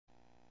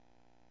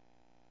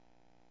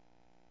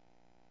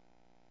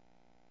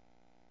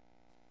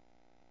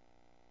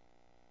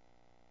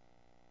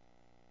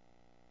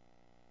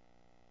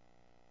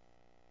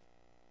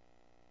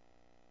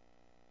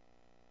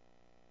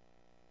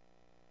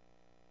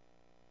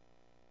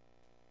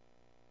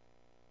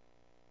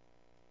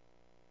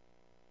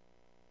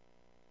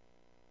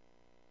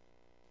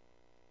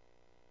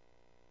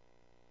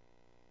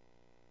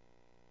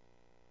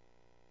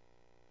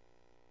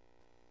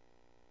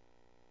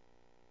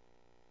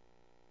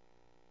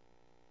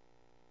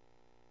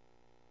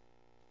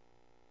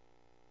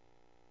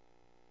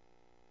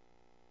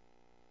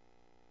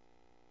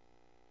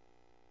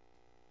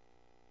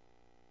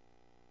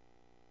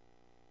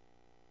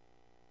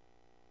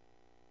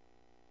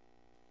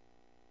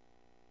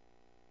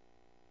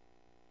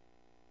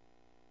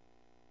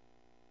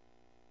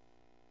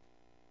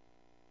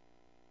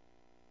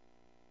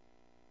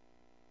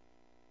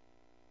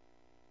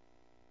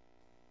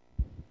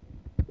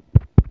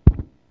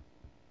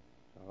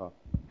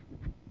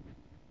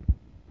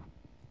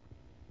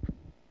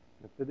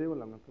نبتدي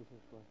ولا بننتظر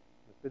شوي؟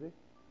 نبتدي.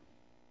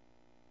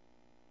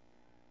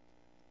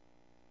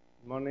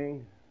 Good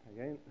morning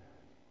again.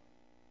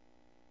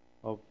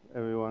 Hope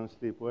everyone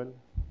sleep well.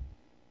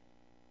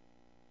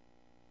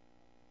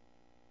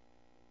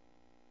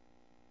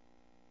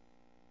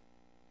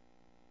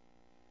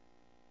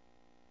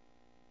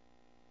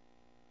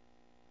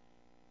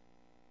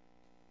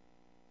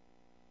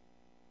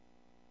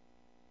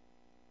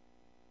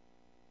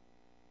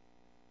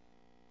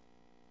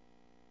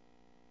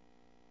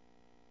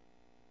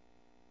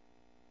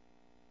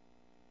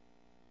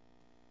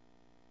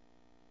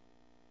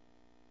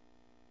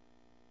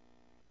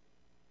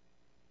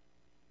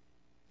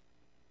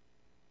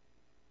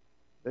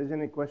 There is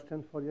any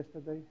question for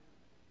yesterday?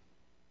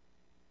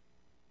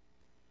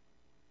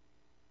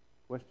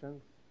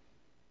 Questions?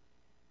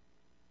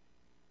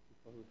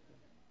 Before we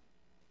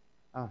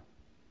start?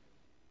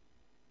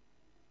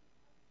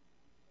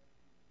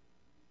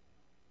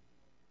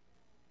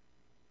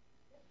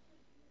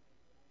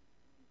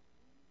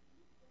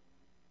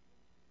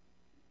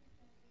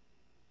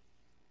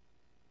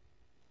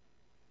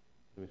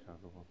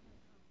 بيشغلوهم.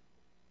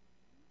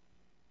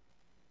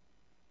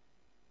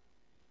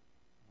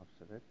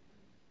 أبصرت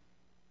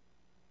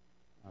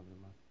قبل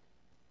ما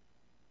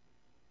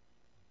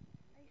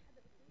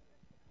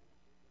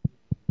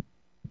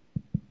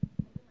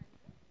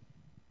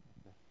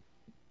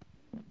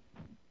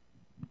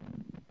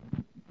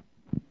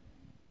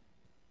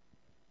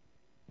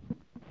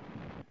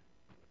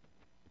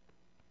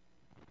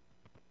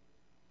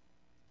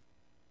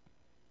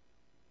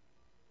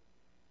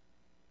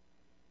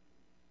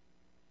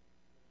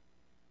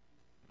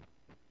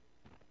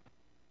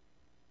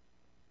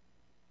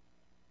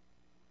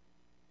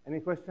Any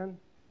question?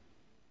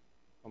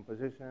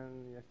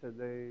 Composition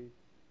yesterday?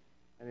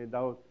 Any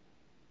doubt?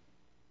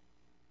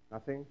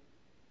 Nothing?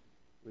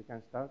 We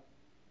can start?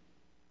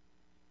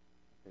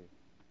 Okay.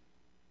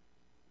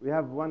 We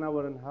have 1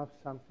 hour and a half,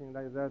 something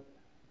like that,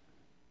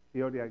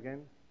 theory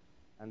again,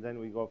 and then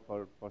we go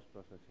for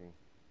post-processing.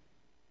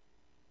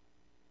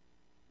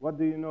 What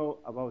do you know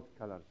about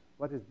colors?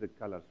 What is the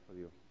colors for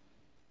you?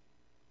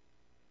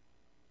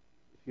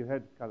 If you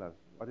had colors,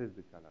 what is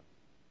the color?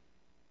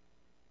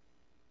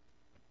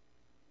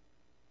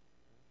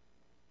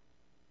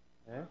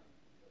 Eh?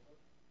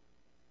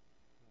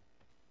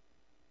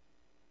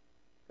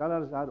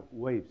 Colors are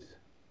waves.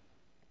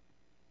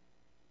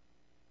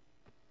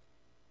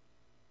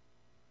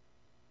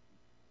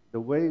 The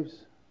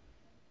waves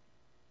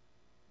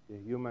the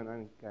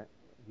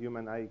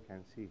human eye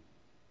can see.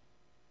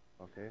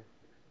 Okay?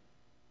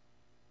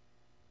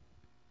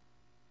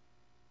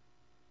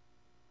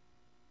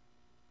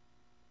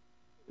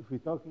 If we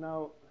talk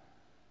now,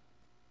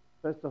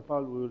 first of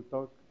all, we will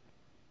talk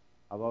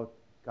about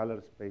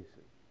color spaces.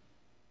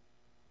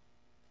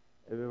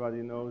 Everybody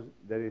knows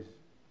there is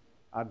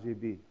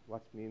RGB.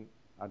 What means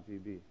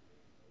RGB?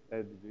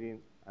 Red, green,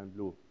 and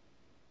blue.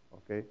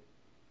 Okay?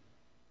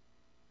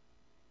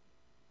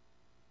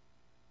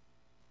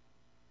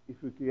 If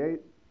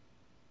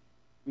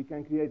we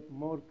can create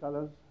more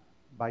colors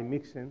by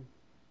mixing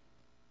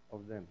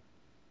of them.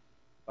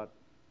 But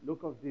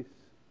look at these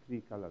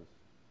 3 colors.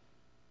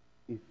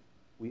 If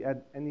we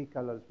add any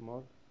colors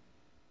more,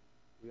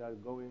 we are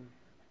going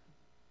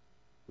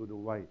to the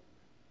white.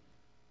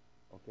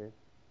 Okay?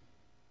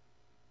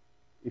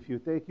 If you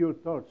take your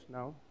torch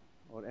now,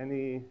 or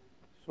any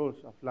source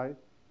of light,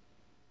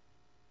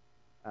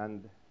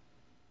 and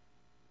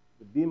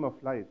the beam of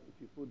light, if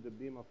you put the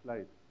beam of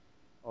light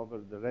over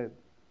the red,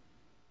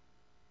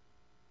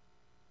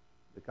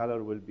 the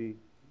color will be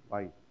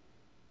white.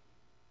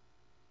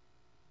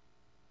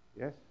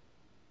 Yes?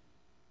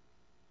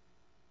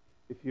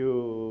 If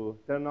you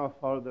turn off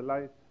all the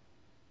light,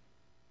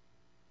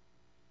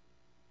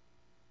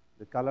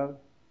 the color,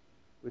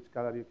 which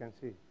color you can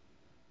see?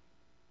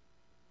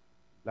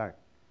 Black.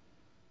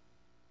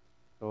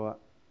 So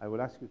I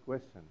will ask you a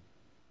question.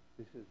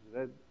 This is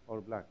red or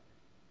black?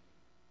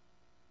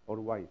 Or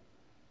white?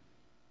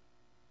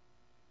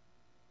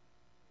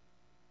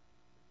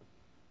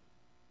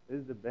 This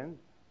is the bend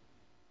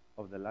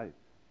of the light.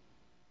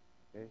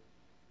 Okay?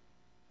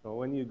 So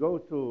when you go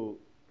to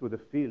the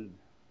field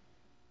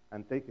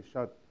and take a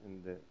shot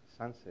in the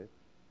sunset,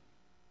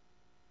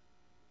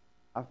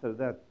 after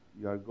that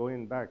you are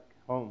going back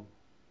home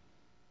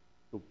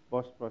to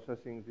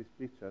post-processing this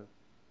picture.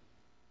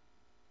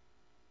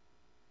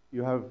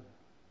 You have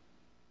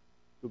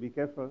to be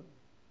careful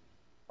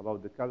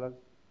about the colors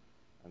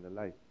and the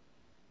light.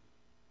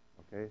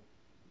 Okay?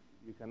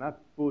 You cannot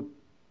put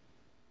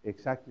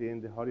exactly in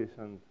the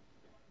horizon,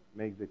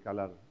 make the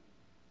color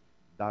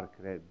dark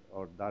red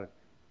or dark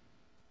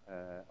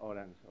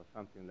orange or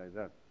something like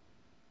that.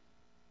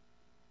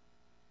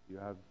 You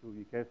have to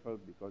be careful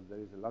because there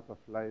is a lot of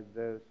light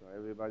there, so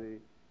everybody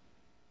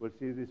will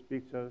see this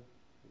picture,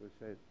 will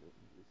say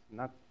it's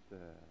not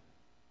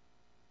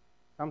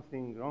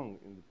something wrong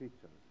in the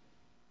picture.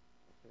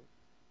 Okay?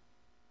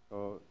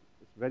 So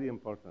it's very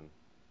important.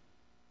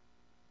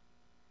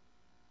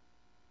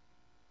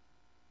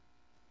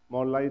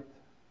 More light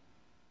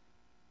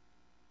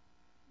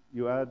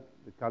you add,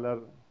 the color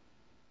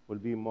will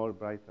be more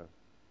brighter.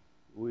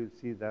 We'll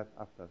see that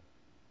after.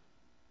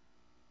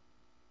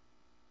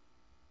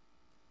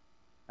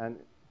 And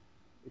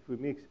if we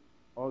mix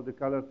all the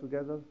color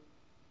together,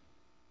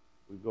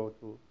 we go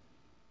to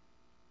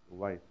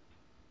white.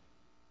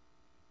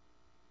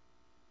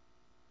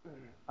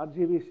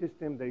 RGB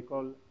system they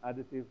call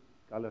additive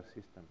color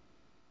system.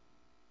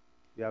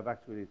 We have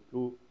actually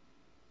two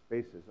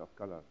spaces of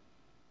color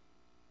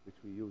which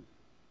we use.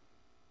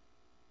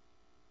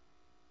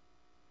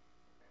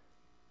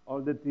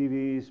 All the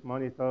TVs,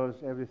 monitors,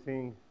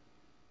 everything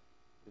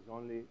is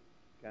only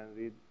can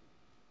read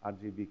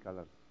RGB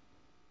colors.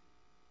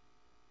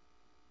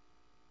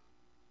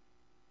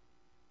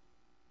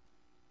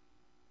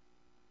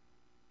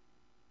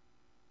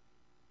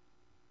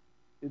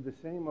 It's the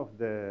same of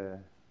the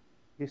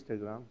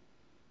histogram.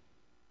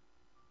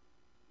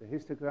 The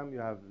histogram, you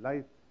have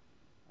light,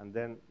 and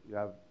then you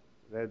have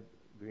red,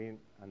 green,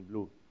 and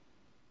blue.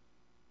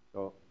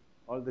 So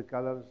all the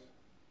colors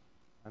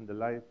and the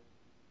light,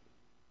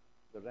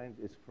 the range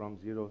is from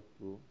 0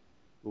 to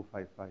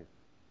 255.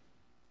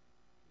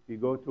 If you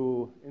go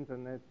to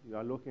internet, you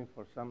are looking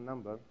for some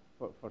number,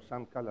 for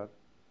some color,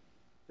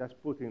 just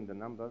put in the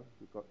number,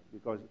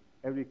 because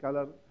every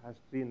color has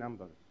 3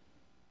 numbers,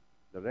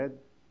 the red,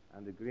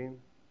 and the green,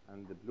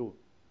 and the blue.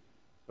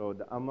 So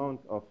the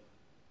amount of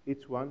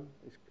each one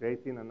is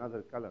creating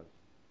another color.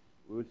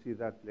 We will see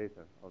that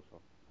later also.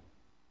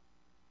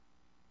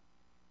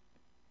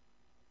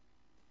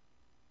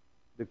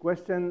 The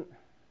question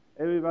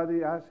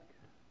everybody asks,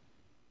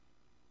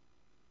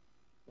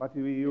 what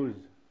do we use,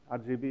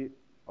 RGB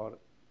or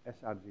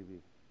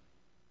sRGB?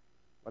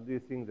 What do you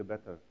think the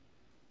better?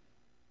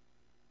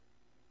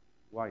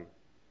 Why?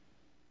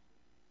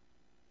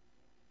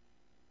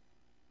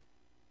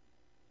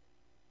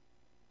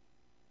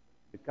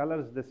 The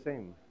color is the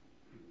same.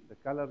 The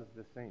color is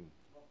the same.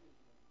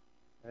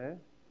 Eh?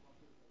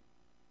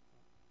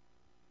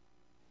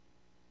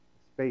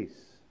 Space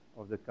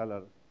of the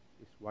color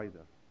is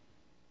wider.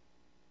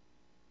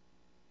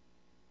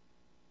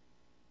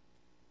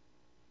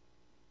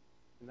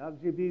 In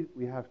RGB,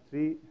 we have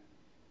 3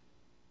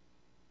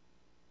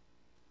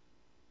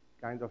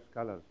 kind of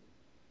colors.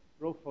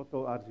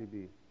 Pro-photo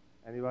RGB.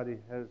 Anybody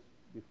heard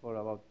before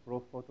about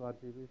Pro-photo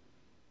RGB?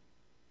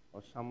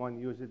 Or someone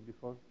used it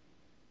before?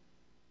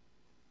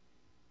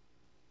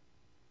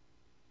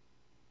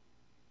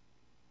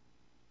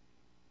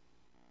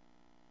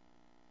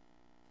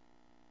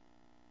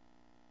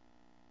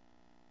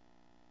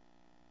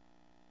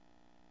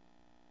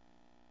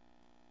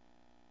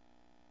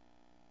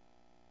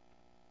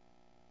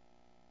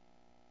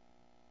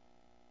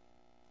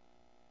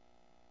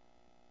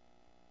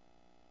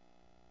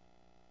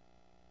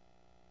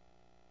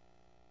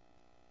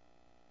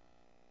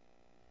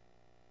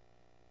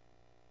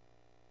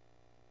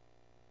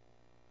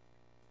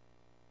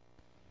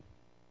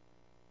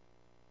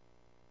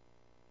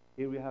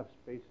 Here we have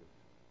spaces,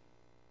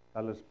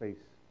 color space.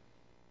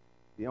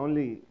 The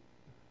only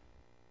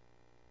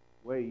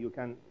way you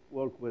can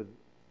work with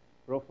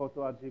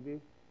Pro-photo RGB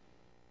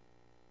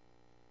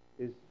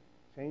is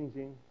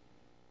changing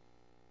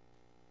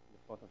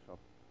the Photoshop.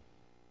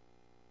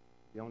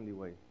 The only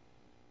way.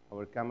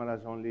 Our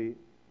cameras only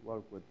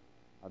work with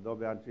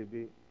Adobe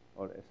RGB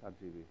or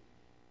sRGB.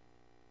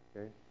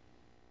 Okay?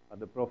 But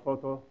the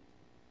Pro-photo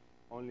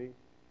only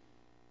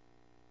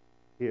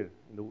here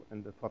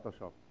in the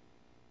Photoshop.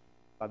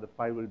 But the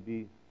file will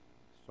be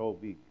so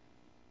big,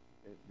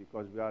 okay,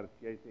 because we are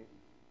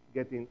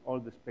getting all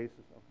the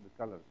spaces of the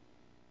colors.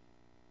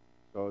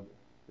 So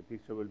the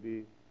picture will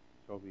be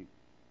so big.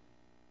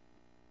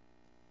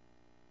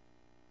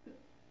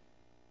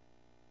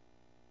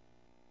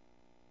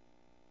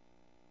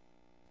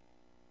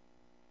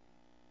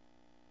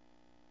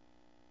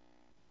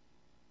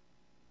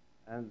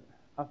 And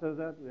after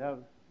that, we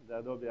have the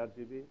Adobe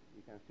RGB.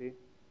 You can see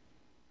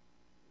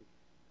it's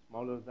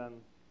smaller than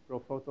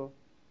Pro-photo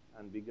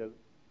and bigger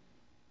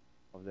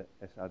of the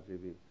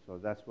sRGB. So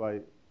that's why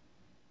if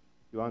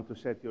you want to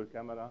set your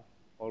camera,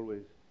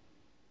 always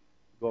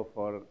go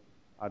for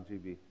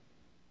RGB.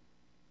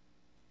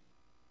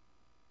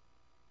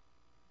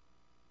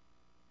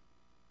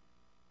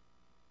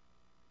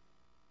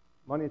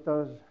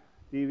 Monitors,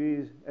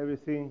 TVs,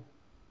 everything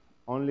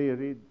only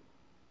read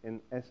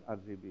in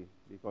sRGB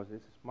because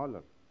it's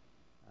smaller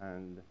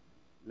and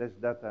less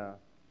data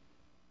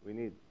we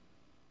need.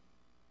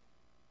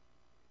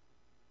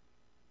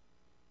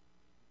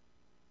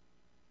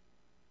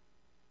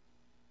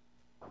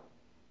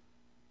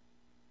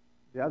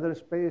 The other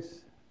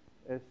space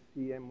is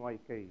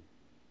CMYK,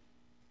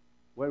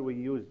 where we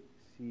use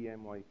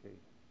CMYK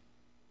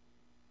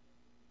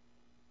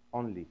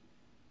only.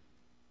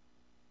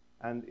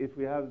 And if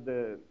we have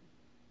the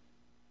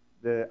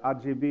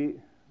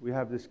RGB, we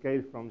have the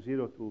scale from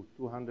 0 to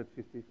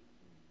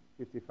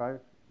 255.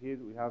 Here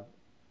we have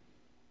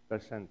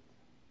percent.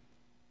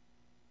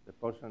 The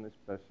portion is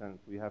percent.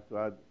 We have to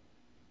add,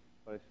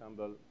 for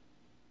example,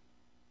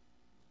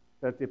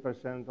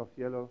 30% of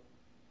yellow,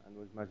 and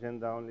with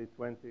magenta only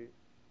 20.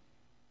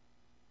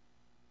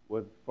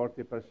 with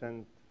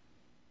 40%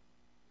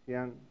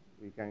 cyan,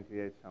 we can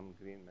create some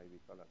green maybe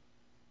color.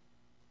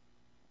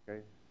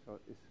 Okay, so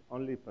it's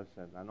only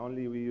percent, and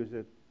only we use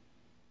it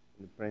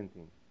in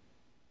printing.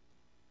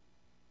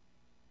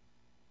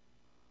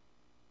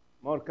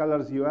 More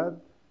colors you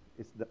add,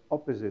 it's the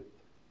opposite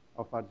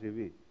of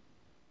RGB.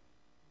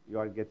 You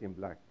are getting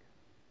black.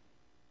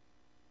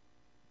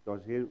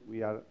 Because here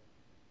we are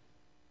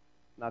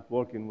not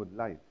working with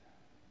light.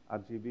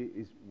 RGB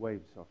is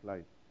waves of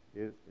light.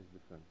 Here is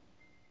different.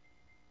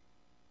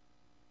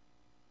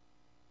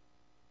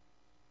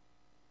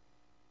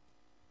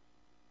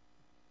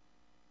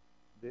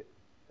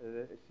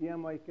 The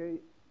CMYK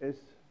is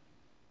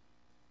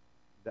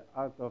the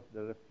art of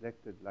the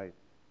reflected light.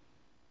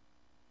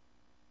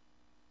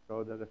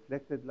 So the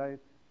reflected light,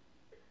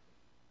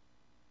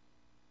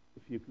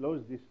 if you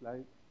close this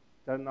light,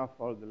 turn off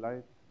all the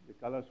light, the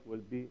colors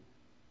will be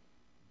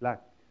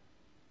black.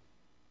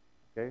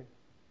 Okay?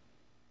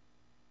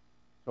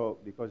 So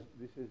because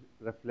this is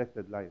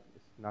reflected light,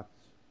 it's not,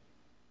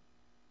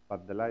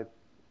 but the light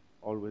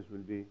always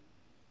will be,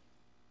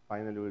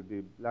 finally will be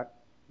black,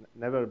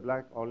 never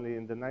black, only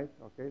in the night,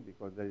 okay,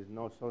 because there is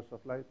no source of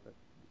light.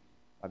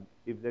 But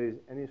if there is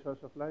any source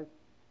of light,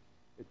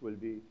 it will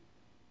be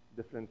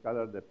different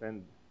color,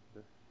 depend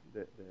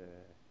the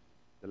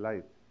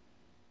light.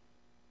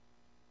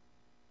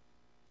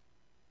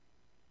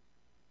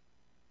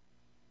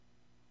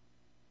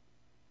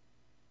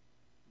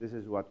 This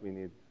is what we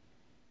need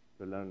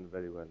to learn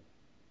very well,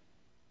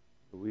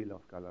 the wheel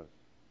of colors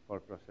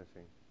for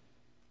processing.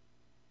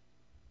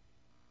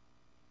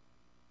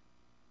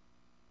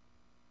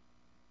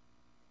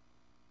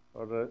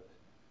 For the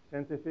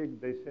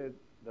scientific, they said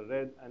the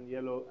red and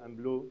yellow and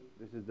blue,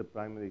 this is the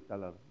primary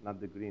color,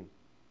 not the green.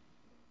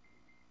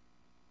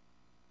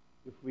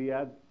 If we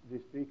add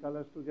these three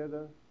colors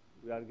together,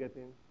 we are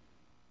getting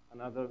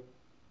another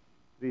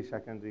 3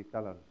 secondary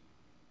colors.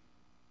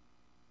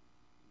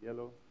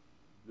 Yellow,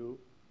 blue,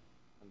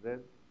 and red,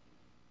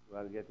 we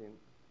are getting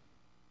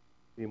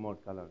 3 more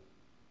colors.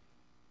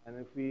 And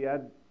if we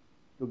add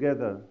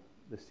together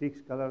the 6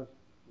 colors,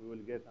 we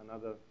will get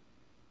another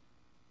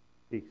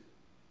 6.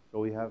 So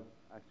we have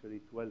actually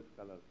 12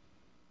 colors.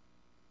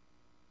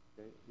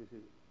 Okay, this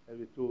is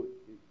every 2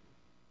 is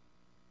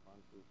 1,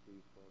 2, 3,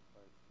 4,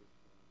 5, 6,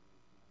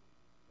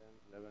 7,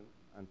 8, 9, 10, 11,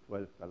 and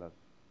 12 colors.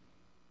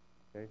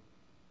 Okay,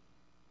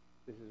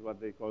 this is what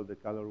they call the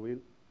color wheel.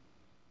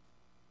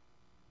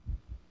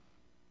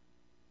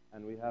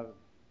 And we have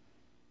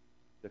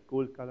the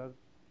cool colors,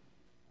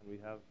 and we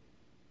have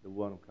the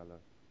warm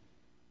colors.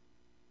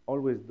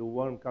 Always the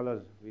warm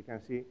colors we can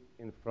see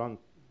in front,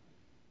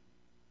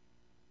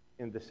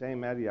 in the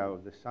same area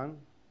of the sun,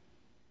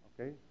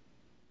 okay?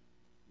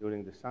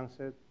 During the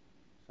sunset,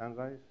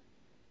 sunrise.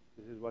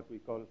 This is what we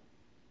call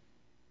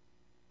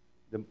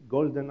the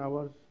golden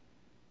hours.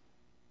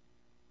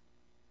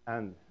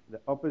 And the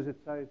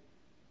opposite side,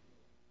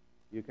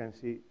 you can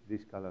see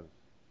these colors.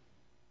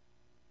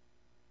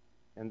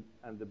 And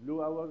the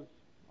blue hours,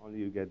 only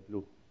you get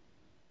blue.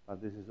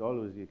 But this is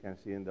always you can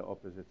see in the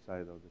opposite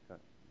side of the sun.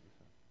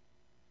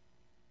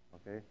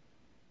 Okay?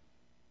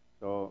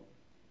 So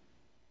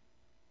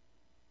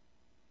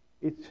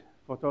each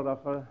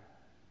photographer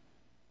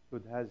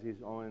should have his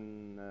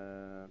own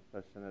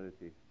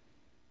personality.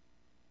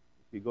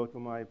 If you go to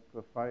my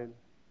profile,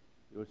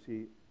 you'll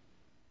see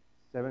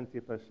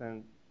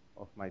 70%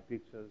 of my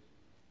pictures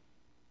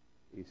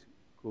is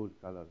cool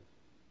colors.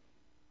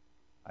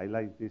 I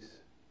like these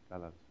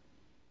colors.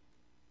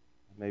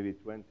 Maybe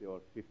 20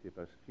 or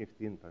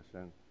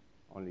 15%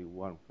 only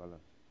warm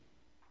colors.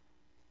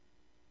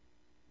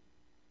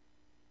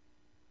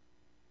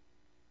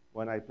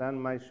 When I plan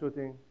my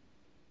shooting,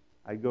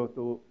 I go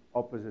to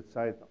opposite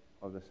side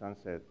of the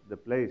sunset. The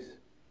place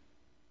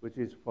which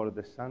is for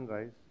the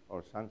sunrise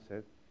or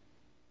sunset,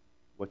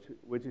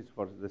 which is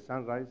for the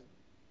sunrise,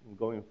 I'm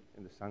going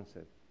in the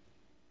sunset.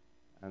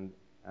 And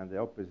the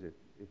opposite.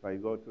 If I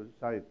go to the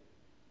side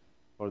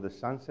for the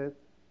sunset,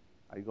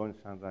 I go in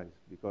sunrise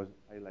because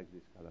I like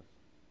these colors.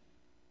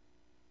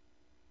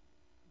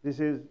 This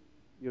is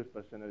your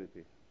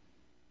personality.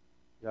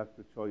 You have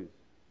to choose.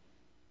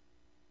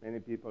 Many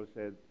people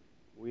said,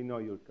 we know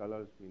your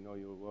colors, we know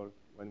your work.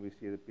 When we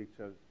see the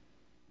pictures,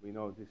 we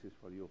know this is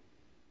for you.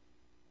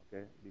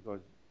 Okay?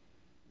 Because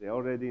they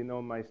already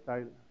know my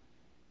style,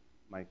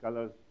 my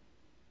colors,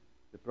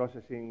 the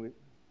processing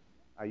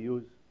I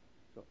use.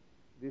 So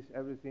this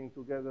everything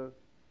together,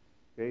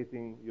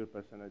 creating your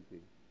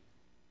personality.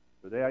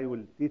 Today I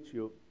will teach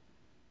you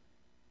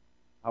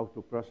how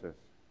to process,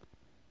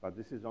 but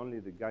this is only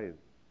the guide.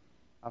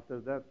 After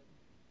that,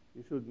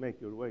 you should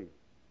make your way.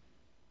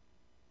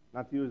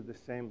 Not use the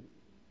same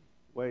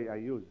way I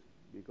use,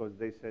 because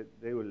they said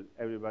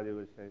everybody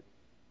will say,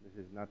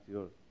 this is not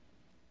yours.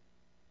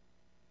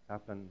 It's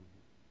happened.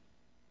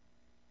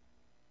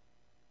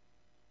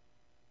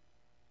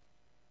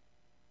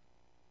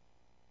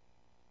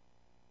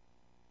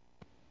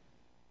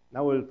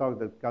 Now we'll talk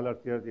the color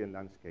theory and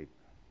landscape.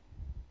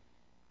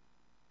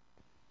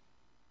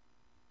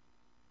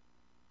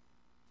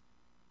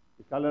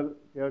 If color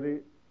theory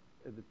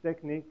is the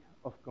technique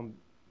of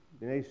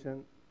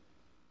combination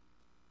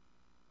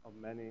of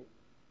many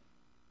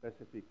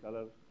specific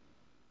colors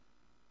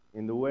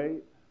in the way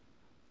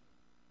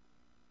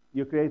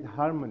you create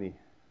harmony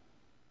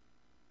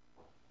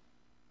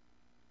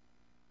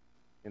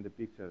in the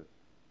pictures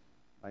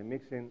by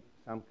mixing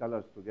some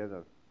colors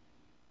together.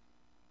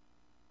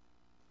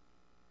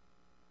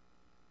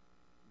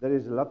 There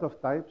is a lot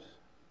of types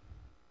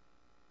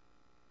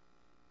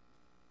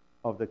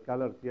of the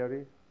color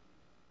theory.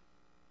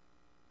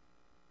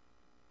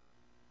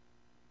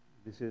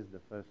 This is the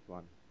first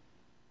one,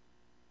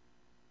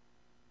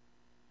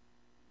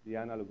 the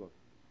analogous.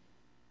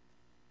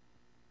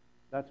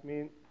 That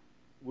means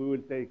we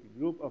will take a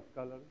group of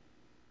colors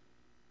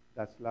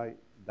that lie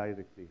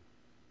directly.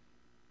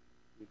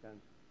 We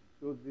can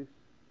choose these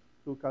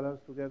two colors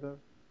together,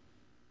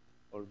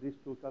 or these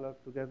two colors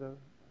together,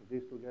 or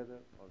these together,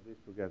 or these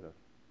together.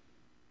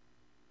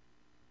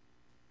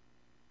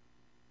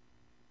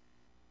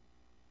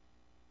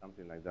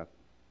 Something like that.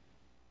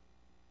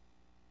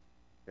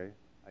 Okay,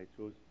 I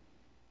choose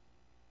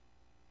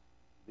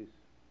these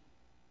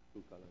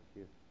two colors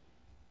here.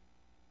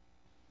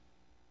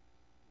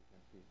 You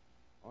can see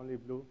only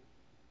blue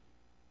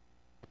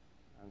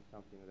and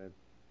something red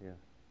here.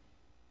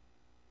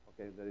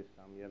 Okay, there is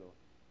some yellow,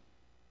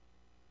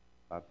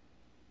 but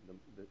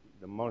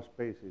the more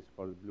space is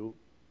for blue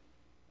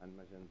and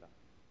magenta.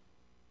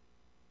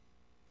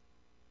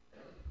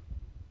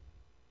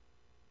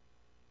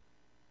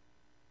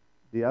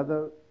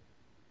 The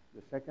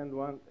second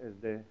one is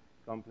the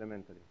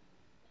complementary.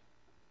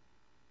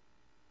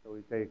 So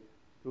we take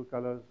two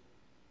colors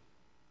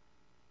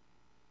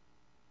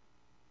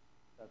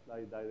that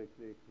lie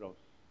directly across.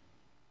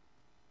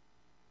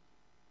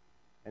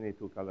 Any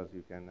two colors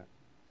you can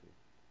see.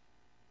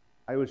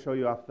 I will show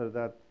you after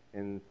that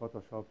in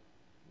Photoshop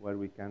where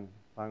we can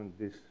find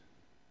this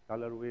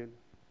color wheel.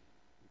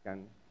 You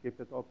can keep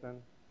it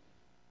open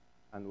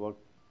and work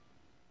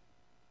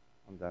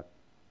on that.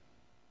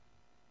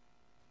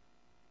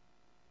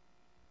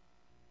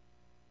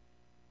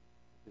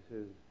 This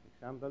is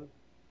example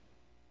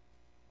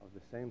of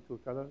the same two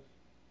colors.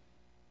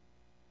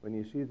 When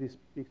you see these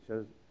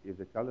pictures, if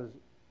the colors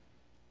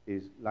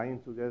is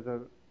lying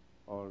together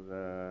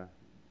or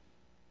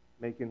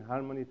making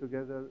harmony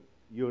together,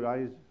 your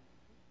eyes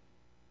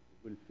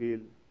will feel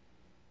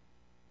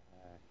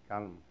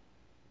calm.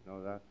 You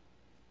know that?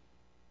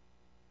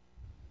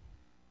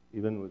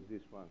 Even with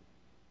this one.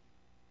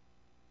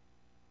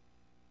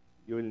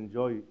 You will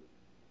enjoy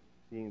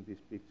seeing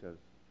these pictures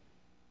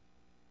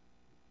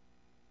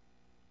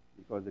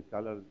because the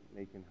colors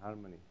making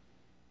harmony.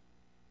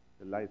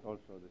 The light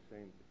also the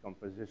same, the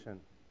composition,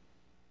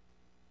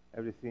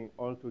 everything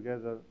all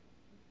together.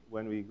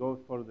 When we go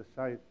for the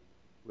site,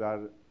 we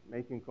are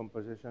making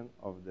composition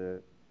of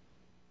the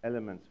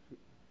elements,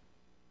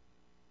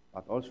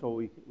 but also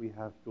we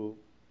have to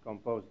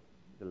compose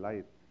the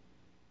light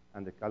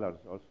and the colors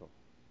also.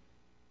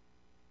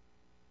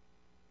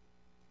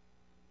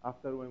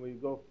 After, when we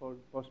go for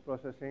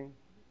post-processing,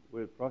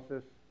 we'll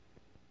process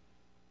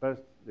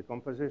first the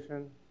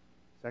composition,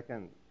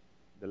 second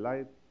the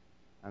light,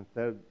 and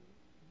third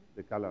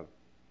the color.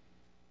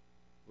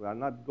 We are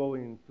not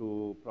going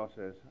to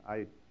process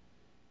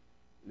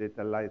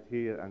little light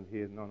here and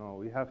here. No,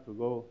 we have to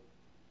go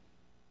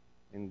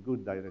in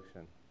good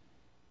direction.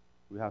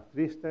 We have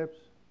 3 steps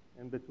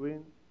in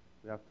between.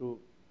 We have to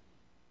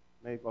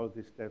make all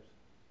these steps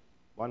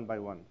one by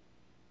one.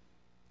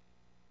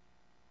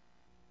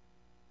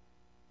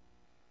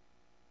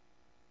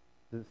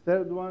 The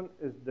third one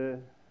is the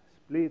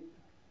split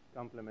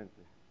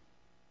complementary.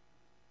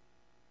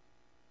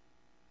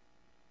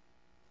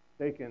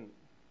 Taking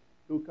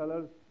 2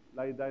 colors,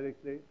 lie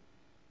directly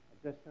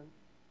adjacent,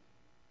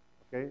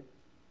 okay?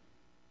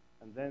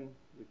 And then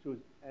we choose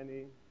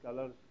any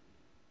colors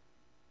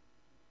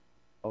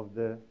of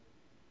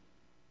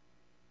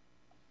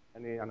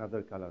any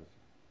another colors.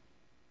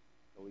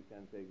 So we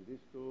can take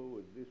these 2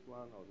 with this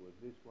one, or with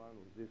this one,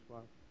 with this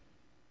one.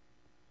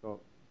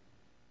 So,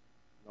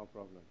 no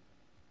problem.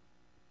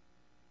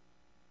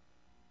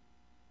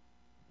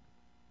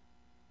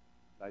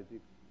 Like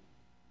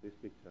this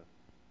picture.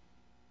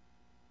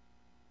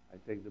 I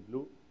take the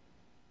blue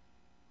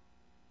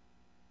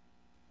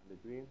and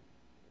the green,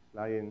 it's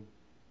lying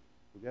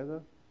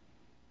together,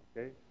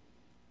 okay,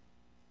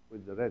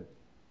 with the red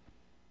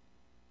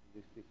in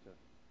this picture.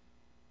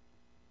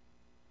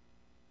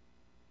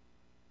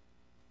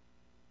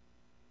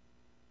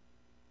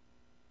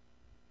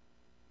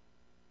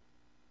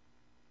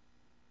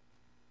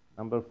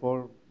 Number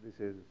 4, this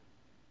is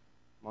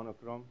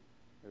monochrome.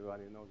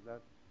 Everybody knows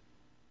that.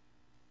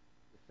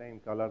 The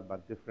same color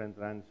but different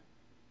range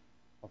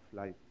of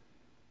light.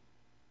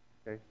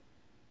 Okay?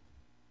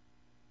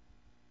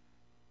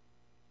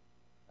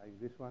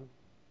 Like this one.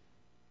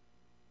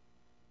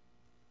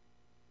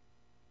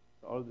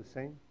 It's all the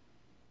same.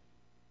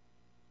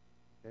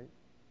 Okay?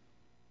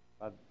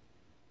 But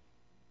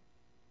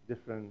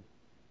different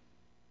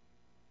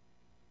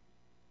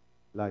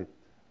light.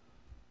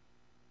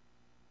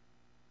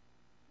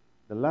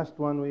 last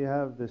one we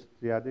have the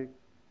striatic,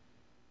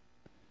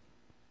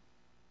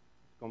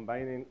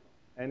 combining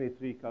any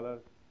three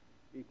colors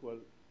equal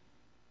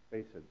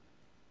spaced.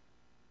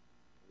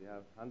 We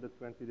have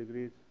 120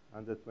 degrees,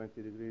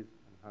 120 degrees,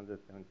 and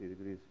 170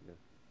 degrees here.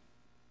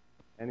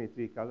 Any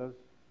three colors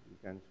you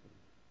can choose.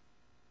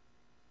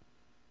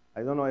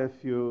 I don't know if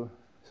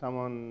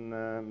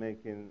someone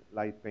making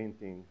light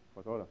painting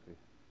photography.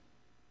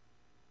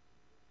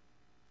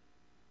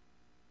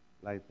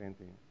 Light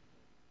painting.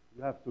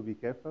 You have to be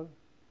careful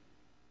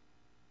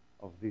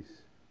of this.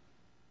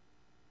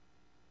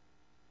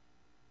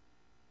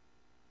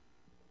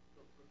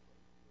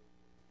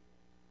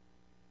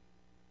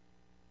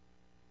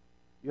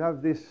 You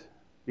have this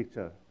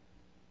picture.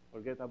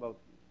 Forget about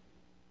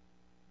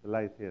the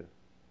light here.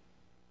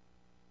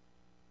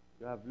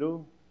 You have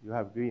blue, you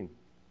have green.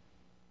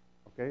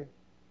 Okay?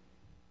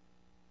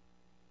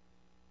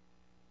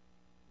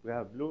 We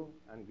have blue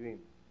and green.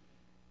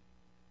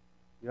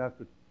 You have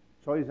to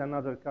choose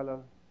another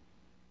color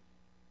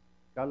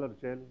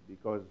gel,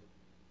 because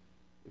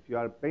if you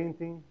are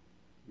painting,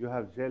 you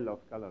have gel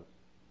of colors.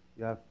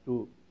 You have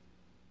to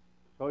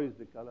choose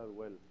the color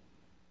well,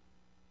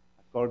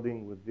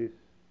 according with this.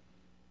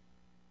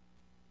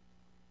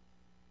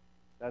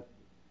 That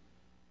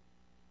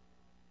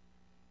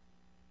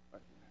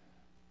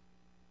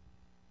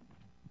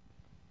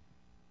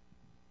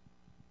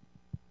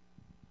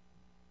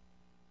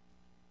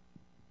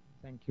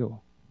Thank you.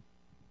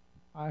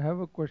 I have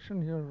a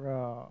question here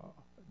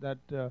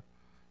that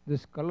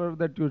this color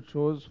that you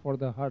chose for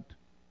the hut,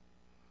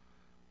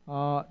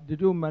 did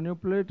you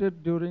manipulate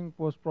it during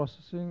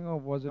post-processing, or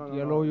was it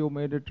yellow, you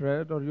made it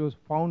red, or you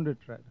found it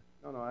red?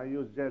 No, I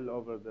used gel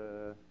over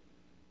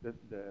the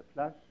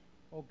flash.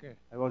 Okay.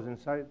 I was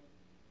inside.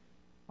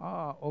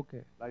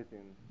 Okay.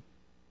 Lighting.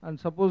 And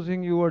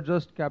supposing you were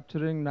just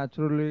capturing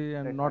naturally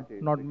and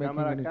exactly. not the making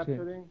camera any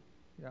capturing, change.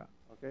 Yeah.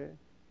 Okay.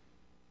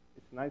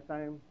 It's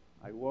nighttime.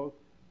 I walk.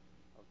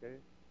 Okay.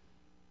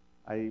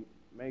 I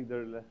make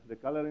the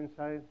color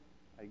inside.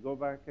 I go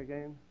back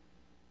again,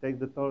 take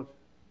the torch,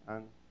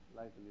 and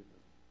light a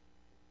little.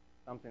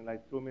 Something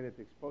like 2-minute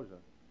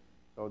exposure.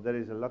 So there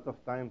is a lot of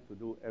time to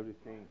do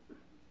everything.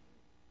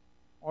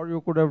 Or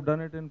you could have done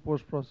it in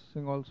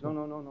post-processing also.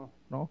 No. No?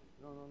 No.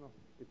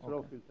 It's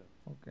raw filter.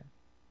 Okay.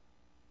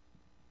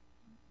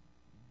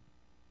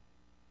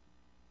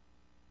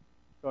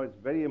 So it's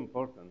very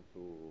important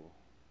to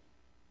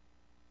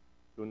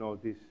know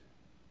these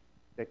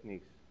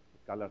techniques,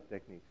 color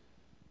techniques.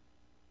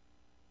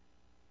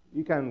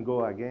 You can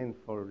go again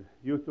for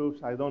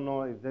YouTube. I don't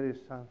know if there is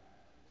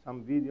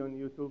some video on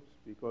YouTube,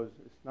 because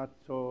it's not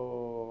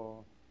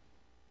so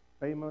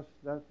famous.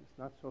 It's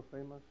not so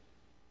famous.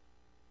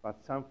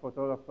 But some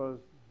photographers,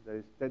 there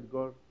is Ted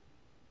Gore,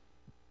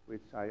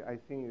 which I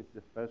think is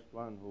the first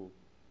one who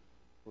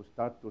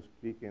started to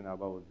speaking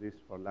about this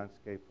for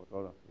landscape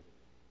photography.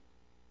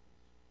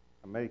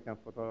 American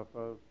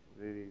photographer,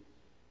 really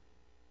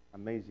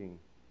amazing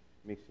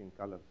mixing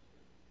colors.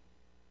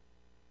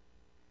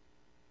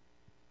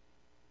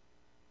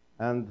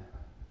 And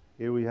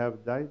here we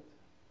have dyed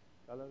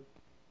colors.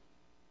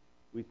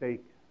 We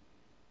take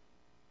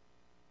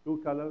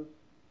two colors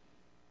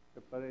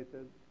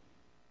separated,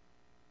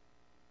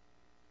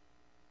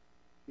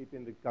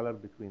 keeping the color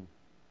between.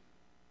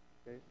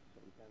 Okay,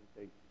 so we can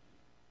take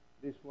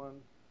this one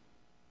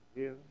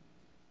here,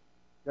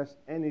 just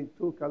any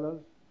two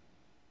colors,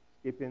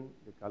 keeping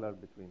the color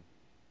between.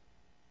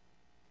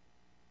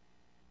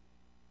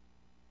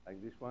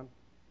 Like this one,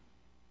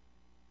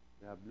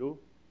 we have blue,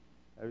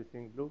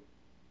 everything blue,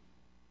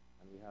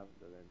 and we have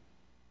the red.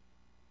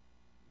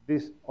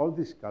 All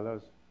these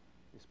colors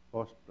is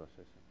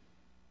post-processing,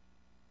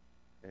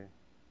 okay,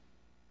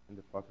 in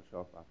the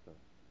Photoshop after.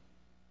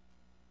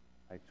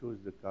 I choose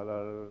the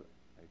color,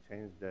 I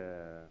change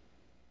the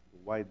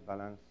white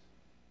balance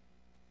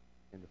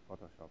in the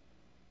Photoshop,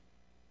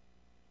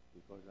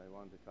 because I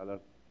want the color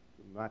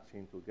to match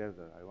in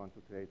together. I want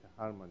to create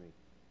a harmony,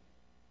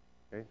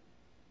 okay?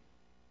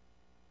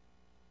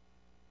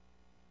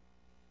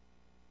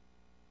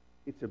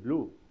 It's a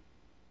blue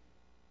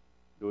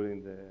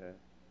during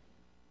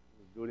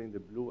the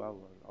blue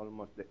hour,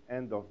 almost the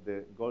end of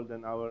the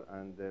golden hour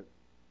and the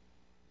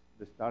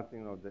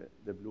starting of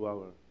the blue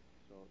hour.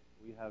 So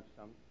we have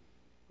some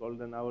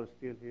golden hour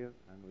still here,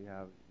 and we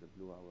have the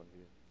blue hour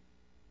here.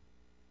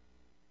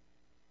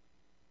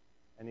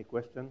 Any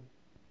question?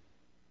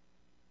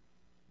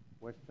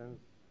 Questions?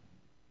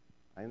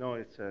 I know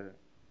it's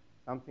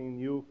something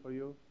new for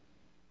you,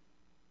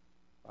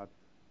 but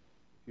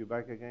if you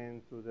back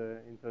again to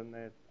the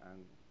internet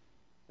and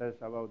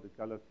search about the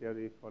color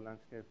theory for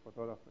landscape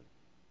photography.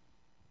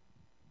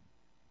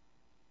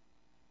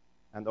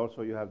 And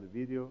also you have the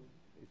video,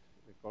 it's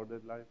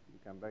recorded live. You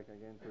can back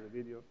again to the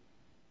video.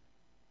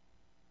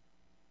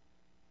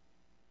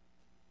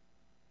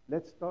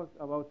 Let's talk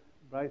about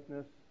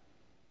brightness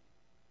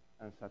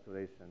and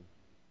saturation.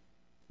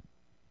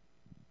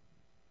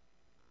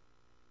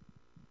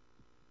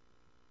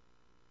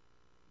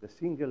 The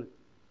single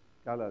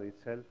color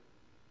itself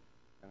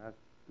can have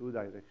two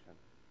directions.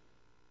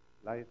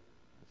 light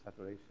and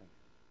saturation,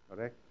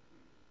 correct?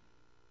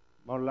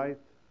 More light,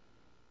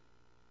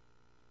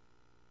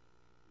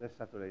 less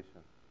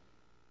saturation.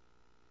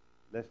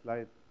 Less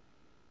light,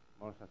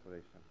 more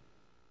saturation.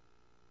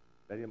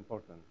 Very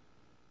important.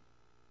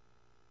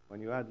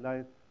 When you add light,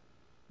 it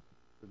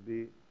should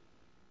be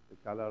the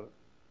color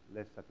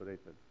less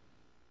saturated.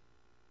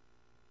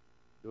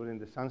 During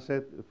the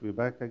sunset, if we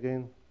back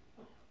again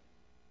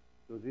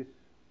to this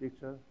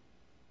picture,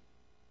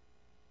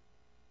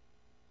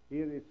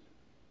 here it's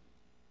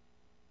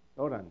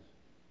orange,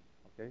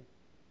 okay?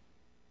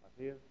 But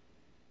here,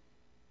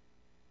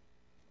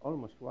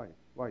 almost white.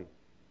 Why?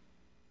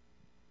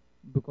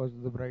 Because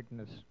of the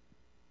brightness.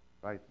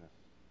 Brightness,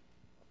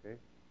 okay?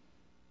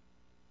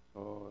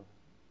 So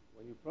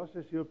when you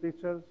process your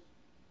pictures,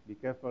 be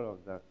careful of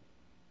that.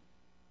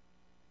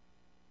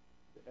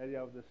 The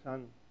area of the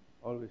sun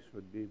always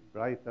should be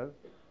brighter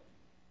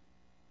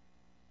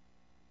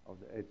of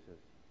the edges,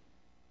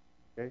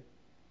 okay?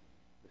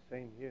 The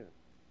same here.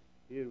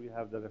 Here we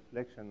have the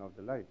reflection of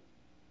the light.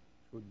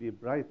 Should be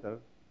brighter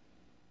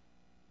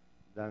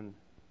than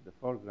the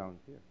foreground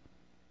here,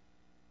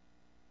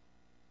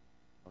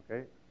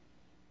 okay?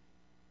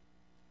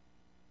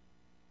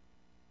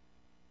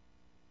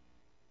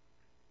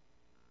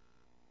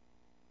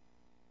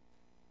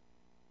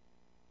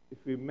 If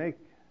we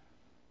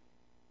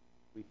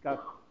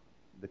cut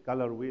the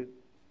color wheel,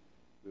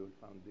 we will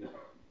find this.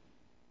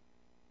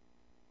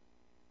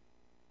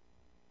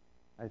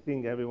 I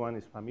think everyone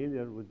is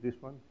familiar with this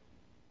one,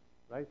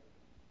 right?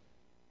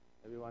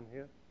 Everyone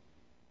here?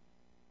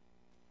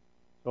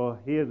 So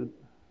here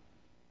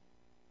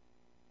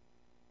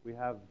we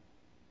have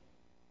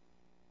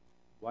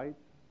white,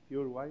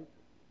 pure white,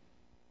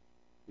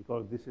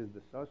 because this is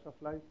the source of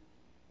light,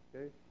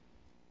 okay?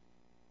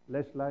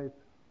 Less light,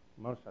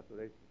 more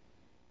saturated.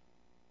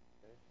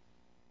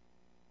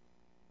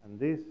 And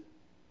this,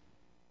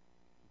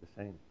 the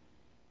same.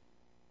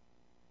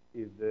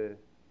 If the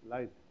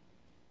light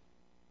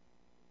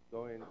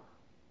going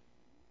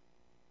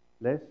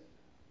less,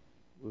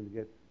 we'll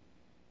get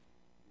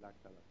black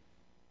color.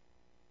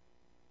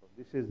 So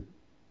this is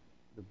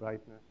the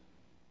brightness,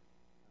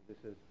 and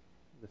this is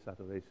the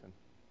saturation.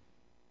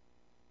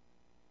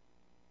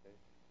 Okay.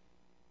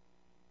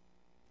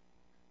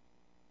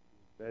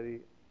 It's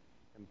very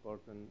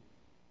important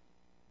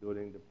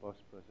during the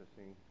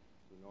post-processing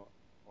to know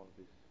all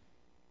this.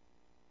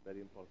 Very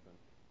important.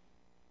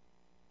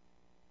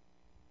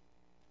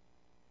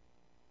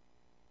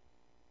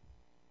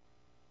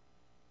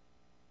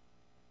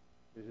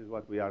 This is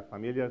what we are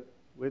familiar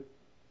with.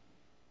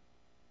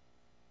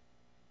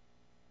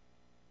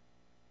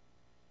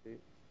 See,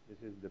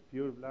 this is the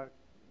pure black,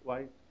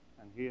 white,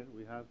 and here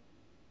we have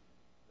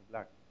the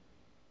black.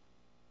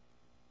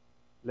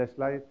 Less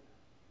light,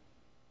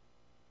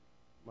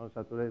 more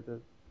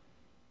saturated.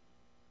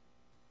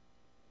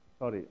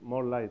 Sorry,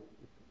 more light,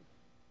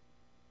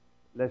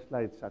 less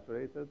light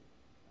saturated,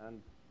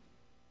 and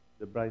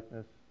the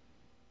brightness is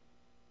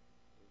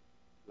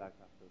black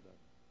after that.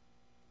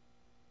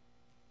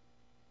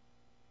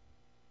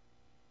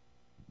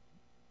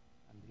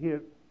 And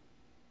here,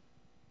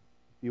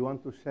 if you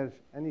want to search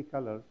any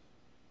colors,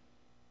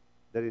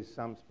 there is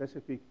some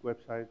specific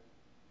website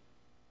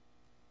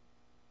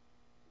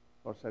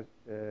for search.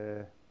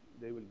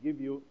 They will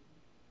give you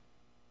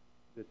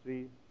the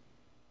 3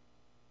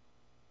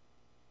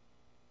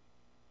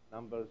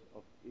 numbers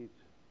of each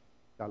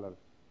color.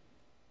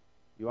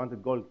 You want a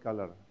gold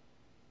color.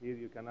 Here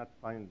you cannot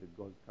find the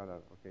gold color,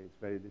 okay? It's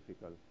very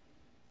difficult.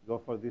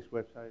 Go for this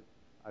website.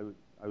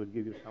 I will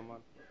give you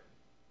someone,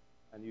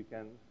 and you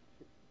can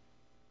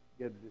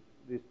get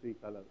these 3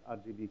 colors,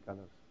 RGB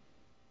colors,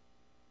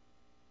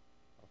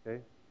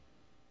 okay?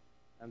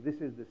 And this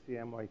is the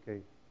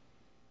CMYK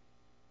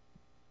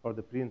for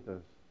the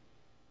printers.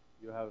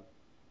 You have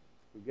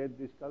to get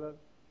this color,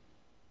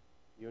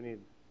 you need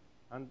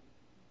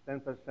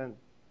 10%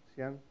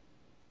 cyan,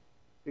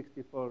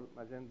 64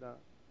 magenta,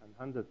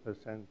 and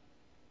 100%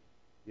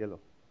 yellow.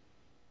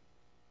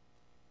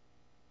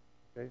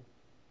 Okay?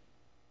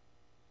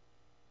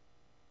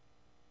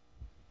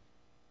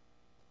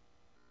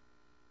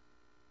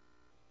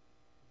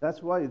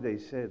 That's why they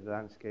say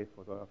landscape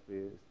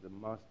photography is the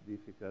most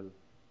difficult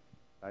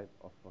type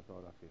of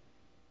photography.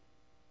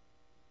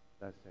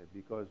 That's it,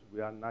 because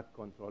we are not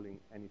controlling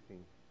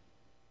anything.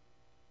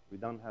 We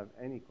don't have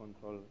any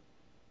control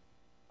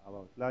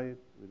about light,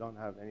 we don't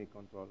have any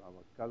control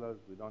about colors,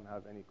 we don't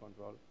have any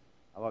control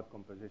about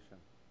composition.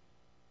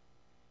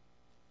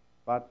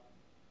 But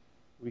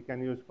we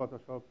can use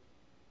Photoshop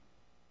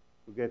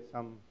to get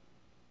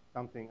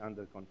something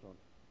under control.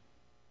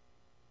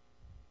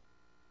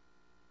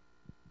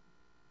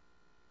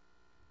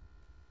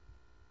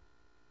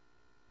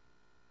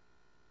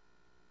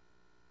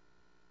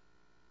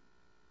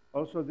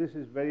 Also, this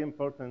is very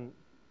important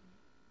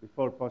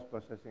before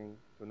post-processing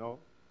to know.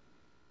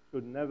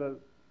 Should never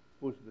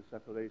push the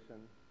saturation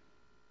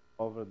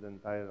over the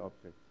entire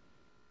object.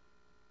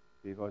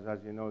 Because as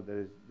you know, there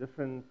is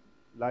different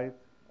light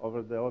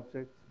over the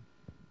object.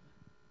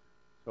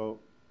 So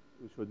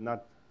we should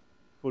not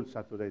full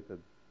saturated.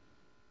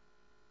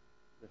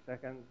 The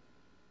second,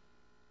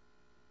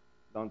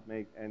 don't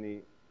make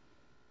any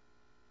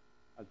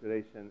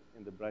alteration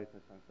in the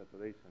brightness and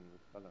saturation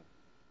with color.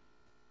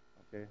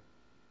 Okay?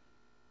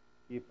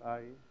 Keep I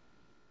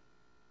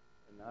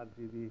an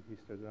RGB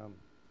histogram.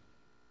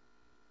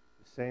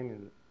 The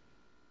same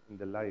in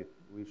the light.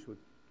 We should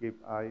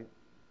keep I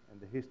and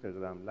the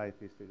histogram, light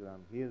histogram.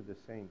 Here the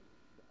same,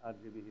 the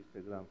RGB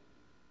histogram.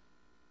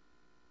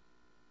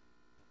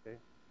 Okay?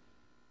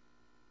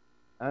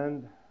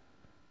 And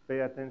pay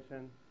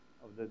attention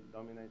of the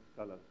dominant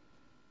color,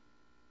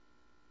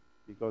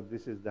 because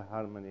this is the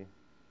harmony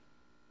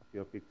of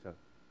your picture.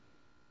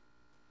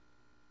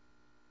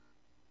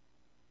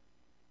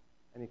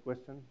 Any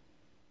question?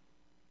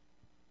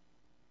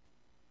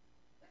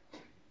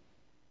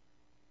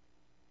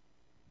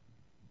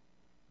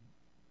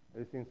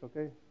 Everything's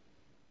okay?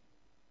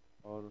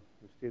 Or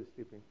you're still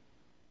sleeping?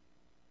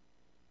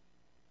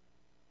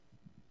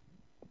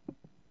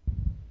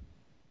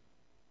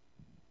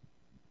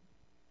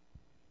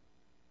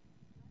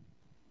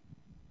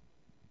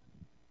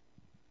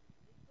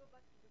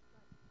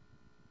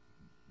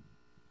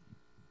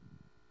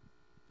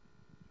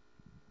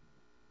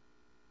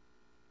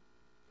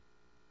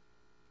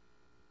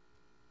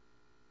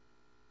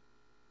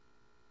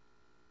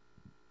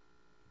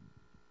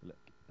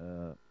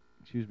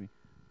 Excuse me.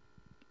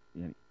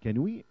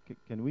 Can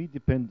we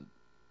depend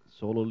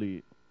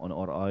solely on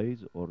our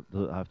eyes, or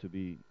does it have to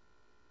be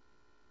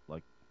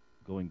like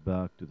going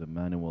back to the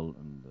manual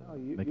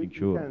and making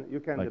sure? You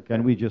can like,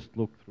 can we just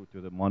look through to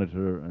the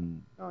monitor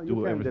and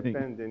do everything? You can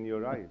depend in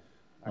your eyes.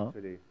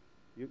 Actually,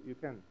 you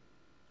can,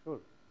 sure.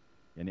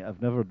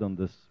 I've never done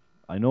this.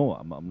 I know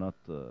I'm not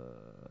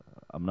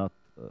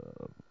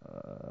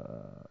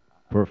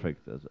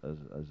perfect as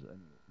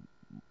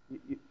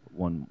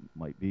one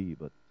might be,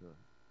 but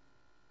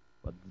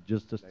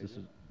just this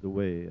is the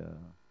way.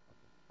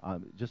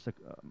 Just a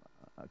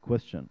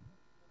question.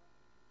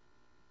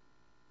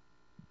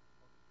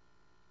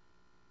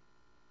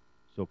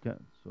 So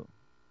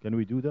can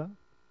we do that?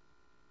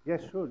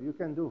 Yes, sure, you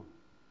can do.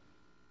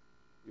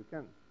 You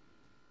can.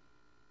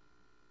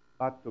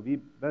 But to be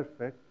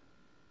perfect,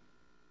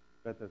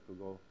 better to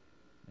go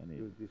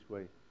use this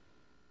way. It's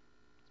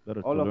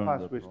better all to of learn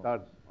us, we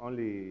start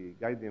only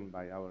guided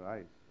by our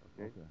eyes,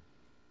 okay?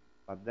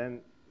 But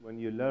then when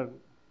you learn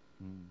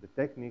the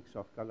techniques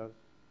of colors,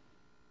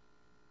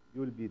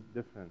 you will be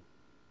different.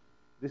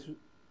 This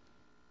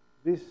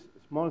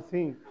small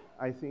thing,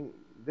 I think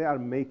they are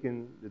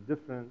making the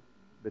difference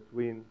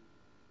between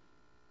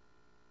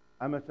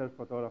amateur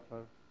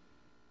photographer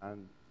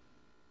and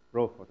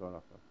pro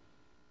photographer,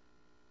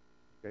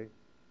 okay?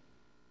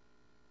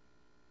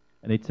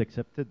 And it's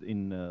accepted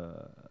in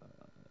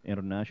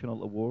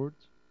international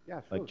awards?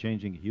 Yeah, sure. Like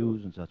changing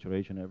hues and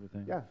saturation,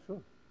 everything? Yeah,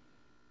 sure.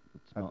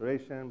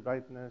 Saturation,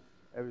 brightness,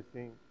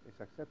 everything is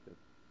accepted.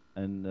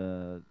 And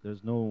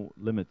there's no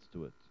limits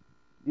to it?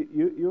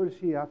 You will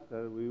see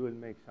after we will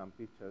make some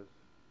pictures,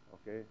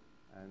 okay?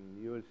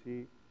 And you will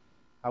see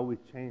how we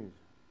change.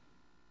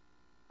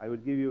 I will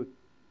give you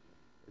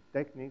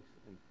techniques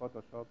in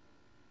Photoshop.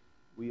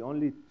 We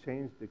only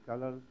change the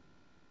colors,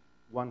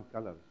 one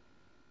color.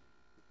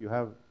 If you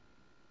have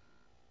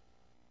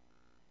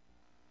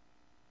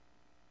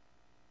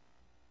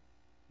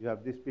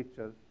these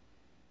pictures,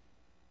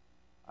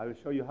 I will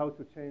show you how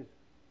to change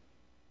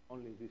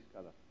only this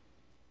color.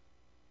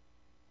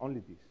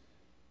 Only this.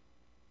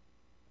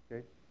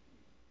 Okay?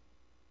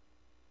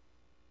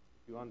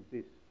 If you want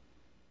this,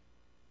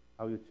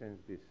 how you change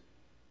this.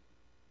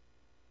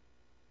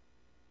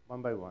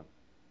 One by one.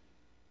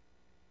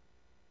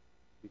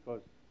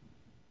 Because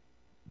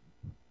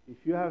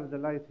if you have the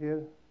light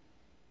here,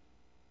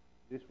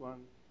 this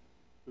one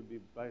should be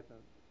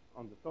brighter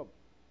on the top.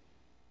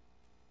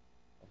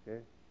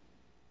 Okay?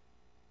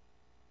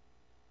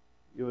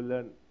 You will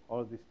learn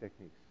all these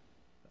techniques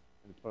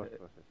in the process.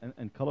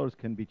 And colors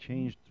can be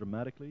changed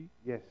dramatically?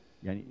 Yes.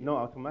 No,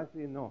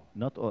 automatically, no.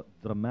 Not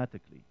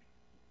dramatically?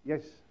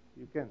 Yes,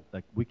 you can.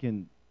 Like we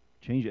can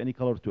change any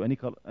color to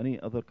any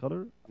other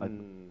color?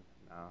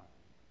 No.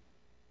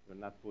 You'll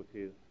not put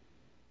here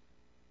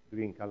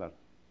green color.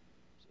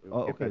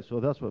 Oh, okay, so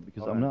that's what,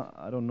 because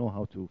I don't know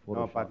how to Photoshop.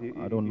 No,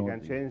 but I don't know you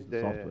can change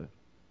the software.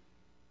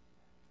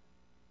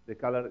 The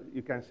color,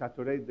 you can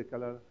saturate the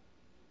color,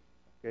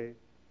 okay?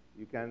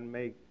 You can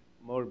make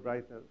more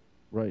brighter.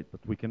 Right, but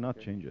we cannot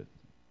change it.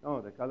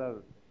 No, the color,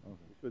 you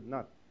should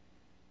not.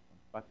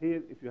 But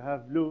here, if you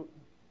have blue,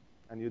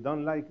 and you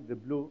don't like the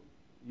blue,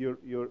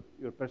 your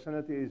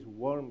personality is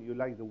warm, you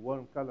like the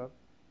warm color,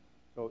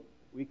 so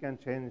we can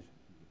change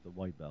the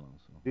white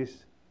balance. This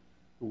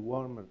to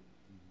warmer,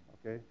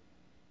 okay?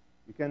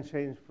 You can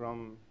change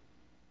from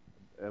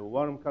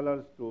warm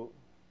colors to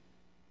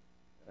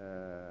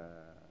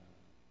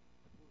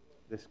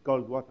this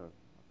cold water,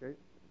 okay?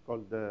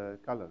 Called the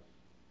colors.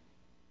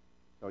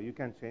 So you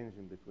can change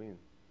in between,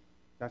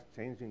 just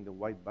changing the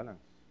white balance.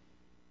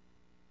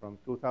 From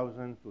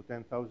 2,000 to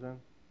 10,000,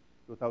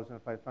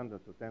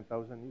 2,500 to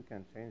 10,000, you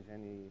can change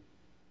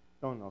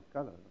tone of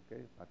color,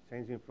 okay? But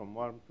changing from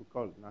warm to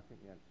cold, nothing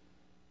else.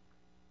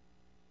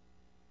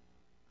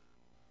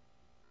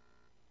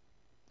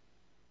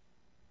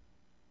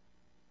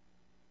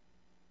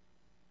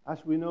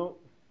 As we know,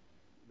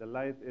 the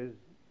light is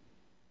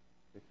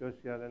the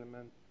crucial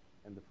element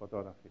in the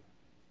photography.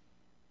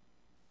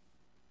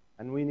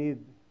 And we need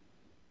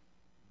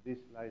this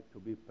light to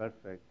be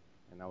perfect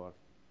in our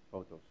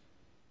photos.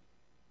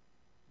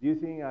 Do you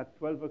think at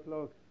 12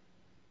 o'clock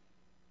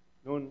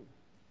noon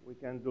we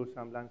can do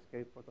some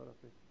landscape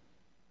photography?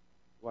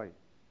 Why?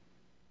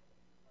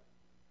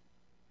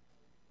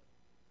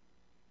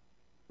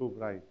 Too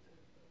bright.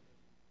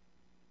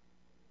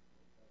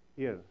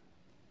 Here,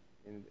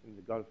 in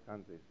the Gulf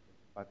countries.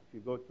 But if you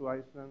go to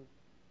Iceland,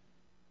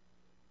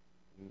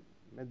 in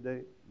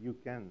midday, you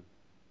can.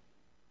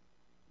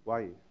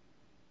 Why?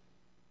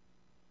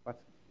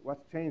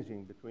 What's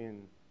changing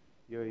between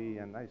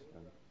UAE and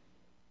Iceland?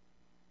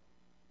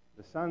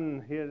 The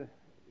sun here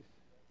is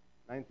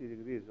 90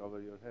 degrees over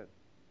your head,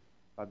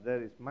 but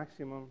there is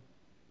maximum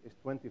is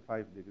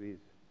 25 degrees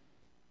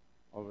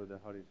over the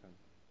horizon.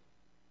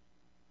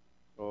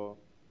 So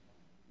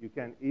you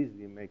can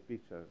easily make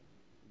pictures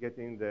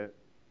getting the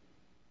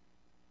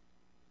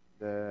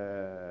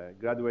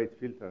graduate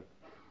filter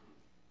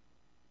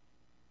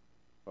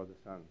for the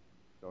sun.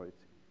 So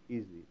it's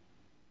easy.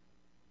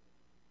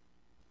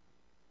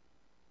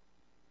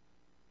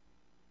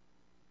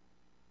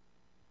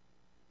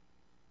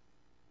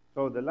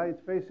 So the light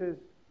phases,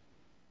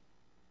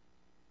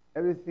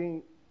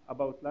 everything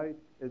about light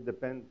is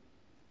depend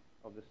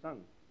of the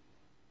sun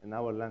in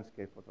our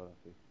landscape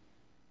photography.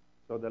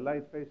 So the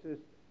light phases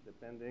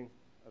depending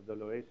of the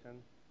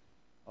elevation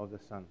of the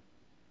sun.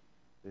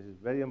 This is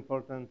very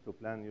important to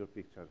plan your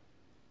picture.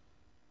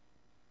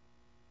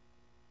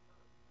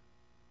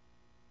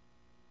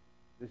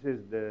 This is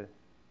the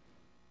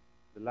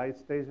light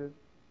stages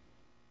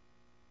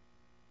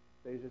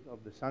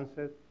of the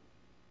sunset.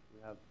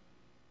 We have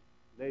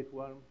late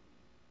warm.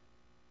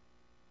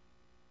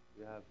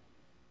 We have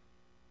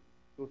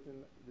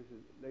this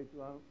is late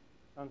warm,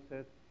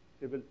 sunset,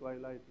 civil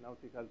twilight,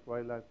 nautical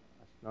twilight,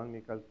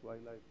 astronomical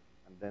twilight,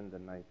 and then the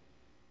night.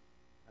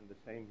 And the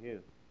same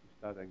here. We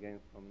start again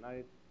from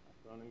night,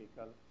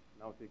 astronomical,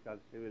 nautical,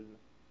 civil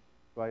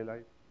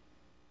twilight,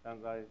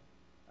 sunrise,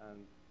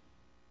 and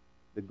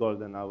the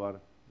golden hour,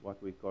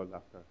 what we call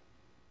after.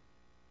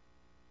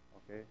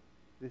 Okay?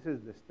 This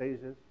is the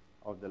stages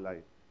of the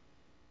light.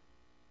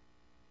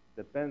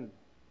 Depend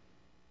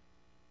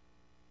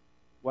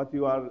what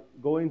you are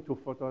going to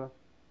photograph.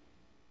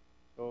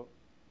 So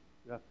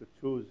you have to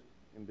choose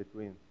in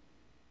between.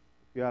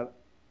 If you are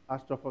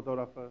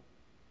astrophotographer,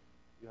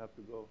 you have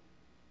to go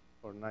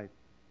for night.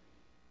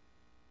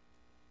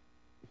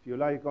 If you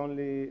like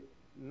only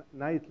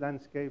night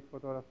landscape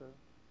photographer,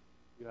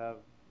 you have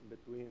in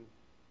between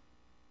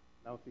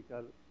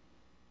nautical,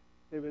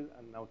 civil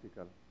and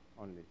nautical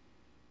only,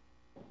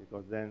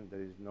 because then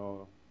there is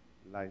no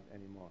light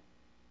anymore.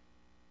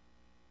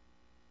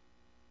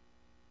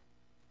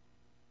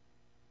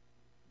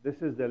 This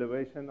is the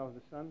elevation of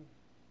the sun.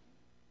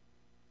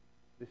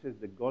 This is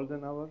the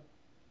golden hour.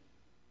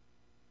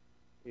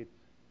 It's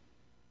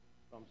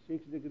from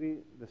 6 degrees,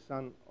 the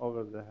sun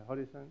over the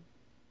horizon,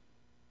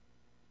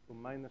 to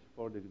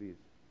 -4 degrees.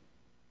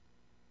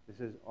 This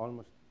is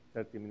almost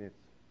 30 minutes,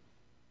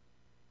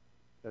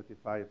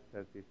 35,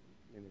 30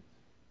 minutes.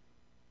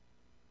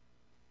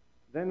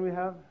 Then we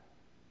have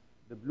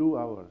the blue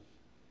hours.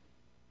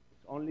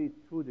 It's only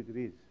 2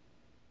 degrees,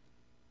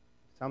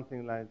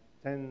 something like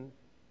 10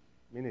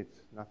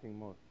 minutes, nothing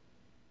more.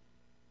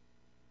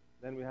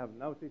 Then we have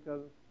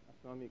nautical,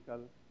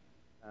 astronomical,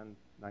 and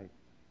night.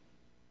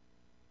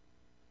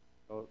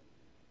 So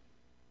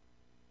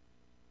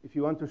if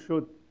you want to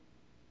shoot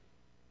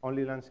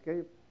only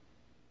landscape,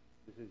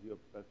 this is your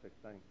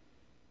perfect time.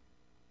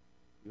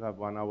 You have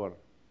 1 hour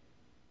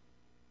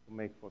to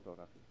make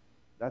photography.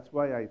 That's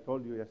why I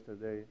told you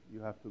yesterday,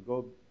 you have to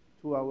go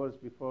 2 hours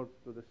before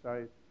to the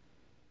site,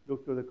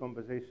 look to the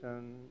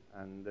composition,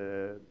 and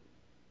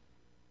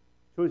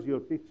choose your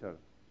picture.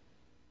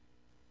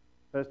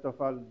 First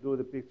of all, do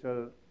the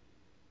picture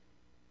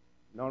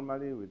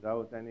normally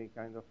without any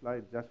kind of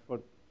light, just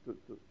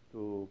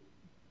to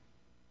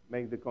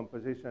make the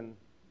composition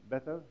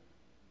better,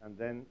 and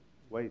then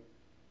wait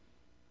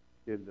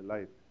till the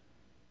light.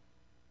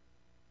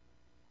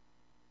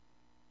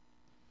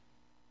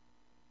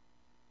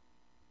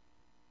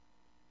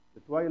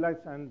 The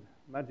twilights and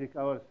magic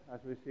hours,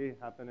 as we see,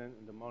 happening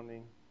in the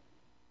morning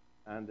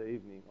and the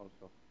evening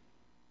also.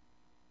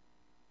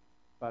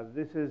 But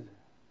this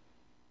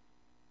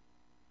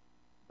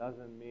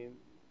doesn't mean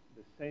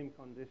the same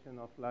condition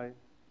of light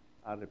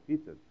are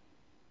repeated,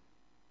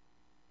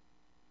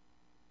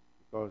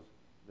 because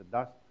the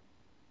dust,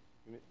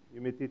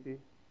 humidity,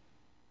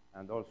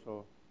 and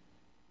also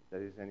if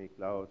there is any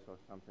clouds or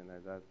something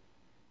like that,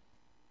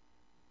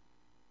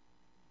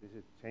 this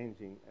is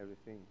changing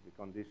everything, the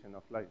condition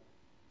of light,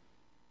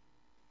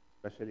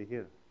 especially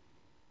here.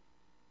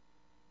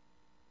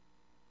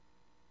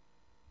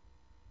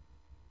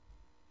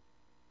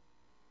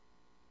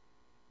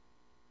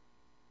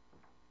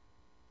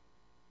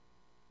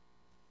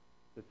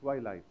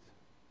 twilights,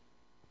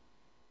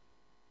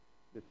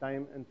 the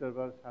time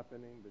intervals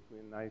happening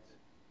between nights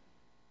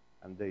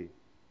and day,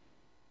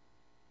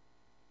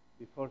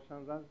 before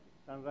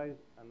sunrise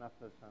and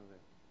after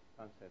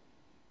sunset.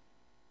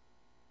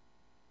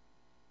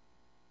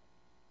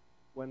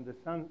 When the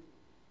sun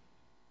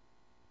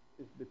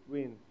is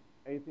between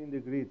 18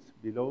 degrees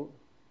below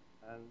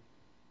and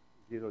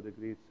 0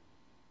 degrees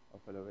of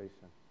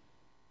elevation.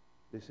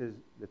 This is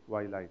the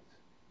twilight.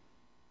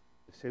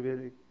 The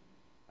civil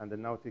and the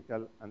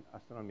nautical and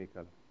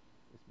astronomical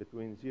is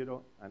between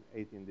 0 and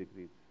 18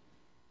 degrees.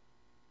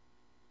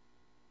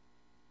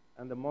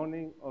 And the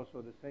morning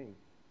also the same.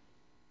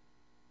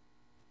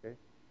 Okay?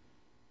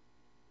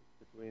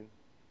 Between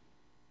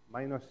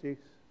 -6,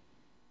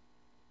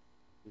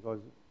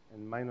 because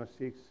in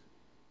 -6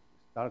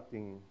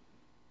 starting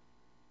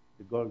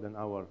the golden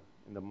hour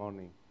in the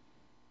morning.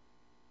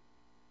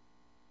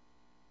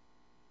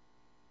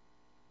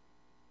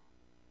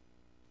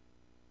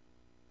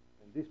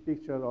 In this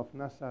picture of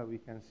NASA, we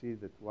can see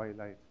the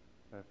twilight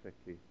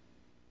perfectly.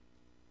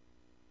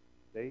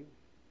 Day,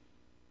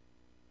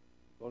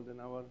 golden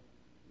hour,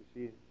 you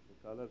see the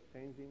color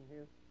changing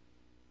here.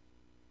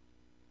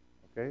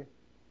 Okay?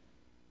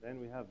 Then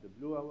we have the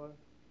blue hour.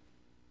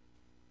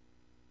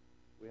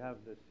 We have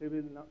the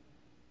civil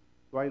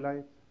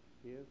twilight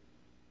here.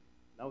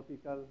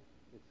 Nautical,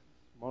 it's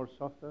more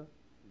softer.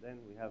 Then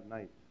we have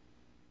night.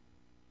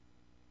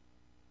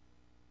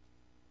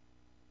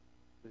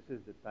 This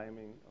is the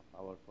timing of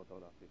our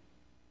photography.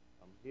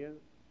 From here,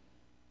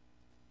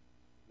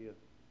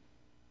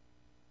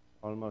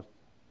 almost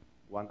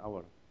 1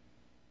 hour.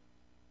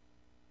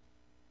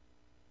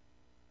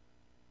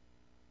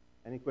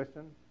 Any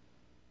question?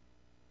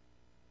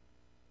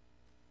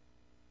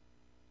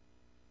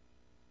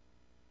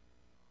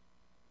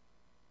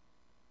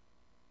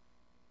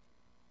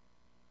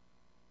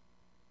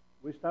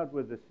 We start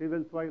with the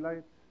civil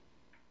twilight.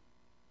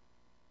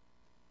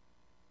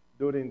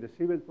 During the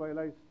civil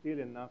twilight, still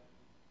enough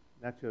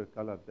natural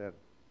color there,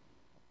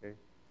 okay?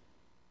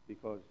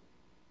 Because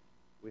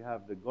we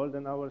have the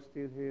golden hour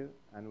still here,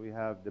 and we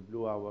have the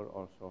blue hour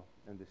also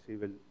in the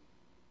civil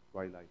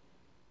twilight.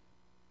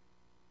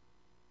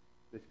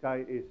 The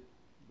sky is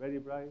very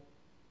bright,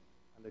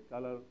 and the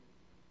color,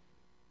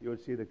 you will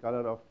see the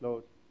color of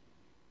clouds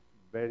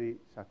very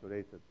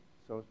saturated.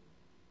 So,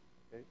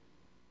 okay?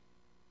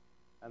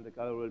 And the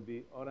color will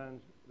be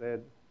orange,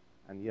 red,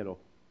 and yellow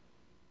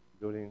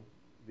during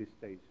this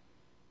stage.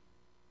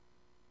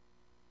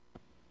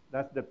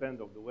 That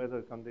depends on the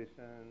weather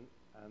condition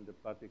and the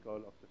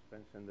particle of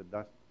suspension, the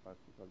dust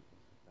particle of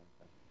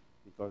suspension,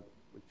 because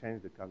we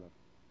change the color.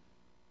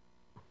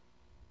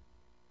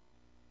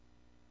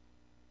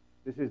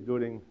 This is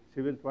during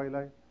civil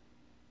twilight.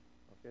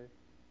 Okay,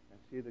 you can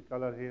see the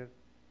color here.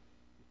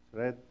 It's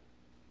red,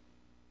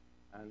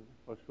 and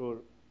for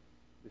sure,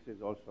 this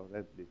is also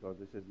red because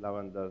this is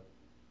lavender.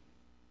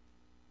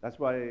 That's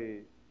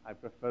why I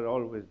prefer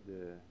always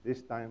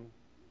this time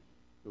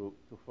to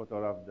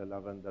photograph the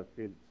lavender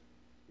fields,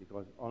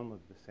 because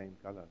almost the same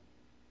color,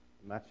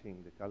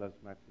 matching, the colors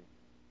matching.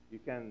 You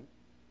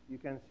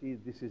can see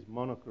this is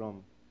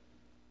monochrome,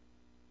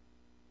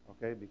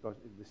 okay, because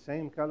it's the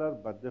same color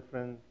but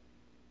different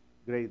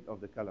grade of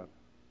the color.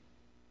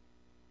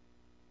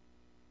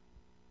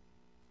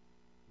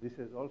 This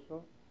is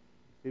also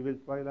civil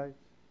twilight.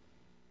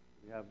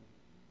 We have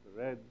the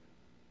red,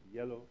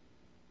 yellow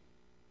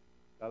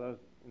colors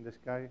in the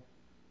sky.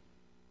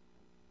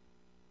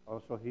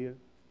 Also here,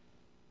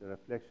 the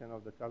reflection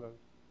of the colors.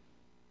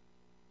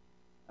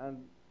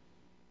 And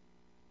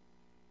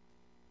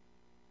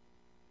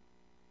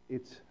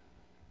it's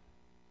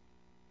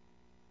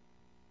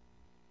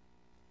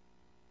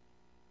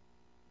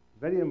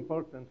very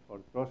important for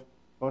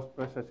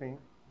post-processing.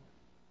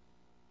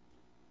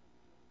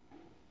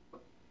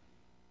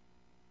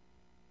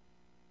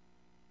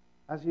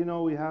 As you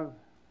know, we have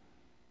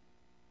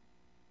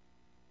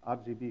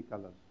RGB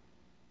colors,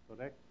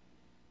 correct?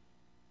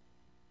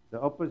 The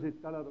opposite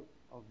color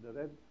of the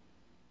red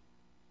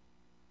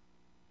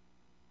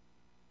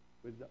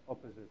with the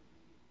opposite.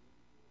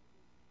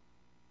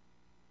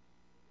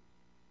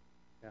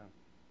 Yeah.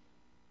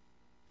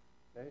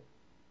 Okay.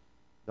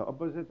 The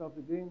opposite of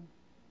the green,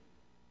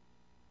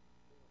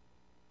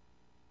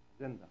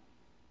 magenta.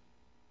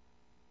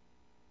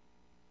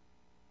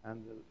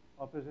 And the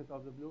opposite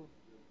of the blue,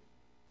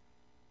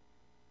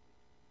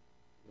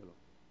 yellow.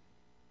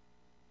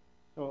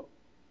 So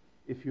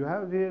if you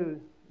have here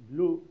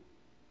blue,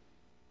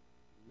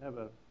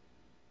 never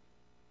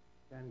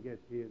can get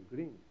here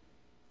green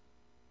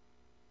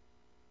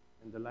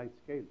in the light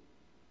scale.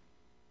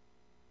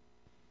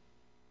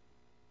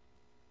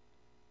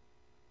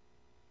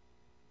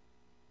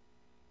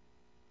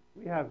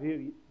 We have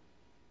here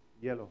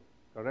yellow,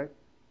 correct?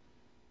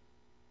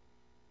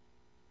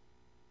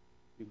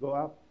 You go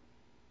up,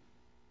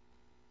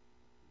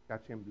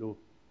 catch in blue.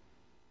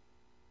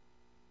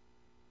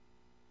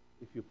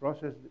 If you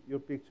process your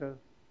picture,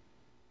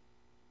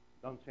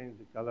 don't change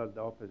the color,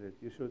 the opposite.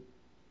 You should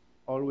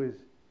always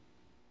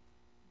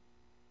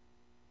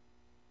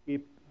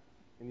keep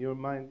in your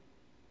mind,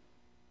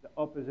 the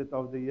opposite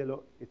of the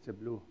yellow, it's a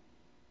blue.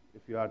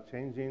 If you are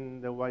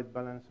changing the white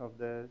balance of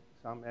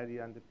some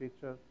area in the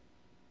picture,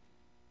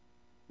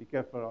 be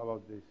careful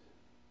about this.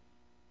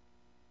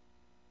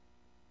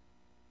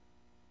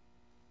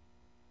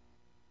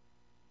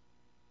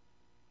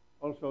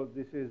 Also,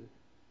 this is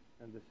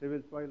in the civil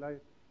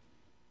twilight,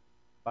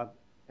 but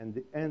in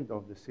the end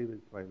of the civil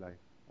twilight,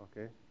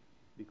 okay?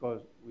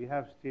 Because we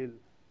have still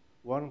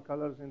warm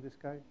colors in the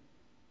sky,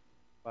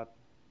 but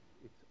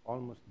it's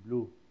almost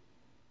blue.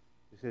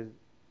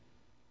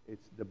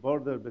 It's the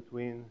border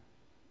between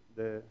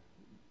the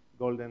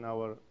golden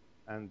hour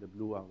and the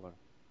blue hour.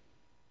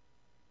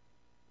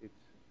 It's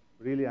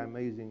really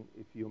amazing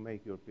if you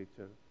make your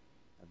picture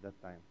at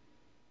that time.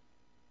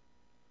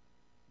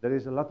 There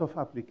is a lot of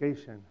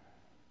application.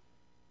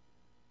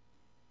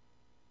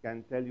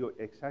 Can tell you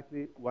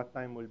exactly what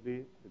time will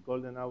be the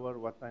golden hour,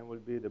 what time will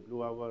be the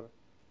blue hour,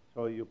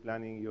 so you're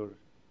planning your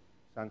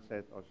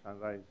sunset or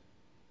sunrise,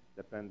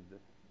 depend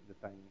the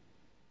timing.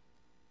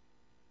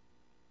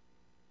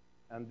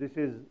 And this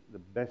is the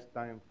best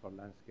time for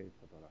landscape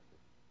photography,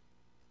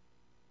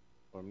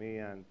 for me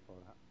and for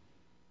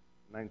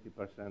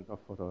 90% of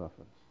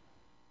photographers.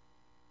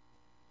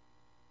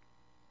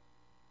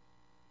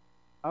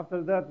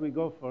 After that, we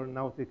go for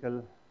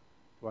nautical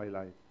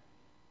twilight.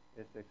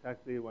 It's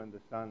exactly when the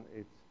sun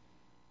is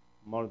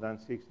more than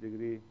 6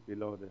 degrees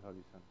below the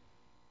horizon.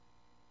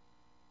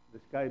 The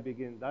sky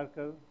begins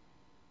darker,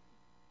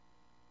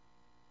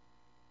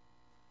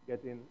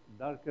 getting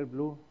darker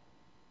blue,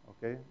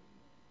 okay?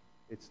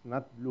 It's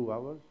not blue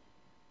hours,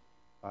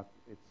 but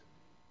it's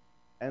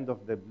end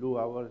of the blue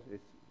hours,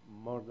 it's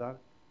more dark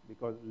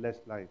because less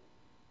light.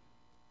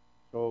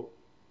 So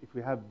if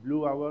we have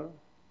blue hour,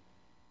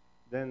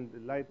 then the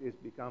light is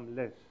become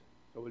less,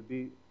 so it will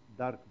be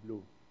dark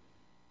blue.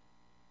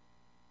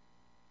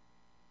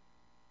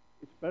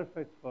 It's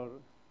perfect for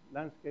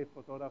landscape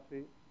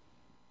photography,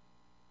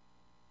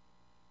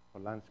 for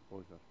land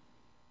exposure,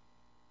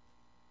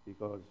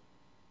 because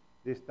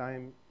this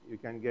time you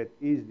can get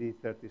easily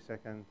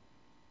 30-second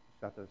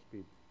shutter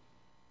speed,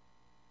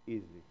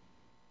 easily.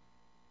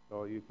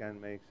 So you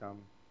can make some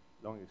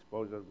long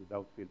exposure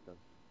without filters.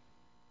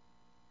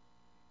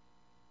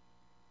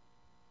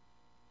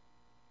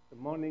 The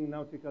morning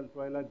nautical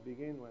twilight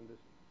begins when the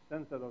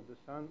center of the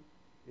sun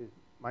is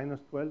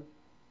 -12,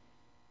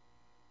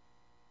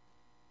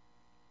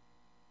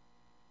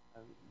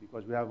 and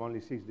because we have only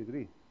 6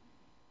 degrees,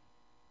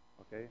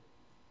 okay?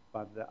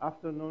 But the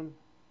afternoon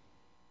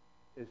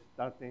is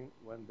starting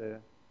when the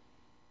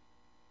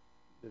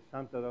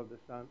center of the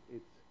sun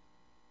is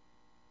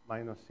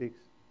 -6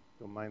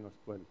 to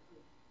 -12,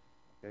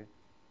 okay?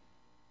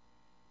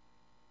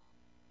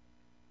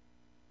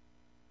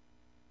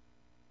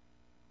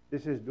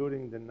 This is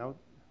during the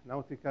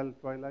nautical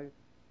twilight.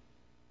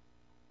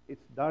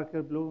 It's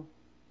darker blue,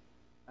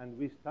 and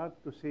we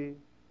start to see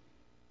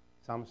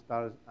some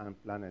stars and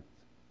planets.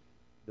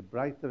 The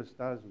brighter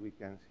stars, we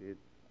can see it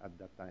at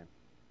that time.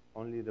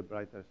 Only the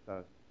brighter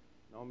stars.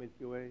 No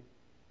Milky Way,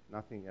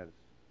 nothing else.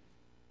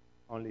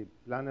 Only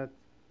planets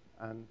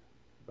and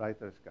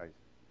brighter skies.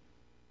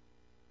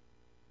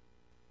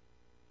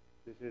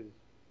 This is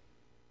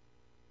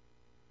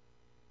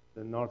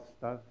the North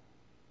Star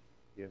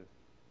here.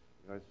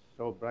 It's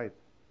so bright.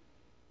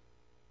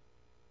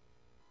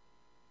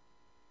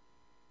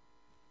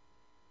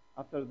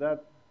 After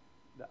that,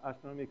 the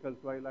astronomical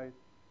twilight,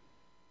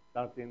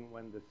 starting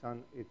when the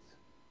sun is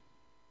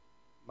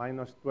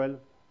 -12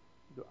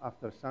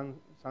 after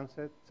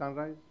sunset,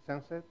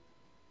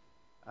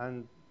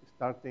 and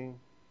starting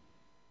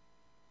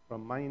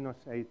from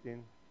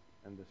 -18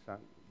 and the sun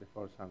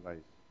before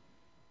sunrise.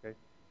 Okay.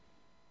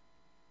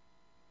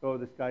 So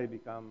the sky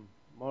become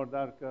more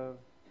darker.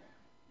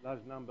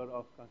 Large number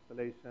of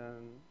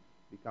constellations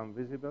become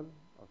visible,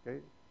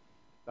 okay,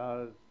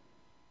 stars,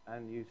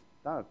 and you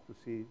start to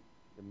see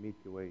the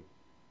Milky Way,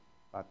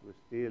 but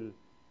we're still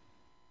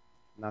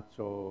not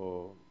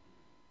so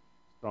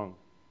strong.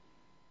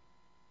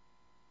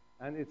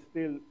 And it's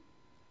still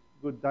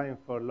good time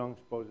for long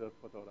exposure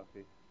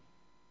photography.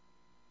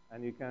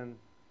 And you can,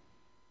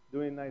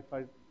 doing night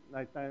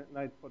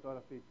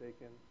photography,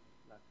 taking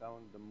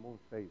account the moon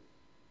phase.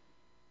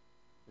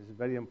 This is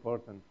very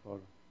important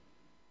for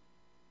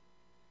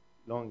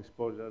long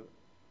exposure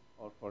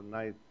or for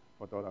night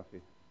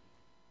photography,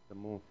 the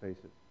moon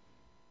phases.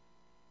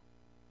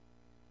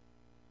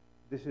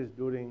 This is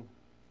during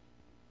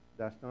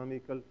the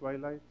astronomical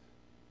twilight,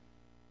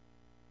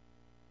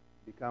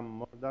 become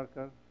more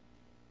darker,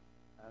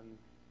 and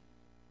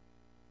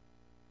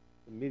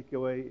the Milky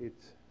Way,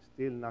 it's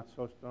still not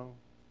so strong,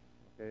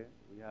 okay?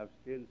 We have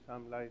still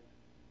some light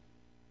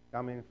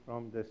coming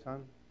from the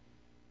sun.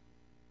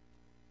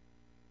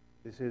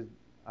 This is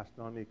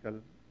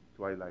astronomical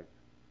twilight.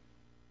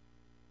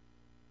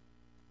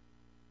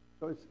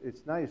 So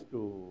it's nice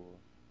to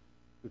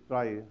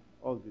try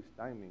all this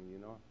timing, you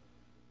know,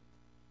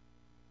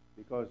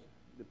 because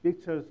the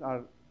pictures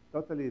are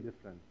totally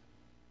different.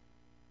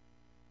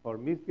 For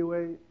Milky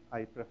Way,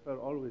 I prefer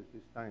always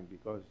this time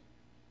because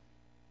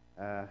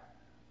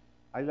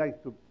I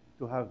like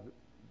to have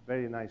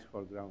very nice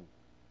foreground.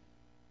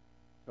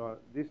 So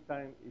this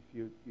time, if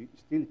you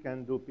still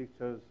can do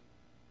pictures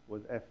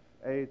with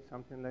f8,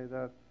 something like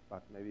that,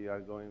 but maybe you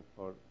are going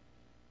for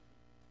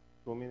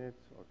 2 minutes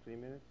or 3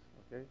 minutes,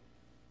 okay?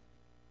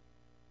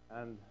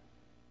 And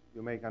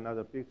you make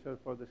another picture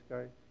for the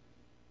sky,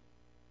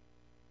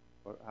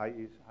 for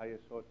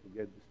ISO to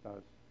get the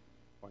stars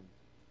points.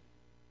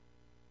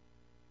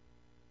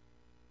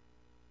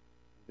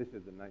 This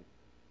is the night.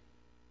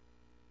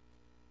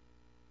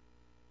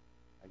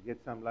 I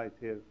get some light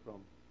here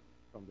from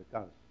the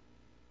cars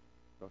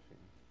crossing.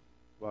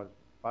 It was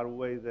far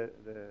away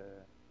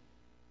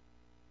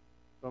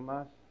from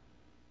us,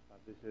 but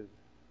this is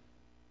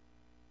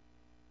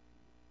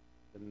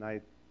the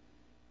night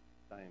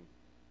time.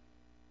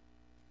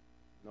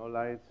 No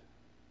lights,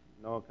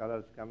 no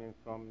colors coming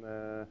from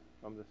the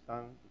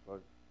sun,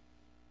 because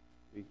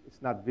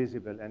it's not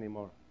visible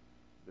anymore,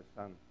 the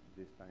sun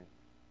this time.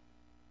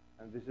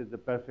 And this is the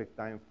perfect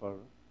time for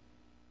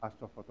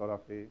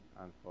astrophotography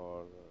and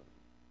for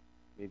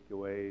Milky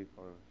Way,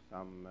 for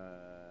some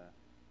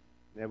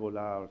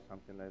nebula or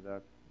something like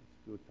that.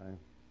 It's good time.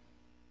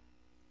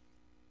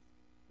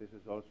 This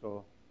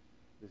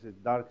is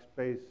dark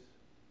space,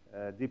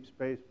 deep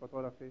space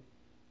photography.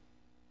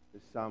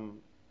 There's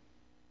some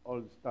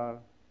old star,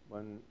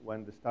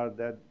 when the star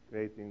dead,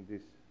 creating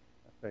this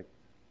effect.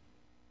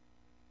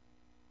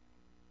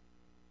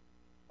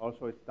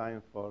 Also, it's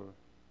time for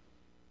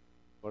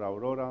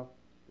aurora,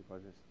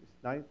 because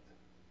it's night.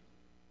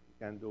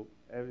 You can do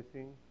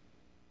everything.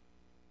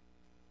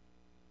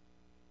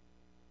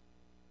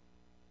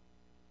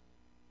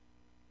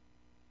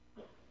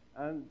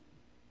 And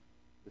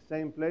the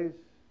same place,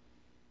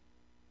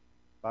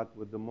 but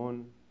with the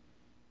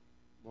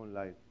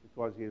moonlight. It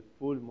was here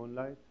full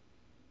moonlight,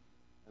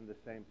 and the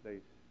same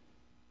place.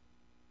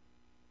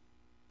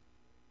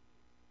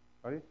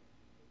 Sorry?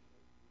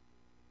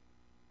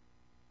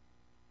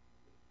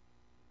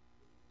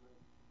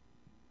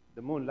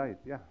 The moonlight,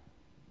 yeah.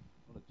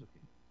 Oh, that's okay.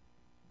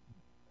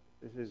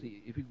 This is,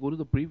 See, if you go to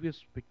the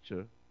previous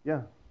picture,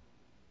 yeah.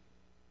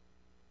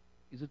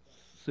 is it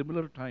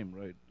similar time,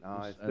 right? No,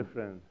 This it's and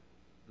different.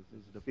 This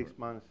is It's different. 6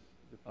 months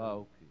different. Ah,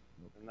 okay.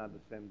 Okay. Not the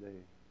same day.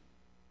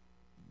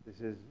 This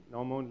is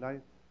no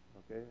moonlight,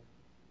 okay?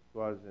 It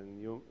was a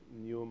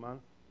new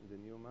month, the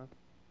new month.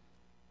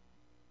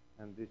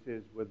 And this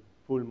is with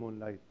full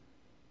moonlight.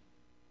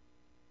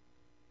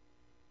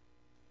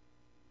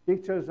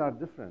 Pictures are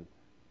different,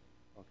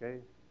 okay?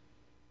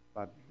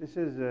 But this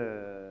is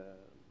a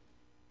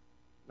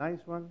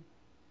nice one,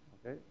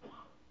 okay?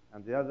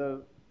 And the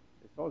other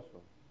is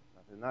also,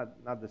 but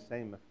not the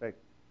same effect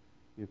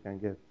you can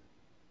get.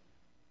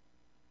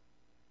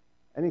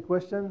 Any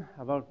question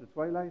about the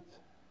twilight?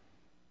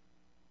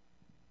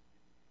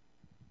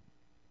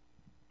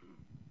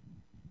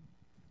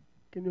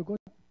 Can you go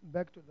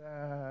back to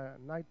the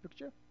night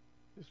picture?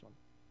 This one.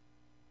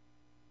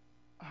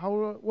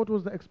 What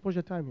was the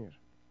exposure time here?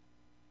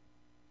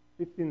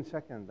 15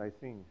 seconds, I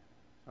think,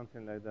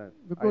 something like that.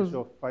 Because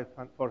ISO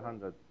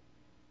 400.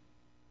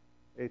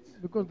 It's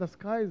because the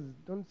skies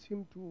don't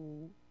seem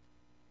to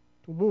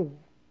move,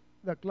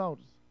 the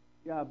clouds.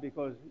 yeah,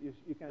 because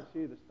you can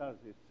see the stars.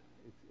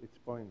 It's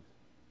points,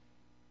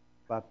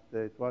 but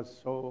it was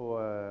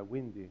so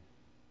windy.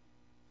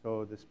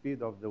 So the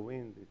speed of the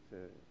wind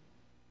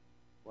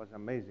was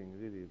amazing,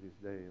 really, this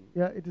day.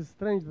 Yeah, it is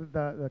strange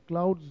that the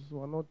clouds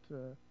were not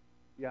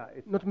Yeah,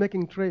 it's not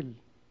making trail.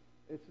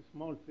 it's a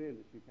small trail,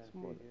 if you can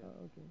Small. see here.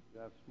 Okay.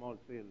 You have small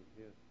trail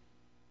here,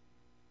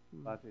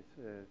 Mm. but it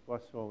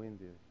was so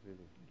windy,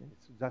 really. Okay.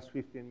 It's just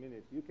 15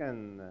 minutes. You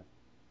can,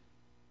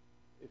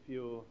 if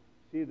you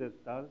see the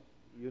stars,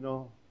 you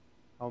know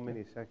how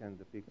many seconds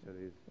the picture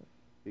is,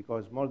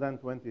 because more than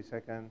 20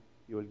 seconds,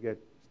 you will get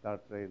star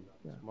trail,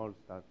 Yeah. small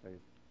star trail.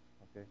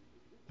 Okay.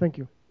 Thank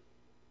you.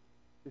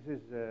 This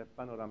is a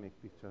panoramic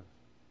picture.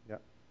 Yeah.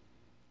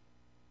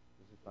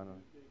 This is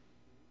panoramic.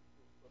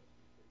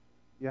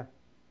 Yeah.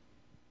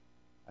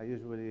 I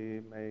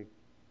usually make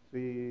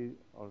 3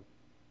 or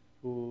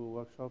 2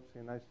 workshops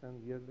in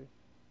Iceland yearly.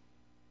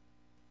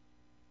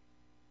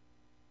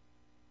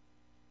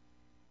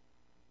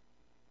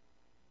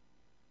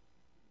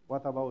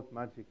 What about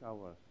magic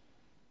hours?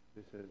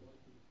 This is,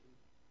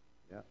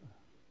 yeah.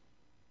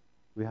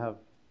 We have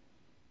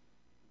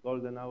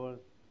golden hours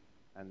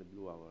and the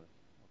blue hours.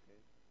 Okay.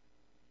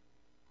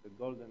 The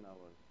golden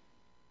hours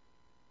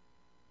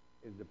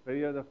is the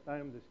period of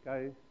time the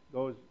sky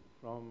goes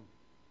from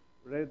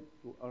red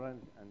to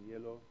orange and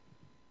yellow,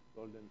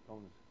 golden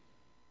tones,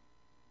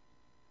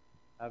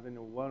 having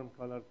a warm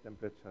color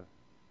temperature.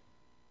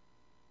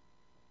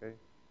 Okay,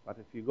 but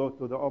if you go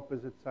to the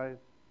opposite side,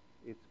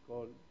 it's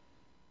called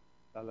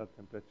color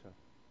temperature.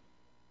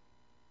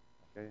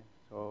 Okay,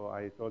 so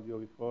I told you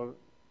before,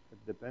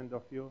 it depends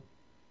of you,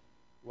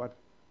 what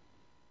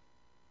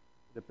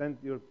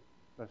depends your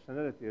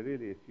personality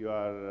really. If you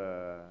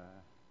are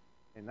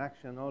in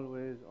action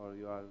always, or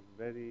you are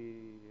very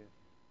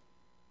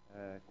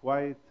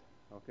quiet,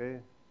 okay.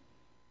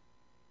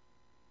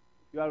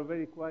 If you are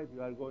very quiet,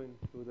 you are going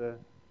to the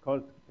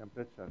cold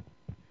temperature.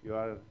 If you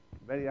are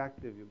very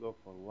active, you go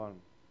for warm.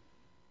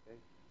 Okay?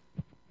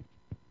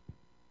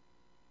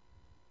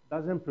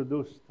 Doesn't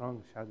produce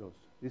strong shadows.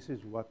 This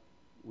is what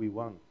we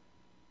want.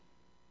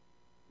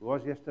 I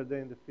was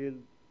yesterday in the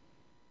field.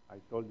 I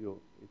told you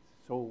it's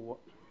so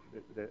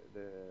the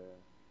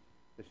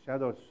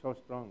shadow is so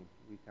strong.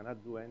 We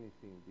cannot do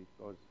anything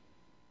because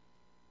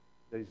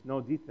there is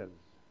no details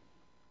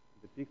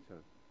in the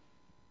picture,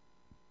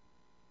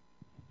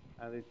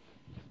 and it's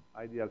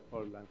ideal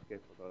for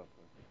landscape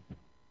photographers.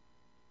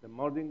 The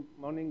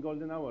morning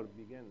golden hour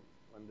begins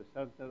when the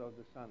center of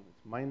the sun is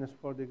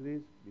 -4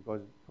 degrees,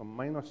 because from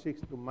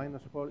 -6 to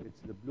 -4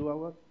 it's the blue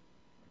hour,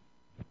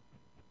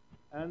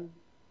 and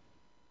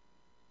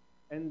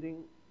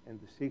ending in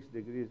the 6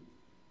 degrees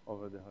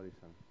over the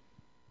horizon,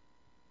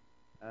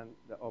 and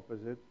the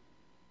opposite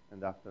in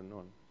the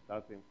afternoon,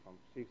 starting from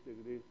 6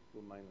 degrees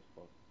to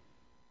 -4.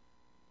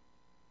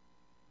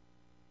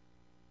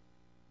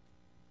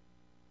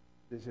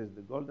 This is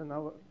the golden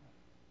hour.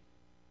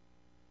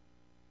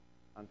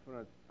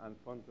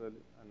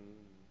 Unfortunately,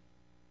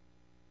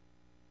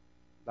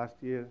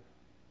 last year,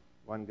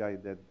 one guy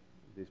died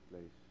this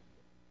place.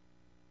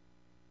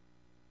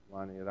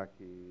 One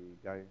Iraqi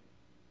guy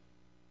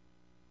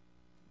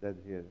dead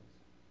here.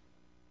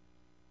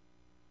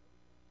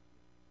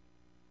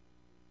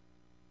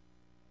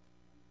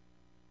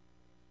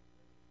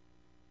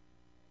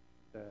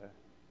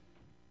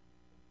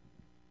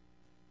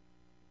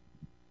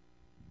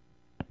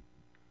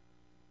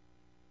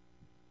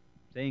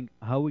 Saying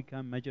how we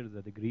can measure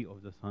the degree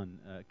of the sun.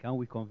 Can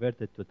we convert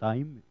it to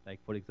time? Like,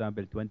 for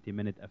example, 20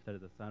 minutes after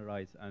the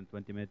sunrise and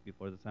 20 minutes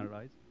before the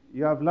sunrise?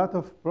 You have a lot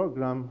of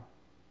program.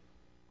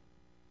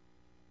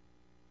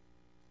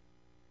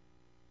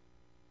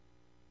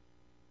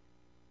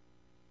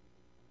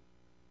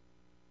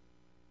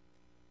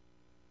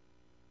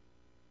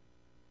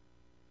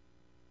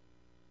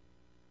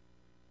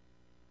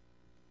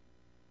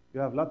 You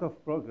have a lot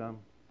of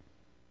program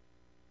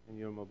in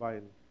your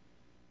mobile.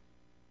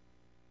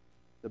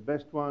 The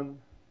best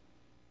one,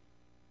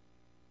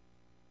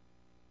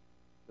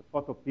 the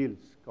photo pills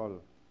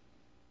called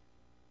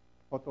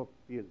photo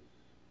pills.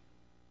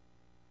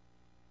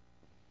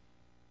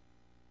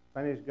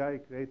 Spanish guy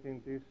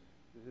creating this.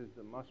 This is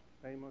the most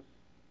famous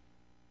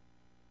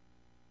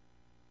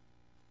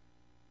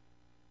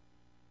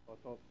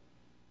photo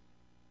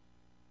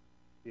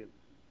pills.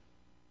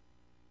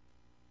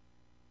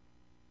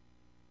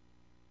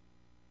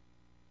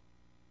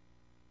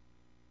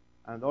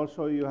 And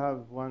also you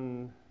have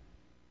one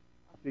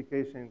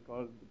application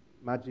called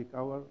Magic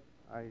Hour,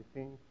 I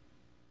think,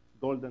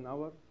 Golden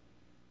Hour.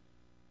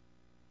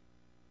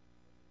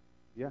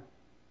 Yeah,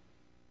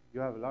 you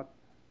have a lot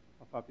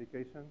of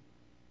application.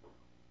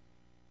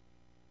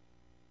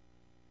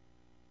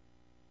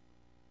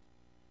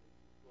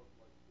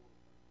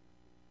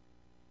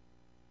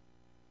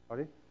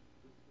 Sorry?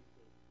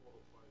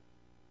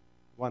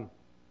 One.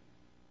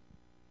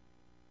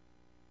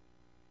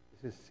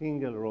 This is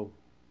single row.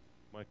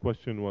 My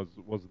question was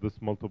this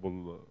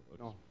multiple?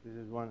 No, this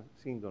is one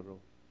single row.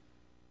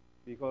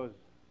 Because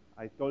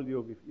I told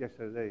you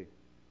yesterday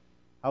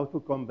how to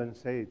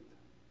compensate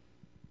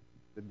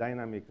the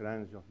dynamic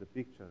range of the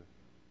picture.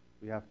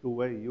 We have two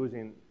ways,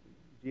 using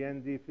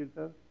GND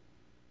filter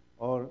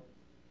or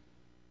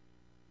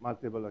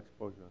multiple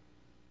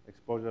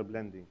exposure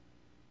blending.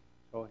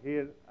 So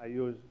here I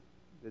use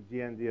the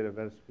GND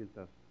reverse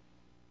filter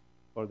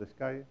for the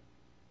sky,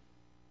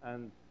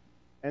 and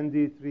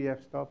ND3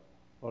 f-stop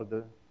for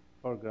the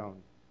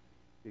foreground,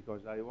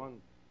 because I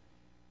want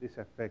this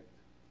effect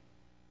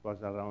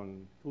was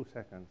around 2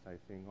 seconds, I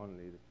think,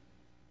 only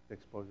the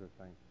exposure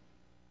time.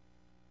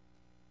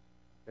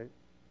 Okay.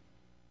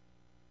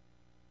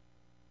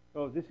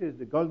 So this is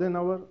the golden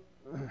hour.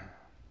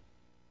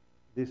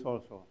 This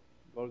also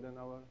golden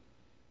hour.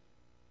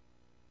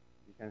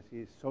 You can see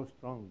it's so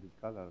strong, the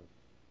colors.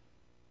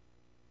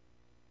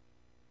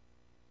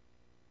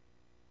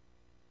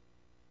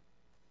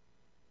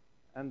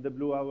 And the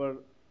blue hour,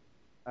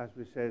 as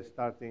we said,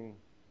 starting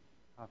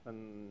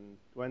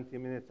 20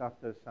 minutes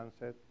after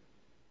sunset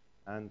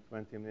and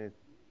 20 minutes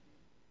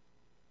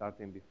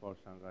starting before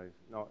sunrise.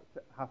 No,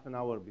 half an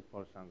hour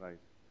before sunrise.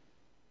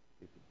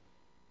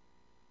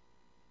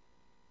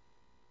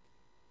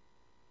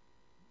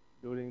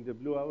 During the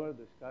blue hour,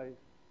 the sky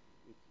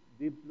is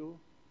deep blue.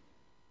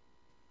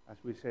 As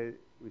we see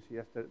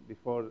yesterday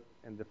before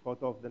in the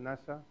photo of the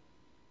NASA.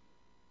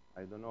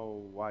 I don't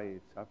know why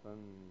it's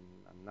happened.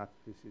 I'm not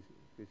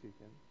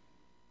physician.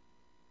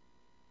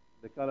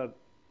 The color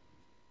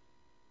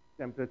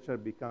temperature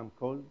become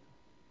cold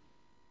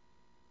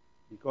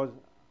because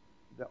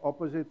the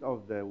opposite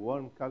of the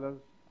warm colors,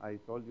 I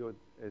told you,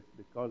 is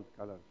the cold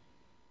colors.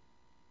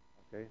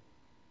 Okay,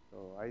 so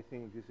I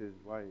think this is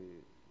why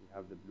we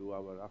have the blue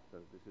hour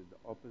after. This is the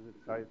opposite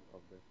side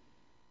of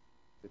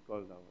the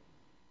cold hour.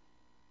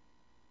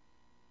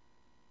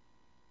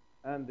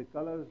 And the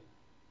colors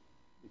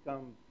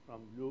become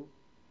from blue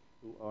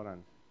to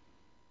orange.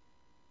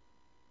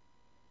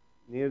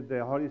 Near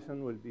the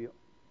horizon will be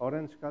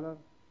orange color,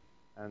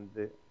 and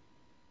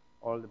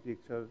all the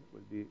picture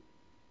will be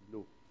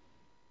blue.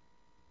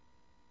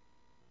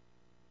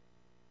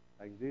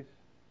 Like this,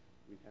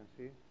 we can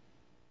see.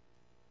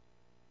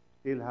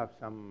 Still have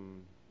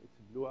some, it's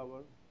blue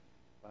hour,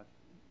 but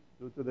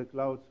due to the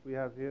clouds we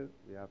have here,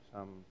 we have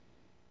some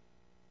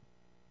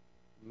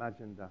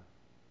magenta.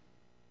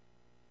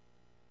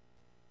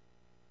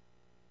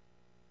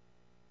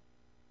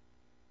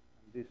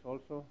 And this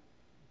also,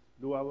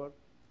 blue hour,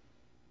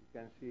 you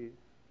can see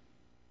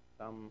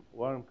some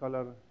warm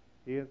color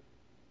here,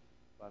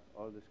 but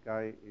all the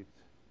sky, it's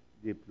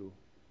deep blue.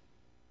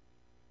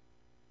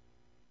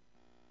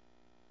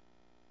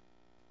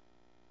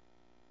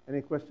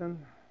 Any question?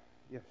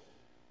 Yes.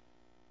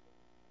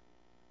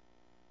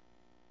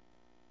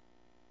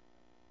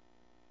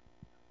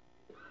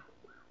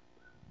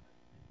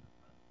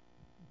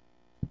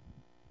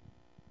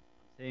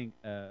 Saying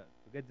to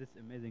get this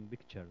amazing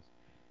pictures,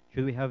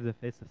 should we have the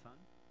face the sun?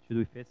 Should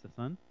we face the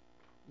sun?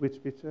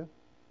 Which picture?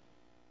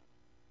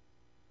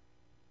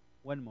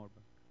 One more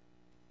back.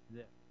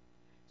 There.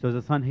 So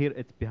the sun here,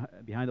 it's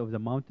behind of the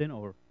mountain,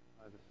 or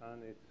The sun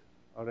is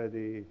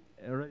already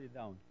already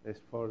down. it's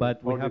four,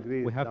 But 4 we have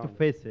degrees to down.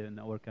 face it in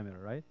our camera,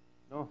 right?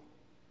 No.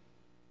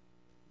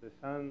 The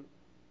sun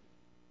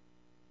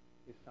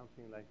is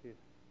something like this.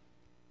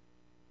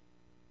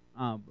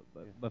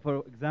 But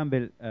for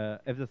example,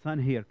 if the sun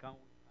here come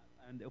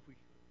and if we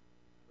shoot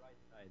the right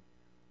side,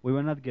 we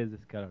will not get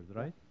these colors,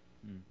 right?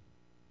 Mm.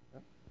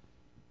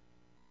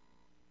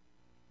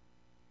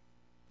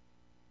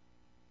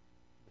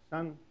 The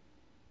sun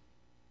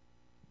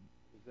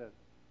is there,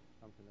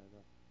 something like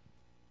that.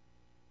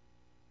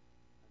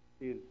 And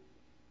still,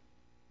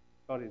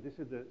 sorry, this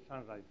is the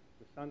sunrise.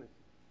 The sun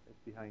is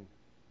behind.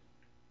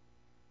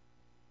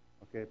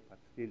 Okay, but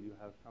still you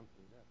have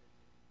something there.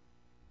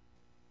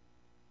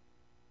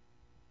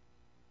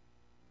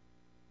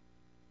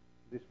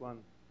 This one,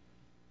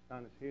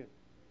 sun is here.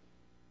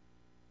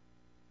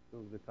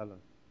 Look the colors.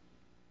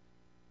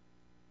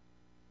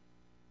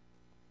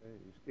 Okay,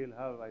 you still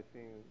have, I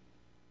think,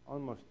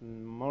 almost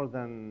more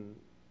than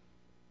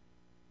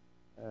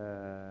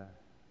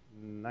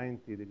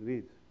 90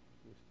 degrees.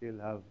 You still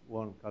have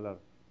warm color.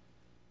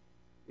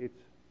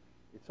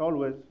 It's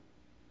always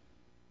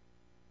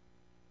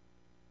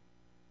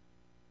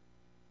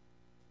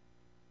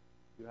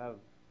you have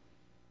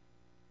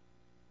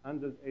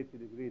 180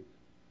 degrees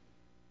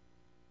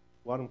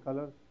warm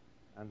colors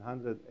and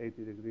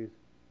 180 degrees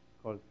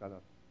cold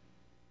color.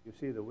 You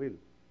see the wheel.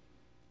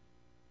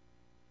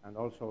 And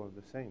also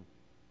the same.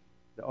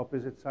 The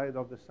opposite side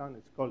of the sun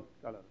is cold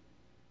color.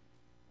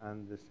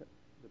 And the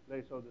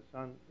place of the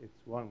sun, it's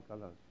warm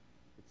color.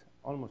 It's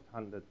almost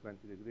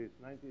 120 degrees,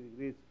 90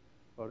 degrees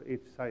for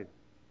each side.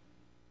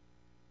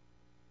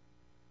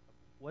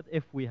 What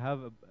if we have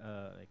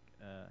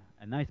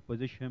a nice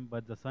position,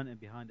 but the sun is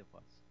behind of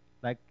us?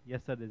 Like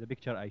yesterday, the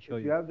picture I showed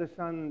If you have the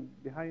sun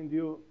behind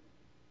you,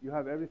 you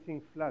have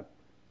everything flat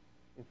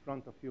in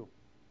front of you.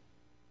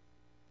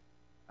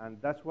 And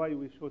that's why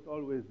we shoot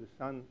always the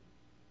sun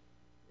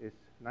is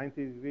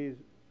 90 degrees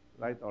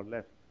right or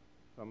left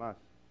from us.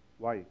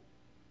 Why?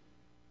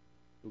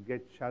 To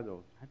get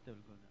shadows.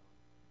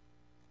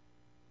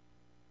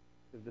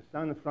 If the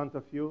sun in front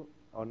of you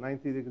or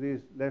 90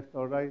 degrees left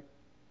or right,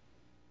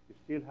 you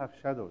still have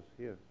shadows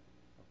here.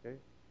 Okay?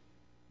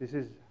 This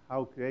is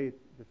how create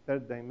the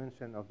third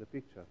dimension of the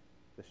picture,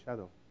 the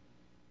shadow.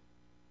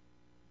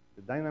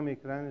 The dynamic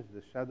range,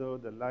 the shadow,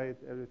 the light,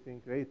 everything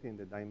creating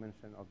the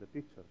dimension of the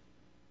picture.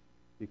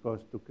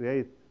 Because to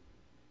create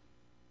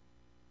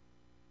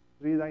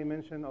 3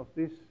 dimension of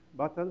this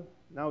bottle,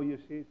 now you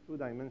see 2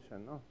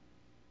 dimension, no?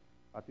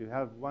 But you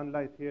have one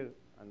light here,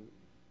 and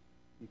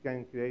you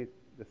can create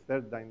the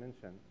third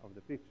dimension of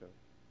the picture.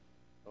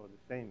 So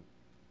the same.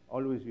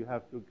 Always you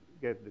have to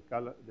get the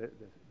color,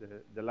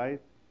 the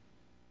light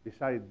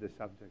beside the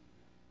subject.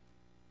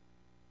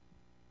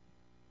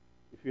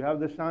 If you have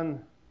the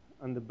sun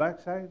on the back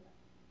side,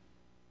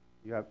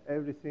 you have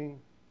everything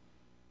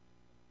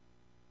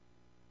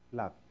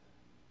flat.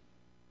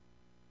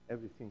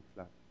 Everything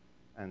flat.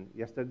 And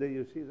yesterday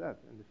you see that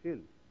in the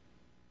field.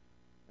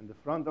 In the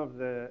front of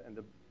the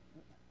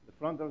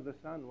front of the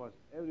sun was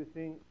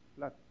everything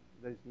flat.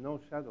 There is no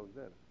shadow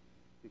there,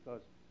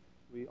 because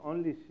we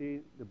only see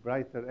the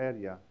brighter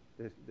area.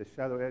 The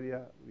shadow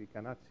area, we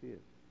cannot see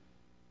it.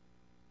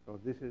 So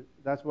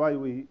that's why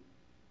we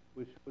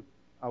shoot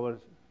our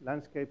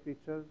landscape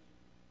pictures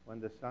when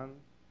the sun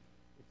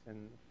is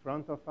in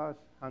front of us,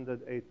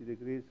 180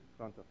 degrees in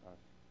front of us.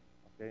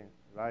 Okay,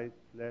 right,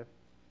 left,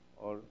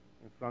 or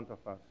in front of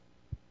us,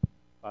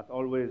 but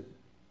always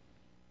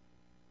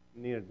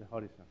near the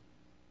horizon.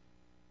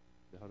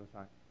 The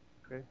horizon.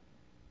 Okay.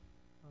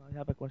 I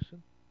have a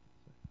question.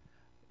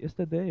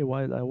 Yesterday,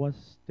 while I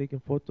was taking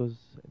photos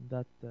in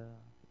that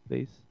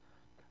place,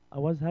 I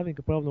was having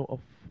a problem of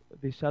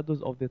the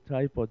shadows of the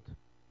tripod.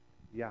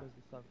 Yeah. because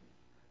the sun-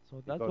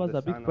 So that Because was the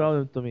a big sun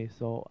problem to me.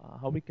 So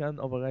how we can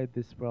override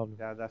this problem?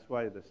 Yeah, that's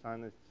why the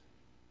sun is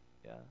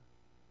Yeah.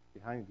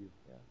 behind you.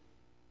 Yeah.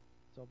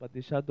 So, but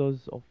the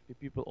shadows of the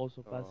people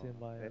also passing So,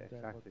 by. I'm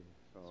trying not- exactly.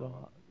 So,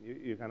 So,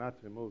 you cannot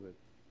remove it.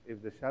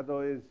 If the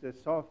shadow is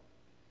soft,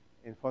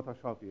 in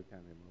Photoshop you can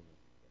remove it.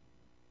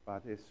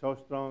 But it's so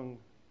strong,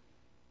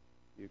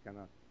 you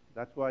cannot.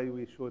 That's why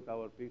we shoot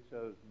our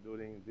pictures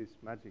during these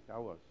magic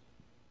hours.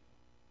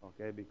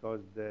 Okay,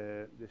 because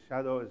the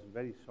shadow is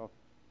very soft.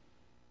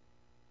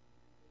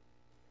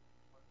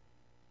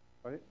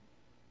 Sorry?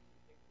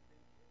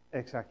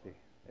 Exactly,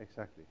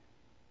 exactly.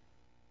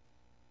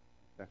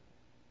 Exactly.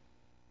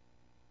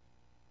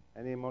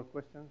 Any more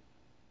questions?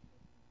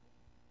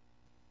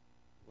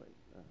 Wait.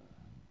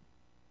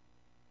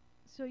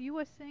 So you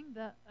were saying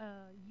that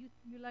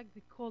you like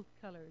the cold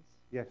colors.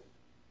 Yes.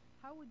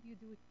 How would you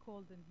do it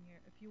cold in here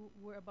if you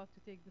were about to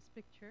take this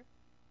picture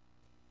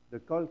The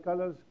cold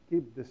colors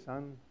keep the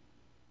sun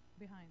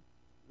behind?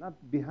 not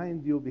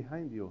behind you,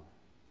 behind you.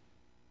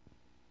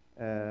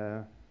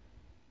 Uh,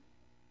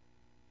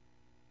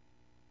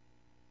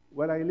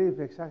 where I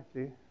live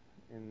exactly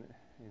in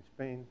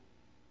Spain,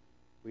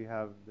 we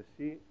have the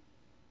sea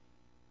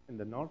in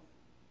the north,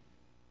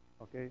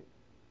 okay,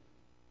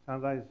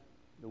 sunrise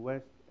the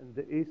west and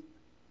the east,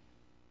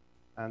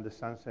 and the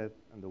sunset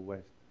in the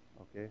west,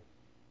 okay.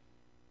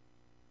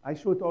 I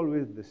shoot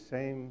always the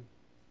same,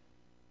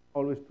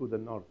 always to the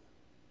north,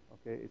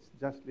 okay. It's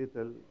just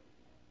little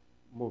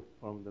move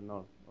from the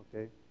north,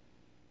 okay.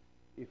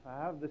 If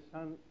I have the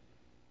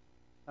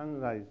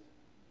sunrise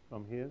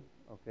from here,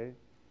 okay,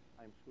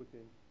 I'm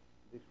shooting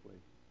this way,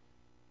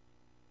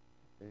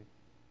 okay.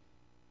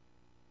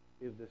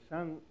 If the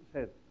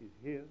sunset is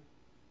here,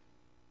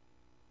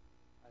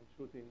 I'm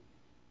shooting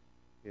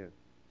here.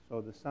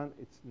 So the sun,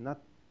 it's not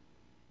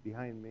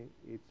behind me,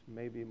 it's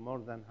maybe more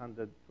than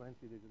 120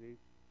 degrees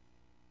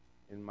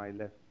in my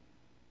left.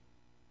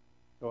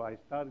 So I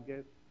start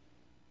you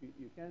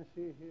can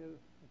see here,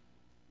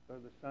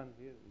 because the sun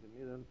here in the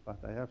middle, but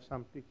I have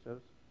some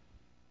pictures.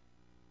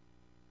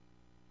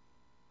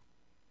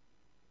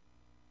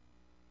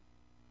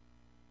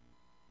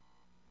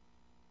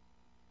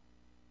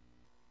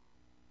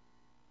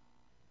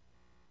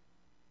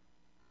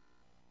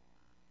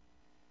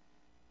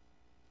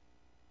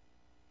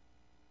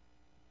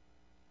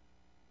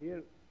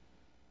 Here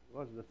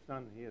was the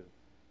sun here,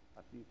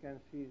 but you can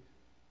see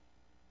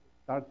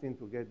starting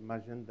to get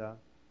magenta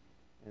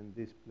in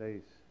this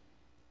place,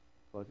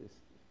 but it's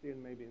still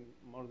maybe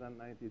more than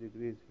 90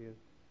 degrees here.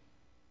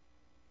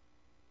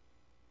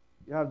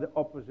 You have the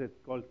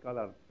opposite cold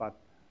color, but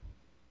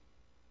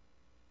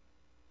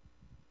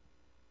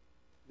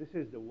this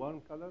is the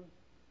warm color,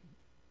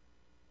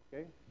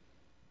 okay?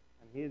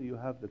 And here you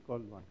have the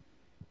cold one.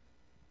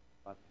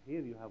 But here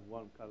you have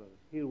warm colors.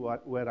 Here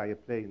where I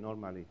play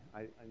normally.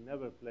 I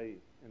never play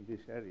in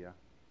this area.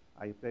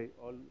 I play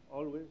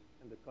always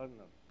in the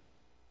corners.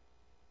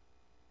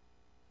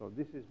 So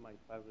this is my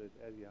favorite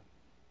area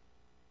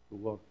to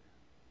work.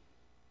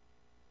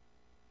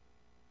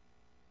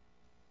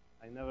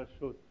 I never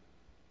shoot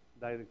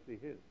directly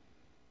here.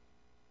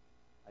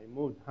 I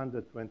moved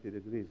 120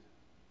 degrees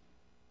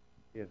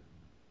here.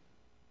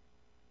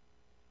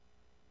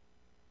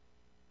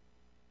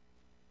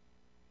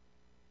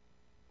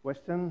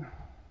 Question?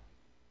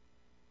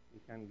 You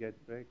can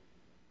get break.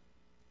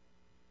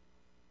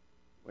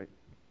 Wait.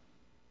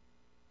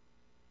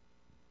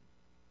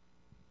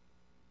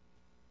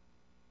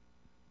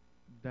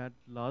 That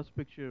last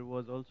picture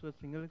was also a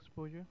single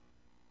exposure?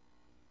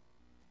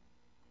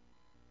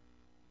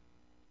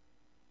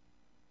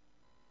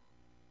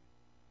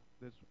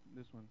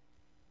 This one.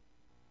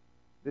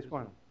 This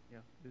one? Yeah.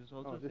 This is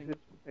also Oh, a this single. is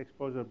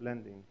exposure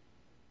blending.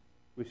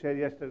 We said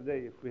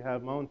yesterday, if we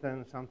have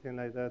mountains, something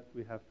like that,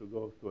 we have to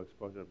go to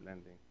exposure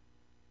blending.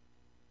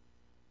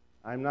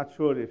 I'm not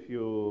sure if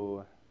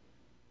you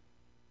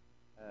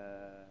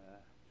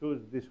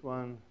choose this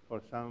one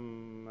for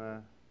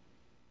some,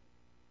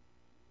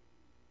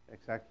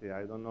 exactly,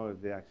 I don't know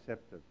if they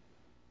accept it.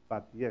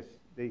 But yes,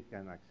 they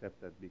can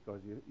accept it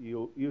because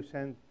you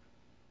send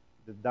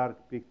the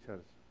dark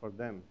pictures for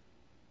them.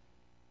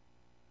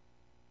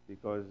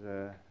 Because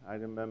I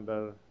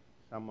remember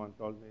someone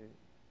told me,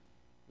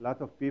 a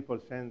lot of people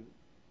send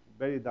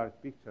very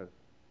dark pictures,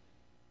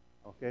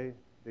 okay?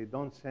 They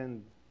don't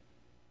send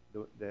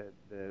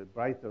the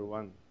brighter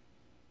one,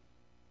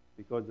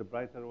 because the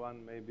brighter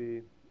one,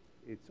 maybe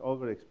it's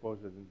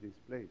overexposed in this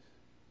place.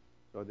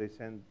 So they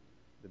send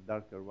the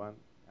darker one,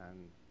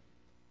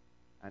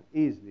 and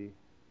easily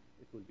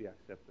it will be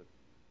accepted.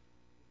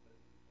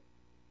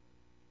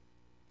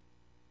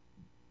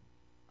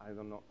 I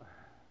don't know.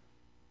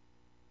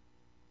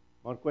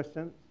 More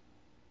questions?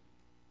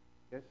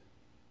 Yes?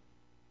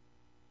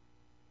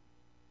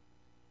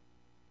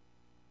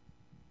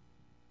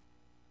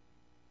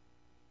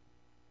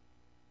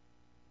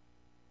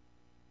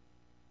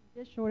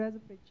 Just showed us a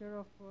picture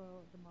of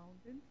the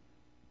mountains.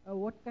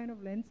 What kind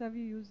of lens have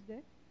you used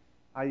there?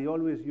 I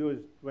always use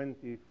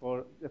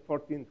 14-24.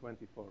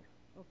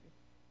 Okay.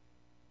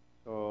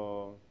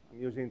 So I'm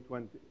using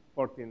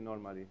 14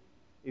 normally.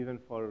 Even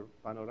for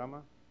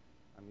panorama,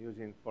 I'm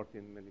using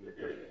 14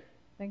 millimeters.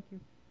 Thank you.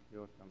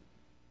 You're welcome.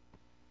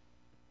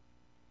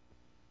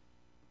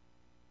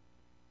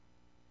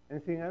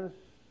 Anything else?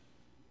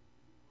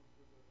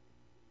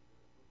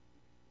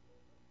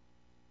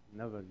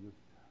 Never used.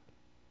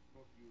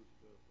 Not used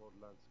for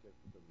landscape.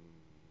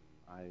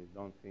 I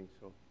don't think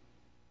so.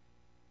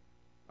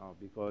 No,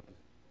 because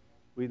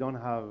we don't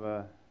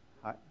have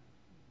high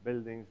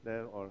buildings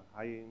there or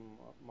high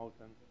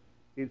mountains.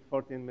 Till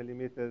 14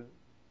 millimeter,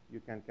 you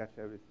can catch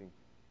everything.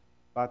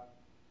 But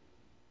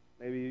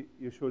maybe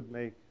you should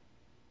make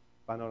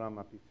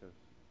panorama pictures.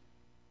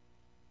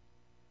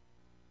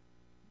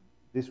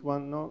 This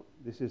one, no,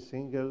 this is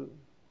single.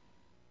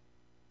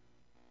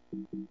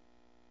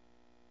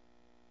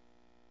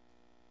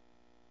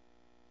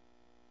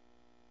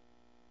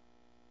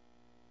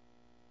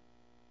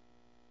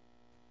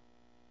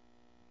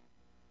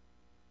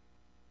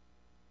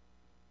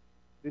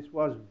 This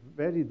was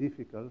very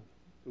difficult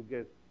to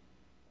get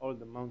all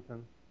the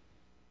mountain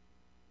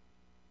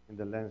in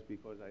the lens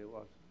because I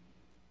was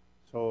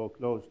so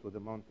close to the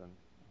mountain,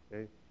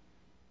 okay?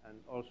 And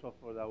also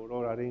for the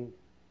aurora ring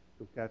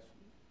to catch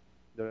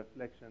the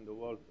reflection, the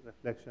world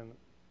reflection,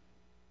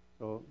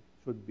 so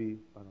should be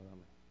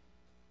panoramic.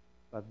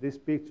 But this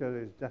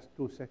picture is just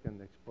 2-second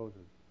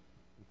exposure,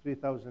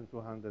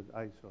 3200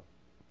 ISO,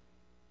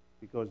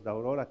 because the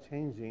aurora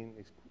changing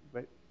is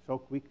so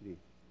quickly.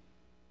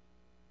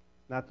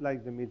 Not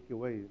like the Milky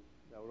Way.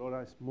 The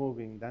aurora is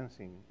moving,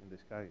 dancing in the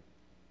sky.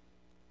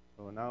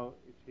 So now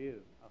it's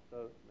here,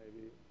 after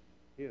maybe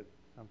here,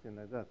 something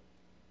like that.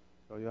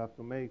 So you have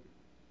to make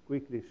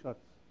quickly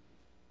shots.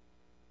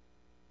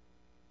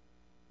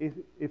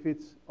 If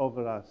it's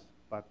over us,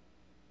 but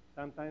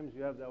sometimes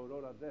you have the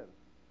aurora there.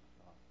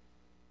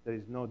 There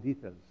is no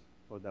details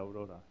for the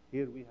aurora.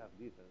 Here we have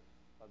details,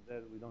 but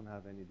there we don't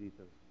have any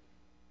details.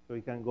 So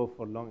you can go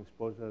for long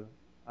exposure,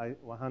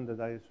 100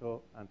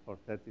 ISO, and for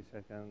 30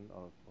 seconds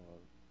or for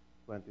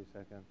 20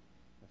 seconds,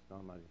 that's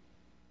normally.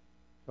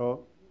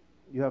 So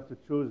you have to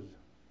choose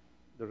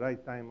the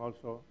right time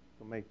also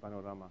to make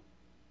panorama.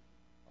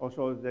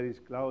 Also, if there is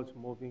clouds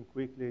moving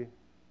quickly,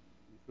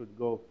 you should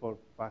go for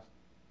fast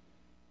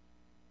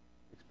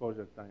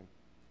exposure time.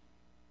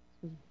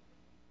 Excuse me.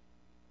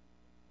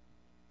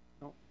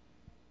 No.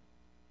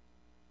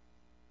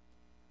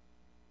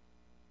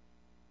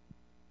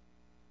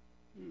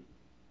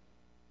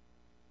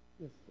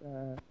 Yes.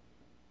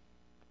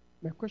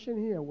 My question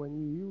here: when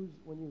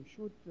you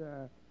shoot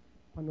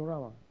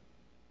panorama,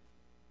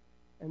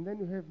 and then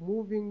you have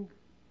moving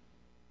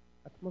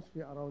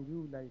atmosphere around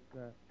you, like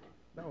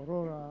the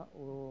aurora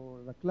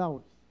or the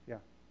clouds. Yeah.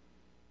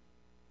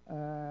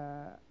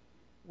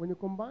 When you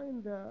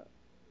combine the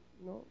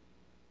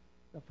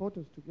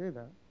photos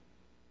together,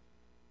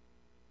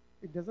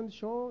 it doesn't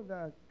show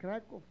the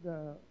crack of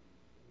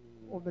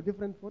the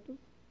different photos.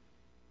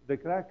 The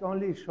crack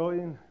only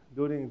showing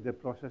during the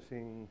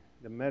processing,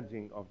 the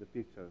merging of the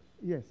pictures.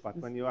 Yes. But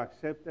when you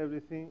accept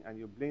everything and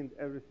you blend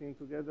everything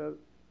together,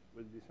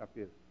 will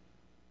disappear.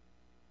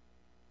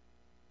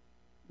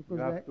 Because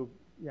you have like, to.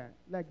 Yeah,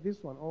 like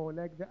this one or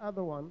like the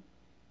other one,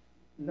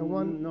 the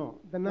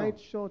No. the night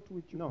shot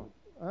which you No.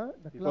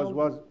 the Because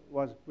clouds.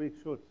 was quick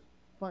shots.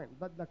 Fine,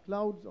 but the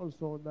clouds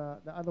also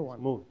the other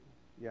one. Moved.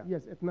 Yeah.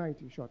 Yes, at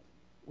night you shot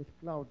with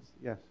clouds.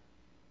 Yes.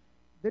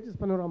 That is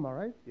panorama,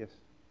 right? Yes.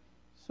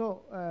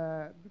 So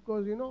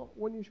because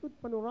when you shoot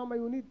panorama,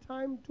 you need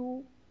time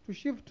to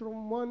shift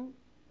from one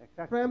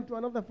frame to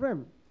another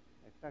frame.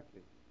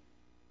 Exactly.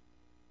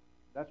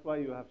 That's why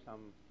you have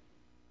some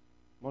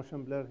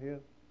motion blur here.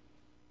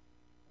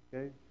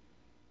 Okay.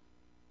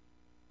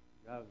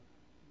 You have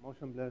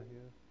motion blur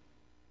here.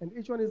 And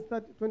each one is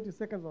 20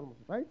 seconds almost,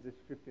 right? This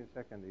 15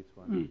 seconds each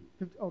one.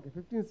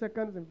 15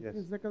 seconds and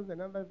 15 Yes. seconds,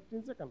 another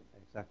 15 seconds.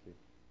 Exactly.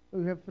 So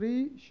you have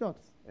 3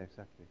 shots.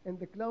 Exactly. And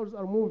the clouds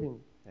are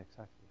moving.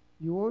 Exactly.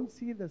 You won't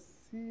see the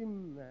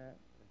seam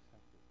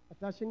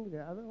attaching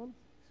the other ones?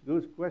 It's a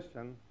good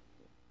question.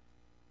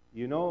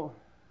 You know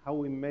how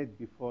we made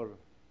before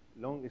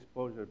long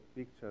exposure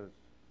pictures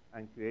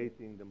and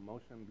creating the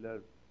motion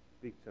blur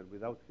picture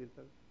without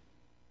filters?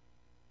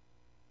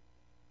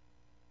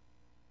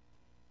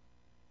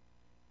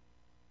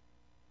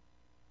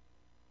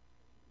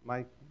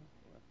 Mike?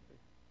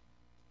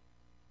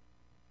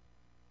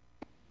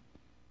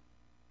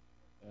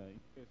 In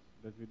case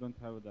that we don't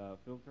have the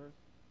filters.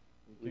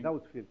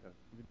 Without filters.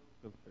 Without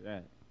filter,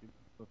 yeah.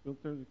 For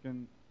filters, you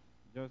can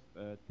just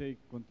take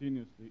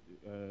continuously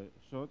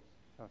shots,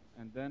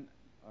 and then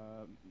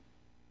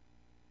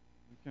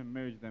you can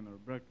merge them or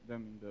break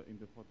them in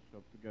the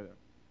Photoshop together,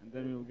 and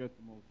then you'll get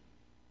the motion.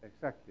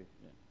 Exactly.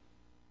 Yeah.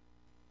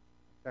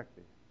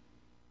 Exactly.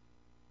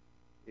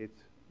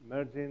 It's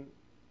merging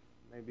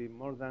maybe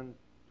more than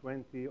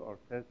 20 or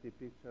 30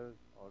 pictures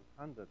or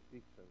 100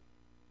 pictures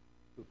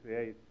to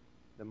create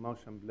the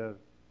motion blur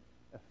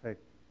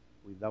effect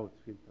without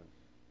filters.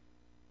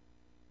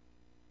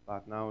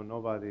 But now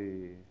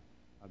nobody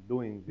are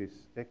doing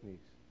these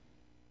techniques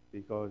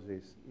because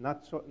it's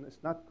not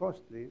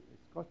costly.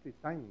 It's costly,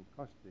 time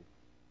costly.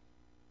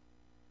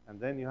 And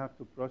then you have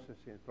to process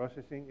it.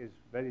 Processing is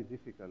very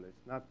difficult.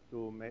 It's not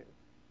to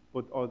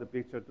put all the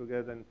picture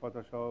together in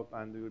Photoshop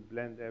and you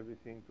blend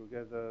everything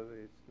together.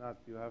 It's not,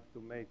 you have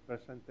to make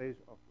percentage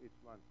of each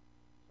one.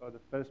 So the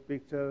first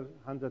picture,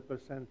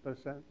 100%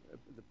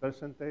 the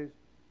percentage.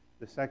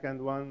 The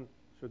second one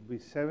should be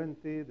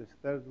 70, the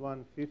third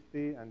one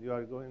 50, and you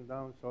are going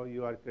down, so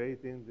you are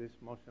creating this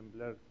motion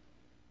blur.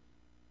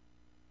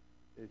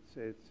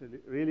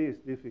 Really is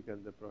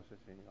difficult, the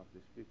processing of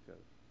this picture.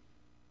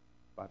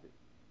 But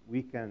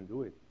we can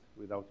do it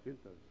without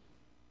filters,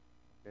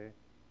 okay?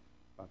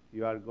 But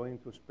you are going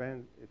to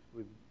spend, if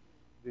with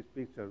this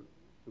picture,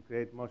 to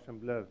create motion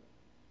blur,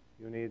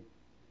 you need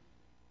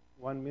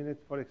 1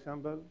 minute, for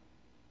example.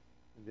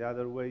 The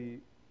other way,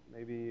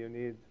 maybe you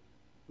need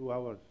 2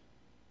 hours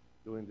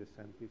doing the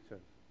same picture.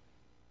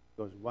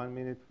 Because 1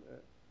 minute,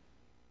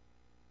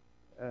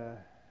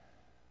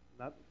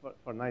 not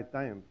for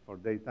nighttime, for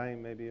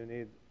daytime, maybe you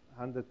need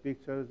 100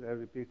 pictures,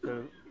 every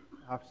picture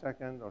half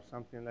second or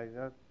something like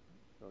that.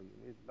 So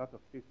you need a lot of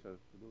pictures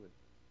to do it.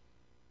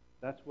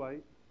 That's why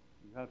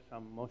you have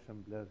some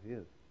motion blur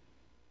here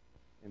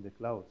in the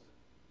clouds,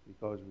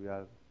 because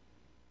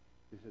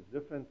this is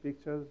different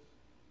pictures,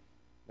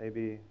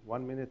 maybe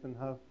 1.5 minutes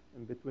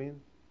in between,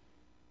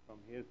 from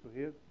here to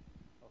here,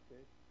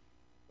 okay?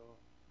 So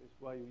that's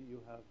why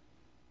you have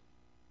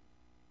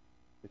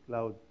the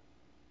cloud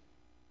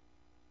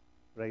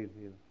rail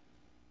here.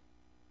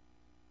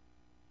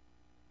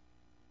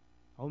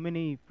 How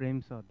many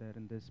frames are there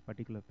in this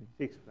particular picture?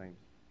 6 frames.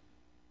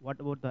 What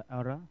about the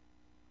aura?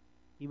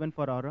 Even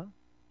for aura?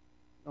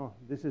 No,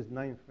 this is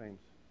 9 frames,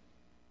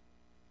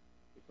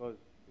 because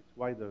it's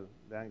wider,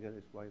 the angle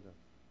is wider.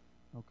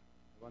 Okay.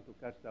 I want to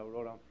catch the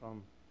aurora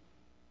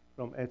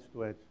from edge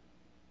to edge.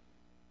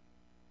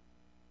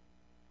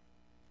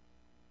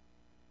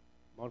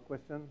 More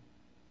question?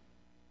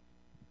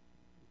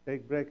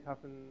 Take break half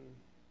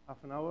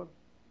an hour,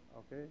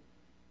 okay?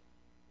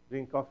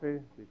 Drink coffee,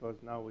 because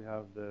now we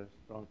have the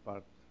strong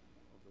part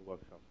of the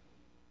workshop.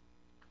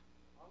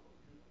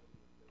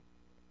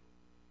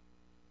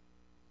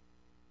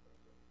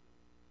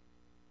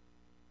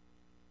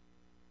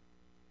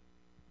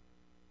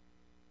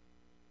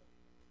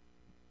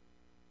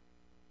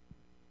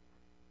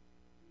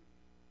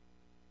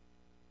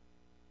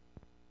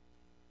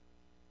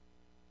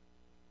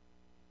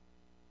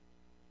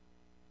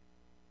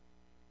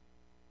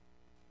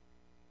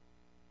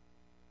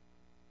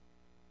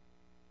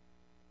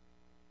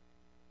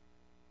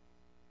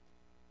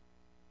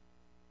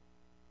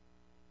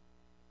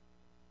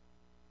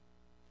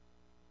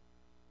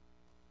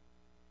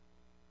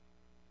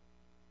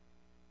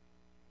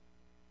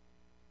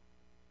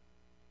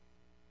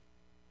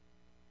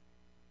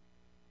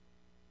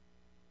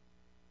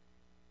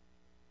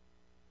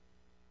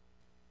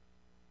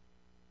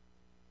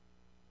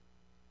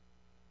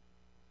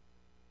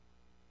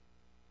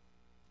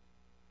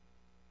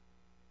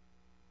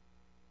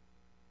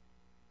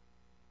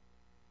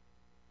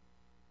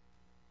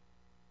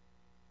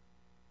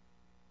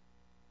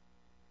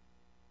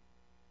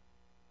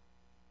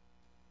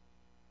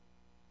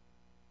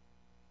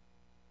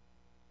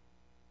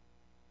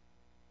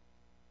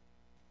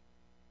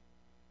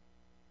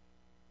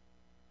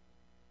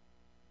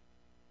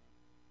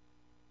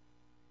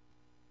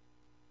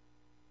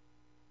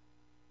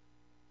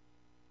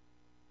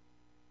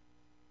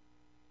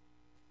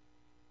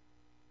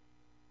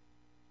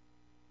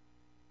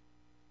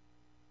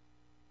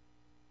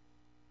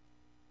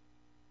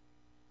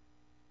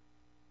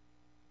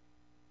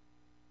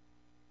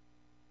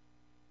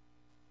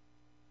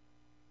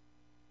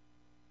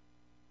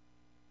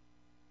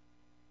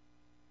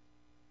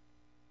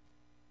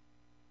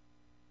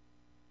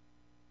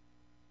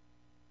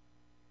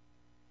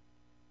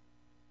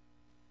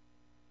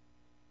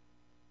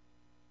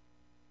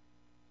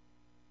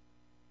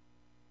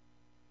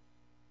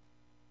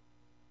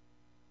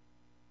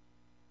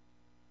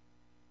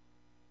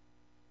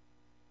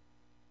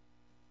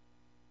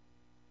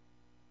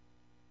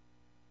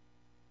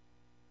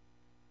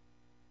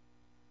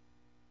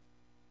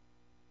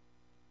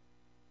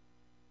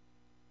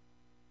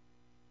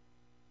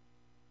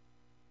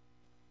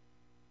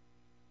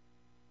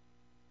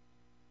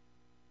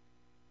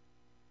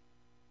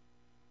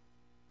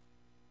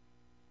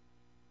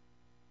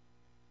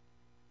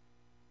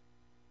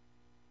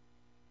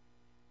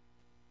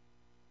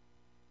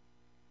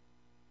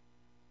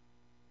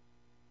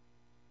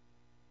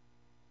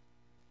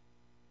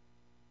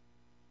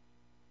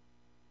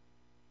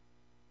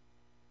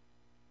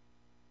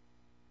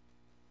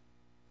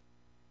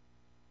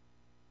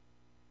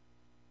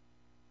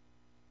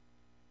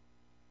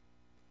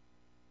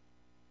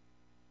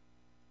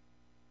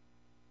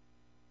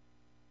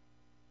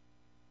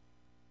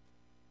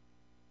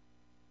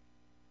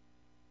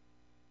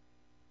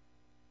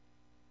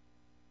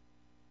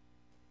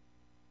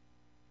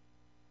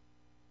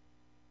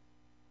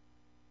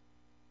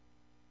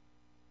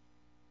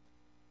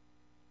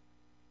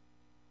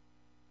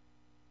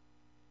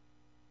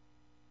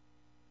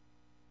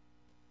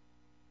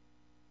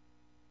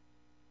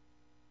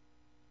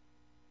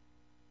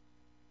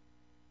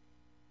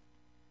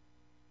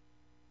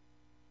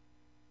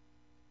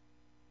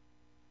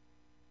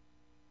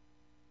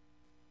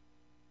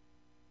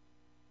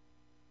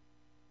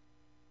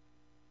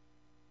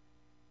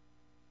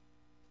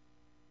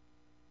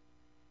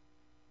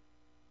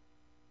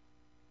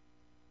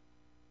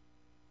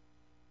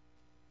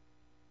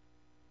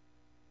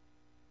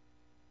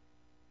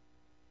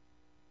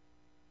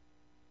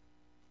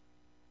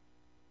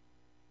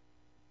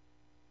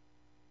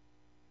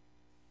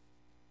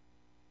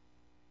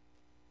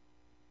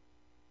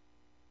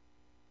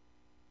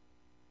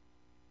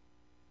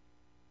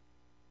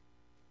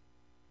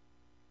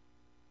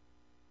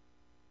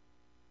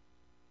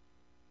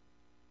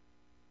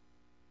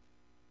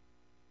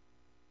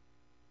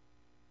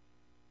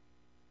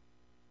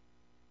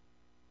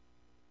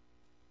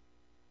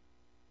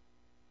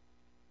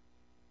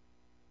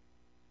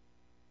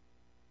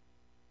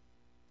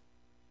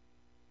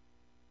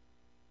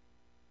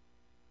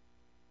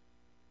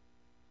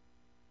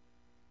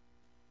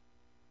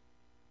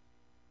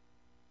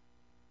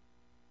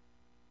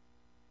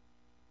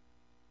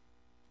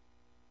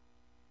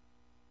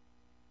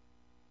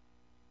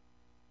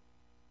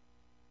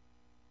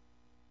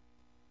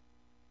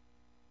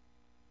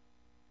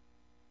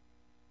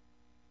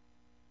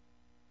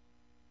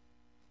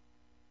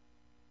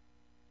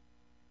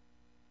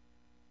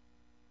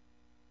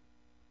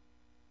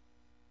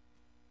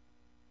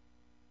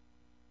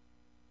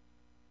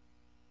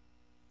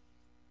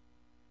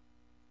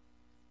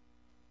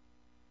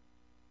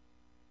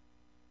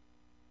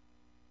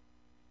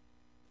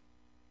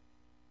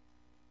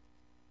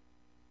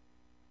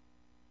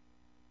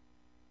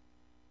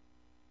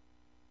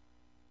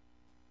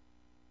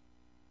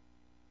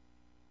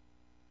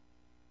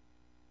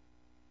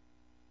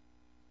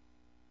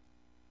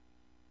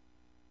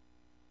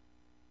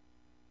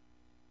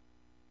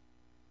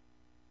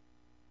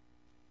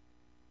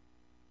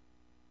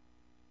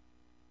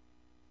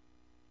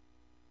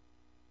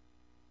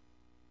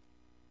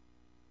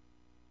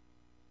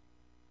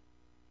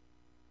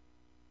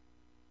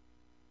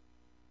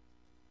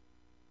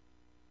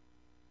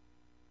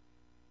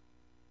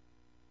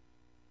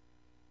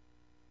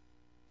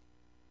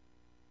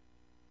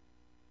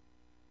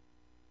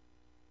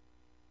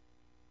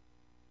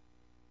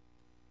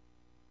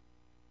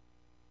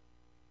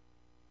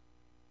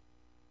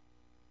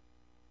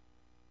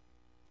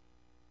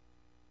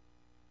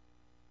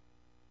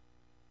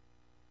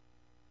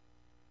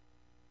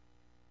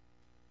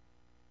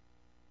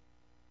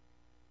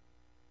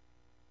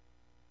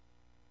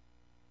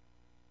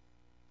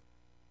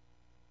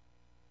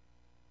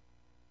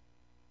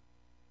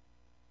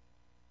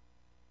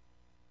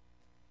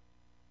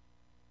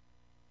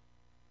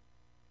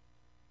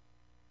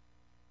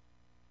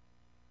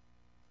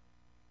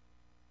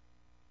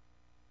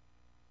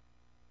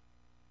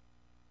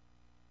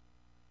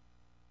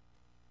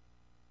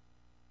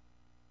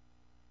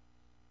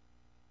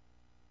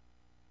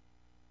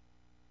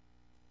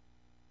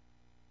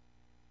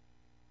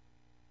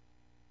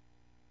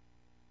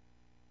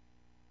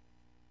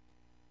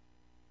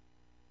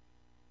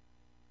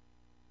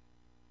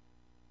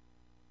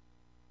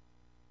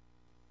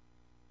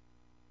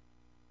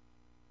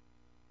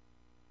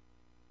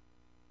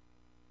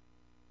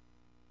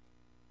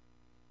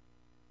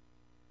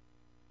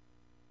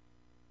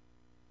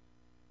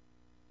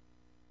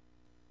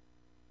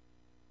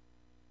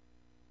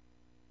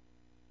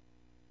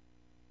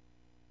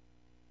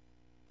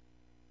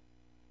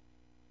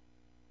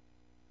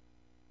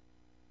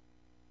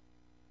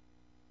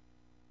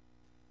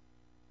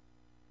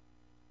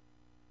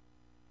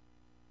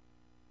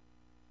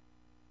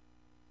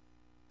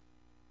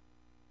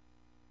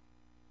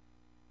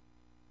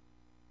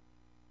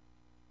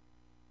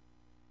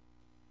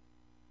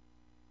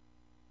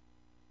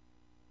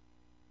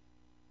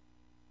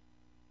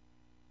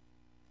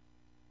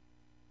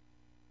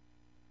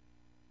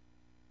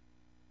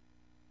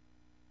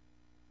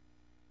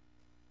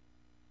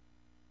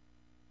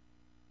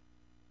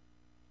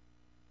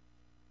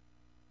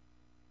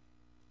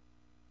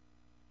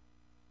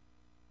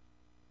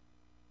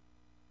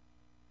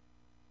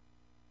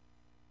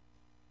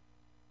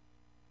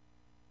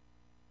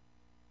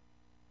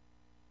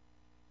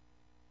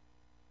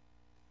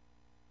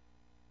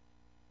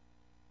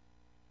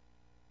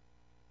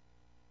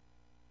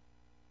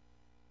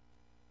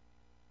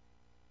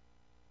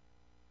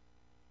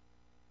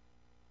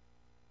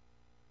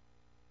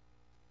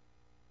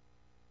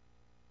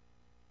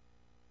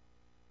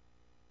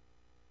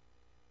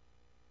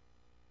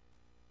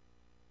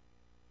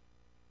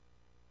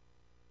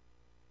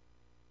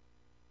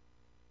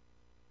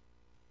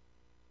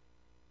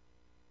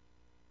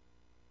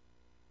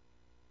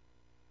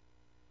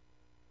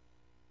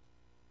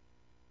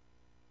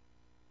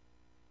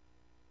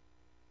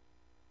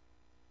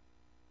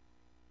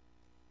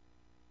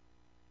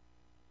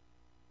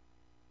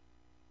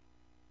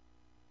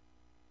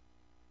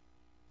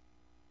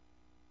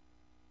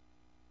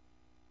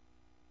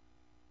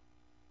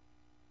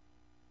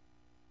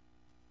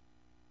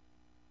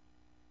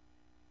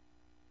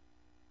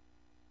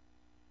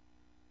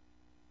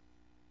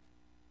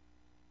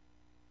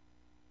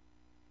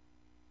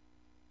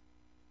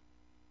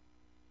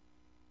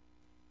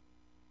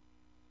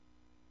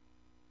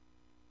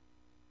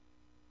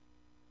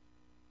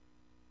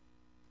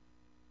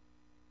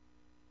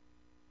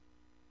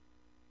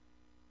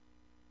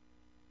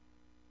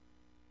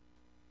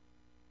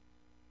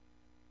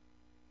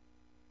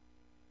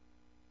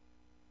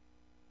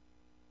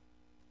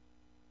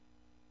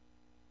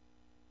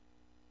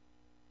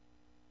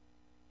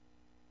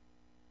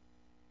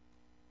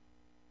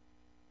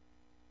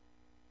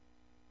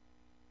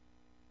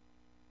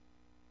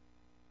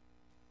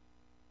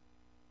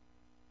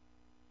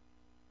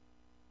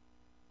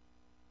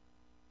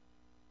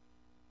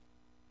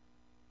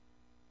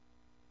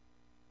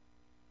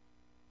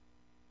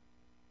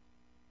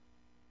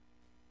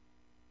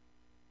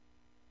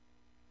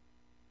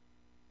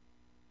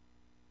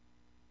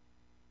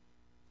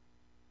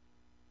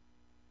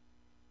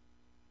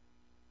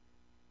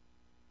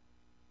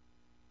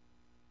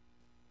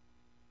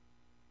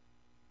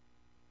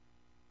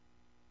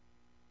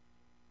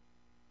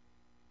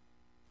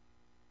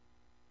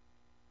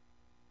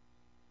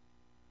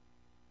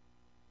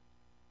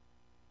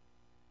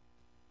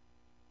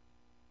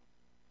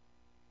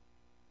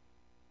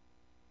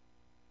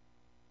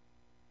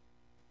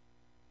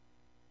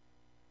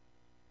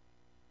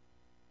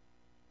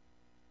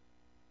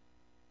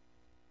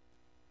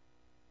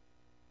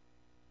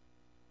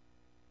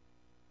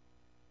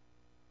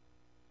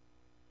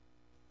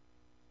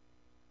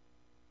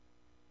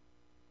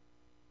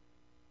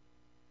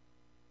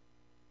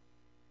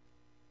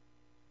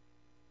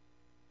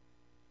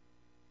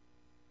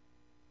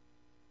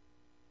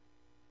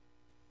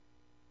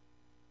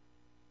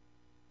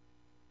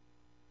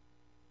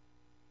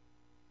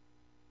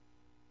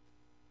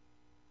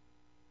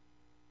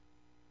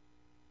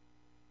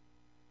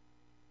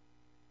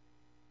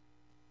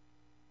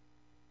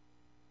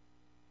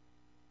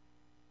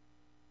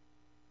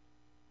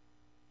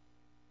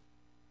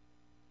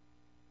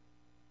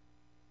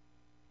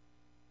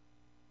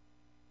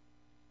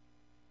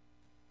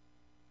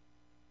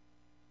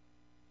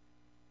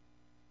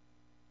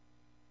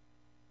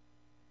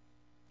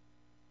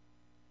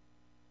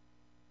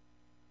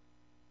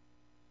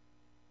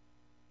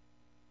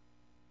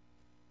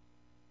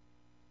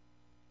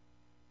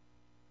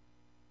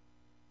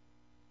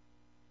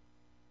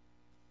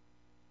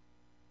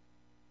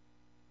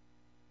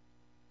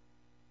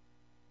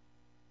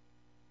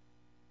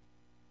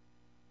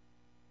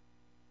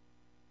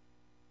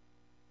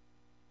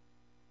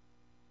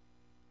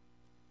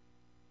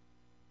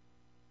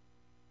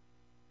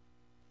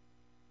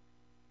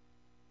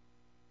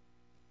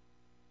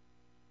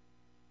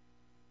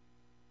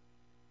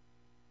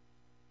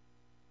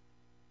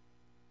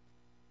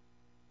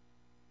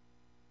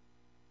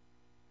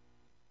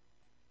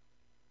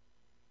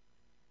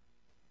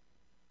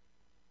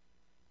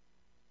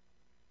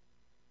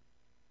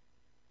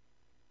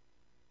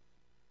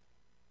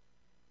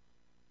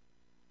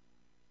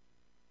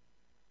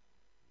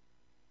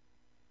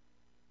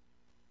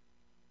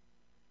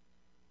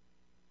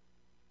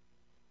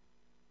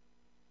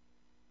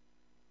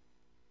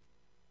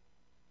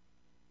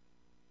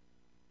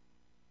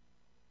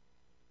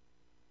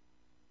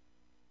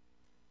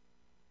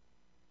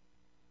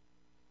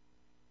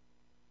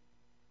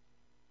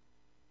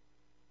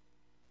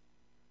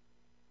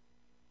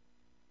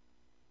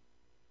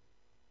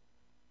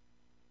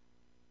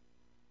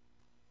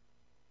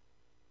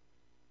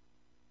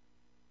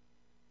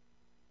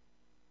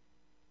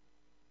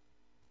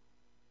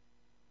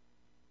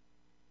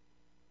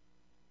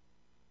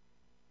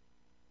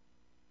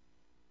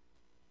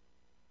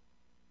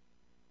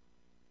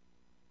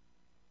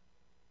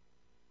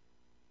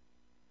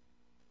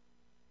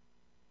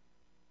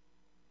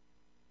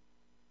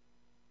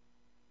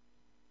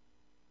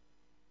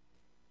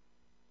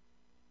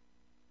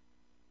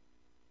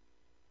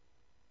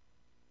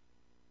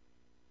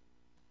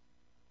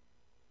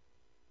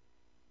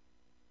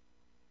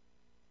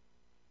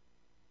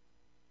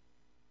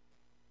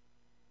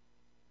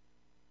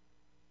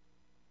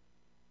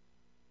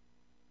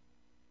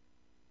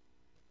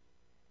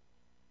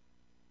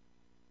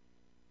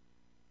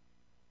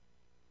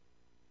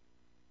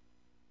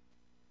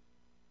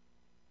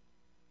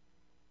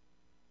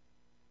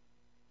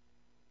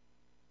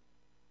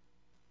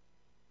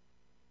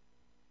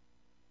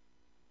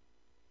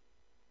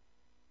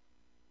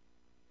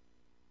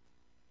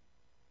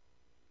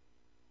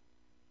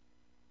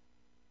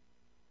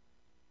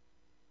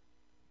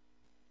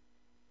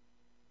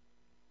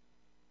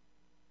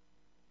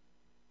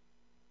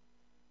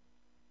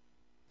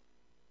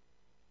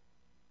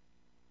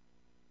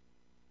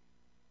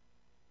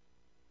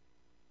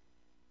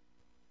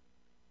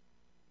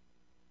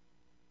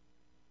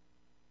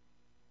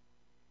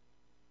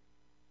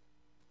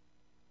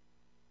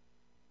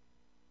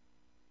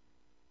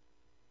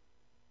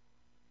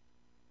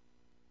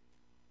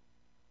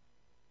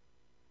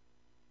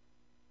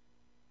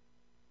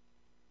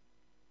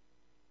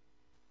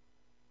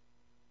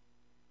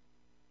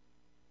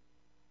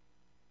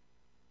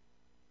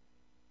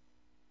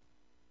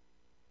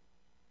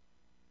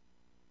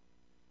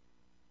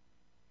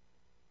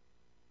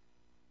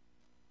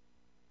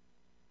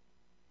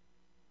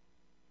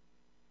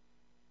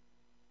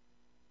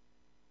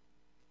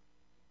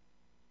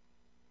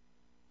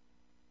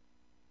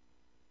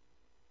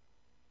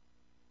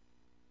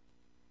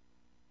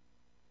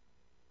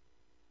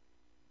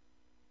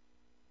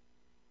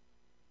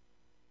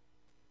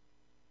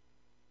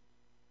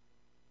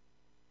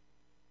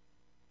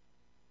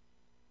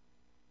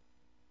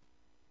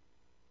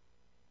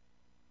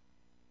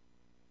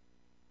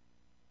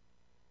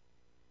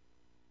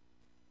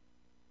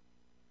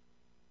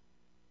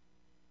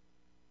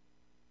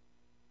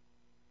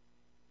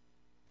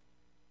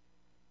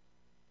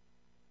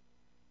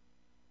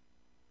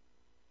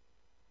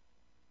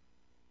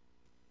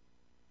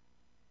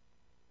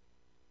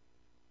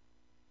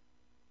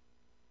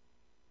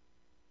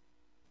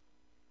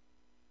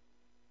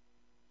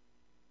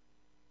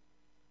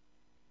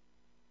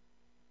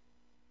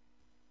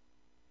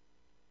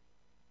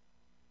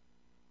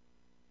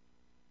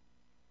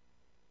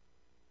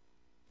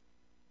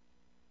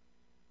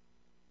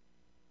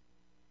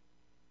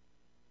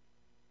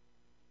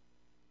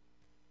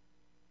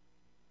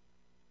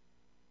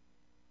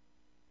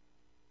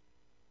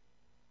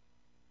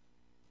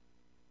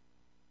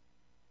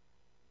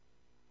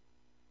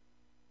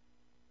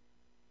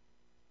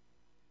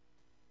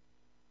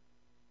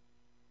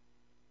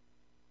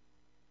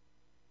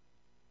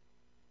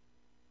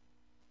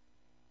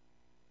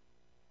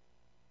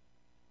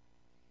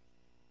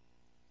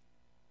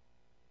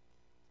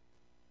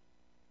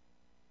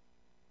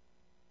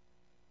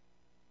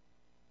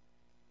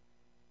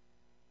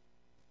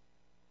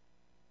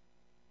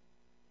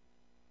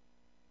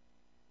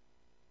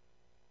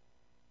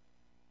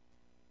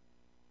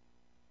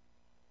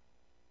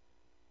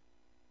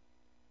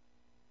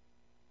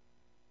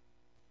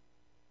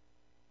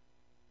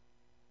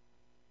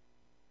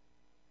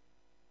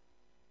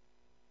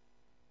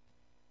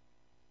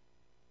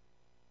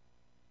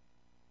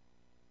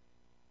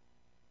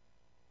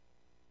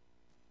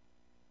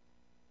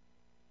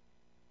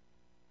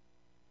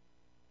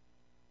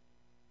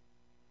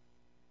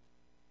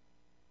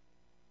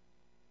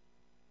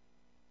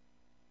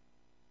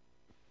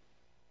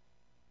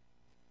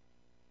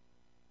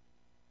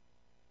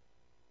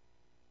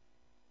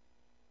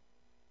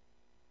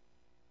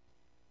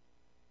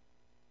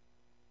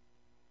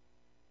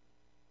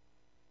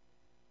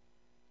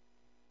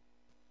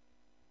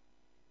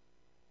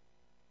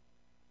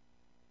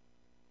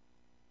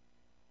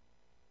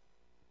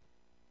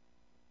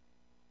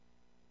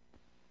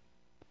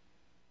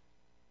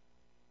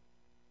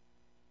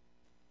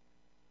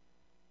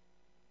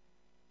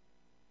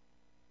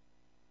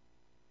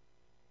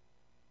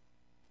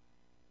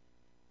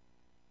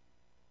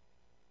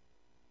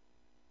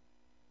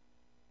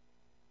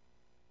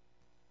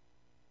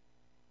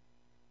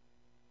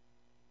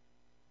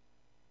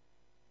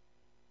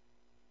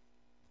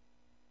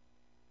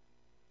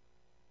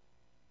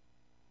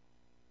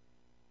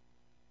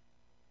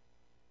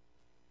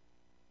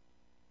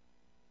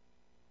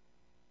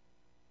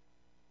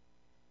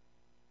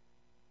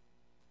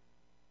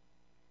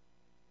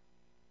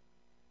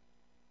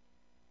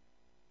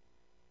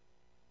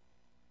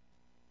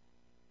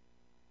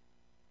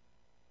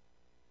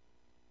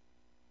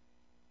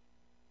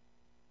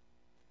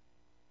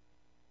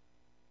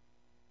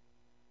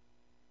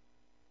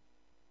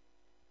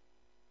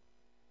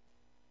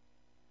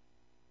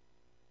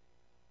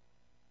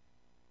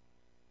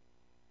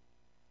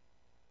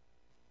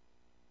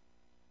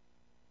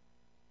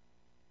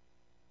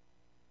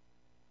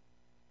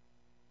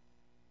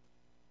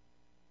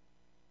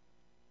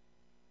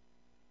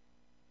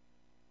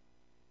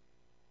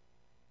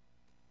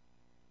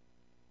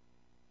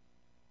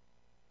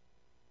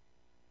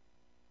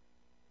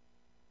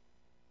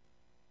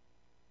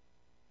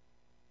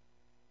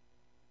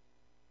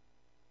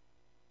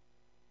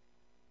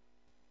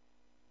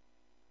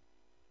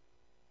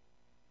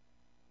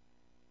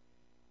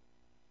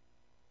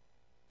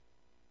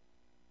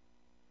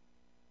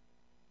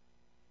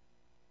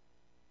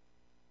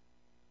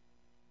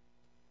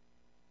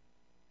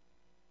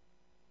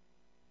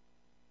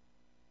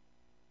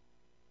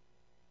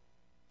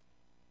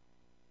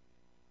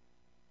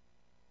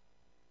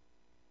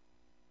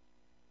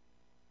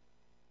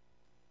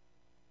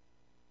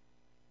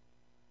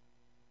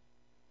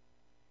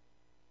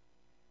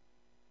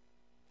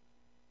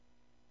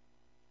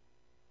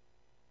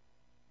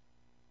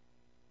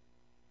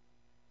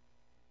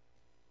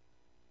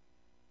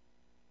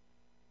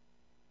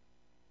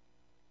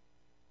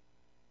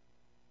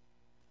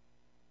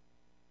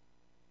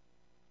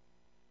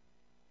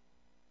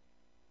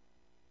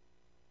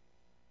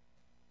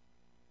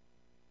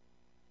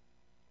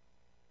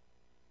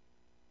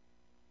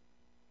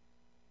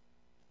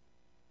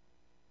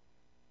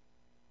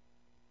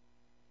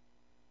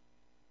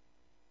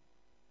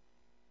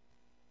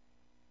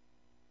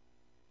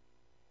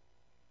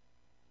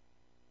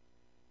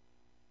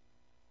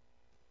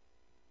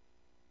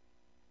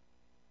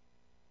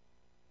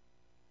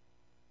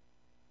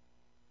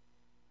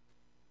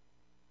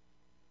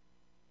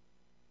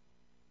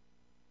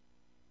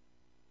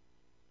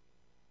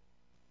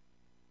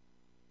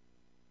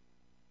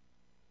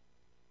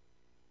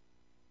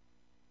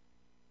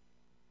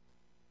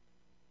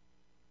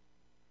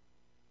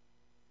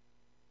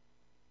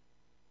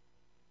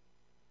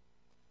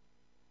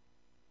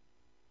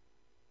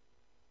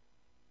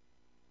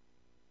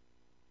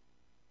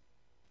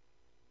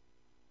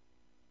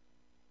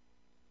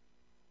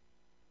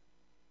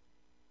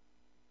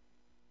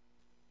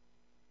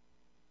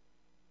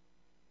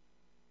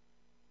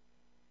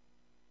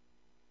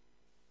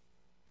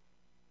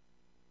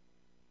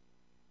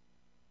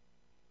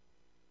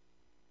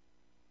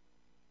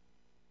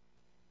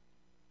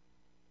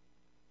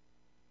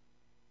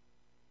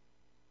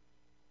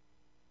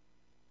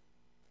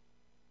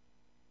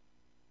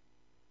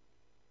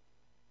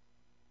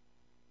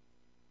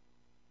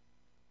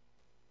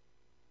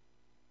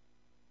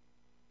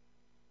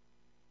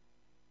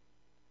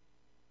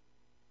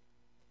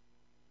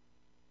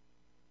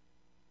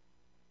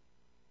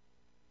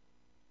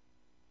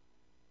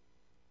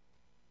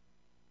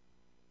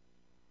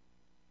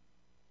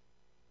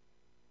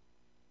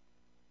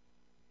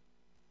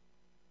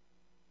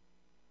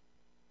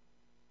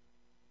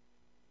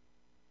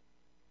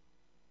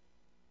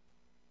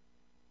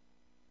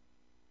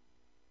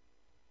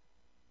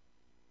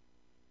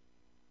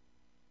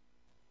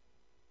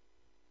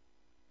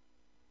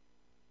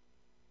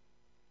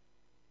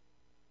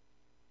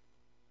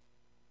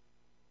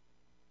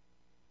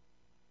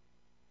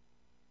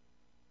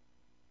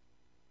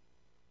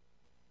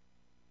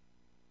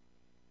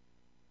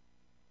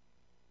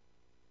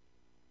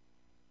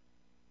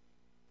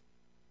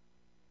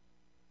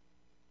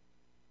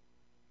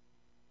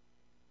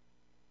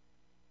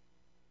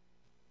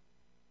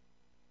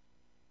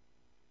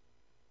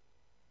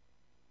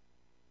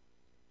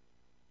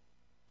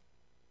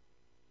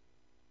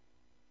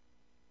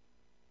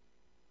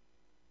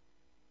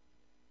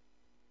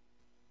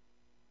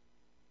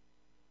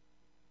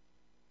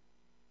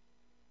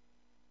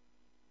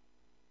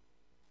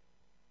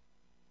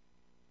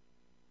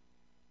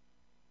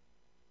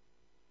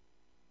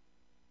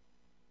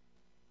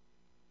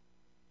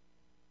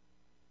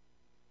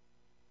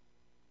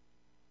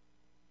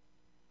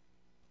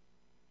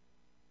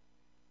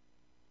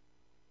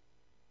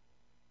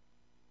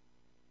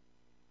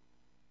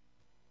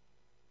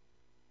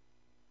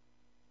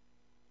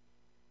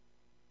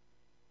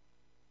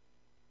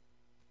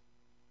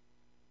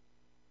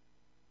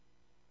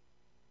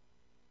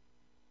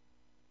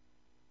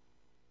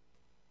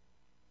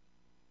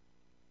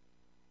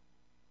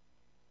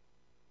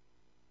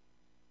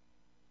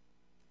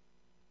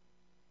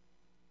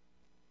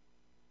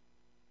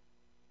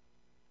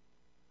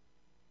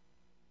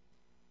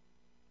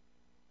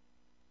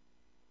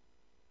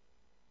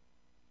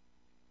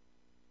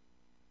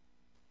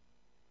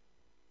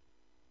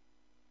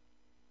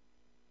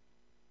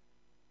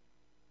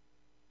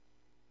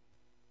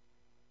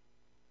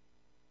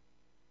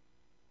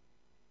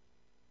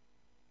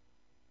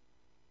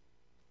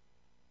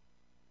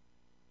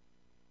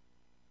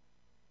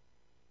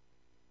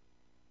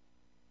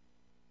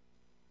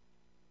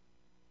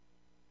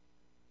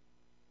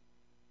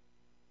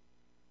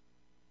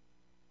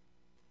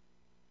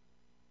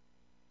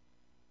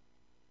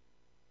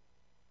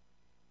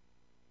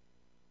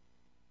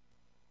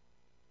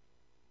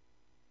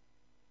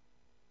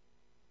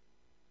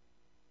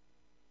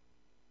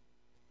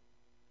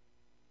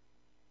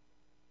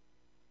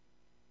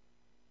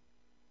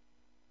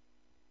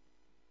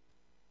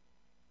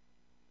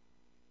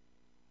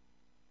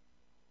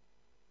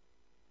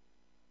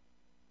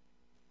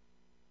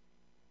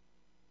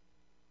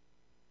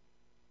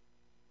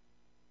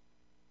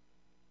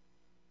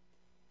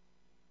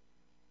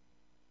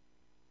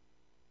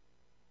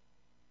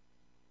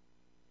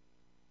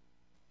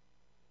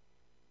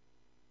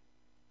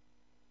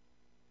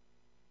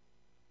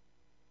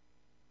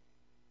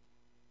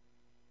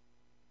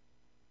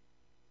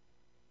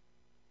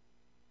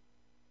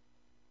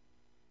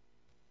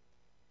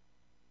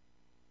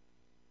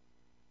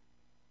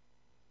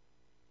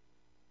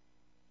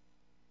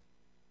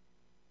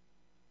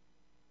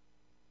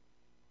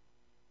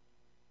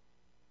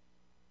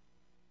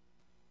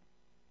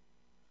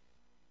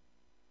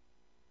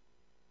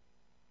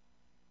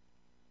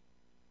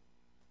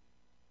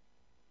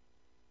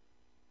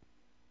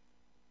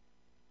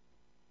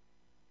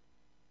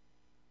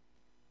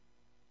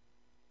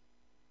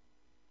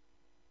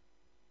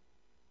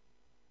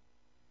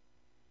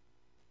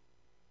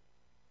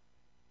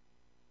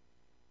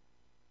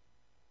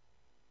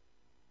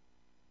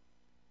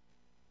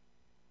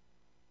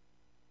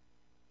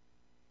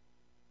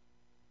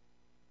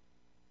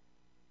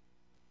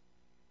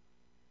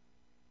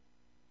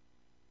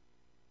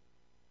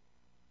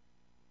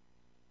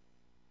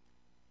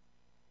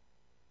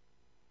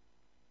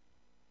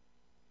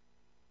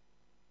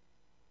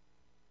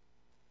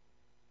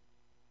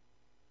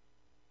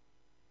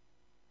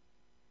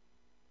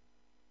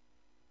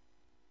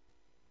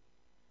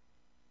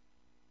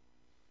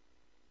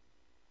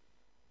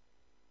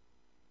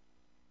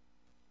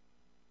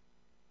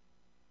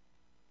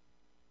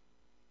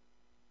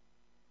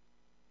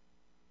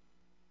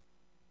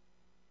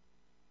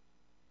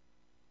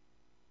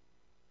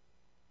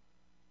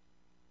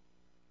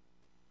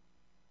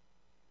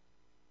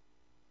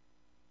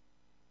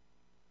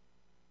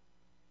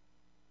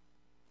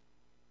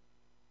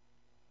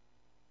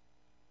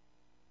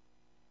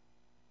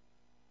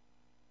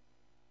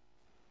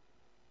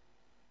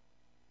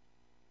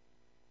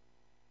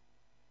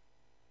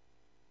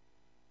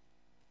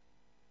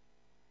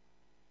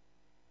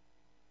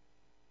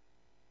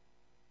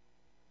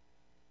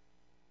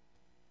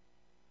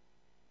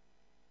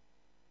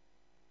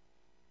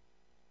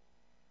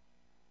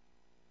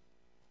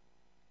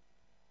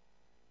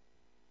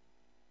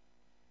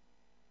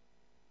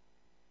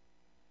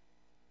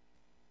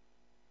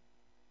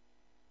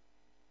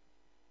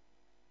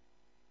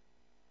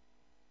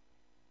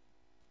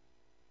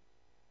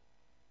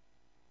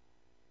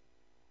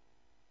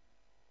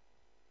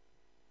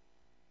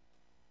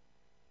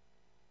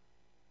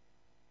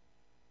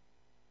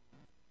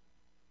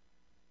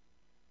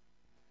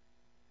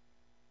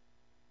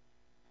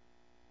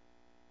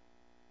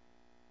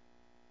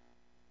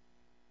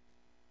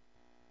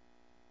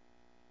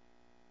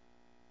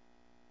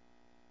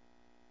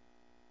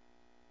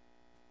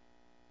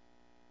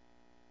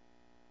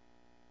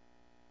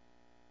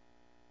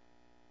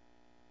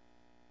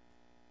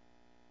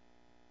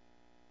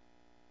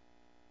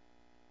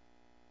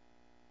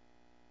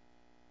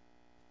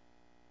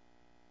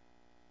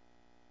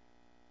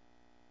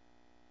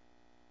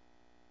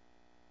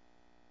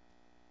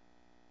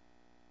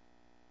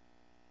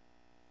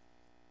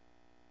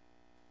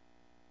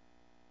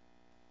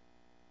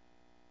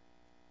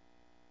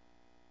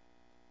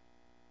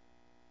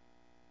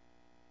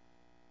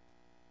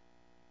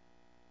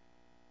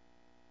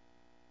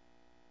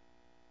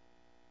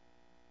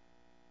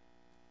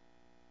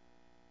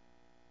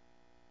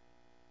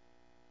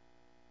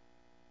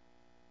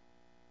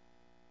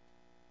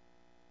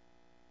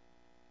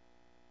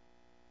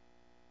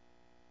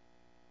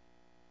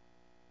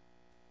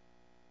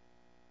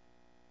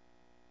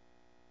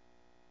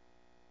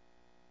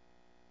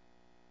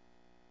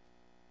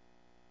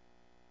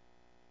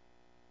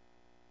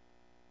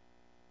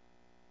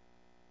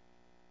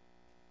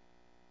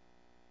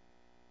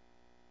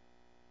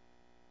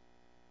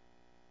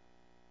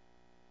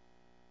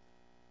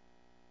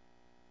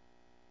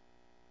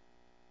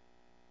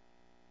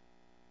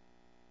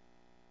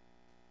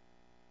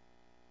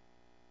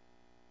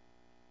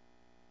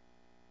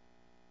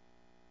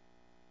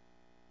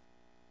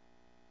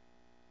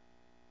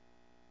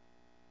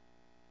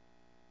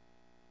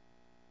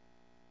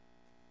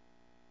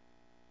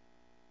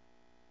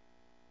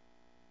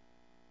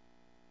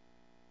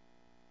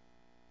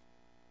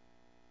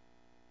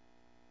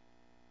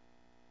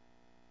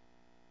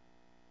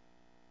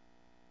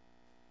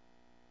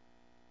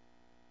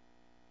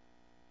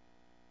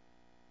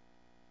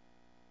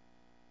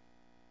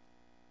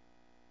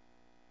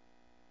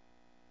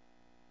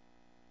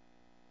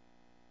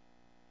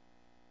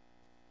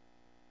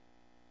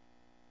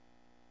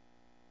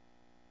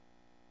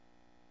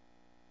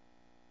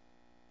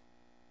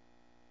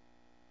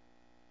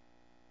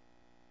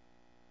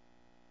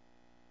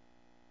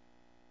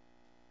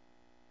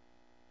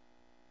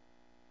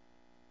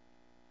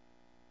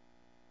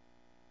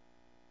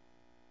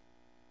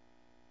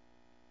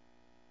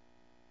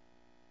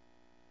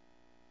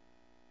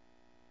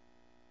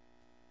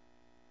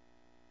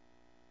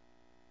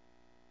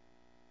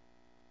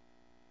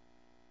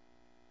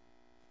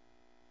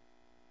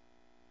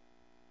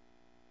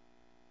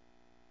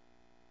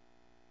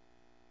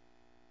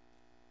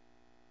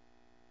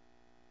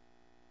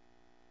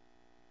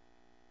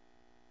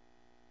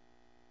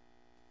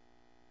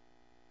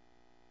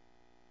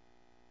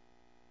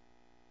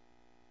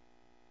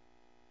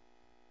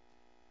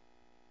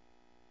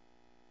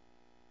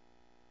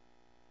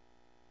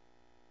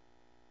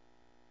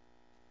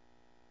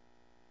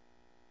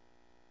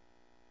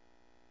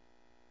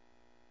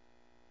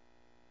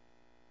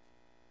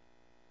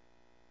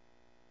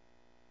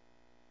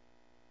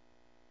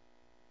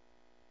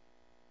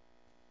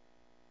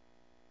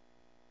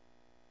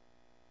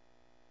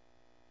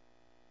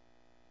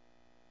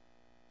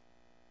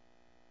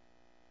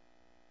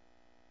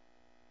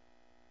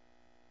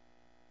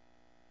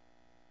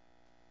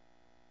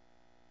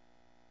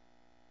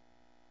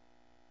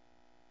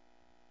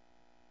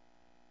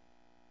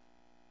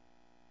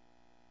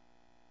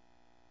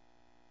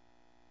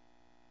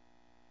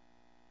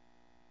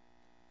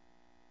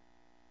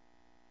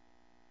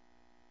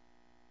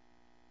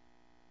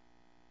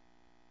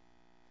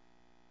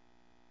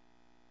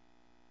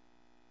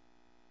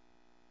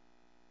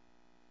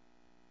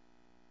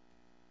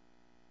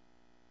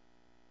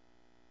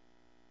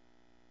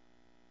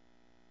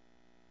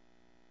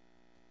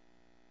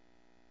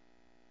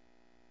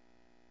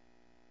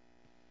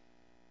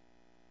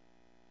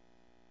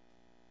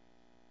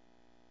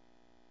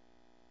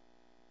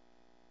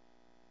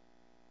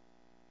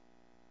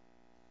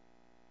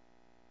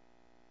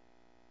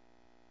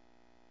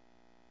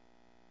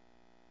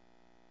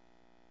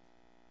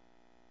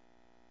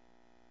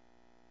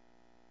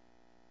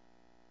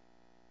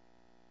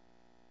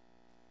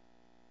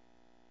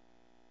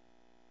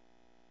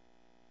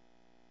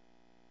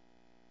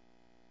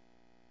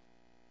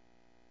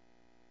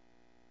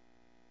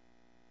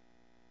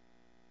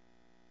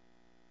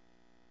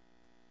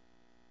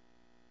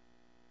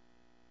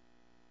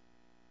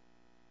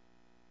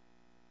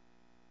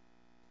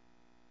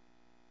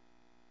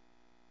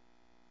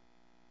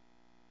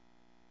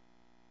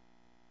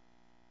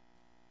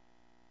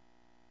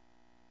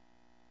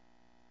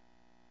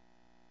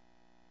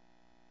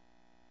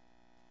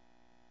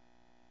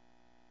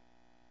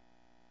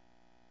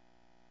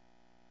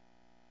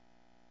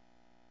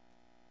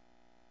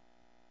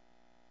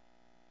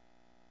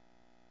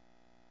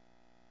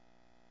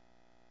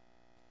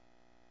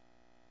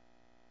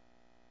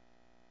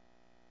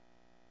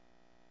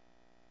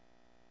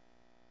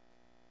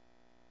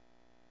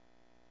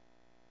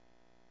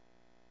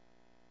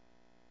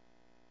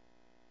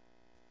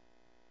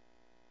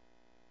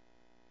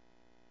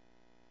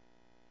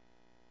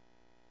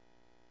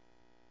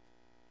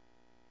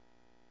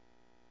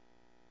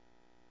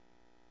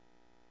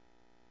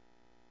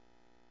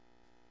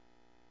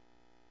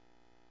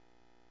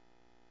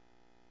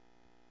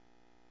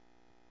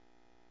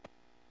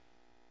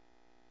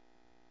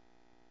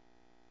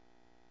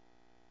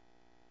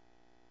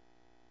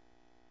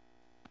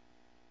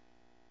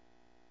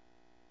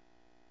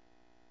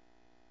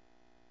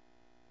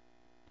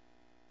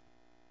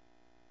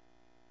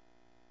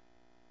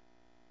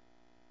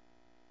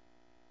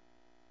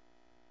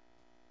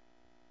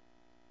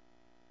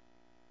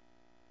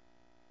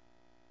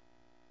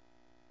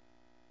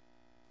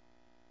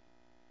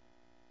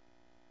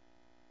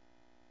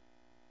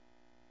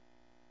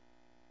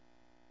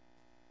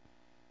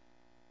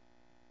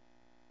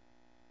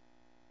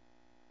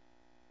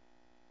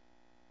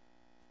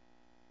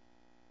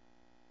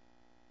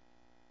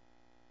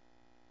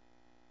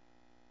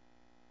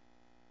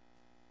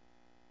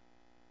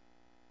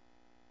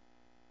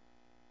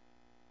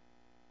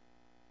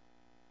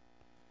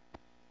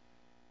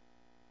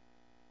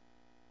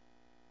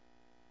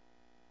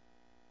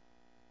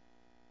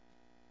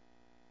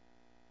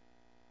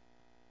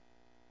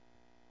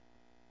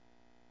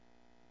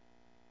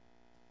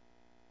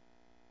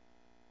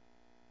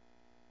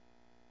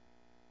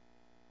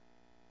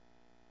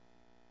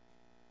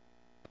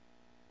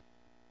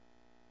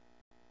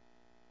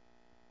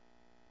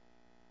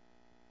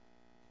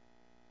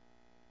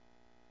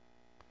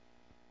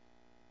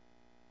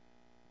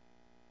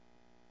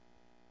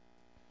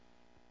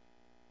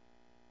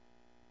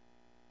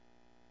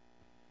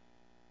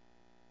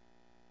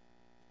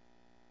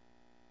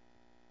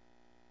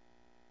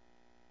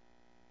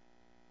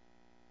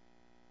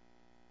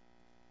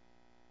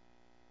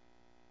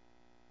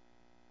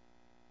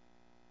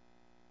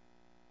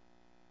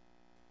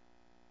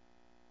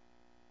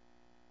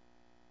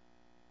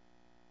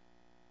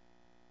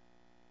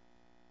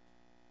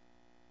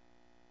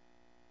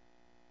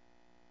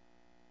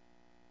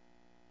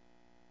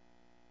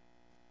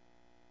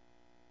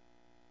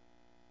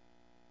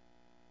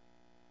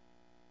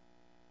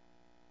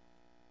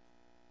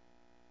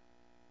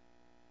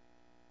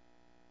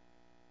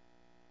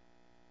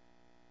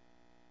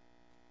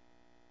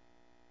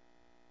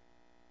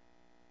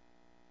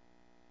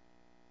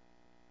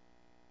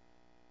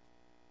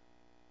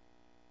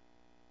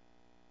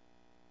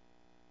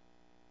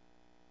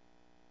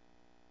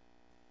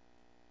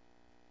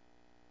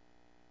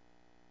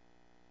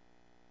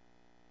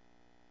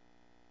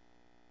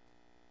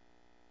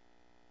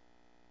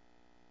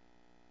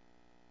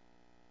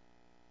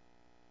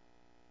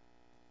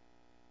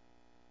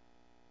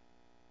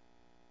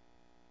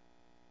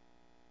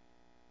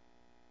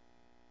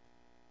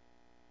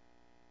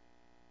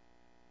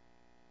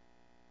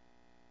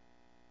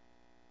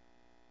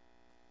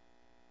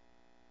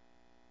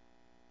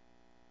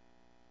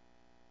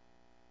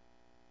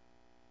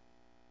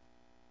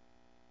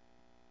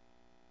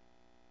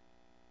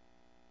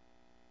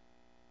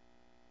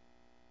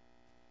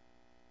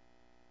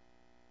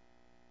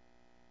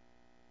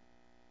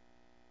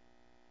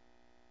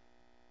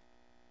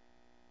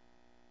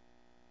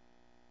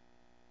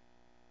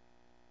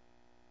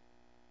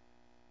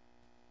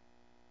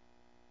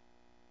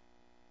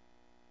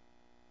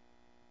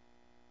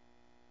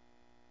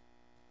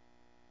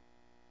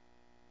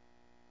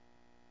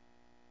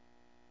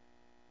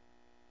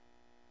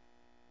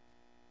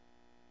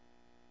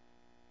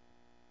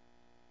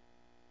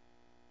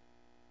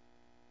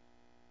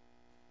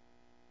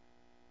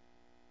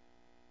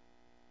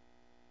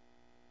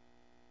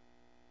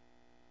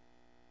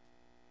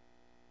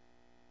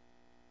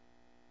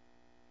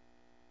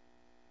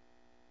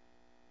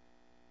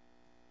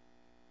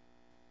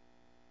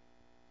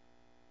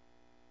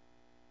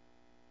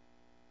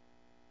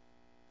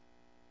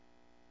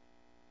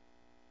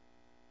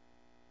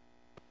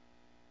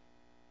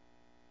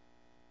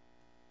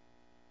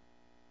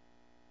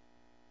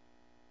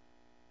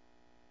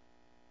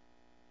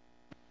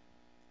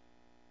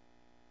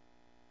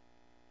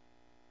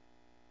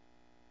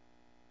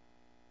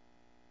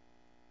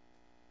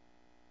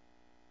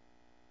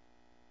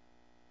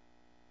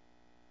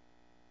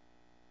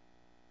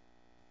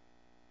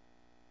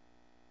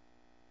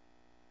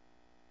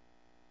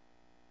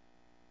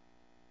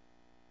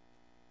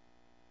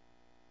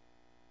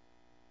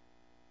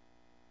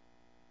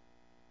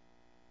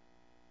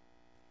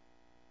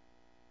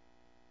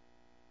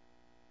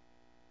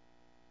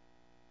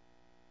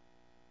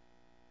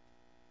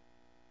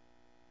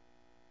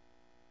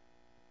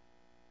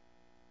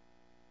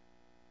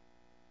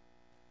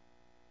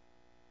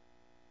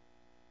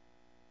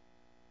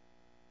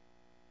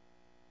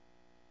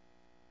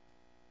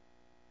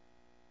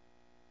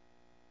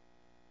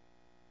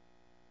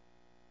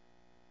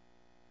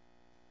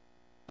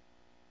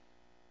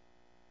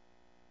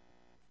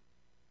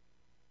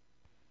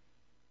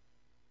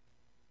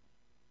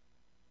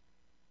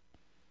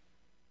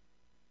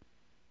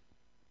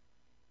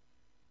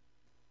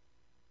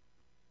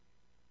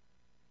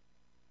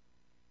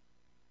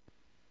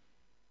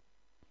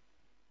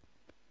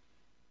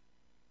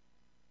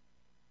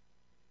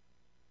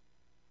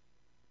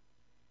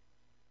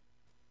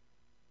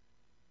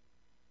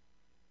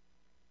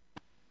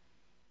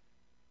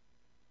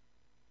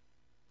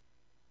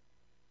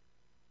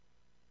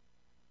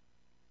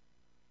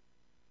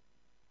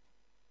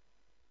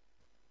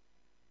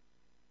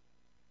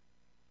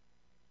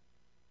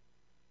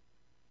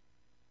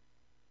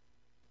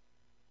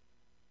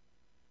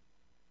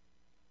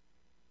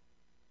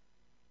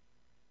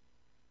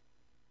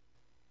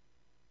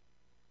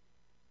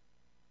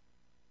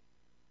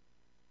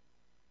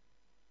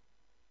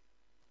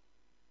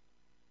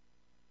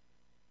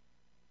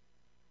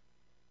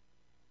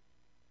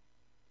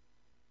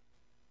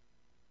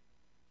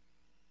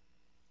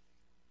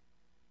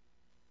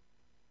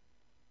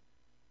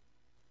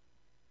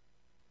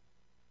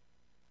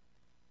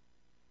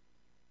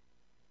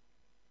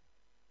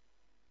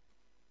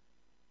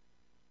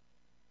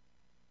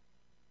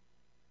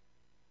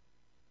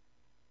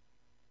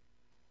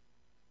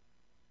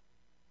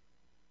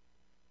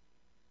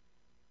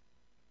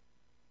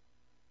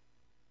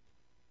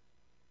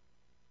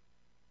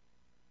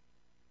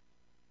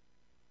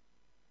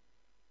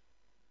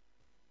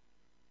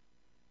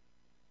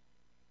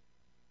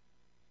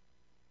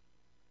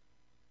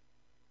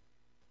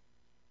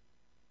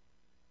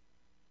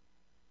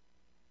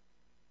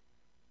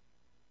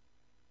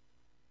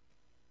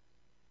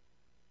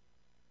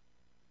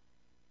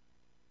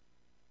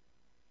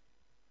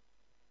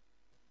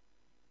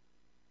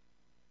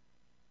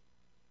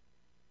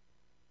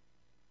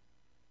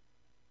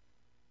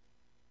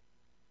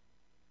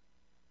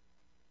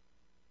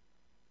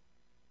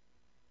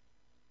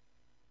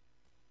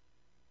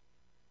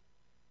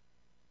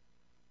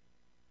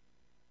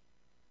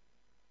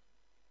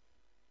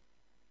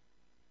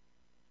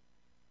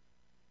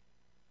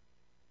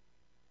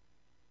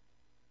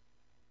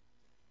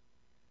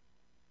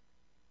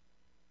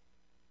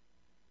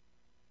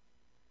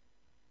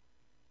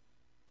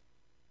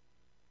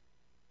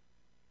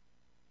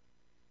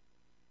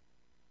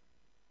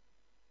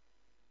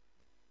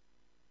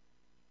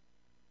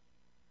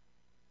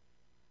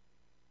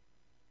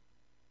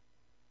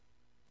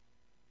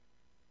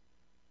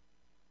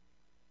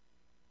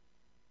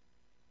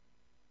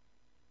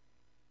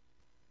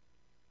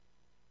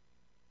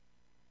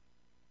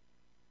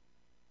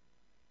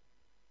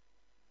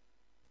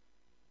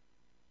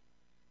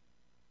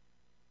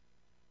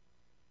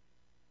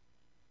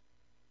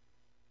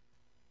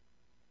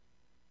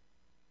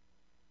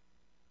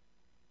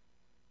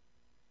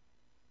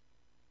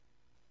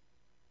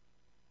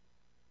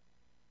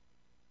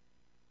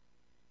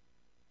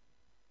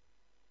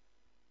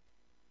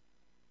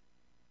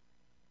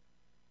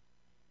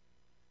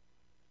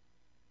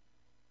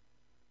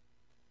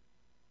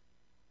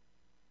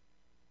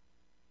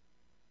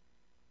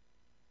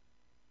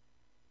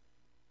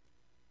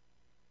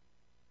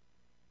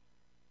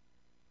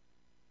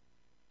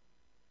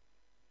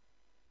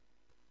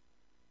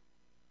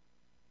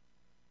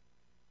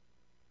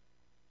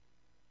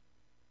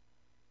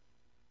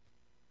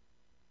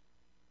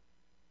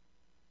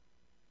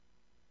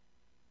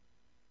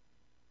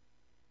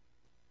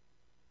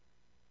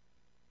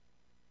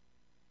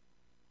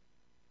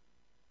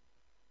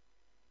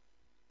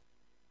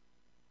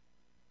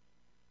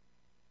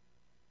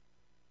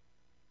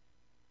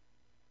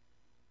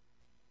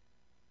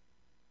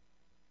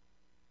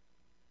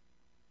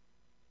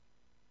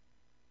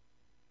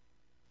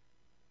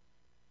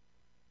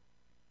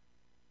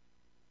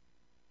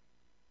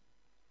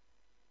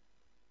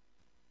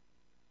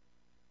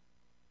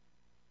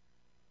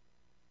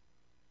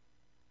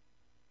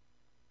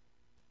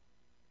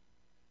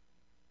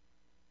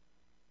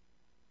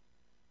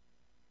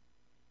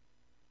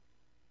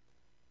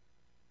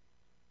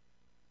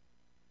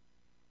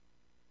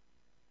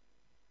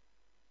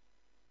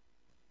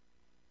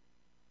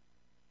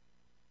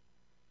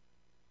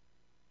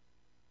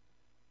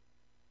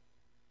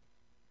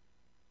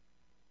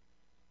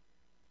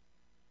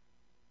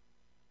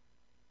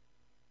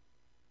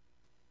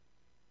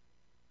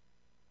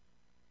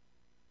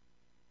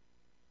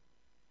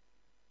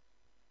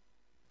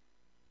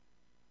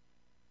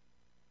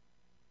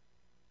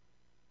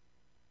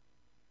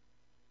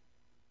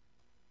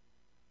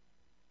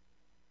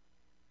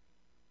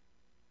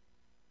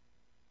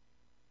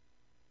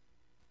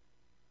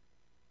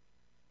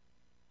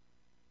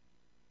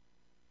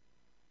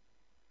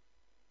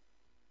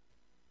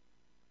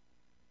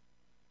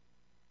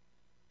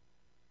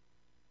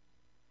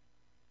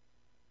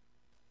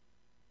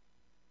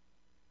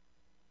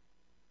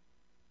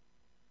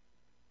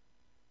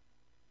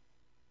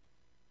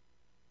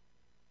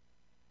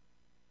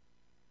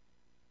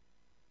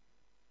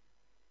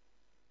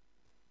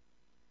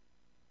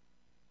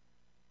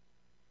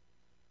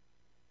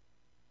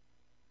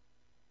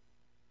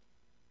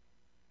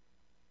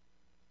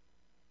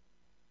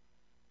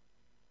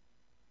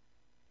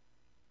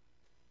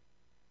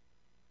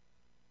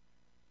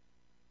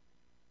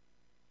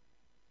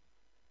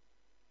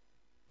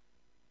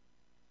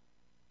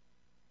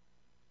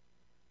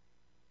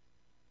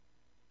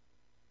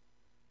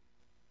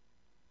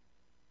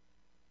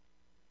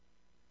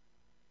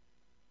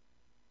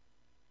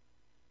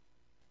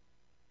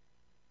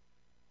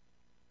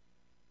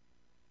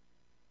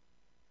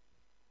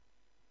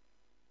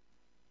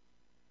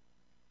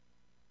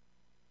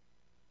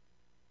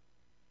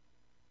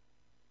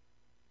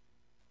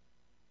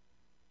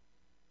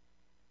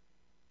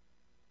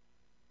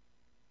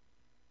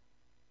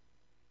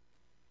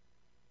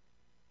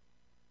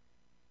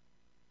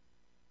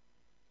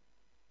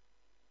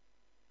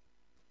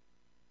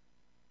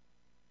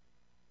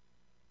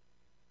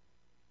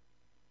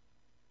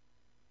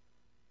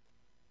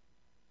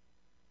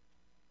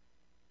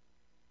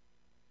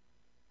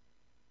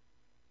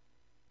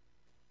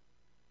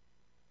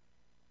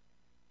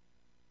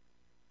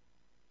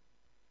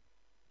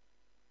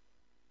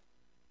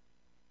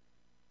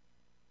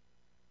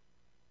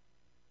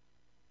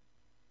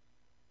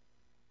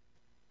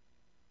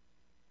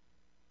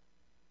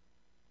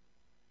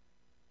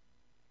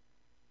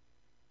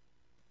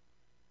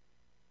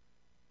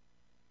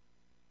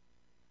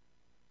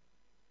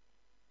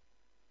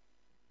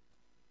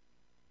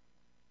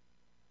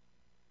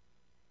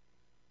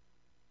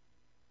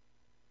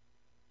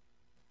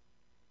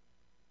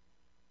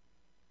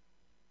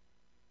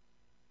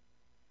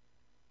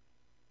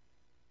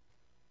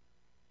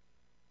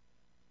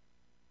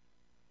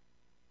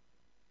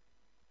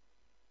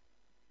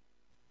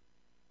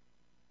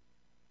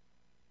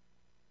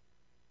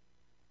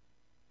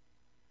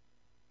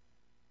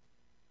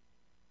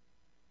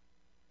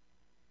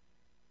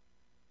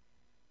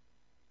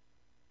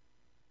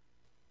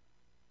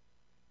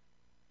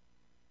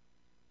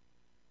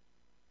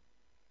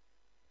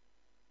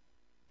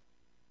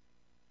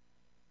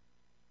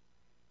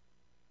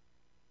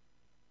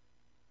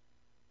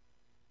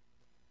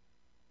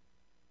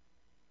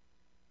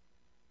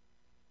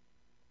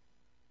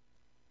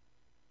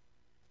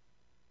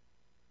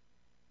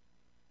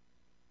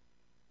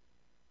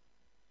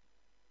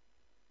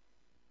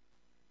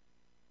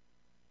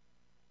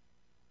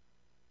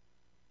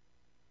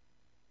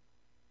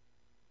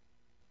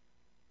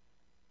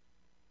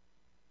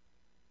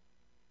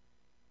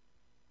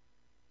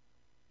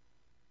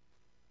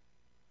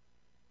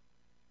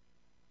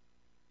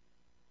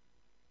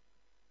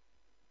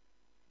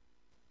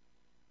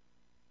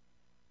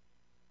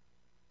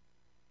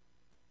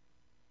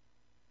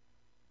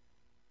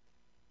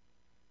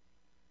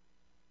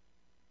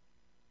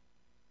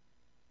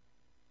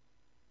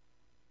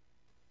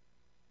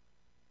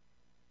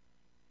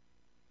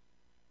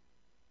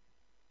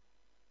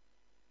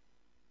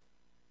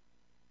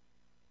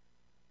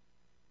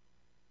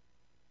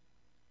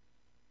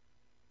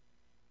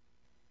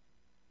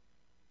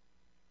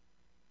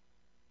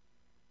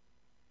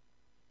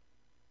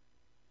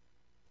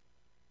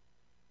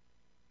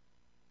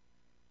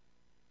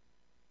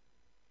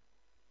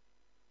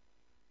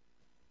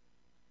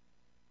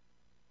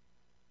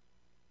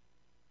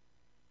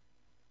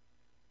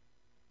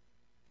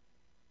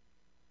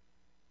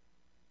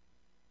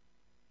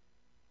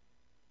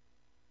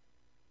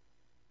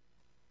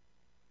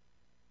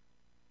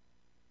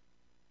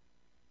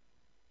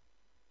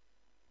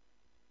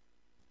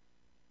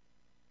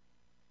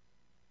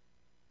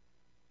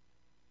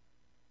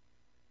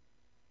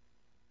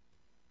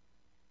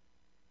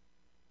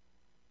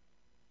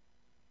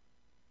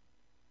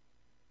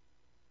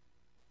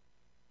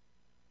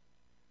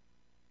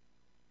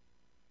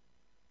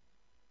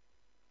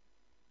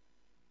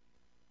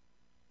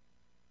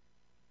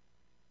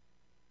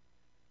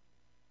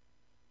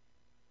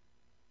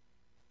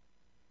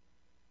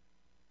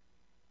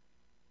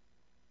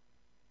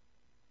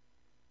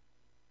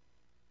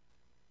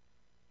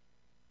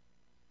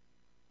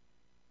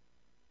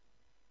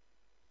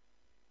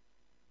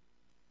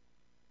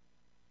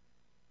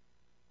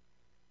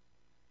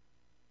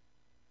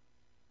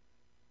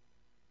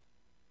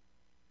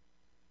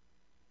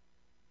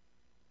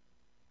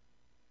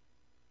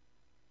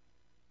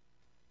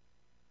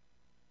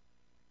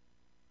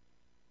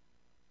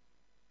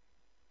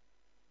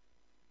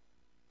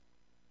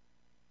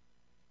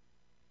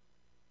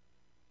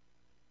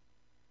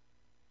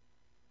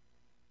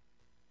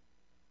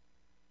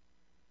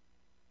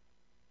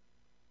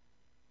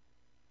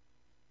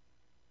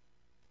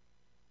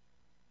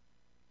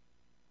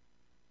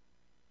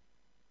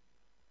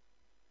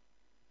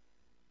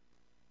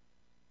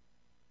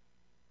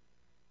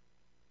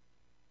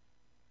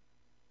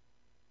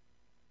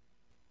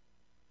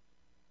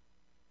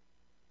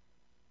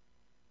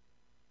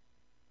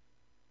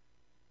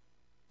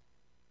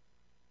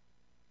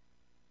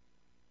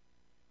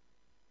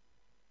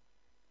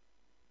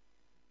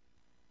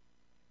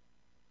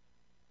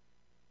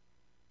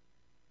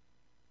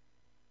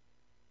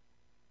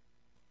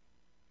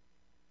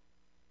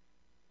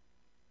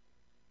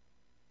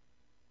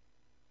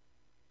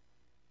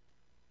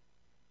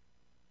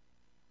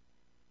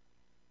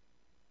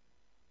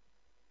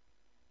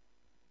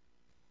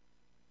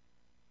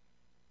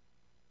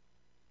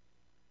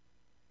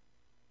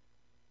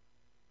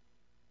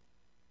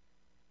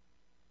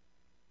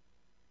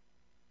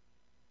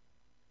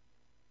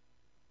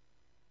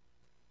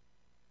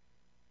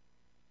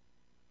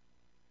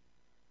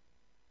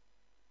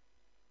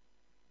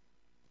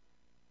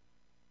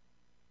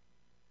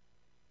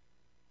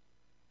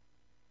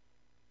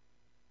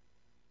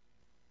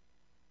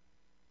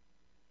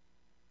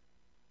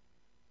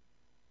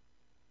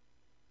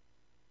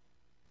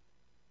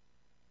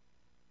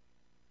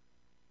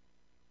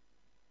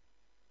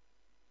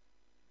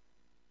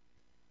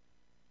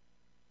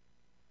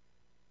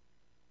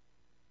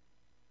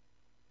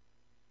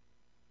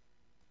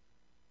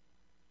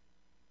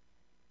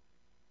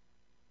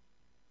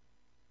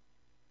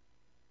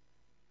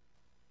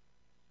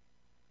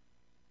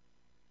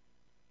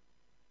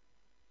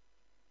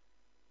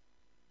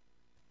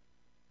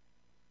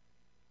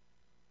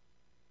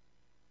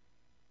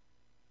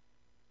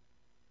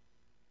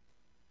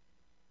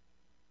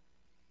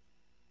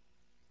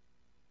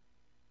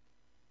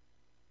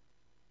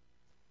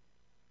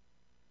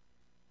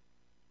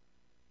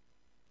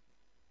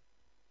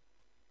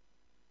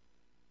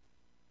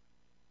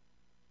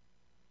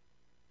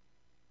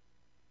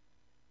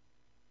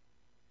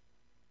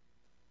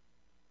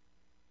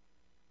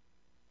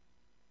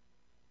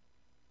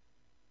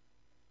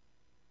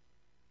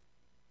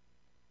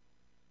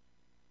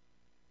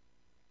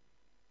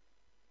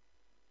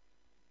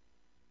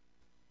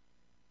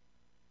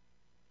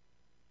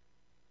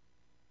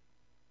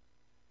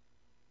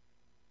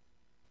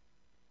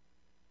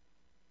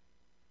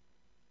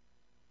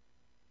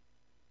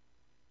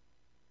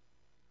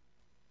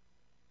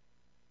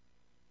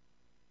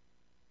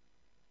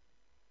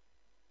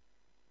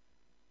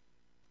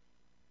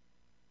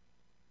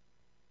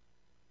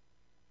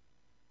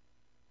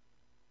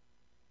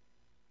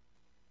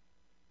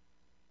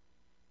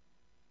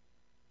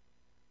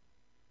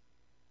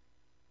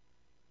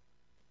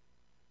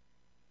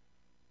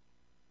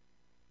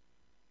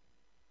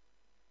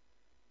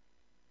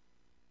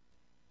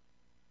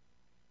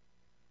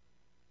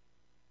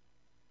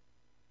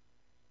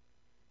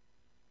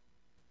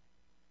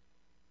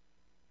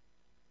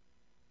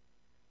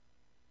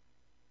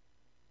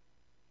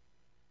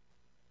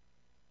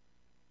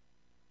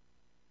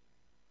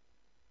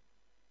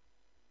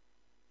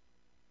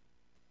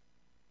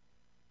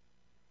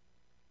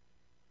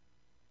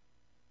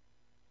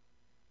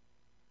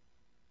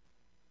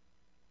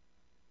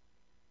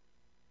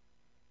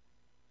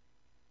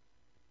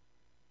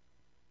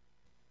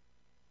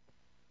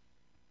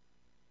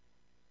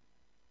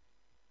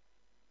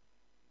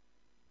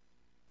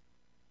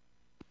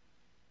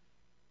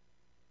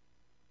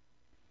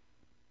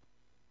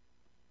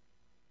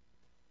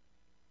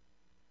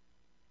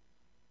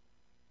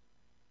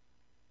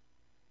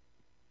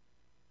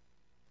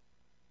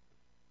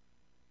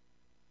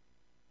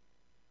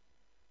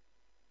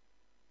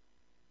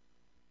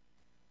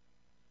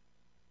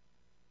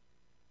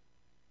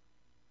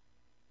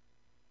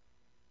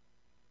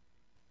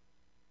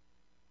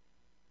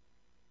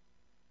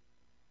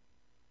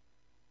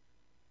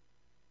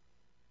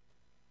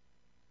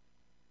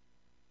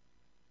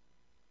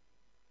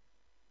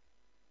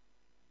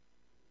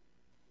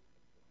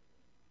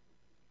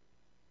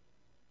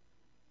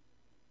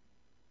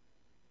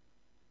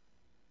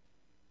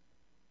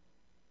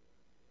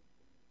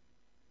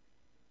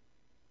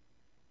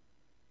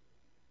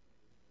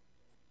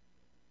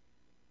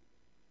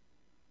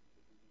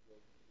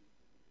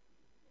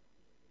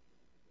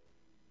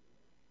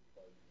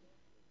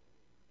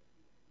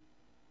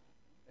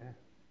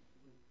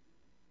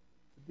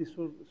 دي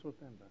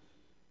صورتين بس،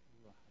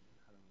 واحد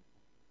حدا منهم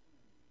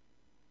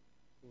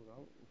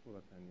صورة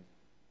وصورة ثانية.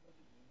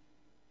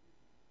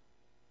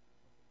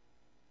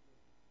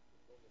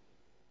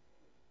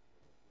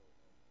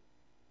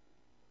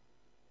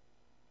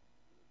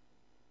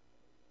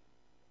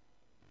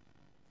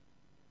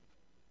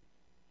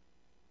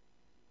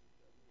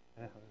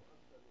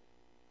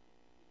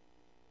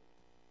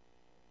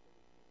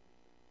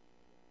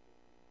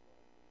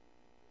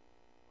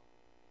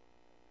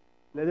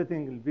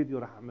 الاديتنج الفيديو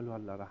راح اعمله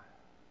هلا،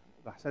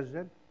 راح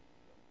سجل،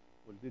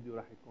 والفيديو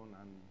راح يكون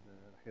عند،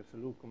 راح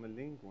يرسلوا لكم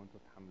اللينك وانتم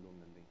تحملوه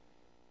من اللينك.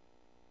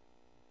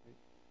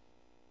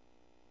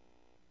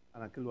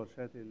 انا كل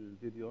ورشاتي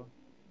الفيديو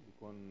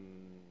بيكون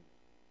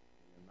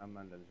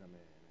مأمن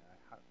للجميع، يعني هاي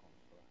حقكم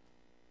الصراحة.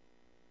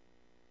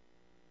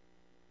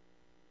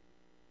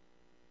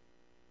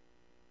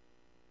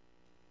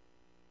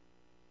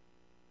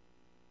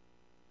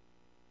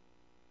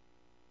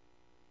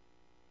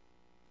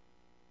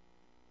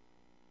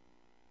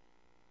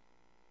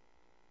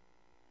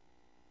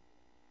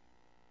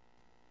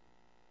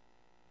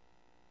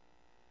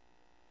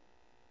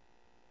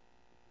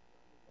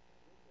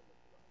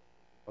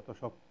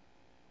 فوتوشوب،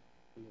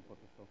 كله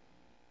فوتوشوب.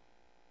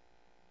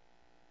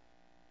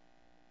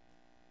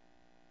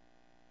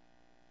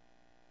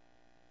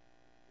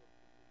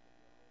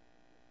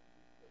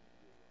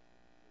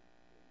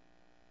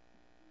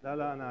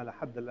 لا انا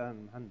لحد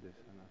الان مهندس.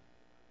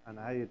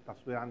 انا هاي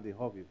التصوير عندي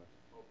هوبي بس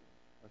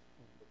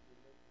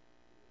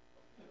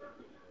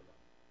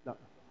لا،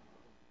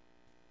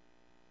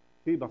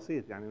 في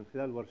بسيط يعني من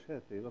خلال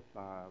ورشاتي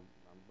بطلع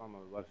عم بعمل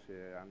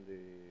ورشة، عم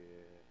بدي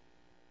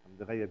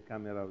اغير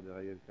كاميرا، بدي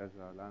اغير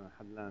كذا. لا انا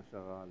لحد الان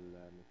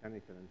شغال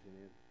ميكانيكال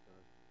انجينير.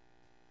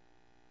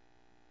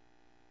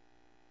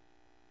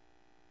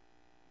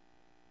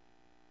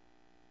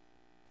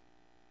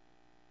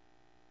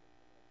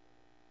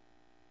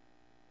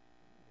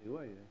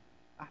 هواية،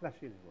 احلى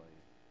شيء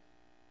الهواية.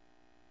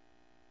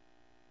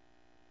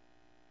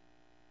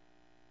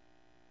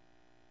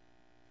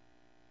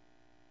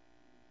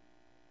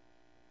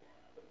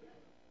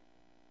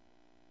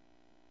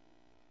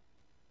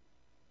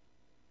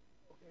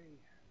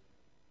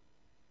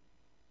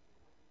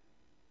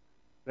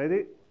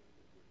 Ready?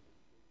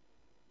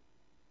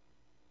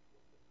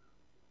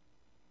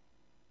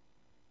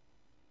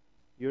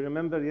 You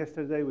remember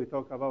yesterday we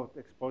talked about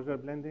exposure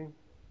blending?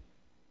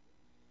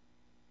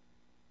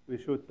 We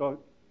should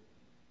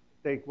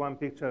take one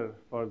picture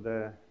for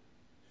the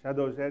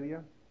shadows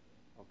area,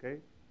 okay?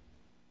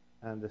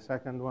 And the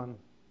second one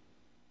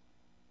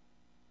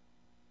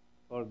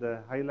for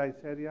the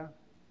highlights area,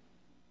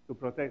 to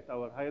protect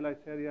our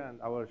highlights area and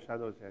our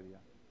shadows area.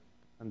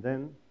 And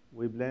then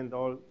we blend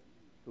all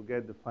to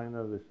get the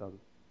final result.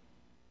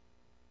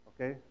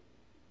 Okay?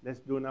 Let's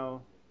do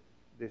now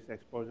this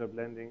exposure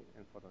blending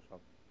in Photoshop.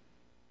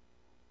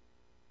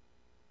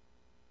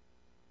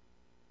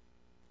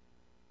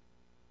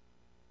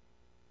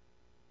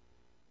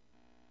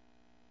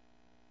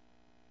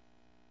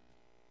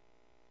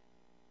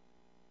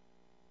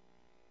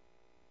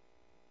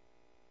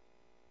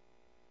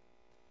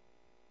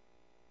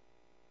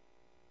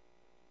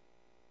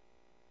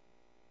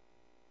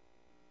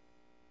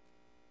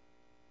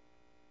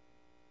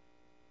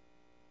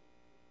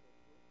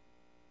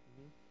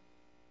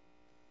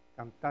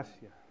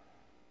 Camtasia.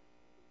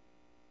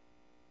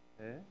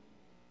 ايه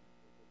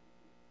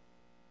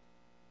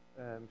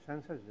مش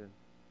هنسجل.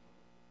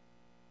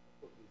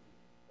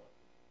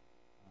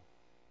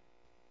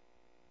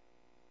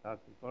 Start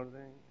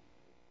recording.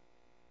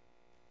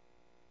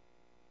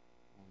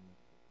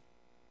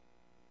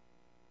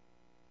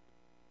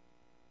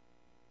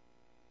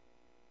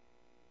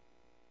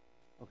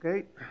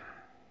 Okay.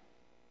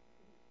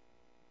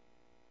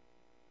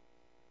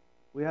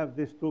 We have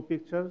these two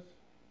pictures.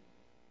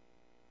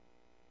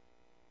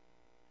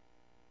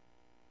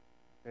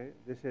 Okay,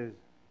 this is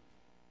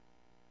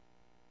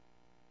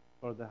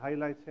for the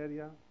highlights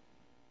area.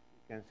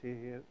 You can see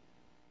here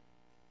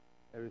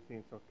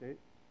everything's okay.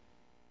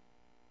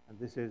 And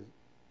this is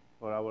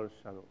for our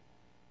shadow.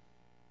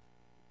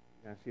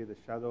 You can see the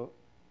shadow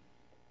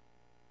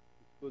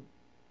is good.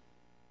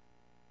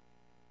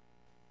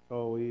 So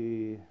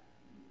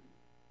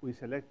we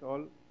select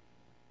all.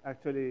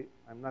 Actually,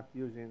 I'm not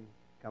using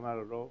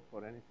Camera Raw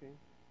for anything.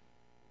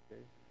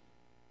 Okay,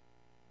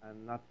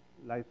 and not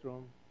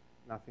Lightroom.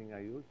 Nothing I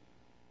use.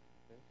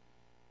 Okay.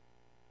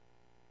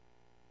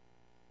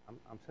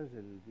 I'm سجل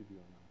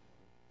الفيديو now.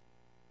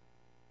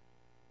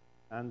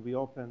 And we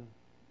open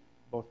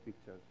both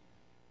pictures.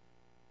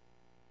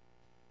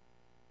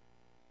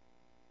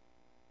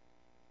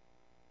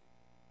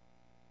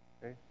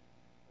 Okay.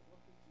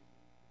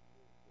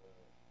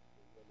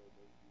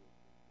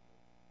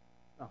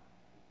 Oh.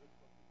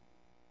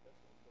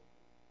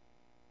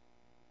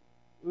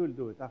 We will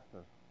do it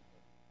after.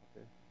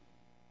 Okay.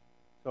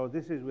 So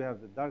this is, we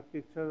have the dark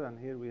picture, and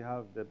here we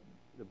have the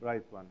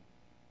bright one.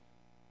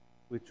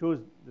 We choose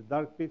the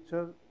dark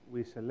picture,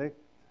 we select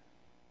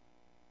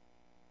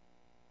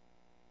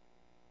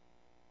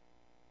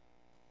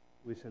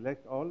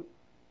all,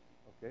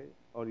 okay?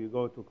 Or you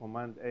go to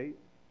Command A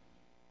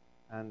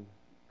and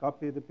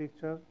copy the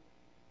picture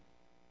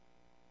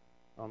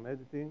from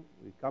editing,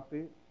 we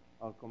copy,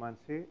 or Command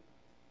C,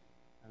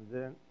 and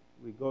then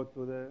we go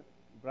to the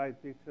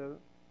bright picture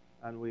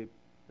and we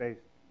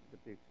paste the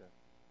picture.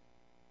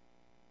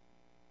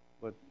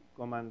 With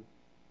Command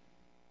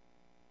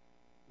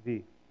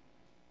V,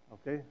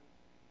 okay?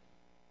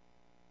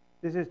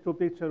 This is two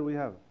pictures we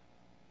have.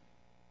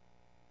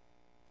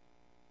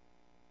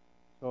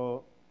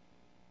 So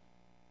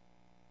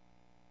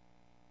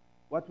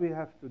what we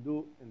have to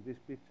do in this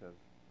picture,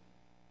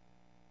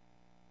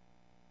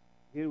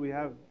 here we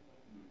have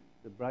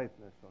the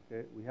brightness,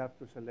 okay? We have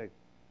to select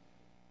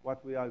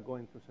what we are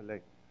going to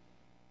select.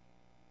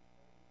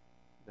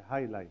 The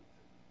highlight,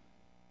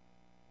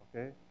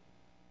 okay?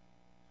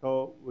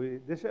 So we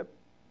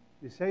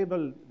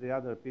disable the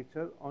other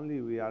picture, only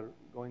we are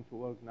going to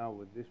work now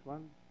with this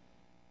one.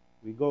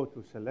 We go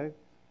to select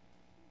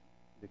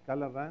the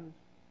color range,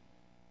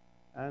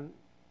 and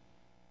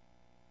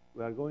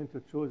we are going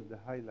to choose the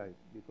highlight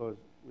because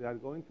we are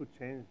going to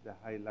change the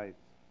highlights.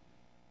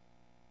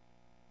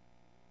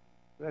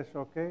 Press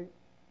OK.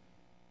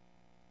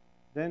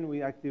 Then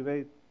we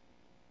activate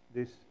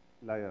this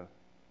layer.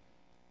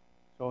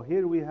 So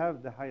here we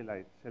have the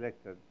highlight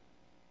selected.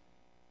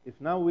 If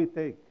now we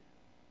take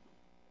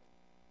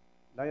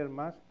layer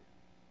mask,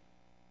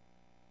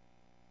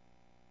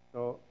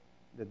 so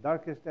the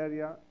darkest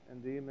area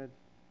in the image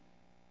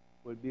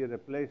will be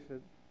replaced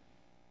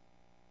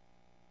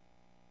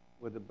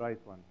with the bright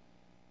one.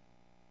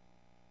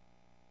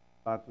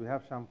 But we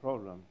have some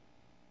problem.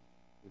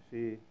 You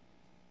see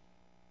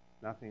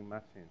nothing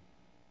matching.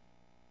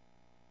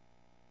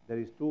 There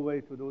is two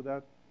ways to do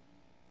that.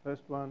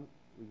 First one,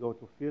 we go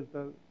to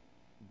Filter,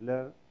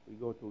 Blur, we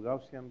go to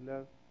Gaussian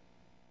Blur,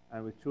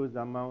 and we choose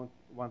the amount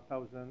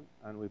 1000,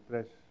 and we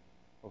press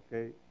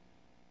OK,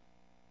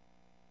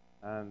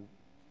 and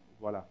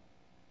voila.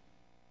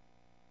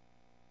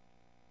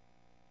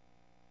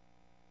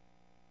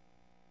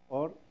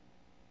 Or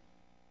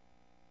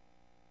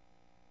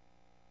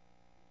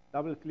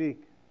double click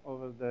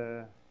over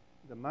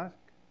the mask.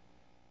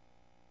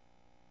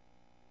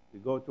 We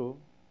go to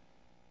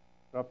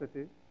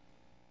Property,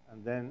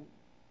 and then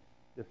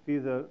the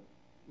feather,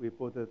 we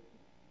put it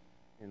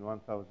in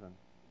 1000.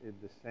 It's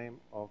the same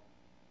of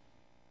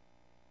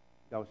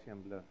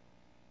Gaussian blur.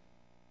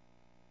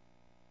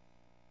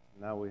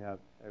 Now we have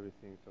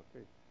everything, it's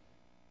okay.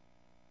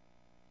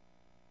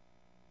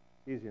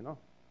 Easy, no?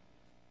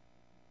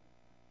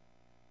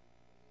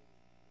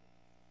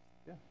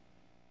 Yeah.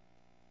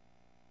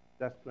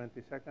 Just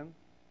 20 seconds.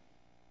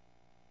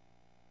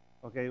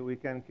 Okay, we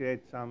can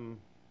create some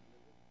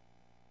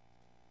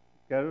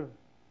curve,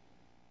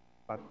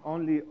 but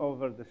only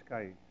over the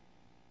sky,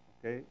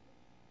 okay?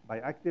 By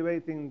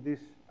activating this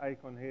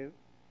icon here,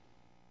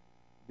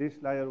 this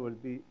layer will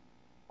be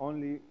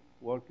only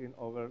working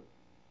over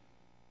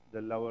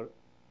the lower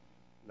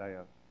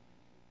layer.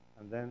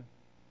 And then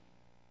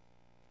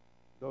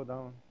go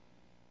down,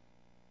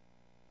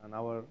 and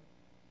our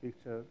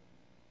picture,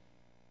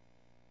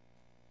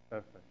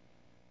 perfect.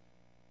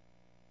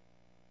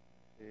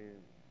 A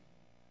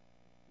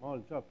small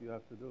job you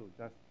have to do,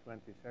 just 20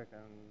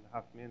 seconds,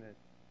 half minute.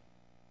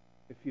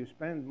 If you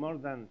spend more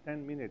than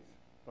 10 minutes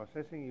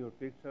processing your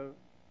picture,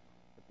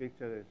 the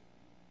picture is,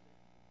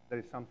 there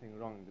is something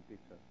wrong in the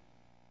picture.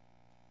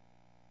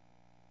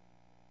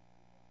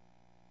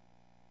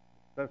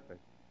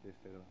 Perfect,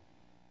 Instagram.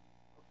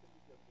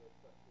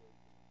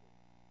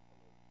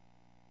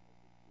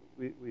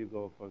 We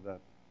go for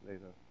that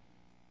later.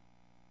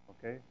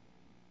 Okay?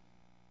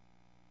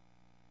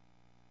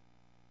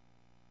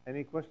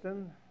 Any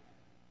question?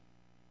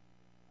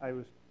 I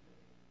was,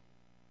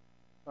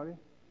 sorry?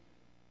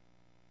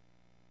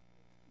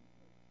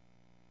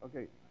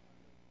 Okay.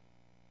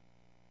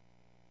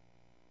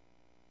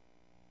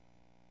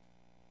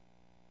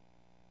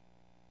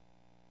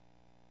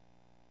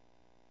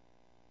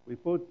 We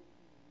put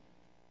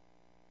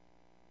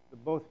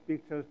both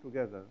pictures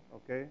together,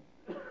 okay?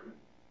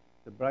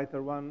 The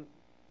brighter one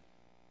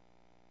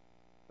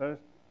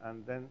first,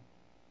 and then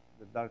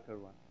the darker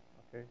one,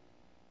 okay?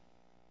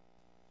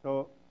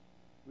 So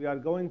we are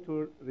going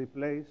to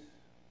replace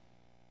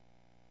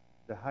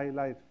the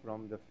highlight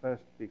from the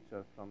first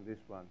picture from this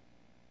one.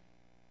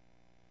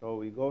 So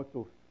we go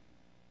to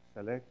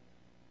select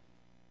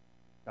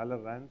color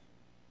range,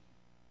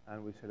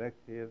 and we select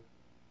here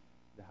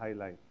the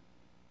highlight.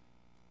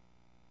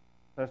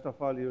 First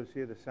of all, you'll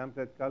see the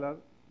sampled color.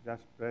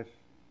 Just press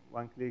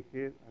one click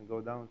here and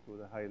go down to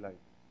the highlight.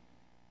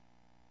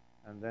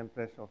 And then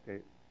press OK.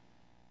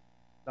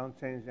 Don't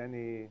change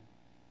any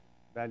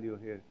value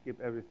here.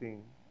 Keep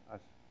everything as.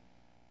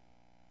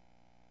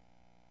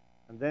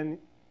 And then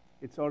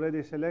it's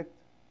already select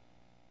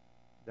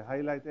the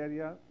highlight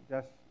area.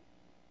 Just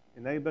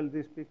enable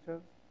this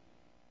picture.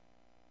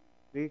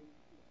 Click,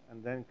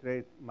 and then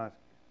create mask,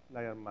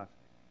 layer mask.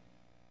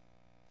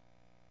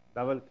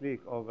 Double click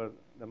over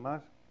the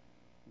mask,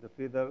 the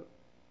feather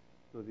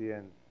to the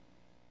end.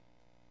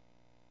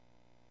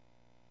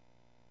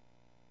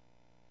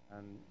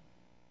 And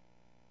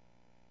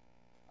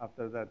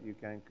After that, you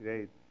can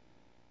create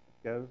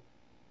a curve,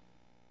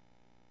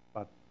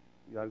 but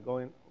you are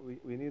going,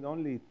 we need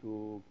only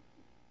to,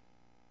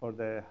 for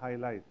the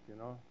highlight, you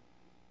know.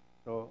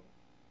 So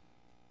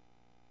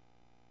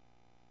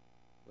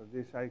for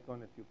this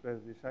icon, if you press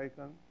this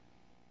icon,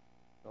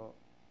 so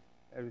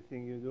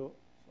everything you do is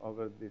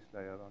over this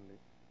layer only,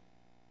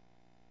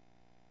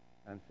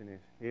 and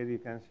finish. Here you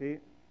can see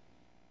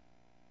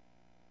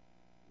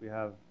we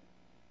have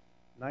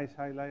nice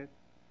highlight,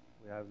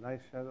 we have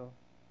nice shadow,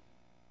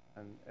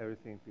 and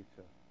everything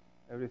picture.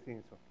 Everything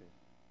is okay.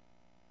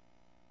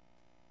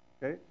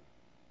 Okay?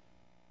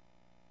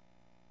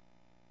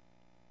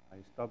 I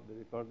stop the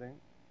recording.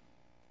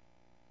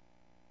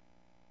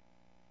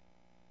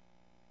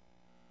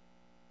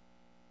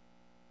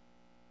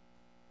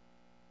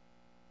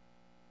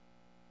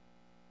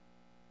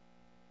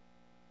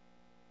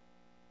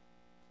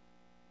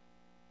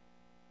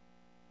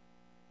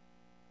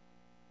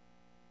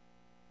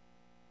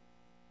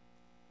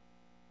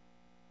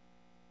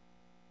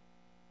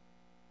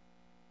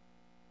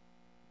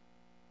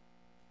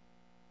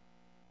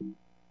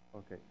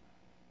 Okay.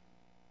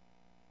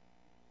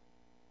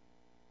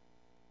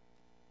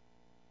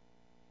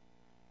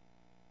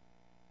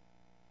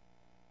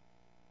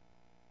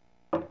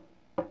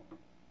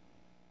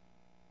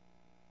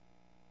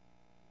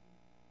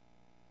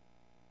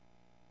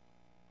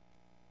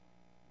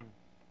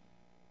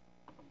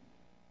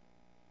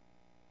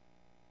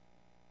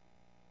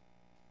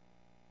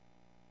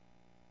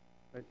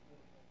 Right.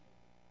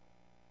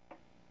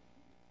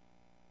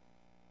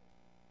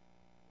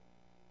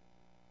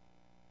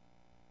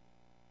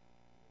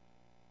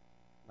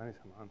 ماني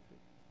سمعان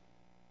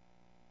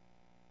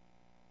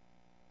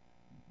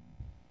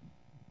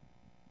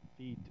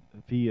فيك.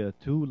 في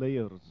two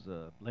layers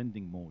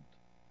blending mode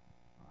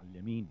على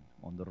اليمين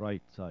on the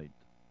right side,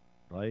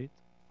 right?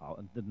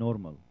 عند the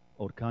normal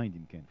or kind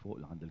يمكن فوق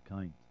عند ال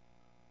kind.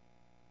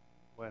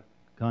 Where?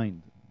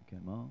 Kind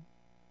يمكن ما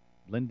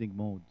blending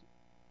mode.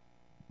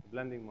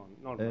 Blending mode,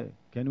 normal.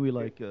 Can we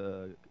like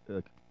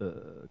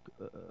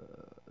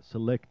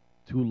select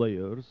two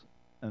layers?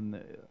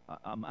 And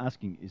I'm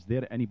asking, is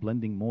there any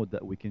blending mode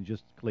that we can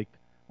just click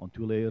on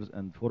two layers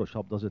and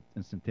Photoshop does it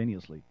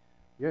instantaneously?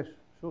 Yes,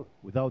 sure.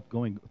 Without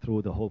going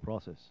through the whole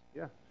process?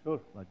 Yeah,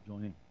 sure. Like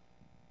joining.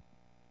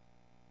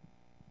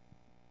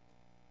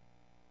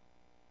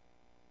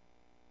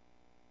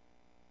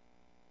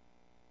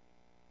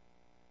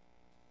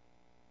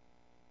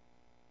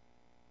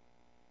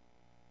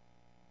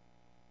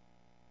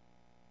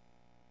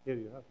 Here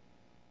you have.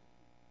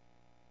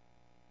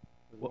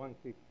 With one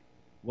click.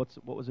 What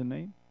was the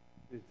name?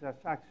 It's just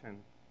action.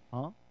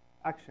 Huh?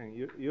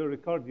 Action. You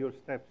record your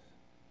steps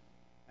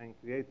and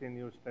creating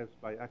your steps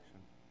by action.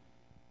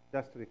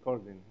 Just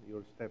recording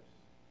your steps.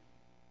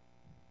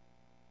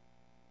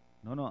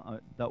 No,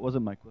 that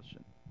wasn't my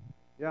question.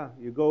 Yeah,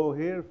 you go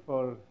here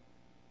for.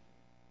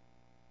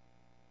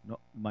 No,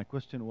 my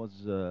question was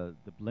the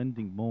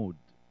blending mode.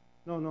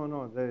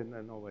 No, there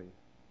no way.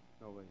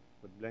 No way.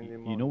 But blending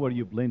mode. You know where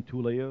you blend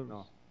two layers?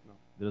 No.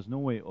 There's no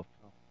way of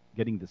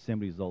getting the same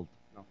result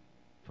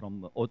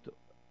from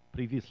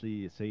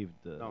previously saved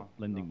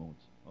blending modes.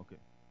 Okay.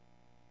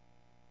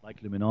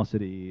 Like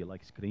luminosity,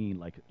 like screen,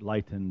 like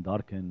lighten,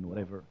 darken,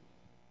 whatever.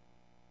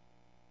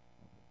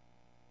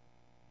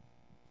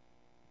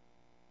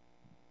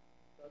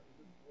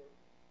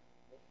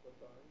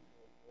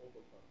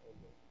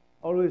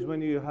 Always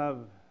when you have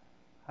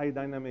high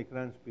dynamic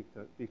range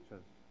pictures.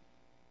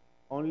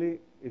 Only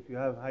if you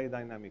have high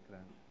dynamic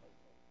range.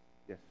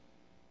 Yes.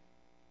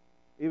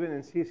 Even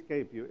in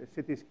cityscape,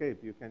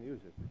 you can use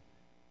it.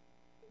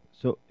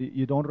 So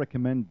you don't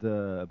recommend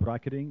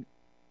bracketing?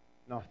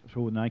 No.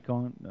 Through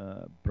Nikon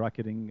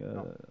bracketing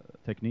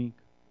technique?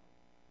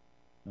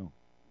 No.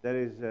 There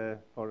is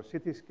for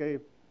cityscape.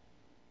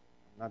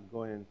 I'm not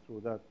going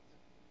through that,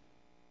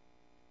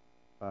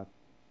 but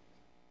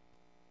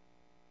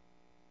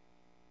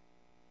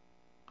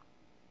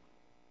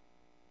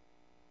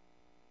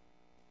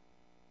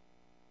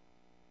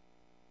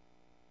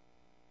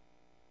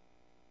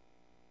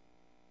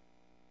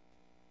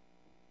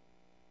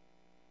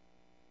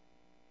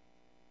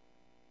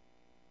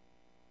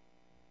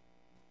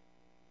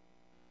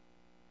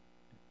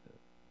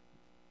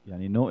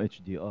يعني no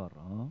HDR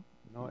ها؟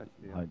 No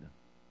HDR. هيدا.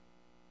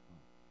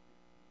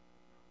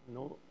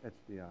 No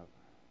HDR.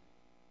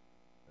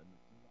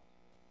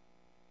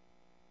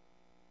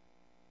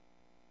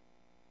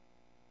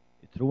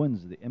 It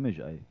ruins the image,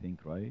 I think,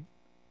 right?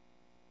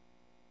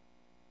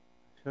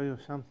 Show you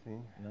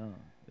something. Yeah,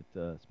 it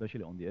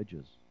especially on the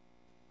edges.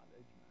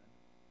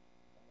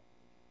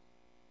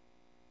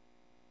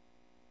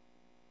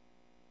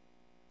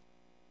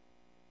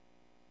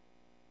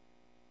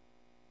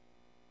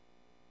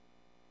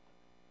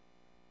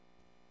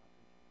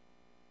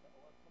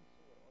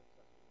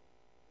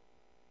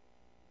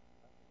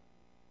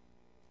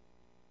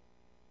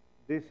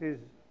 This is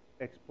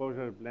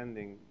exposure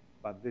blending,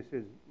 but this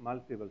is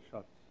multiple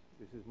shots.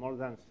 This is more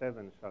than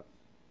 7 shots.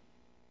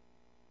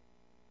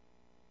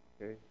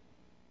 Okay?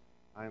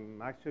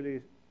 I'm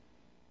actually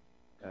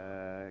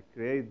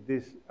create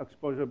this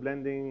exposure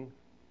blending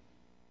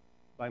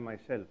by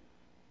myself.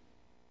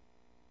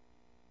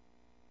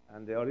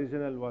 And the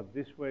original was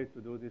this way.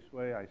 To do this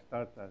way, I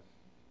start as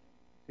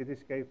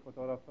cityscape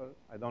photographer.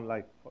 I don't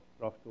like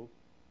Prof2.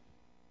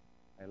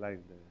 I like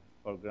the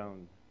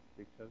foreground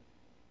pictures.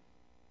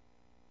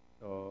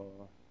 So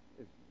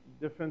it's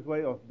different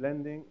way of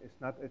blending. It's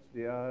not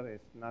HDR.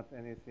 It's not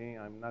anything.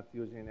 I'm not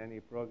using any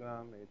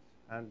program. It's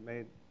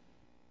handmade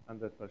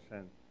 100%.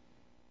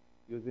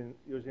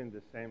 Using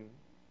the same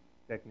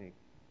technique.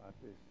 But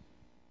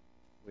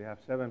we have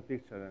 7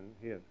 pictures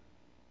in here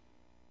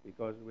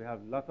because we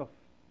have a lot of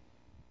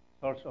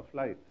source of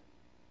light.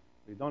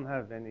 We don't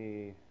have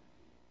any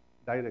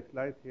direct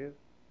light here.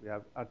 We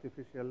have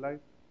artificial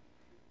light,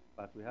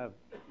 but we have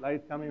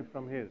light coming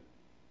from here,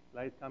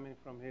 light coming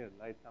from here,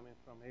 light coming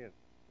from here.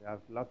 We have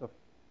a lot of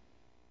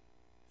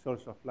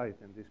source of light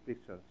in this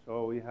picture,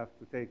 so we have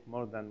to take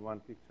more than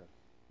one picture.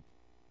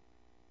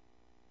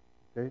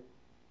 Okay?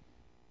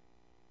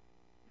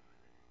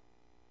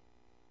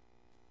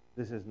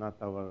 This is not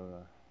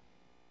our...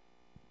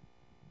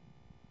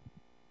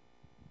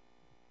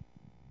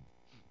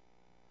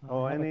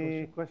 Oh,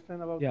 any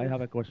question about this? Yeah, I have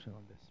a question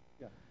on this.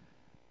 Yeah.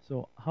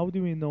 So how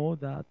do we know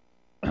that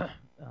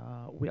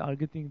we are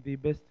getting the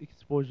best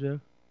exposure?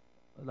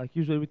 Like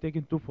usually we're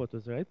taking 2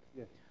 photos, right?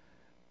 Yes.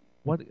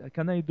 What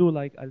can I do?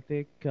 Like I'll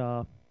take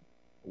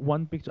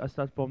one picture, I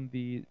start from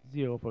the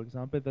 0, for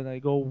example, then I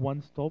go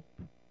one stop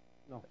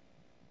No.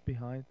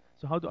 behind.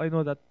 So how do I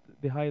know that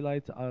the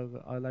highlights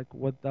are like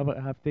whatever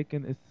I have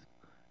taken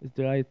is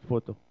the right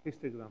photo?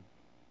 Histogram.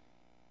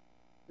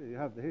 You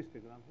have the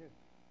histogram here.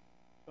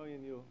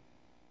 Showing you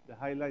the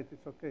highlight,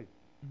 it's okay.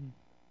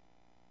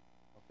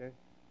 Okay?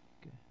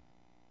 Okay.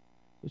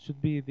 It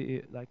should be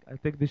the, like, I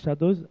take the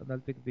shadows and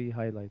I'll take the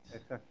highlights.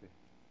 Exactly.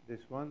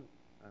 This one,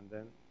 and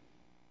then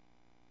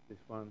this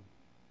one,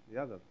 the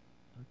other.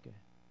 Okay.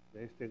 The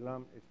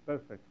histogram is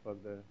perfect for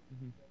the,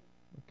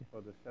 okay.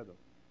 for the shadow.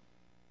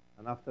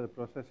 And after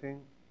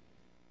processing,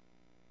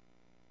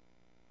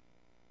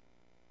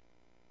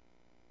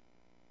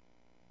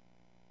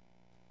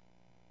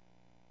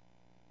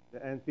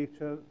 the end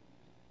picture,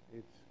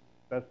 it's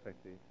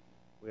perfectly.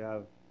 We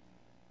have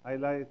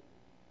highlight,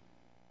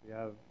 we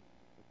have,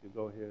 if you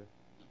go here,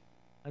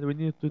 and we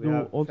need to we do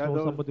have also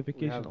shadows, some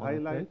modification we have on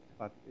highlight, it, right?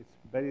 but it's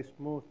very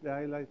smooth, the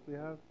highlight we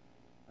have,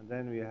 and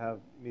then we have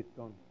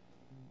mid-tone.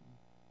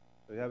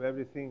 So you have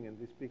everything in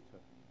this picture.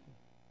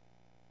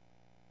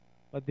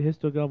 But the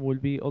histogram will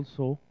be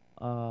also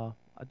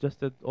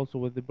adjusted also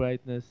with the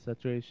brightness,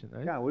 saturation,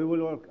 right? Yeah, we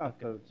will work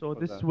after. Okay. So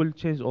for this that. will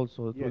change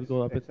also. It will Yes,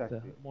 go a bit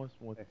exactly. more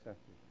smooth.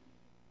 Exactly.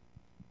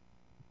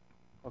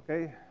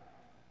 Okay,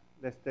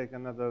 let's take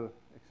another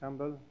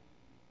example.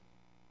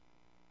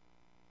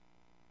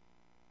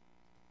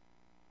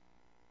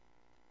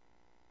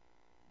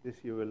 This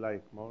you will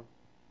like more,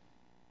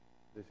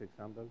 this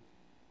example.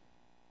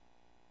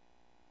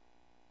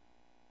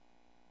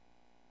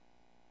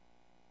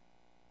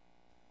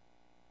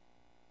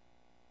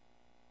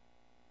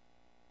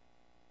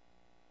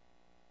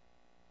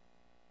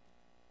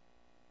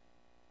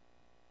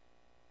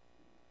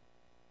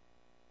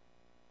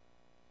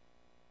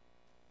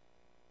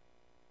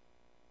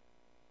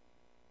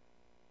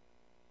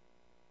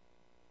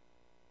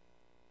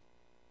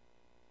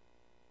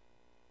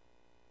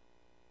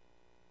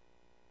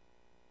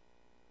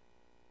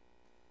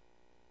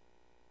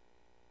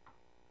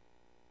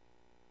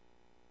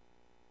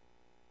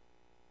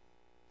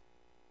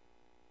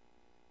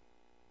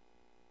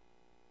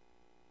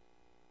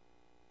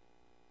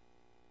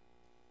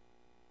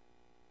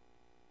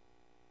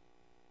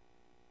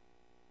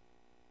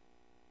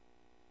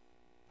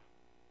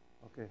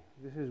 Okay,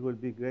 will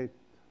be great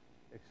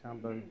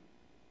example.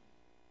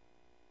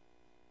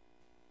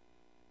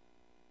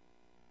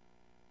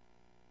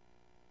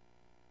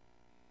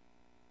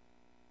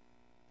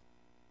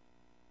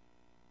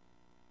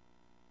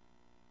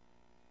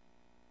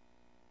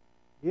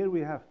 Here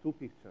we have 2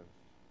 pictures,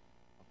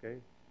 okay?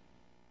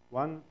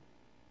 One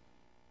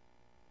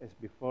is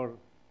before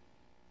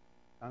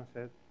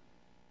sunset,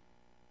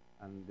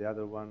 and the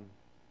other one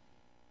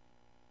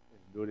is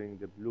during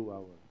the blue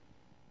hour.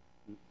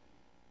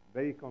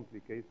 Very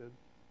complicated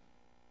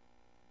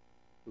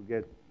to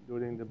get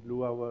during the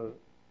blue hour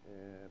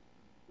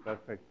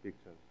perfect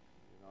pictures,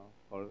 you know,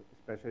 for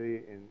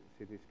especially in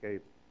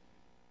cityscape,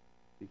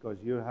 because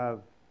you have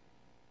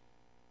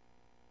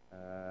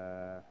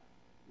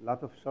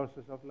lot of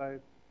sources of light.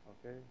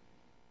 Okay,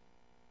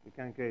 you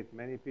can create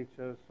many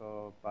pictures.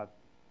 So, but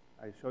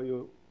I show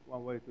you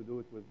one way to do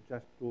it with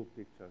just 2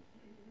 pictures.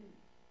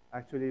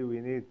 Actually,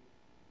 we need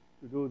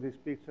to do this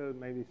picture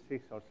maybe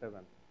 6 or 7.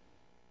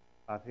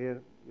 But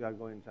here we are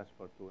going just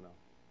for 2 now.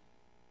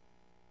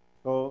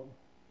 So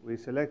we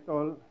select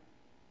all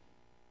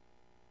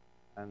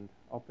and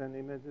open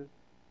images.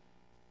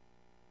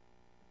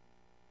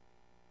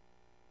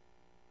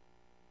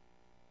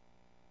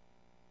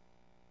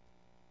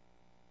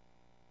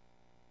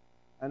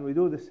 And we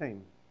do the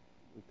same.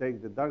 We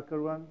take the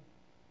darker one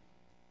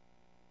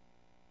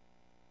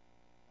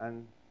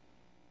and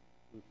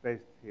we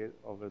paste here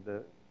over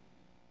the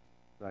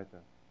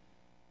brighter.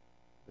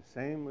 The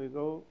same we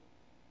go,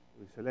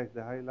 we select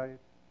the highlight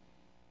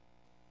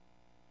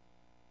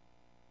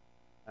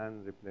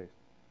and replace.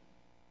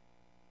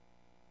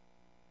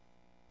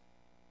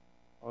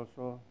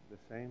 Also the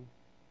same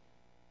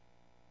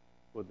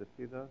for the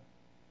feather.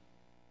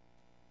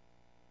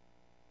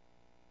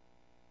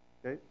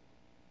 Okay.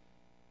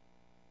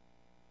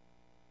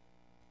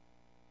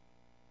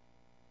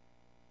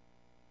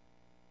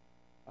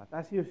 But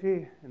as you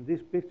see in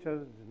these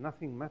pictures, there's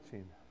nothing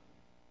matching.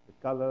 The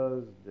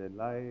colors, the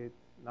light,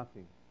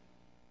 nothing.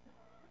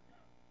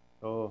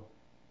 So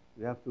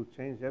we have to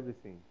change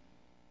everything.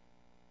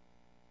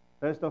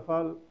 First of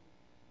all,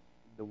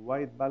 the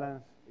white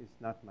balance is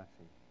not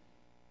matching.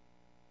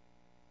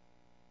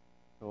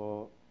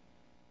 So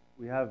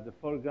we have the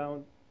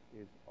foreground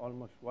is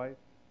almost white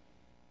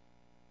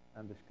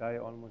and the sky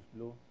almost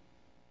blue,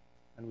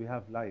 and we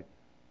have light.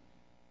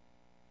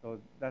 So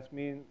that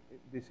means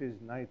this is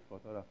night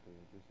photography.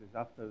 This is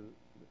after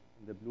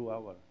the blue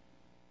hour.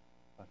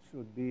 But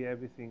should be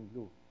everything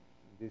blue.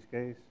 In this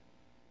case,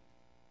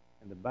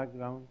 in the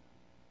background,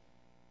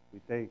 we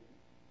take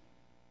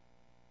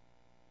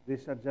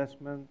this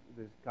adjustment,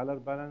 this color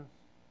balance,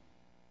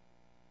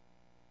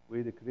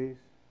 we decrease.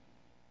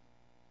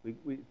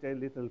 We take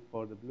little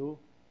for the blue,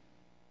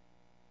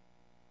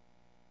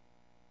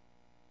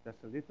 just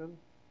a little,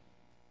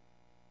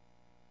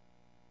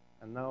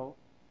 and now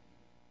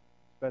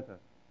it's better,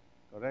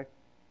 correct?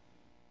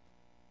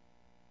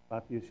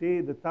 But you see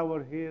the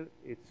tower here,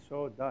 it's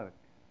so dark,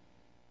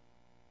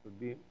 it should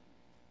be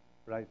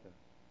brighter.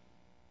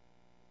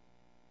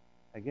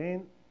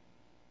 Again,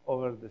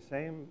 over the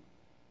same,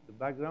 the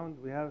background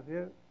we have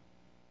here,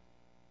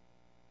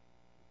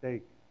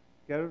 take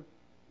curve,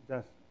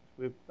 just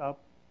sweep up,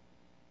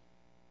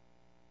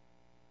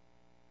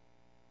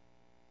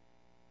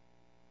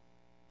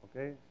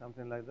 okay,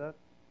 something like that.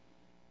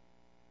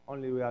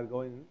 Only we are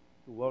going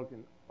to work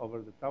over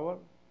the tower.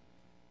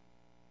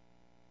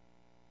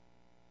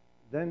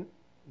 Then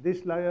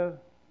this layer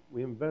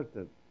we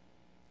inverted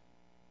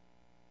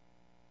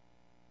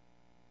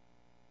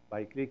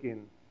by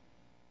clicking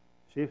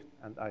Shift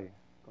and I,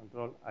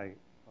 Control I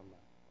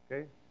command,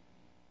 okay?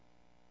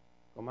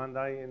 Command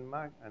I in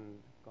Mac and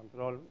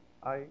Control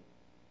I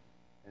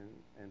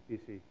in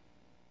PC.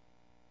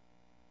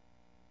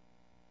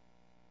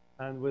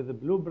 And with the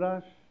blue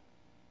brush,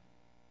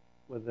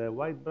 with the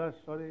white brush,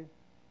 sorry,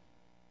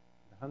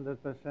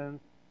 100%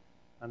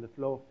 and the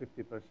flow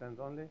 50%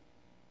 only.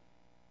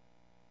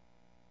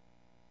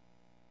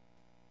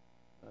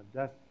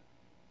 Just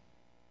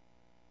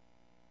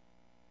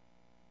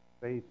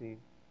painting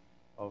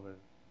over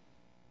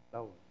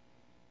tower.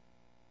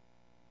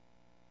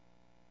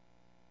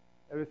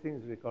 Everything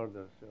is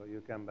recorded, so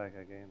you come back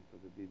again to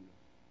the video.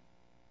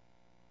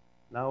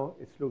 Now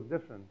it's look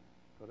different,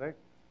 correct?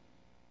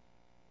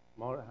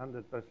 More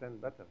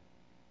 100% better.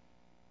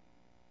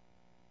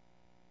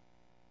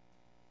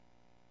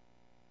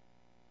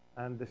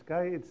 And the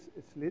sky,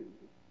 it's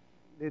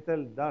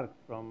little dark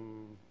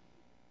from.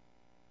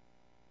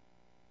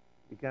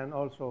 You can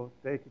also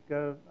take a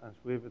curve and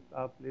sweep it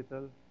up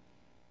little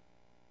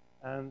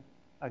and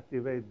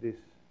activate this.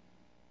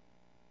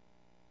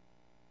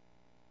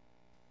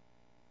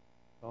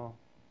 So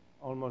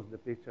almost the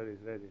picture is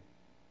ready.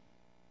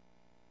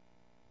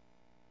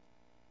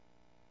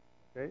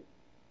 Okay?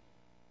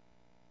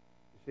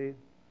 You see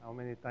how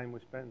many time we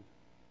spend?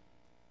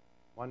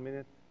 1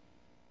 minute?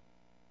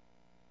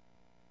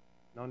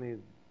 No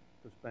need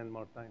to spend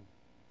more time.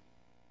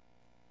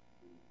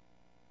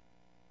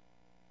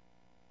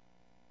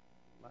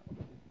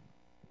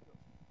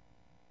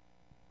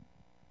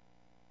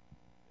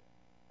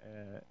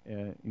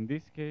 In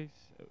this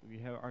case, we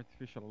have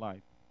artificial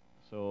light.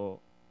 So,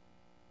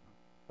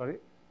 sorry.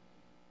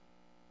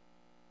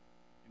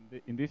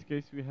 In this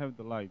case, we have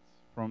the lights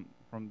from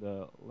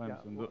the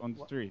lamps on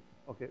the street.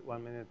 Okay,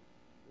 1 minute.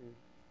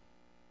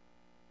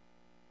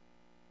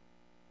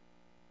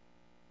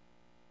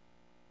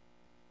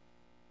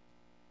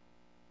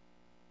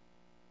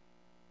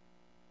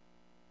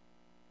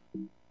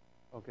 Please.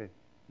 Okay.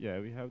 Yeah,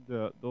 we have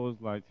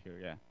those lights here.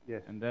 Yeah.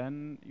 Yes. And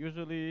then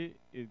usually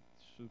it's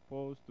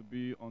supposed to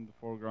be on the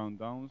foreground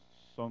down,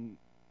 some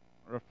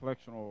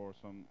reflection or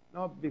some.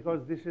 No,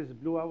 because this is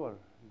blue hour.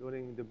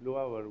 During the blue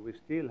hour, we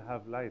still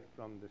have light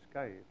from the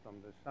sky, from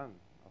the sun.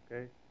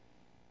 Okay.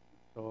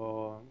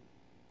 So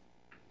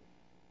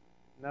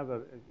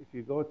never. If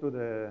you go to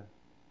the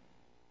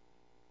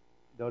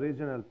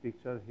original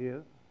picture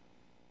here.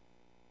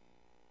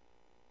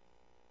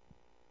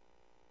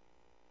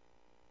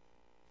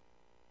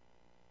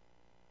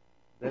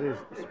 There is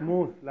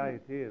smooth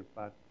light here,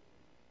 but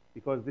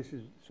because this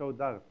is so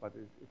dark, but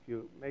if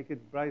you make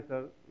it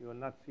brighter, you will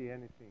not see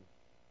anything.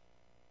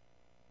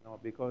 No,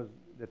 because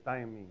the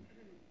timing.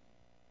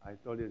 I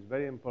told you it's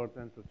very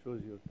important to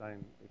choose your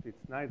time. If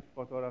it's night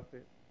photography,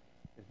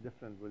 it's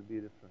different, will be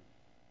different.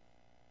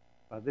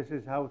 But this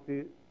is how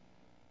to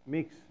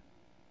mix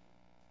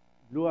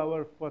blue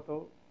hour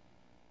photo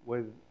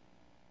with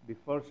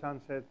before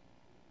sunset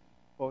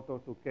photo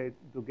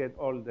to get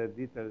all the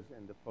details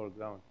in the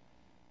foreground.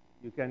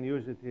 You can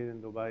use it here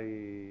in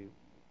Dubai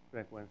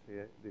frequency,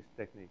 this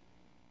technique.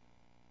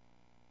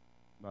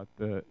 But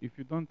if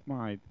you don't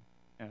mind,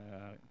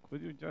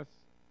 could you just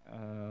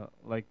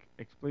like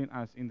explain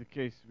us in the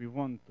case we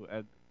want to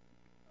add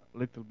a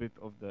little bit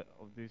of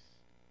this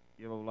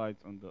yellow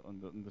lights on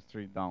the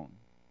street down?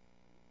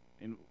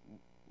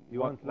 You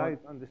want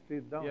light on the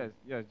street down? Yes,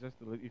 yes, just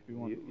a little if you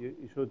want.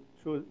 You should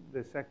choose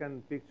the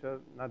second picture,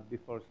 not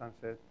before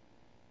sunset.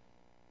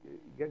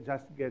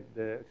 Just get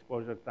the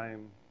exposure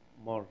time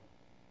more.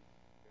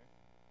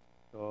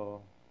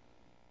 So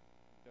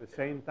the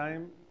same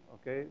time,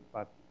 okay,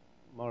 but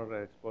more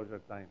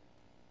exposure time,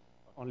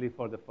 only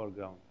for the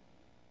foreground.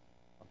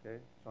 Okay,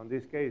 so in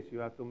this case, you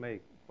have to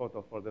make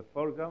photo for the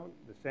foreground,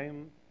 the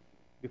same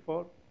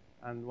before,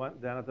 and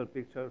the another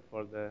picture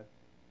for the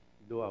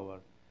blue hour.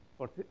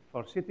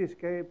 For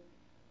cityscape,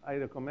 I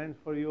recommend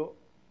for you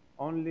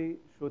only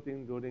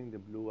shooting during the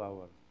blue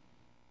hour.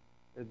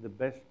 It's the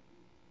best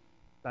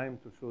time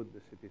to shoot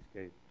the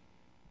cityscape.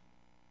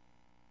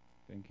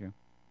 Thank you.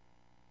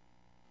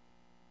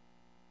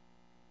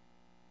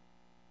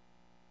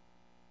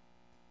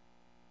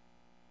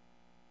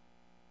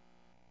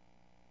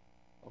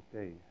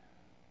 Okay.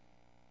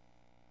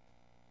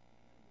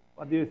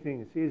 What do you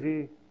think? It's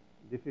easy,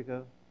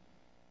 difficult?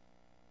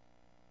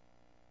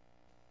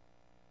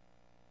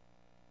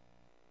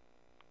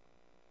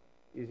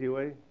 Easy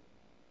way?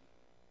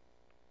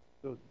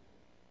 Good.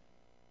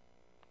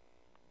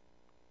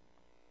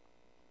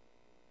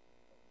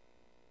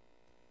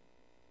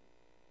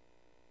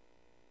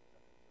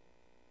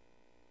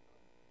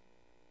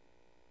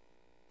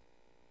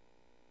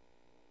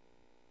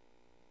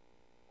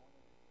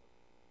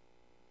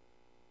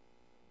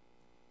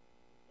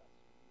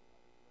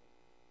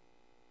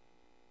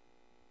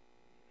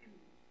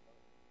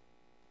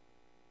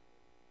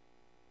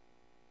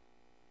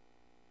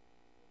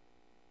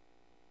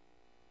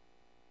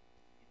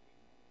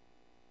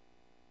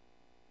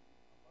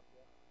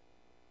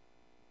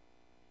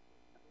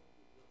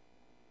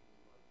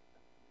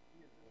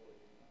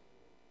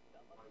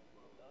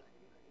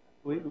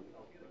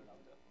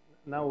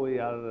 Now we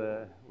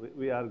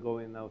are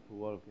going now to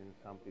work in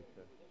some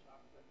pictures.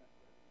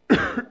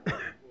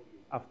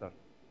 After.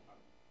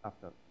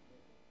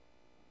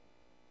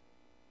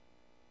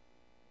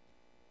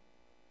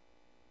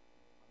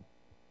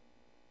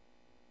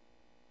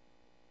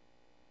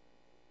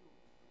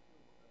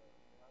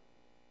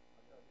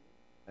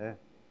 Eh?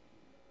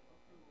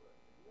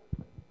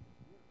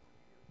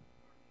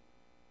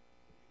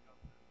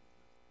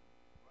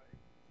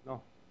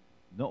 No.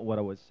 Not what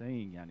I was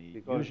saying. Yani,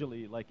 Because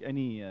usually, like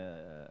any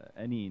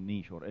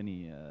niche or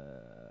any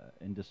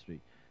industry,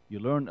 you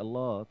learn a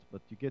lot,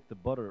 but you get the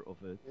butter of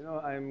it. You know,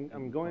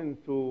 I'm going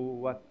to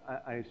what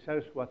I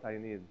search what I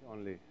need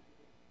only.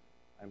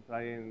 I'm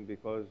trying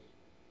because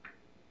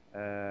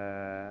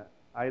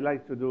I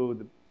like to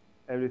do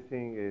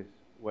everything is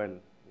well,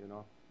 you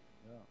know.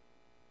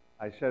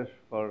 Yeah. I search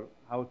for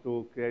how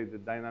to create the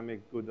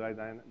good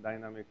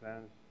dynamic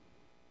lens.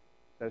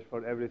 Search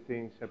for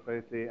everything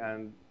separately,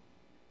 and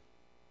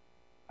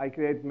I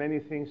create many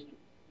things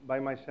by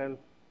myself.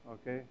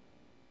 Okay.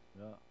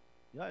 Yeah.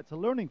 Yeah, it's a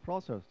learning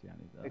process.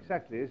 Yani,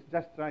 Exactly. It's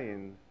just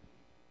trying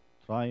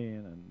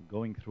and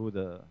going through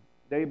the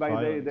day by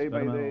trial,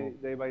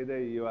 day by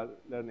day. You are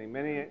learning.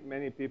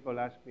 Many people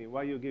ask me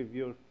why you give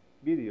your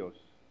videos.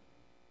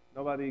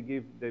 Nobody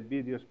give the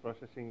videos,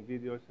 processing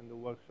videos in the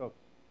workshops.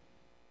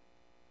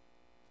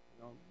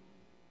 You know,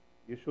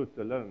 you should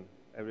learn.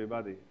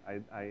 Everybody.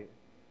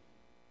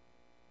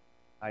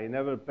 I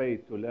never pay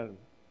to learn,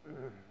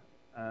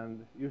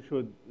 and you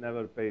should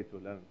never pay to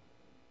learn.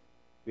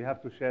 We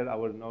have to share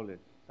our knowledge.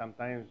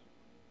 Sometimes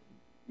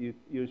you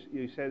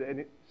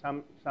said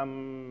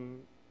some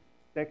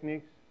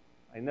techniques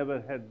I never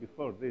heard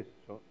before this.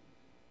 So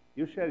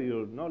you share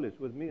your knowledge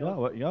with me.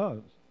 Yeah, yeah.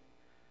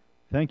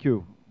 Thank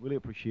you. Really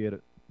appreciate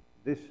it.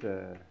 This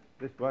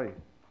way.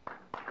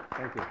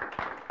 Thank you.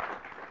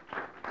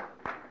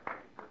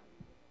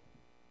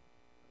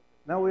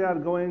 Now we are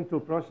going to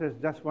process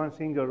just one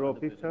single raw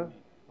picture.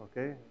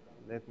 Okay.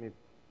 Let me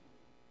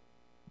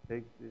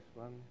take this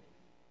one.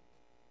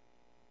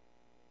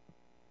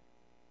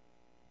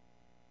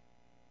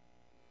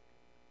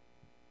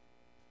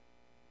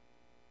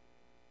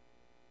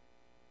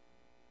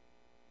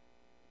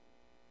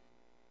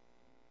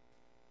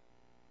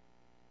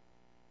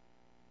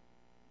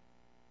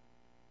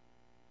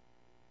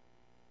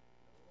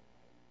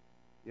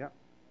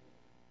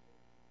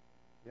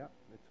 Yeah,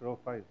 it's raw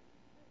file.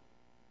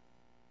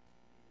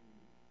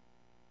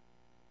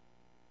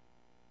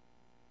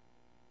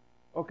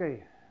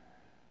 Okay,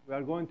 we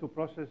are going to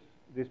process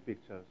these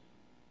pictures.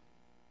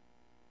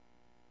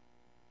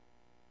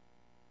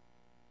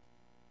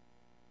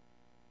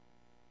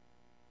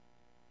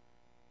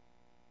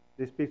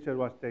 This picture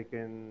was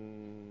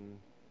taken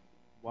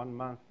 1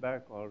 month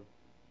back, or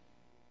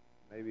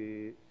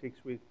maybe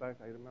 6 weeks back,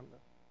 I remember,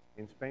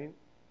 in Spain.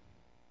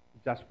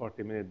 Just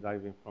 40-minute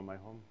driving from my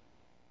home.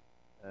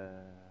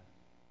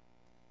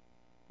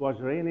 was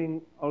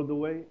raining all the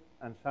way,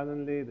 and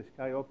suddenly the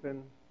sky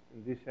opened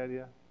in this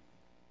area,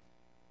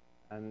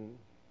 and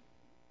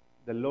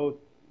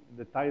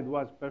the tide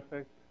was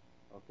perfect,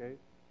 okay?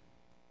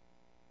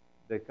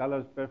 The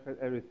colors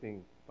perfect,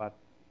 everything, but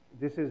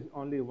this is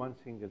only one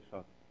single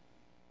shot.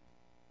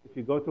 If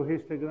you go to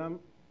histogram,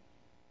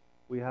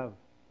 we have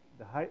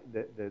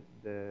the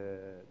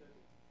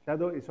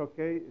shadow is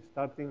okay,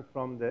 starting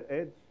from the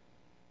edge,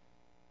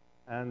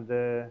 and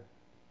the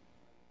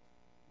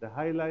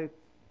highlight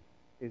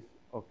is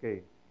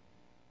okay.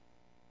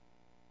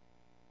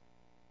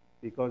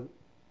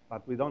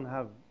 But we don't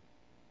have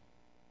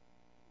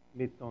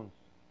mid-tones,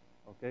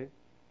 okay?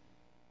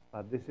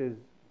 But this is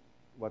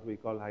what we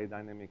call high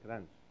dynamic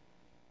range.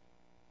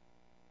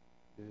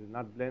 This is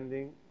not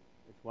blending,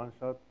 it's one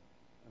shot,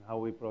 and how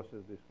we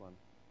process this one.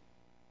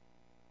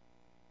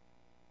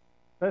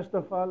 First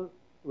of all,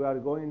 we are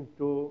going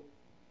to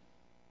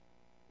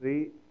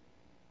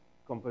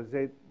recompose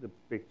the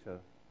picture.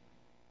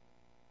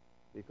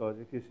 Because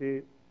if you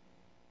see,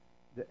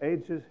 the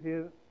edges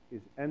here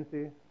is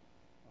empty,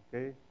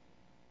 okay?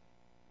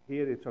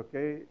 Here it's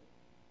okay.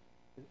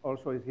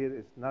 Also here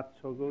it's not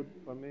so good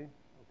for me,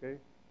 okay?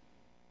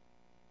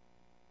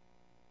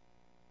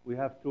 We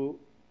have to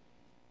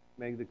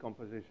make the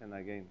composition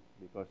again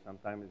because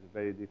sometimes it's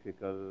very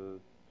difficult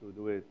to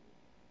do it.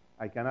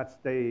 I cannot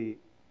stay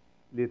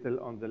little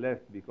on the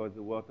left because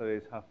the water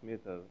is half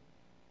meter.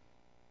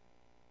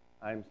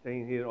 I'm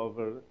staying here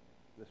over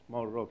the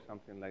small rock,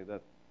 something like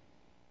that,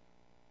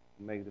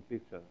 to make the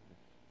picture.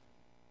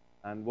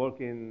 And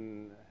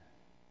working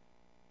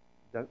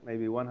that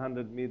maybe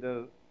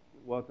 100-meter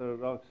water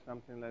rocks,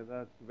 something like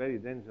that, very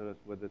dangerous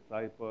with the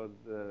tripod.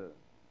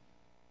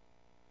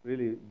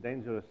 Really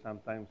dangerous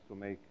sometimes to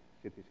make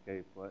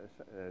cityscape or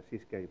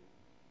seascape.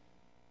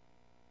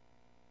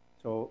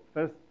 So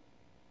first,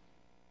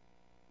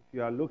 if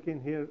you are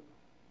looking here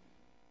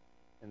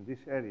in this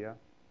area,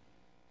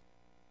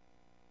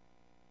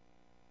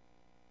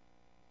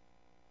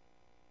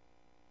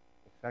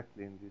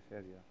 exactly in this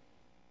area,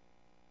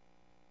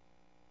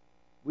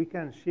 we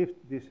can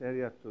shift this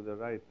area to the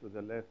right, to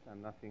the left,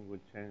 and nothing will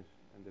change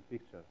in the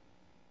picture.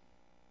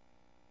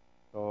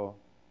 So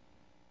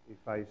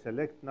if I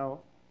select now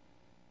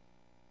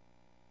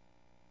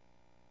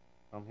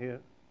from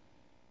here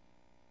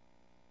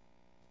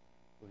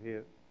to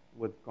here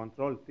with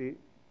Control T,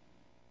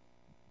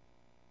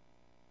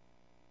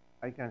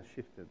 I can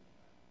shift it.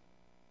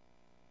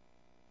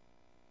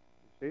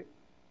 You see?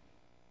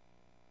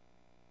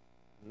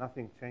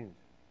 Nothing changed.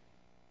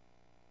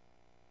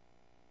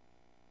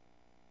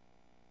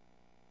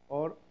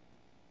 Or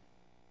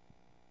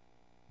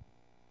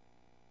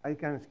I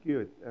can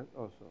skew it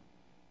also.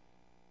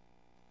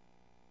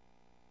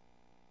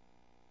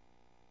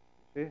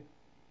 See?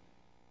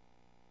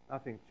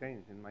 Nothing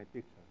changed in my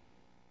picture.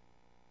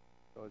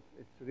 So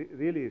it's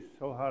really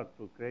so hard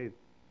to create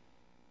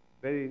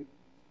very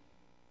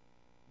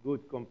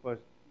good compose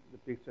the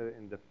picture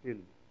in the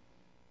field.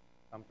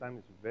 Sometimes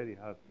it's very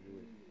hard to do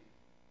it.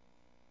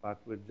 But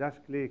with just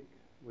click,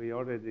 we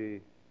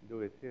already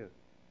do it here.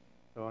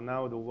 So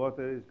now the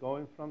water is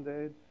going from the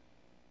edge,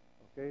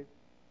 okay,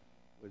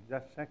 with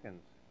just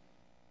seconds.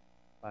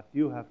 But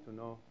you have to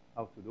know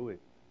how to do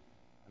it.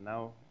 And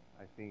now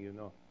I think you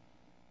know.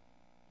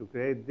 To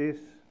create this,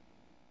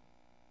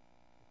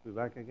 go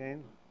back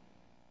again.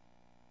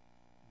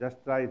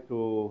 Just try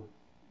to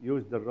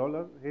use the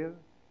roller here.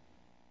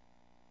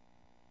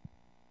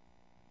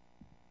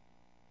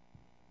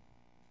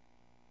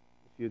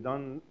 If you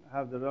don't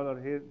have the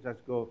roller here,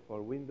 just go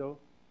for Window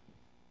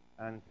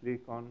and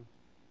click on,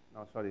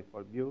 no, sorry,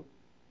 for View,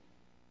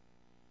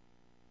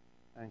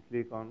 and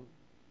click on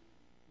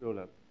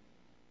Ruler.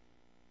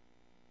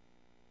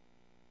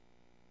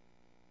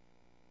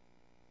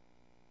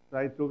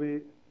 Try to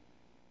be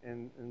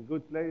in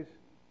good place,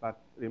 but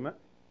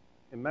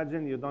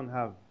imagine you don't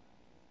have,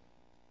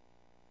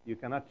 you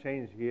cannot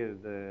change here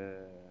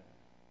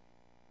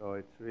so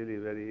it's really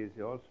very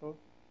easy also.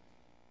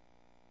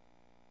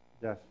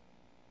 Just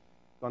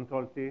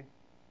Control T,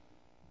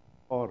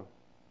 or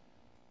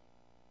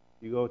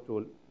you go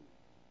to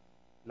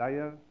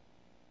Layer,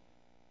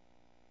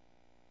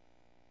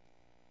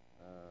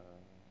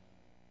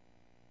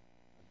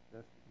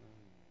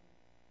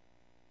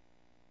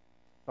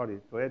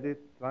 to Edit,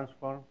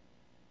 Transform,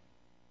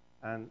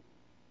 and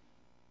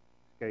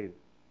Scale.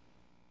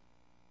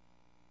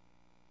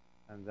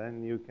 And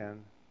then you can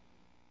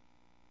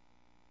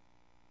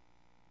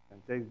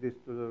take this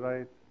to the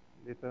right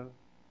little,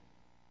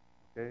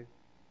 okay?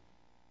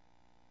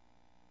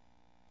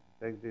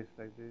 Take this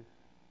like this.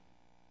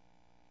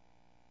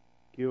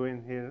 Q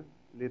in here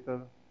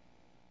little.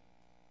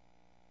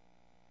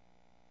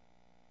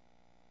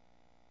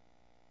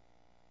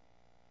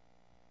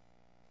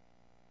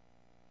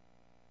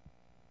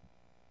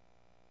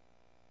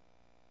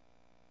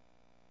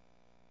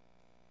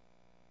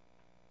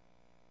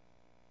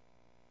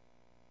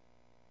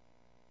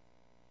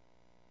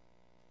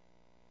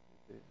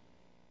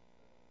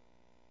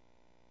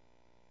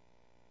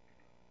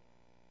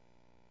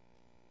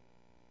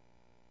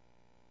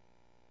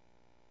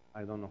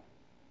 I don't know.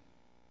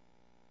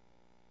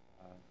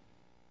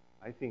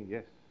 I think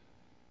yes.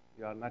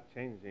 You are not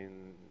changing.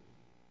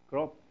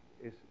 Crop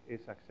is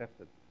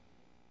accepted.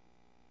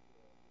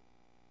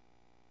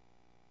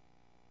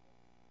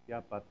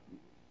 Yeah, but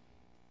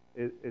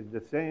it's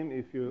the same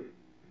if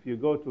you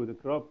go to the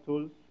crop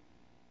tools.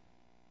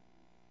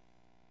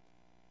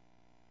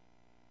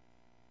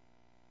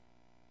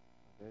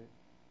 Okay.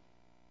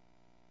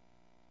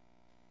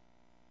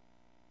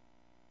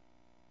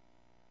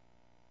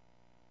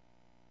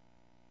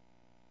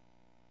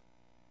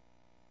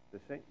 The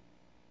same.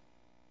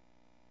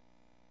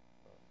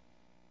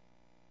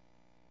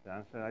 The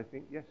answer, I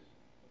think, yes.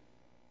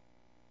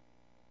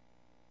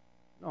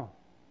 No,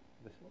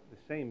 the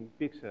same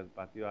pixel,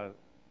 but you are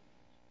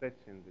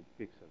stretching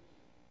the pixels.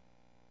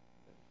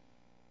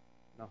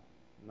 No,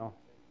 no.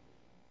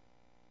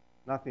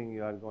 Nothing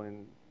you are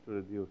going to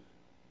reduce.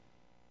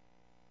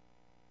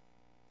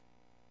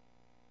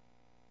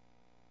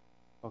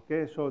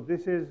 Okay, so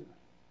this is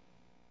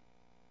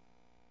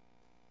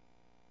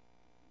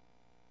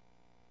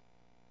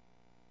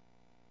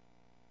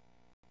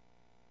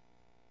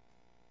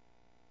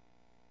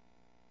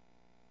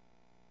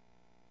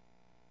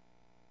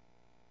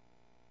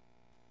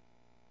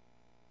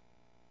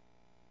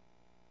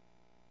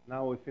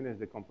now we finish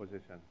the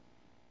composition.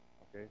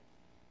 Okay.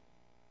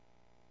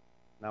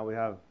 Now we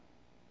have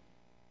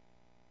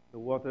the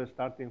water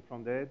starting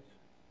from the edge.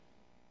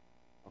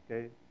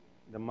 Okay.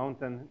 The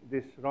mountain,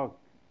 this rock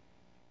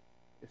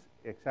is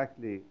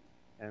exactly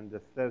in the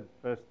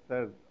first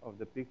third of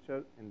the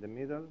picture in the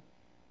middle,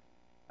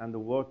 and the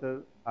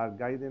water are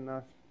guiding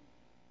us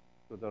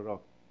to the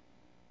rock.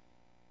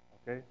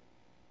 Okay.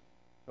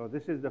 So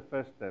this is the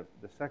first step.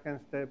 The second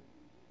step,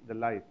 the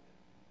light.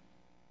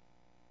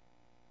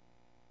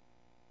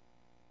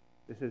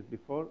 This is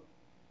before,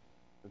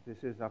 but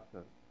this is after.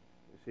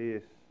 You see,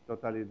 it's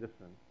totally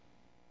different.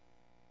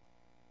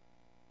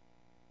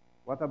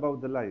 What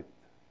about the light?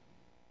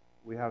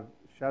 We have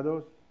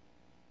shadows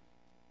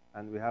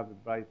and we have a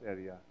bright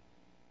area.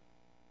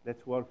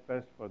 Let's work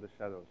first for the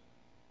shadows.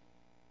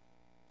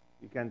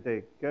 You can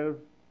take curve,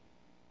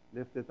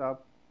 lift it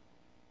up.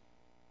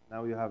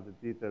 Now you have the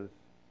details,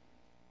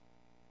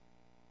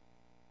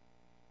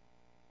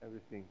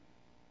 everything.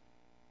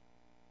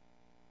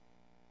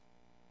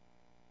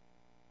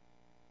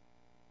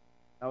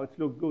 Now it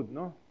looks good,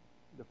 no?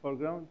 The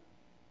foreground.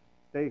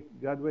 Take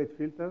graduate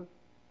filter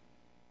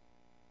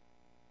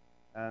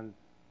and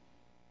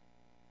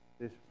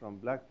this from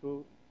black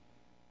to,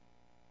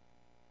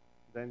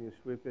 then you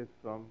sweep it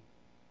from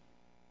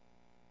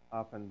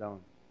up and down.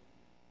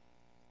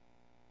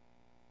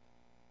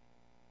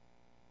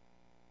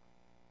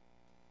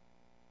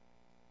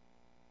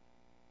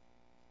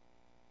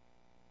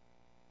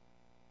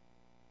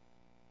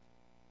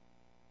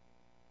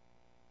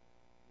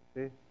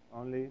 See,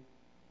 only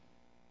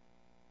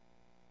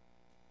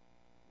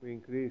we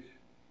increase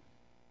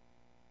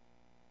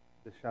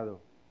the shadow.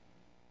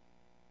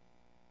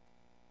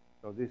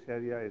 So this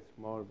area is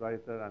more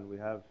brighter, and we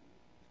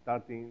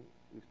start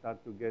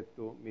to get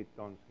to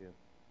mid-tones here.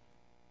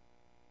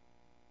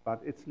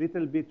 But it's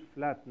little bit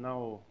flat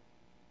now,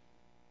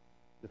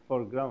 the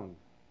foreground.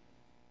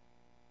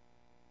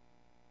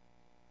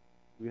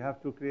 We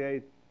have to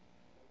create,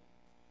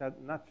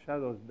 not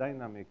shadows,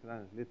 dynamic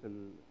range. The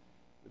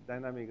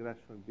dynamic range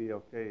should be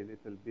okay, a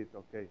little bit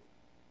okay.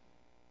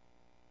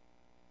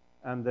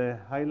 And the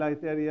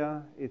highlight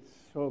area, it's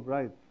so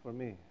bright for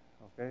me,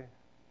 okay?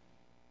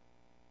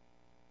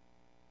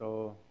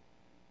 So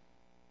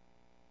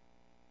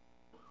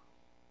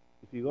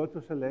if you go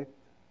to select,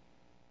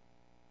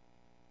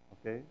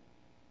 okay,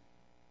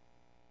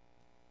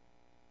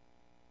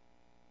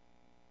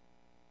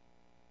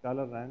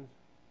 color range,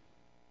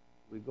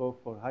 we go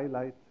for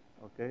highlight,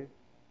 okay?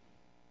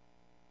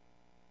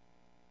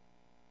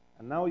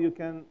 And now you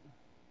can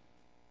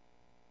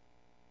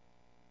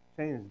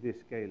change this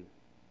scale.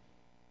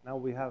 Now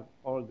we have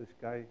all the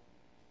sky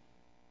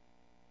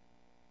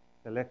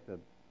selected.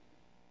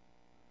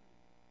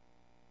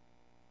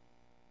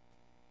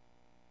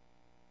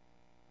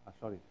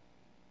 Sorry.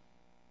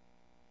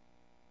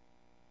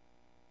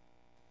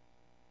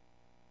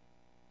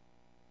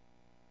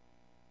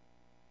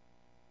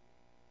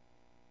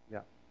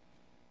 Yeah.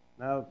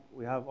 Now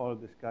we have all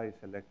the sky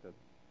selected.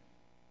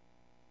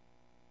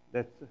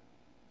 Let's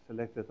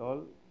select it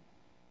all.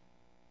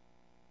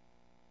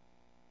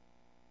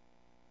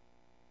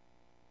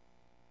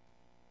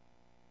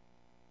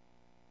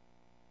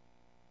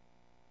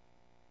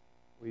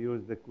 We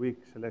use the quick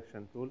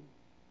selection tool,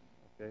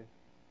 okay?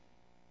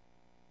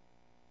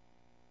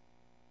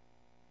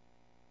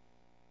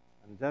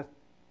 And just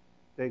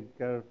take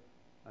curve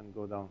and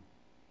go down.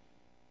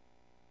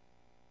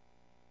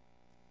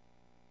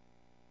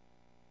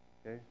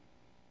 Okay?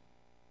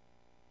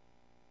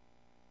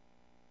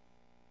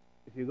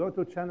 If you go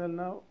to channel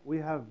now, we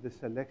have the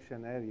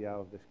selection area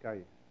of the sky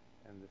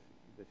and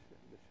the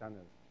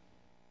channel.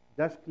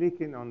 Just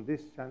clicking on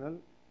this channel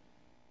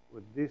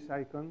with this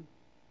icon,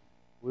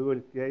 we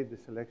will create the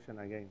selection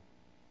again.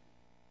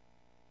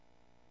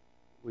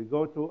 We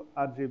go to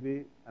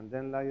RGB and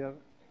then layer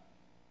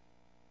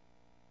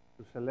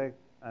to select,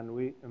 and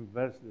we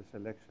inverse the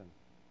selection.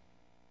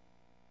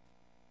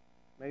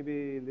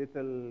 Maybe a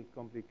little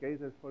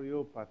complicated for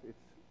you, but it's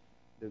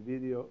the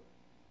video,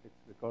 it's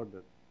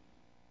recorded.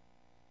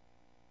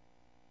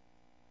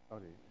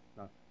 Sorry, it's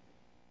not.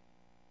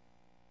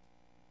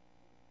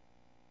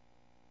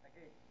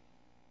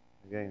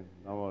 Again,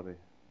 no worry.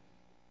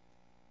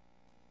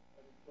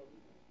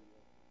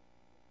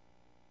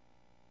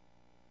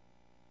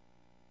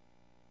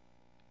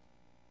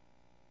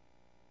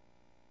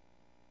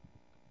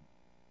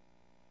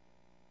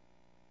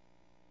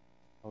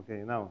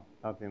 Okay, now,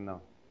 starting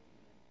now.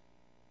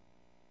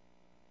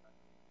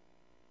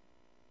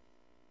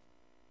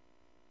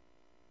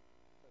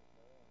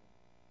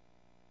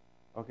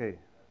 Okay.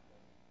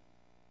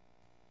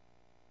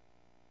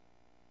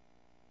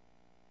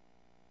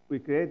 We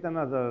create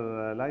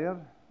another layer,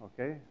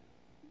 okay?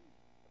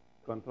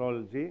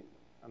 Control G,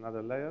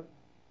 another layer.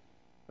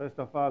 First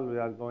of all, we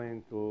are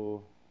going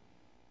to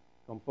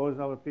compose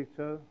our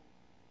picture.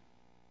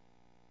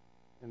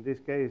 In this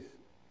case,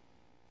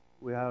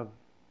 we have,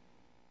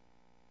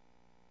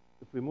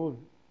 if we move,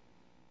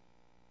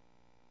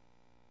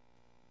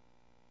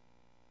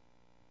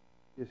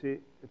 you see,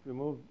 if we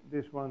move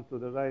this one to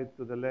the right,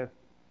 to the left,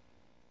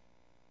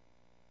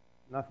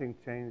 nothing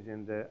changed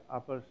in the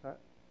upper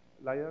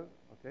layer,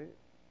 okay,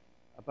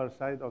 upper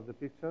side of the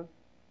picture.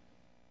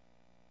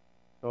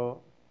 So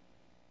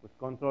with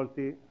Control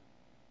T, we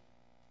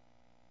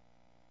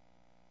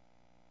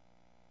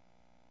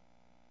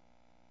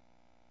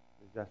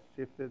just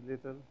shifted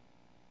little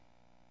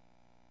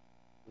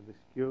with the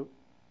skew.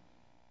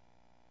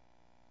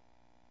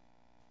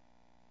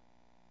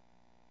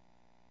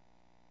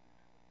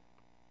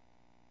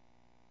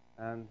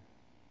 And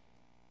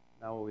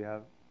now we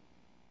have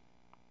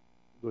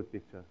good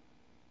picture.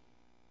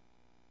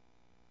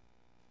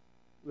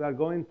 We are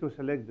going to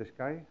select the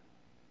sky.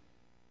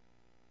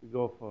 We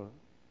go for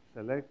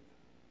select,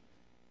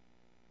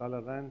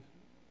 color range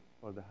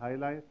for the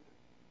highlight.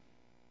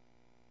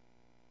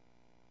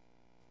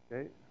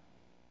 Okay.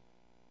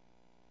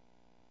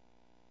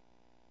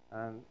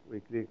 And we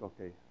click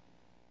OK.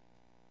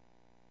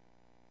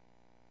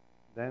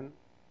 Then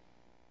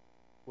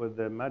with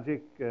the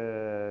magic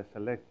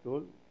select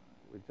tool,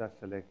 we just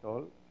select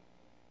all.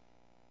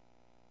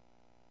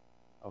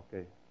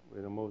 Okay,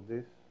 we remove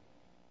this.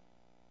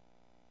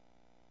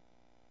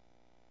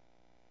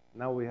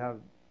 Now we have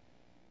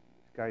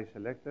sky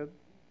selected.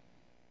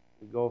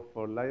 We go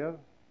for layer,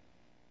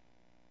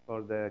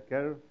 for the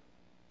curve,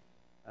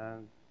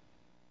 and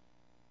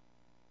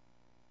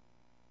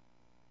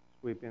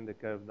sweeping the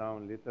curve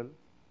down little.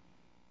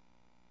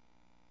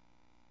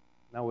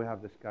 Now we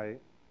have the sky.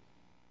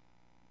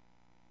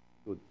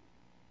 Good.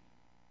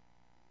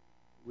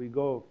 We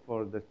go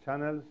for the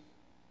channels,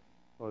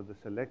 for the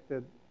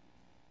selected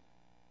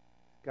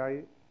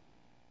sky,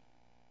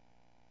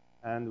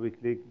 and we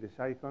click this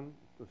icon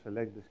to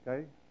select the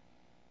sky.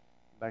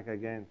 Back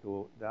again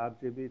to the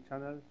RGB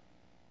channels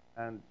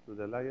and to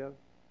the layer,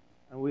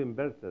 and we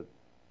inverted.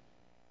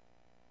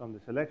 From the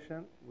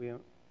selection, we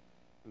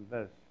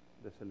inverse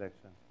the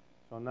selection.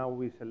 So now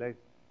we select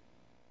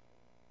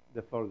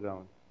the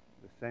foreground.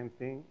 The same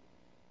thing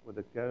with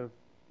the curve,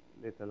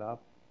 little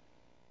up.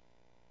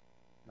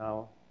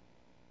 Now,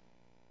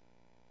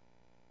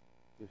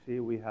 you see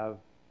we have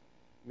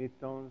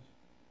midtones.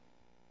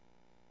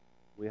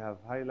 We have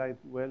highlight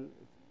well.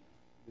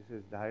 This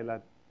is the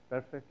highlight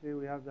perfectly.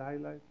 We have the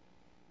highlight,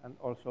 and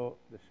also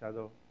the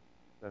shadow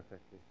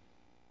perfectly.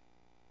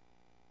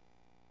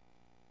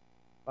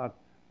 But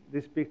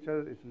this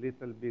picture is a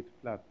little bit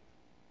flat.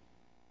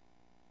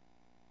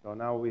 So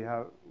now we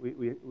have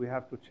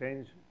to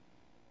change.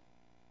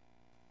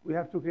 We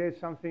have to create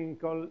something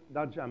called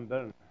dodge and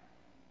burn.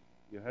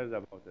 You heard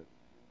about it,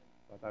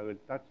 but I will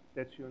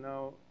teach you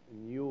now a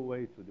new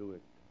way to do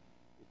it.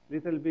 It's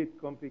a little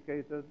bit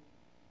complicated,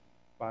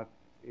 but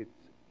it's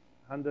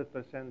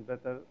 100%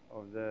 better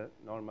of the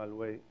normal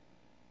way.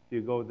 If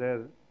you go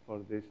there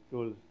for these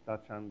tools,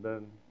 touch and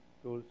burn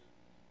tools,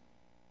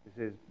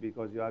 this is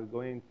because you are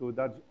going to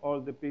dodge all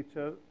the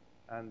picture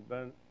and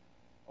burn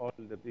all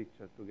the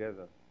picture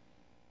together.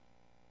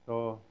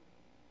 So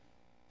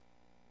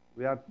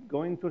we are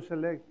going to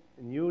select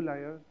a new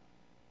layer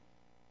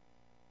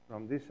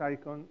from this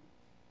icon,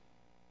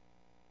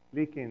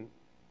 clicking,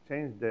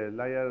 change the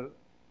layer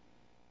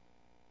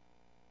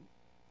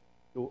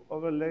to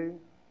overlay,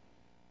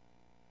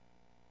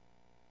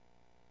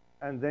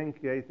 and then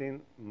creating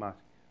mask.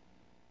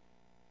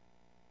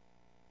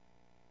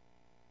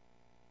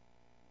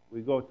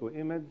 We go to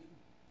image,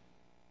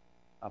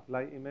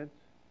 apply image,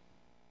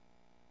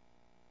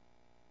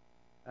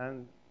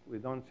 and we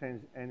don't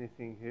change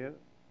anything here,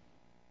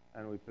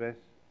 and we press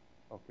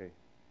OK.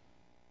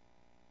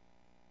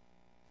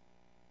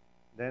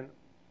 Then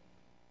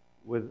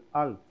with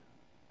Alt,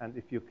 and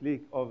if you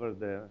click over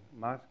the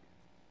mask,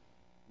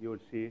 you will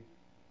see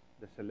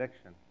the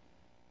selection.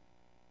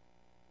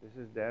 This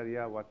is the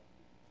area what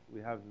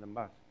we have in the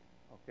mask,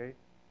 okay?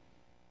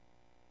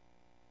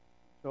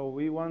 So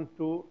we want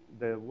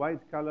the white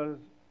colors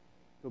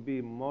to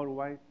be more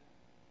white.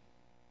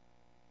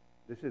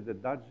 This is the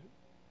Dodge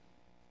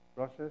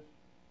process.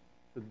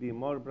 Should be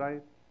more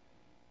bright.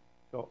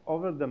 So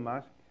over the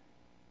mask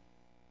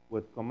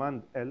with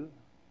Command L,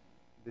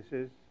 this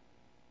is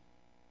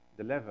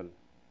the level.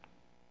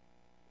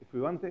 If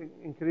we want to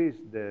increase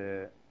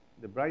the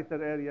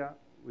brighter area,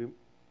 we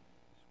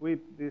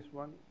sweep this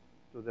one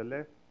to the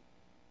left.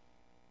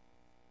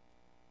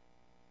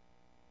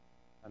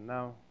 And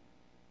now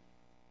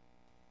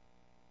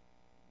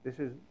this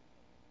is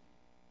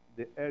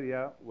the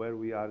area where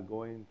we are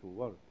going to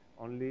work.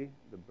 Only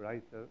the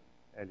brighter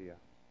area.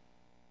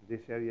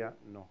 This area,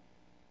 no,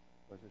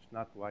 because it's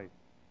not white.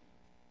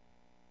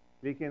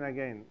 Clicking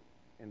again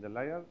in the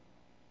layer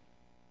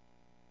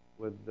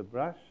with the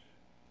brush,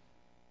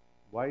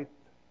 white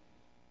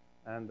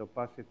and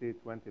opacity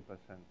 20%.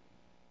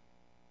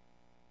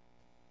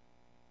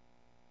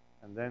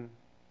 And then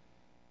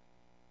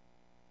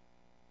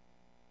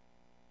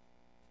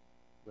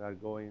we are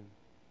going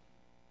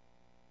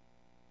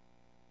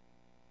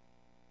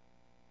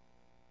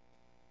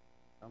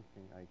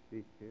something I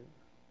click here.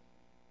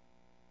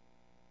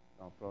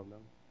 No problem.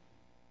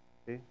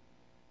 See?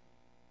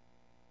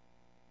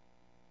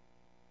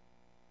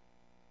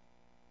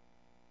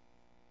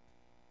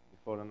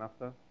 Before and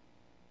after.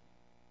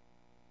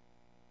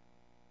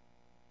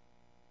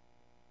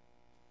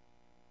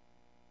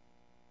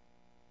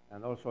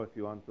 And also if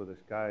you want to the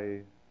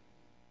sky,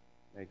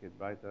 make it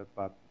brighter,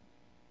 but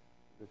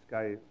the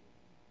sky,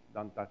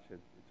 don't touch it,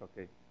 it's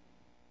okay.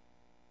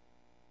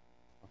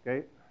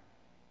 Okay?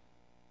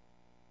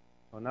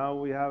 So now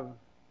we have,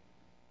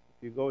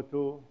 if you go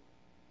to,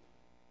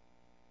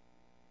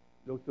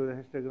 look to the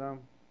histogram,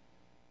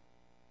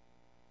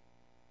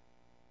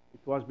 it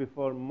was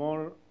before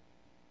more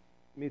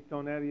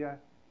mid-tone area,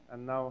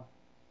 and now,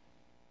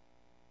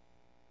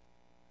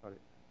 sorry,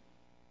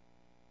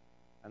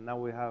 and now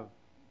we have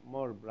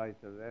more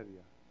brighter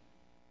area,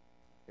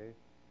 okay?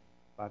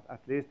 But at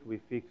least we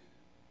fix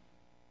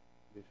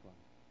this one.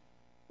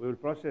 We will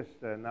process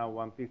now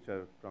one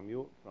picture from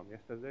you, from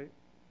yesterday,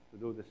 to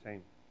do the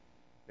same,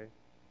 okay?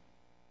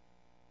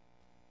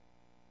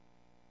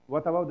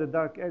 What about the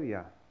dark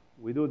area?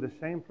 We do the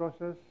same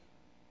process.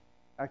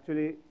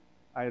 Actually,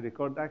 I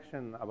record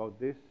action about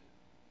this.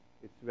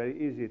 It's very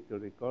easy to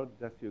record.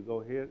 Just you go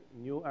here,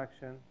 new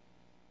action,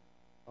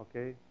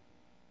 okay?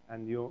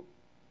 And you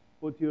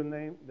put your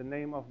name, the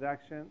name of the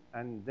action,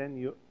 and then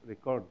you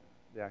record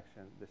the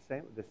action,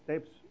 the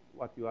steps,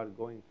 what you are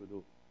going to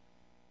do.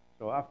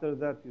 So after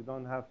that, you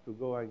don't have to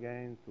go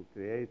again to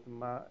create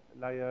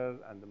layer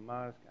and the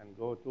mask and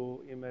go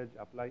to image,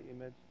 apply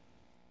image.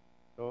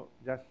 So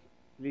just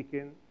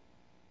clicking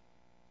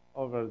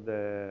over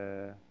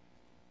the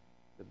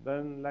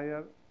burn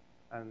layer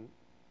and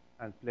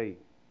play.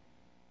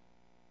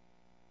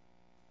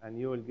 And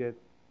you will get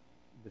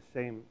the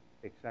same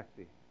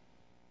exactly.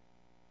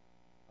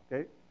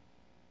 Okay?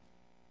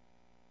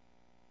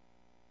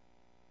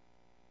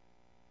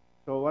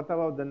 So what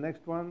about the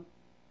next one?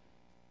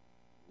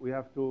 We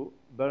have to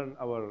burn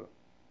our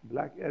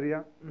black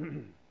area,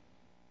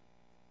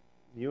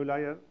 new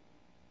layer,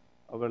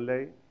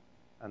 overlay,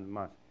 and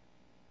mask.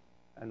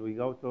 And we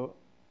go to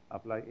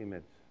apply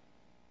image.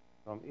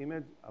 From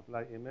image,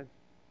 apply image.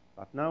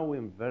 But now we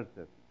invert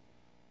it.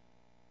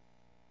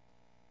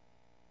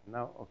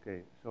 Now,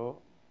 okay,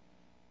 so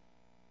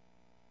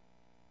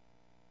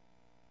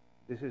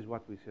this is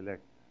what we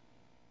select.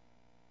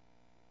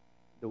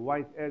 The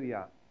white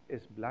area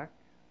is black,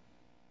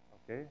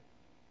 okay?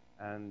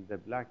 And the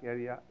black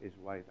area is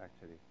white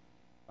actually.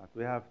 But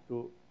we have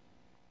to,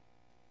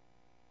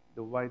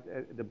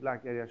 the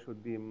black area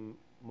should be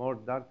more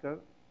darker.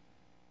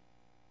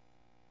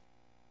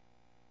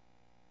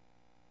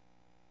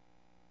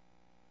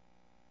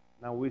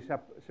 Now we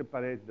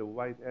separate the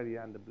white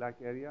area and the black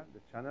area, the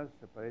channels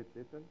separate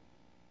little.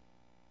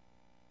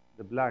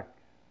 The black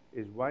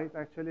is white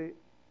actually,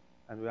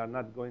 and we are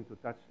not going to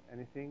touch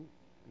anything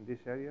in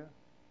this area.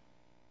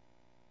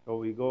 So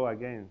we go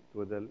again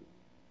to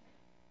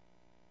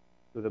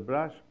the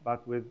brush,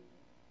 but with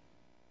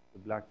the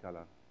black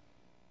color.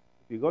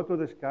 If you go to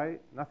the sky,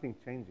 nothing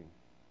changing.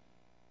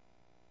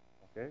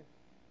 Okay?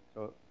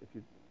 So if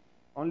you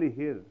only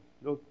here,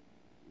 look,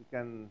 you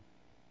can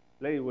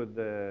play with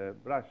the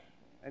brush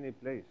any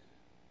place,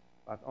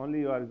 but only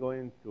you are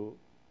going to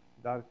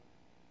dark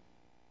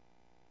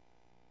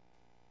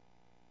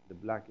the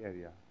black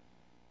area.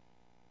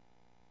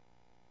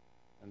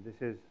 And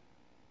this is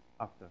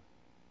after.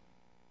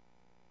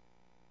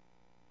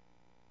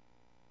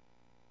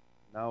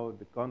 Now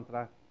the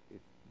contrast is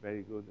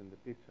very good in the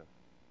picture.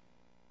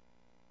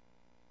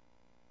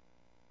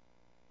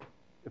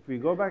 If we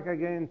go back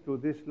again to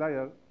this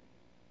layer,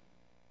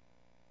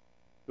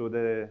 to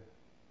the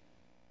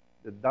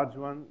Dodge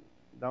one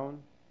down,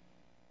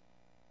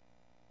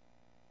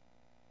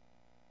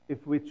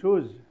 if we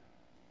choose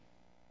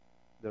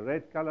the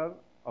red color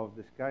of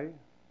the sky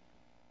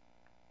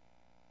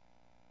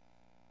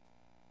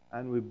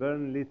and we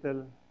burn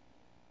little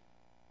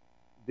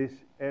this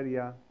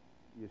area,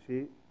 you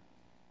see,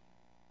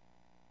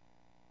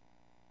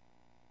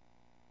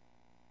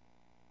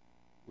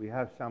 we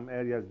have some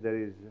areas there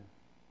is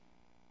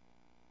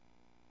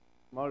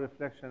more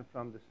reflection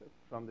from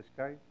the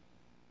sky,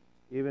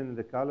 even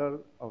the color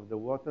of the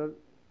water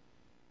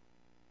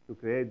to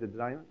create the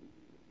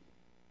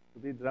to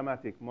be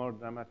dramatic, more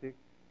dramatic.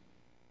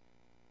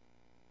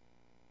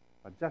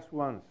 But just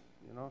once,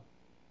 you know.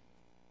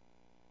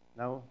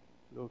 Now,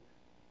 look.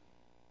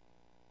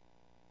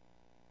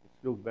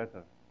 It looks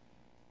better.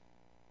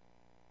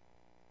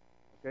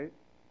 Okay?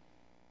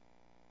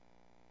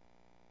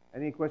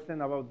 Any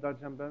question about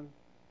Dodge and burn?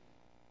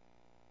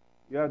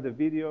 You have the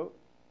video.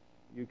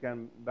 You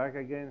can back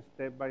again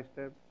step by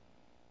step.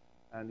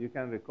 And you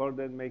can record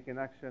it, make an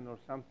action or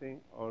something,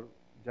 or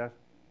just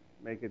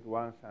make it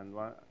once and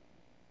one.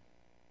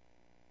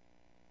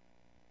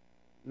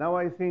 Now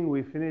I think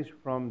we finished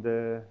from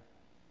the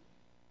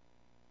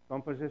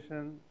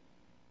composition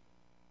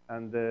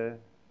and the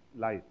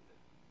light.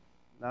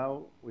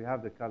 Now we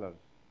have the colors,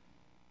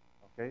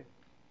 okay?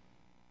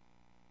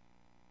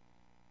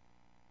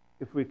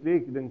 If we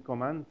click then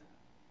command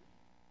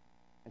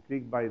and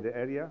click by the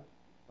area,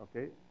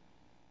 okay?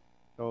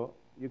 So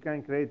you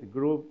can create a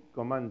group,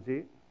 command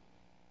Z,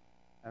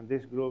 and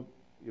this group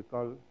you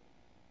call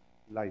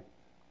light.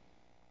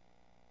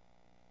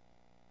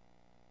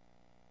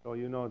 So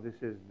you know this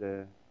is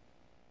the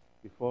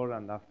before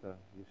and after,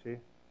 you see?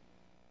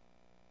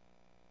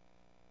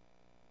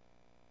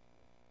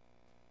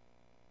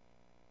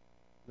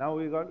 Now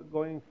we got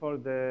going for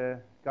the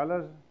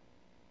colors.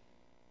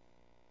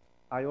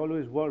 I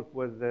always work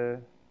with the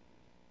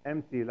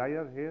empty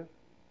layer here.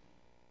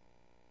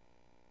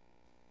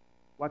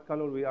 What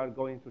color we are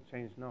going to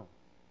change now?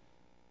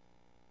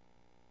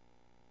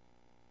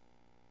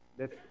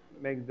 Let's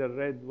make the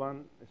red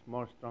one is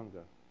more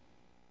stronger.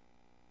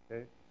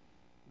 Okay.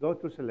 Go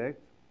to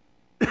select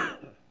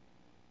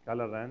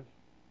color range,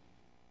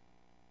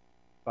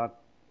 but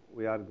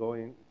we are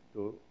going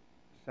to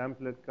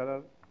sample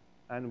color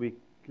and we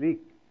click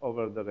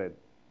over the red.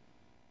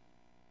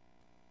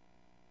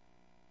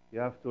 You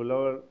have to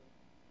lower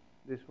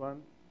this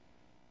one.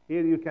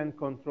 Here you can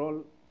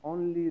control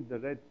only the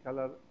red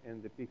color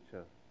in the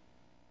picture.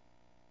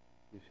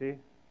 You see?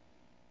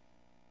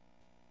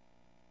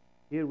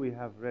 Here we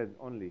have red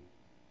only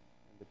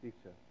in the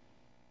picture.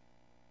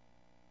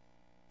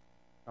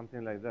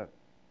 Something like that.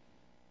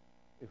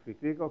 If we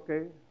click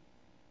OK,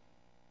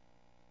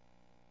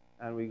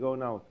 and we go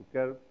now to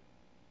curve,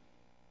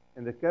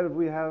 in the curve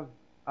we have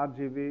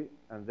RGB,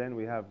 and then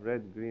we have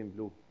red, green,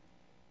 blue.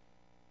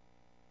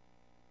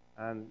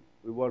 And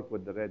we work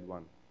with the red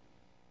one.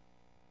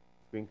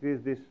 If we increase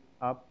this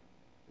up,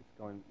 it's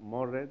going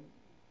more red.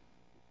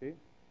 You see? If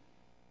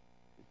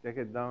you take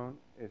it down,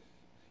 it's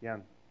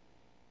cyan.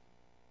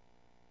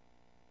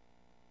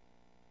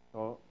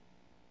 So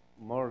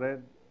more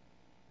red,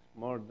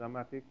 more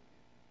dramatic,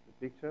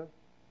 the picture.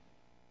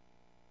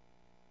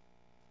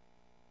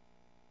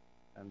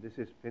 And this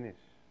is finish.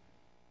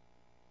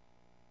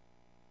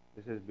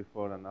 This is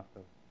before and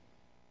after.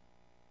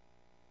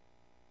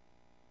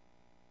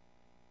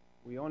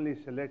 We only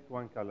select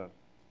one color,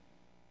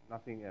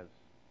 nothing else.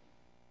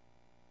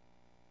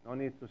 No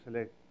need to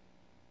select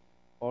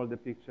all the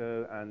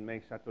picture and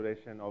make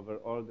saturation over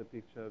all the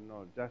picture.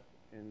 No, just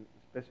in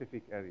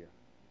specific area.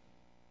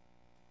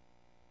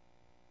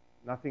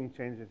 Nothing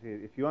changes here.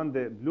 If you want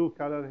the blue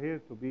color here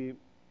to be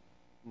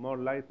more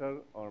lighter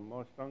or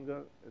more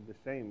stronger, the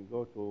same.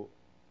 Go to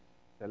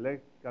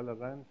select color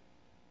range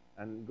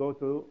and go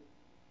to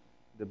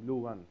the blue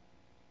one.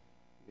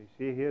 You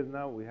see here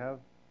now we have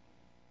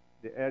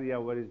the area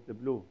where is the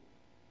blue.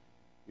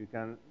 You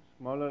can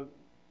smaller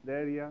the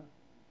area.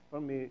 For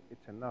me,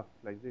 it's enough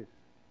like this.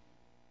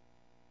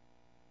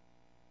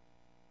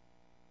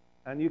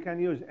 And you can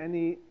use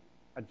any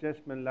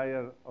adjustment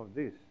layer of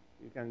this.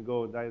 You can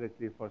go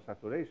directly for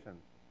saturation,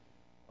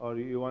 or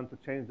you want to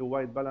change the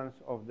white balance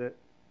of the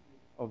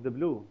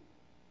blue.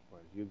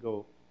 Well, you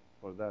go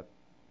for that.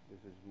 This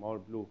is more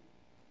blue,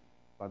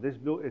 but this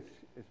blue is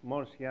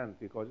more cyan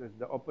because it's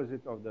the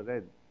opposite of the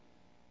red.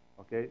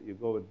 Okay, you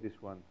go with this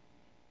one.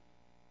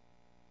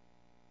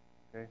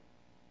 Okay,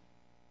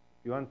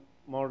 if you want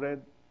more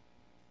red,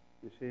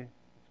 you see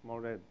it's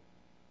more red.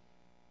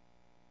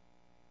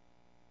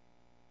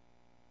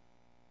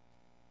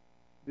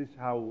 This is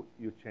how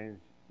you change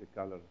the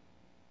color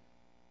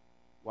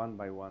one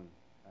by one,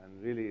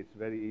 and really it's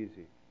very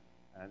easy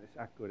and it's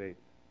accurate.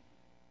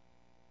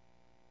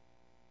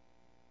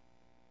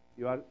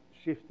 You are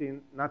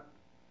shifting, not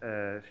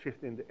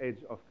shifting the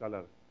edge of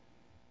color.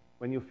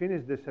 When you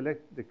finish the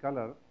select the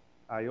color,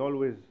 I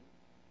always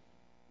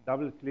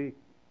double click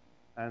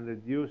and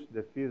reduce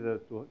the feather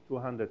to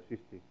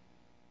 250.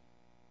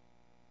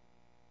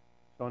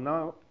 So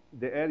now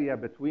the area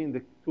between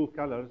the two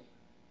colors,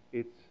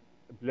 it's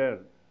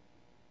blurred.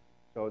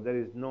 So there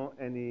is no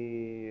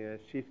any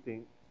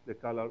shifting the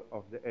color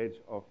of the edge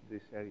of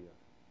this area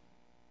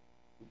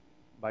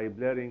by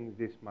blurring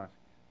this mask.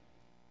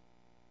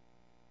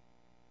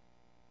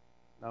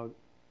 Now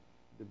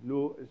the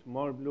blue is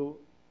more blue.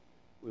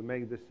 We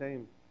make the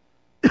same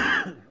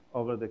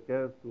over the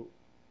curve to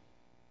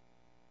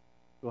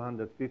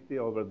 250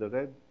 over the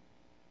red,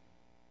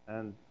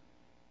 and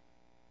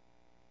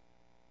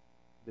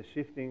the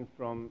shifting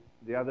from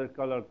the other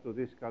color to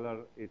this color,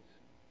 it's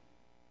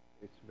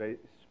very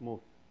smooth.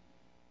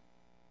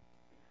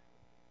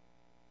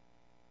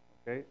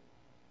 Okay?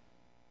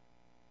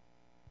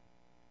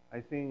 I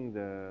think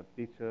the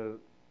picture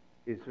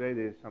is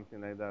ready,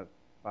 something like that.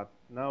 But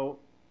now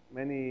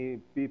many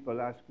people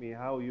ask me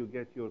how you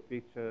get your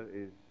picture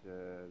is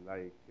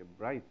like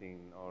brighting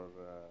or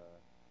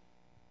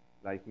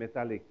like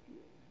metallic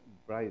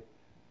bright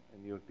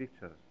in your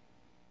pictures.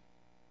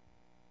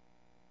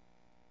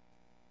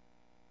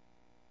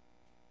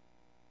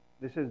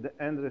 This is the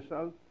end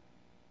result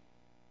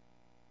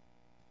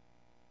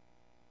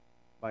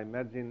by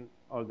merging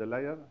all the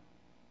layers.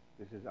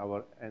 This is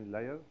our end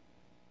layer.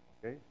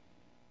 Okay,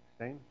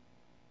 same.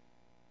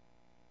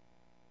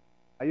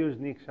 I use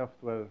Nik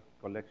Software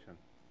Collection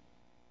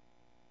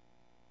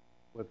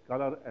with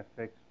Color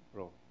Efex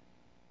Pro.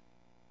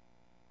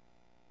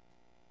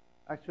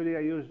 Actually, I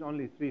use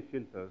only 3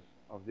 filters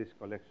of this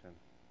collection.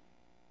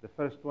 The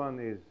first one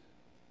is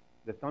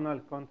the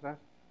tonal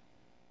contrast,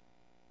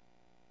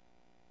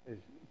 is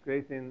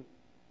creating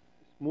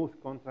smooth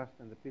contrast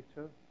in the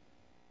picture.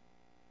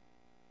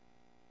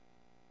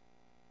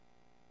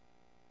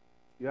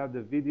 You have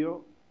the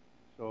video,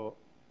 so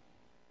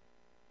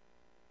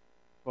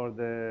for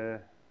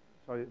the,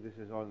 sorry, this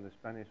is all in the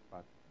Spanish,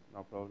 but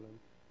no problem.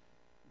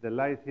 The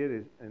light here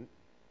is in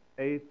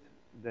 8,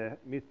 the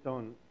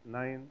mid-tone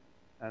 9,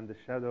 and the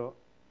shadow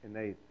in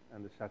 8,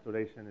 and the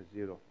saturation is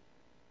 0.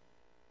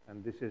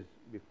 And this is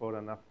before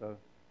and after.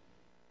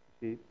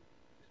 See,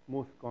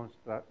 smooth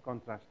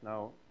contrast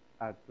now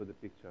add to the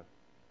picture.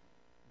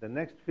 The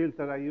next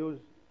filter I use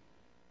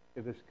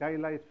is the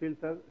skylight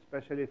filter,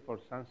 especially for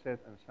sunset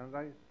and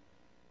sunrise.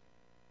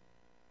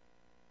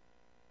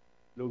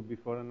 Look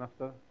before and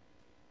after.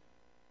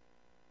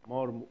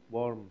 More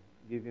warm,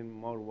 giving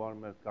more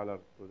warmer color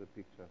to the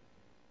picture.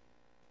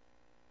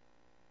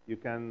 You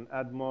can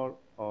add more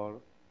or,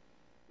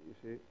 you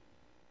see,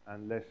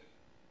 and less.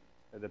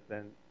 It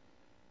depends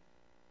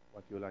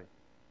what you like.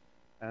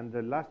 And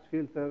the last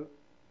filter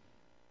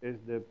is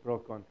the Pro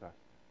Contrast.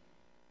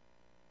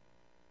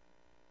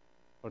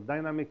 For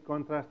dynamic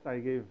contrast, I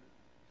give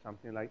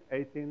something like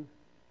 18,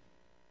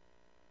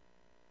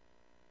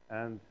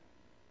 and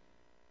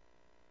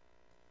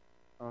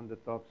on the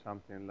top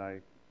something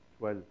like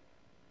 12.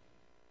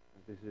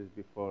 This is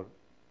before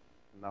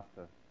and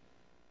after.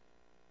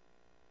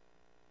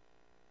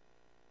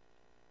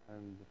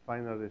 And the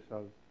final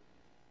result.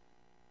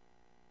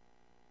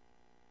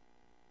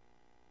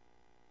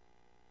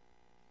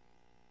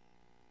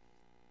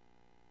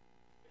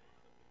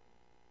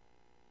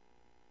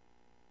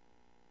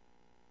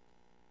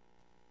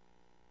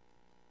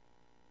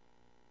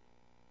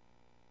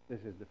 This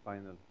is the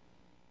final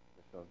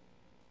result.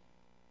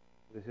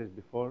 This is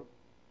before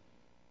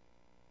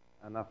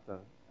and after,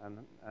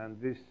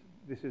 and this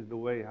is the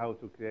way how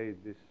to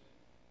create this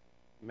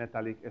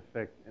metallic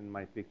effect in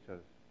my pictures.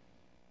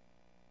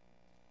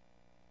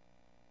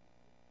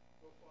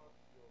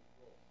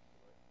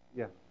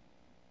 Yeah.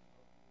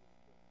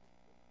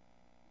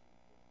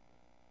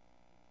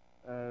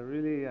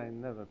 Really, I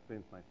never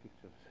print my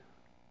pictures.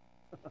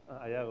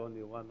 I have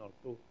only 1 or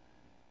 2,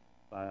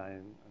 but I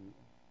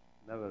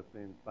never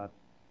print. But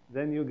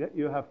then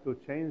you have to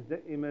change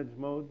the image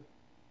mode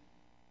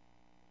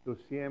to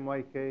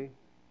CMYK.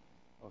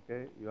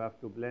 Okay, you have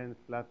to blend,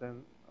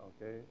 flatten.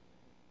 Okay.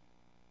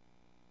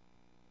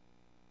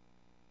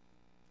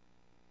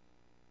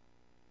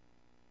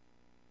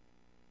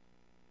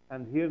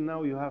 And here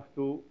now you have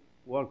to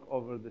work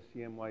over the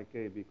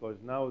CMYK because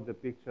now the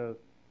picture,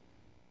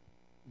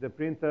 the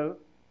printer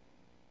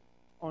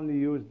only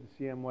used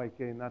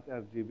CMYK, not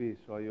RGB.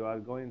 So you are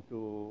going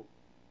to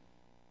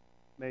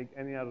make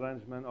any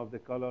arrangement of the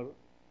color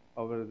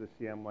over the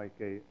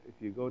CMYK. If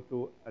you go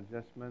to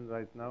adjustment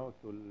right now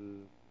to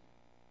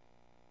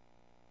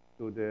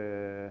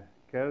the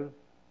curve,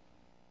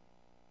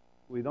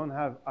 we don't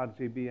have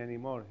RGB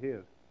anymore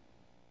here.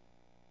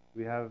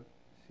 We have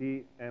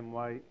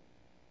CMY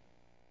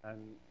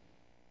and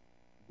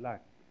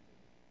black.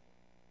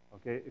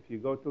 Okay, if you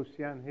go to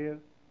cyan here,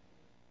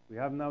 we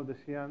have now the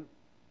cyan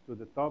to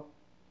the top,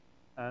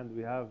 and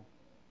we have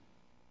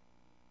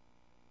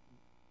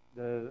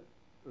the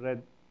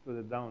red to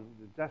the down.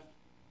 Just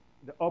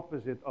the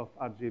opposite of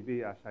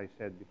RGB, as I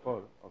said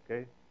before.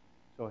 Okay,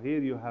 so here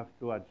you have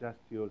to adjust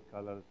your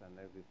colors and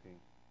everything.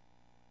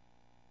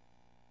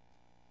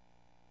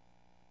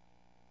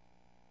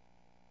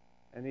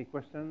 Any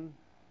question?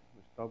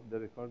 We stop the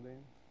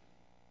recording.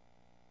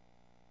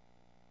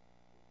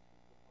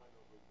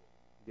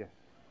 Yes.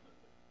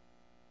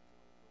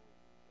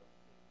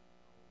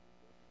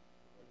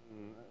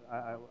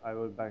 I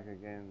will back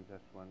again,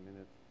 just 1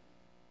 minute.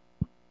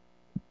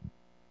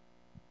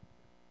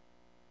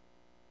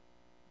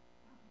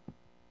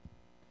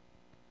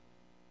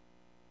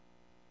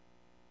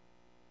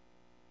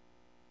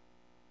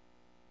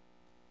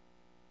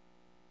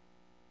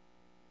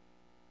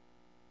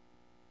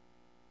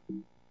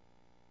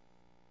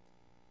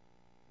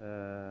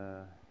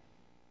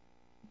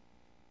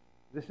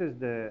 this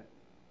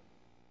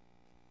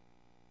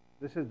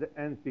is the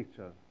end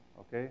picture,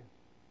 okay?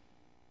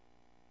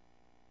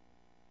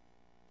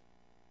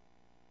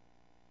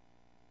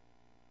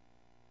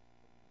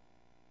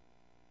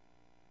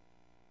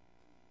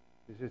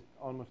 This is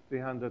almost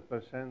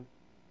 300%.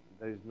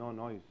 There is no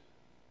noise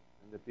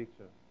in the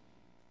picture.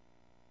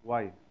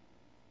 Why?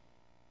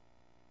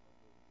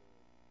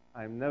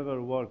 I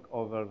never work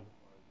over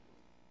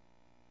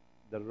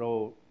the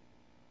raw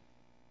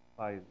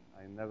file.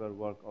 I never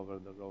work over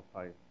the raw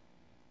file.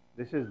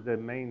 This is the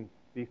main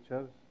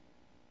pictures,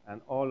 and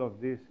all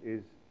of this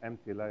is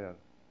empty layer.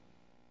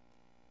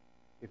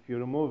 If you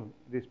remove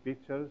these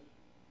pictures,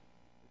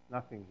 there's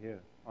nothing here,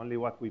 only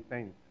what we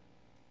paint.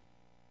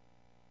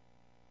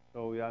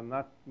 So we are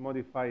not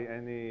modify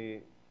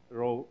any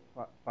raw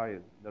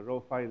file. The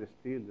raw file is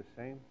still the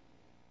same.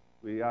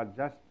 We are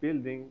just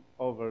building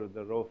over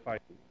the raw file.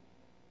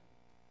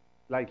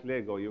 Like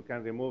Lego, you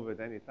can remove it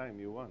anytime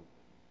you want.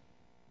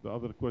 The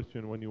other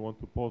question, when you want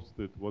to post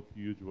it, what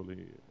you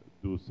usually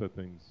do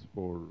settings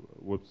for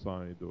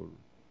website or?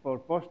 For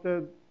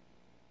posted,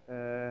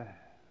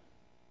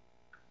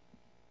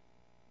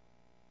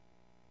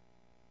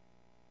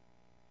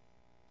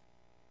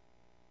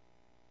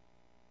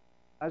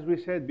 as we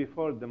said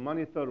before, the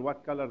monitor,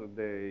 what color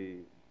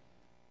they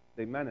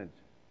manage,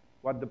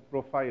 what the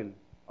profile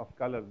of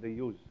color they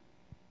use,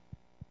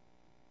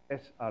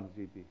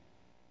 sRGB.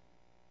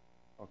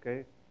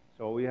 Okay,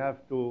 so we have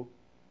to,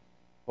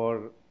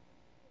 for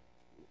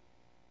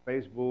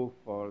Facebook,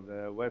 for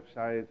the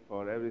website,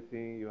 for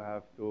everything, you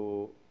have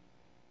to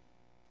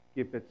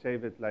keep it,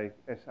 save it like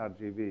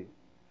sRGB,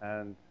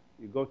 and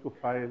you go to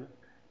File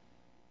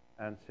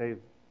and save.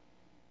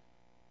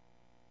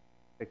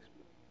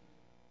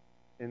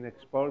 In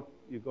Export,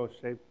 you go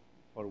Save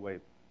for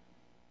Wave,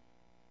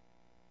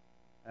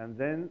 and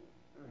then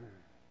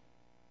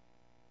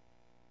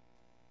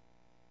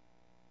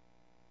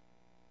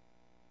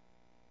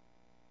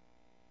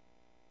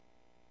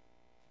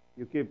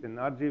you keep in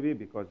RGB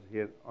because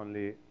here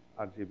only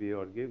RGB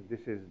or GIF.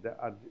 This is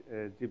the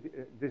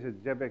this is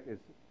JPEG is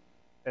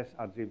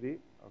sRGB.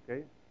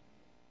 Okay,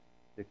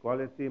 the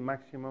quality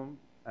maximum,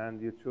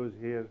 and you choose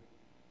here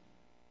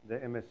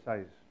the image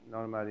size.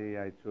 Normally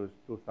I choose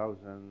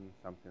 2000,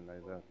 something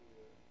like that.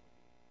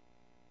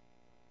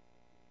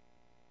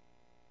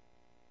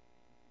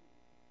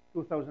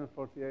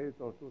 (2048)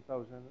 or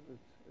 2000,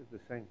 it's the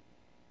same.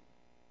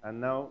 And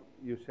now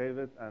you save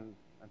it and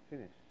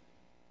finish.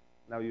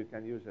 Now you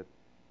can use it.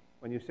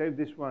 When you save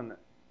this one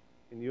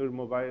in your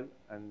mobile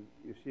and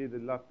you see the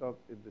laptop,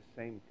 it's the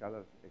same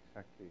color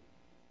exactly.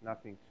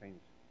 Nothing changed.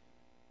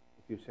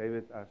 If you save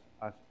it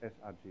as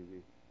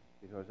sRGB,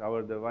 because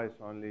our device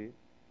only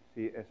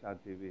see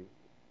sRGB.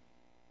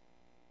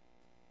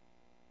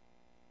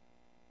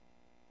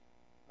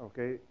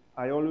 Okay,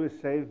 I always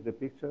save the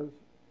pictures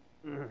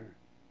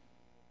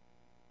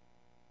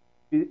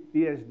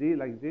PSD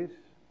like this.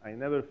 I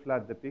never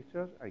flat the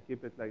picture. I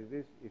keep it like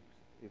this. If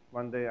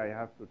one day I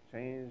have to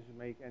change,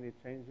 make any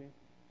changing,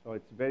 so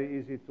it's very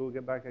easy to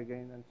get back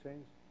again and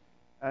change.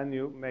 And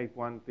you make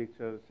one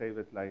picture, save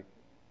it like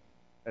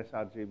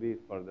sRGB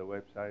for the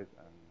website,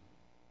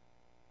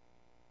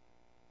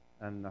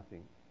 and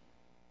nothing.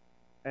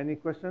 Any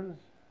questions?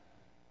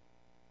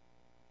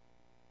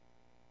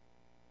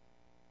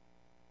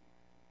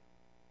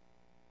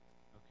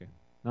 Okay,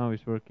 now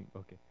it's working.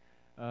 Okay.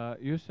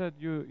 You said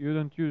you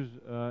don't use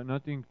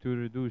nothing to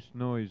reduce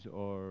noise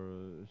or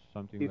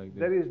something like If that.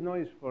 there is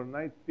noise for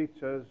night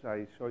pictures,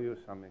 I show you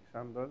some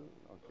example.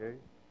 Okay.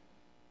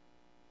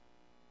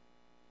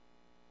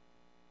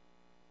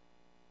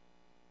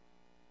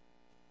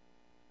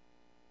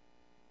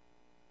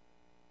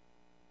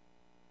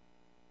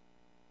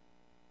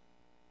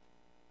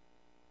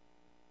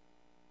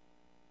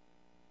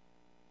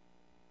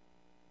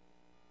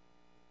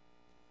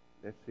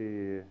 Let's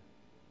see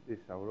this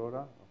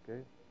aurora,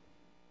 okay?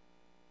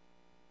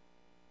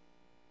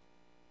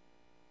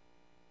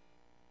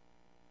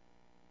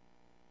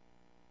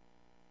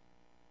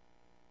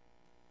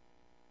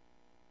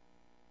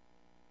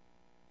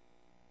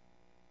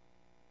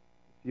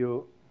 If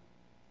you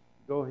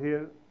go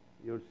here,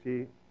 you'll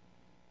see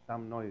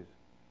some noise.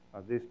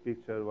 This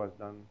picture was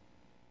done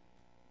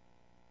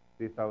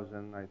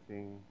 3000, I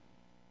think.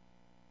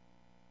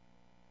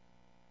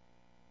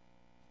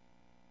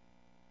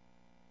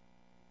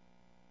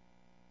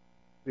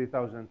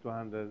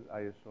 (3200)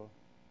 ISO.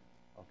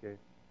 Okay,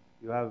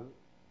 you have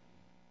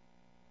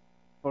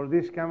for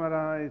this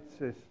camera.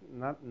 It's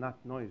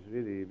not noise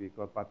really,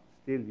 because but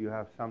still you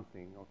have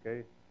something.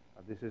 Okay,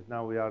 this is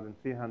now we are in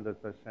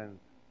 300%.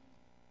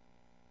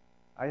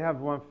 I have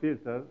one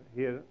filter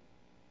here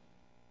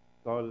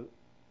called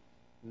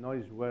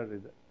noise wear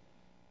reduction,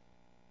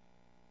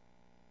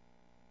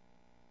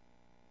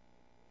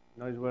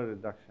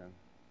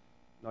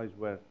 noise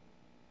wear.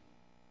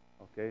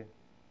 Okay,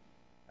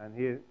 and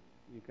here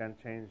you can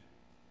change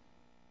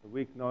the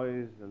weak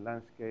noise, the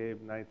landscape,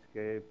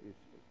 nightscape. Is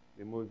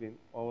removing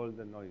all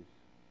the noise.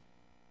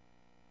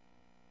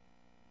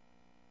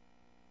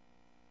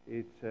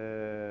 It's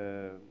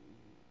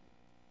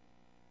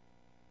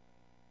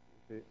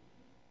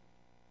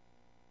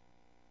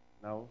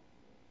Now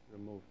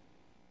remove.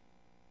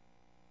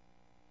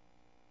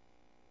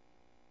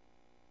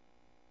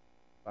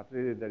 But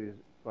really there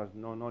was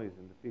no noise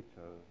in the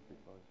picture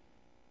because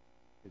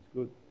it's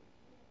good.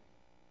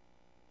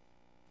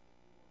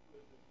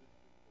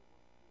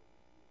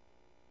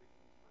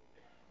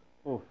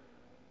 Oof.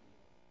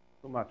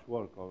 Too much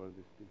work over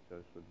this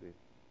picture should be.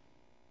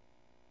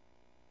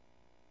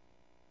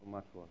 Too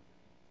much work.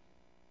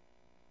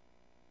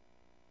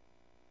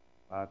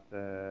 But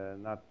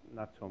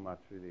not so much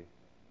really.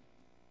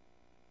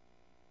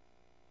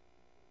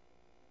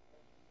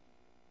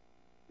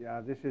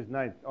 Yeah, this is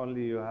night.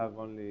 You have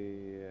a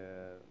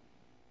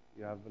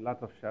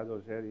lot of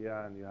shadows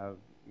area, and you have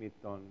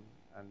mid-tone,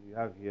 and you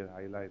have here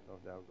highlight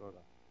of the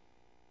aurora.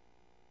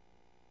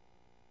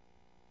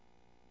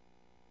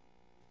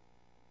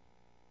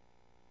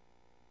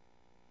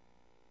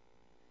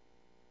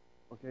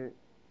 Okay.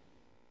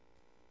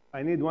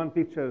 I need one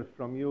picture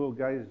from you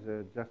guys.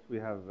 Just we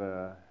have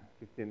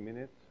 15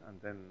 minutes,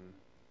 and then.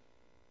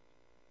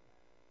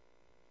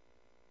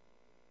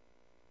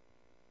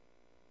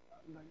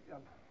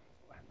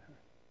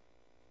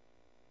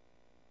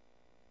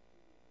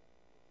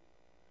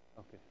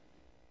 Okay.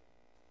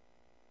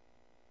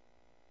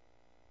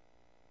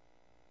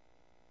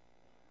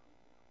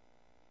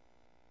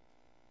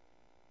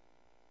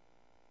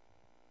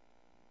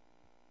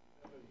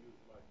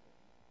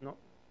 No.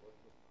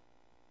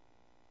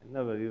 I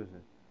never use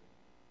it.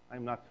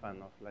 I'm not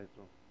fan of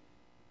Lightroom.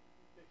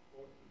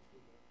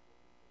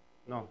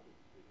 No.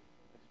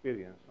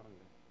 Experience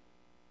only.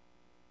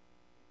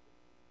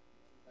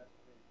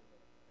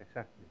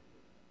 Exactly.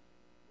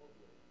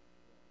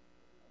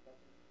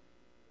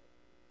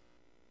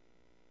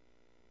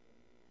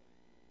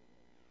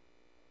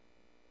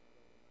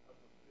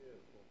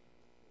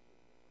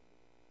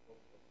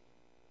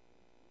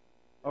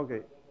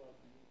 Okay.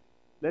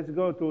 Let's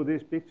go to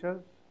these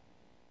pictures.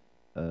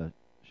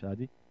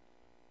 Shadi,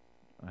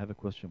 I have a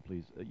question,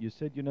 please. You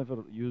said you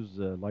never use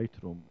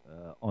Lightroom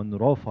on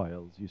raw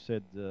files. You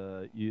said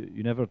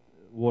you never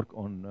work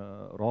on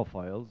raw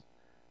files,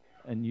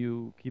 and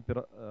you keep it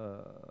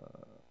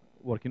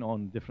working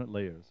on different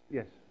layers.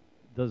 Yes.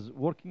 Does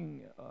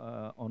working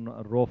on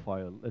a raw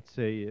file, let's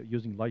say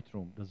using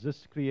Lightroom, does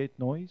this create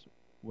noise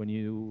when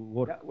you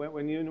work? Yeah,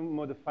 when you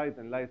modify it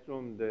in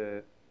Lightroom,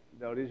 the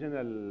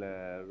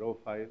original raw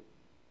file,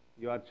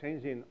 you are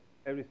changing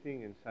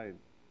everything inside.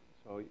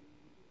 So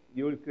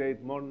you will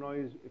create more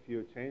noise if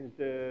you change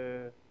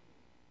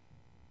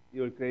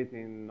you're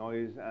creating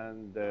noise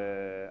and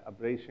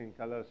aberration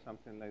colors,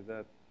 something like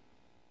that.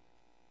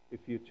 If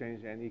you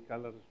change any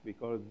colors,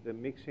 because the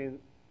mixing,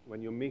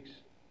 when you mix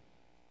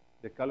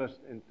the colors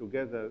in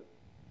together,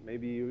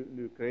 maybe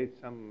you create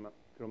some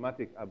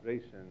chromatic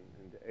aberration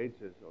in the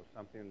edges or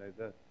something like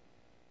that.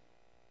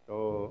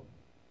 So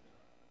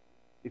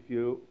if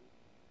you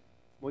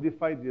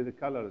modify the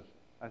colors,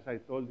 as I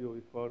told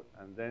you before,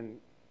 and then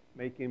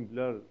making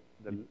blur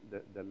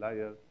the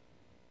layer,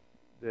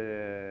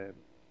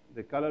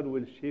 the color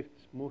will shift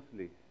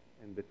smoothly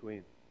in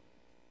between.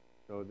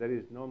 So there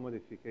is no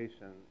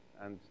modification,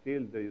 and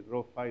still the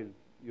raw file,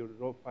 your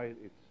raw file,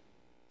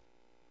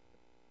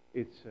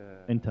 it's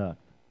intact.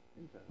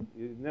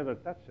 You never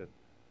touch it.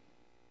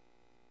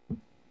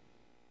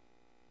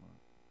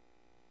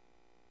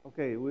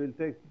 Okay, we'll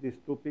take these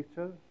two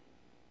pictures.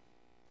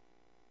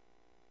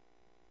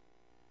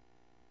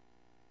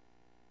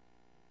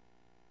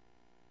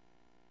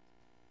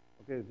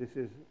 Okay, this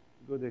is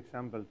a good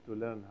example to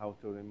learn how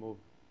to remove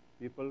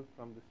people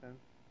from the scene.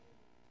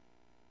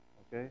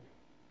 Okay?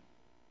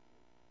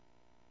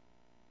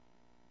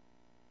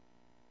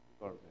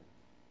 Perfect.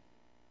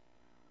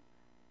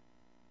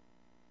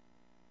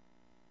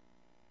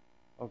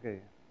 Okay,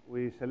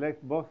 we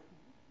select both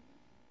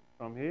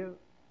from here,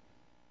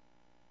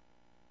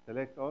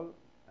 select all,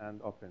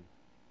 and open.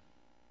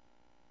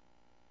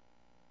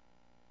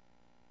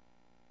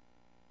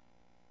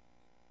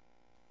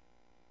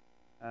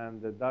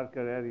 And the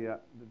darker area,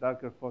 the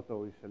darker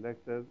photo we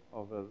selected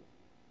over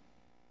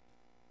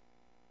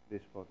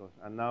these photos.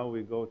 And now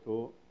we go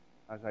to,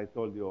 as I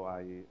told you,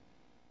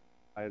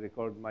 I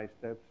record my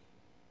steps.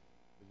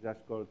 Just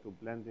go to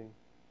blending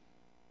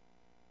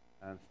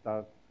and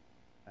start,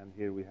 and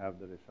here we have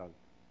the result.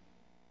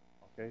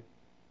 Okay?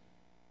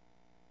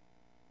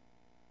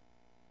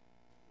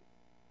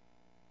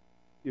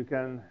 You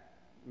can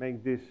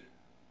make this,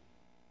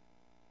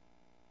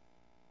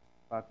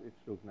 but it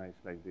looks nice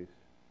like this.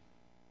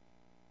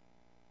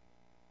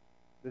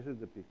 This is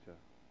the picture.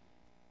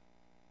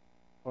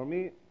 For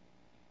me,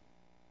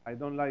 I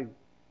don't like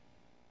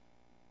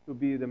to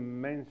be the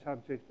main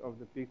subject of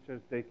the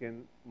picture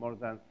taken more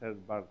than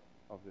third part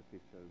of the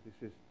picture.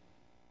 This is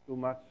too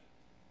much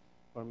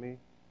for me.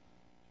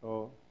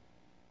 So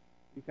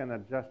you can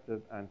adjust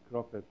it and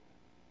crop it.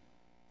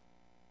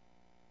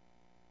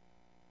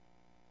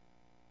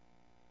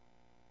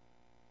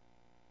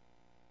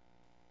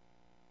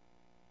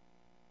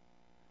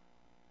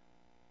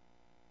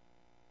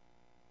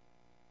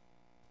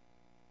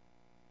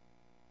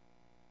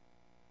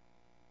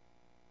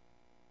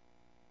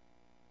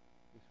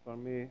 for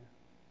me,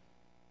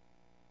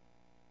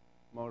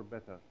 more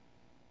better.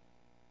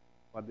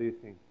 What do you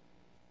think?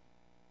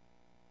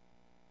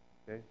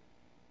 Okay.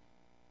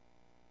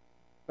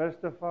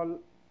 First of all,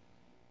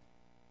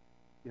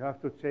 you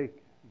have to check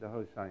the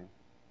whole sign.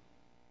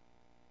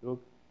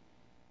 Look,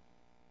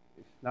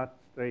 it's not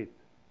straight.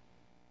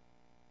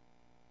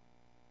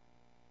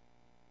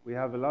 We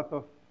have a lot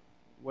of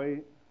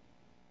way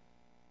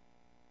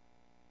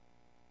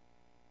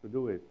to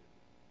do it.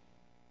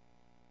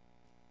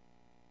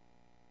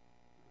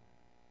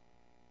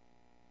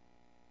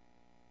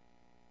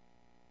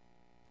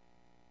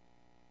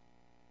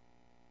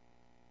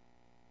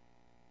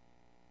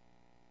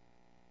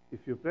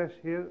 If you press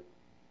here,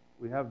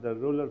 we have the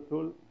ruler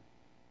tool,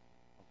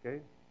 okay?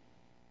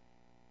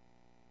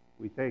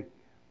 We take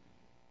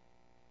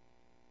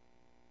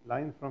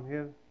line from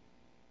here,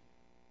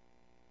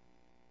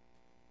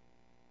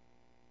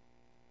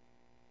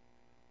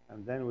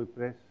 and then we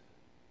press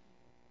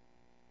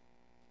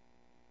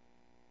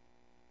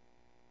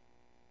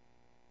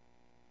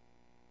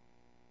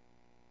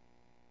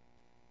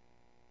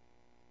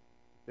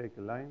take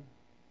a line,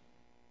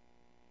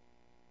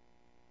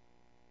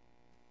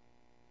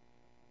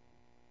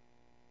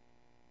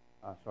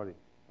 sorry,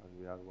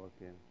 we are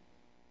working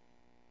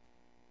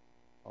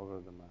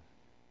over the mask.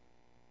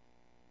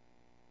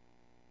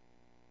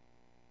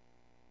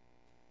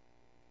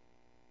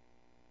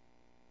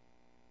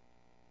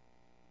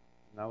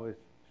 Now it's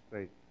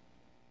straight,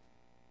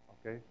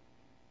 okay?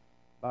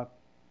 But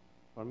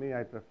for me,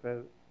 I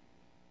prefer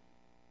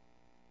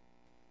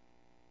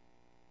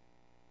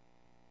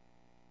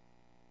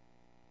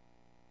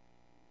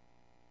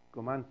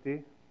Command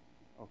T,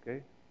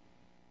 okay?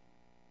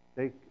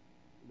 Take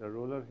the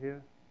ruler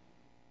here,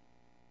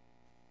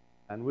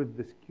 and with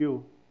the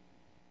skew,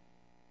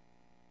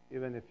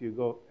 even if you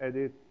go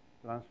edit,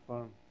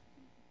 transform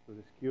to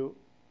the skew,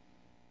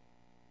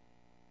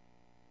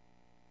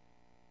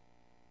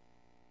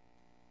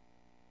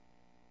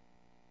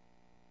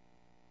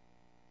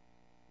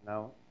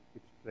 now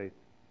it's straight,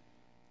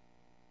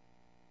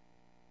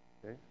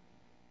 okay?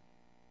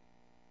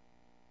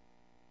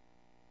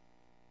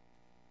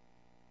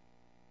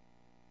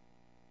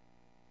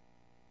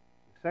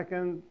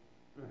 Second,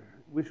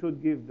 we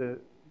should give the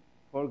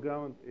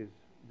foreground is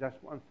just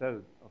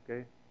 1/3,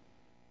 okay?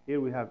 Here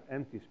we have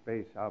empty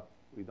space up.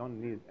 We don't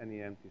need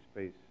any empty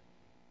space.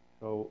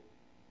 So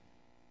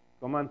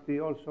Command T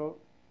also,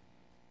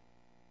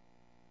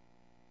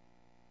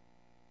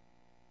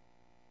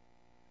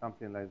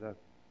 something like that.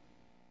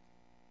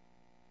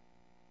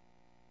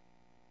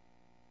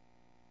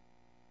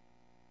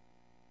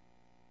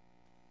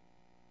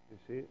 You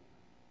see?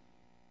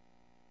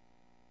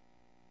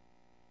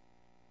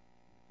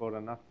 Before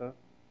and after.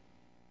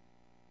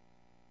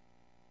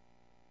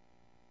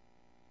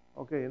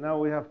 Okay, now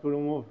we have to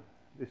remove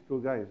these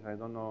two guys. I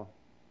don't know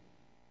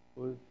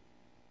who.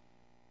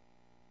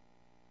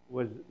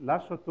 With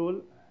lasso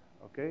tool,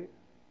 okay,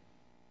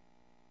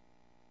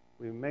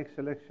 we make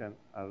selection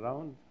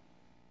around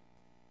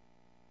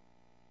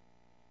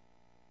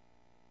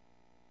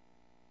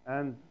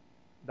and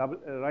double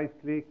right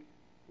click,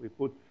 we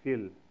put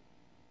fill.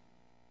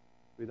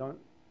 We don't,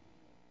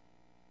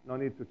 no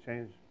need to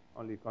change,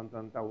 only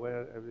content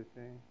aware,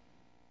 everything,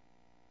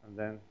 and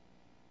then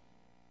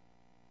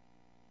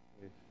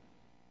it's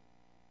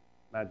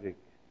magic.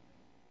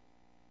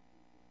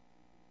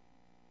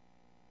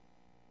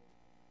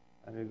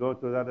 And we go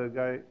to the other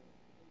guy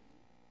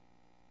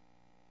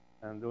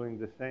and doing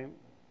the same.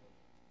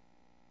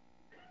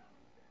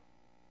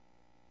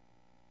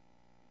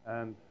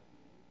 And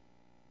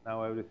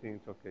now everything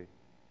is okay.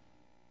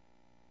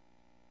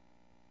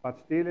 But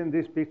still in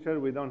this picture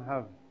we don't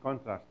have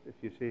contrast, if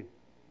you see.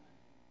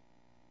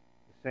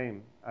 The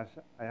same, as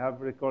I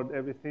have recorded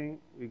everything,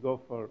 we go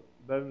for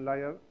burn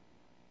layer,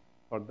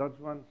 for dodge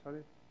one,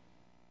 sorry.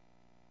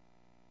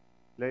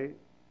 Play,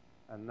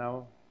 and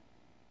now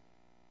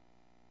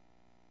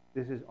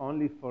this is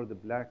only for the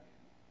black,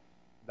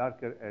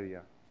 darker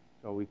area.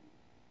 So we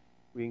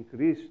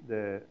increase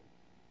the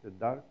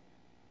dark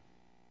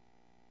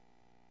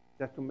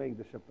just to make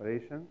the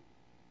separation.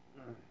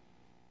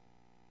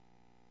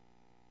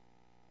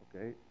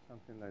 Okay,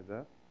 something like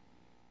that.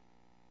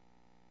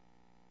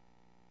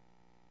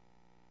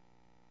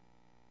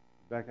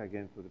 Back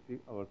again to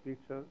our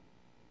picture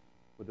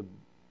with the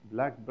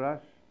black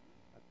brush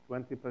at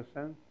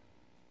 20%.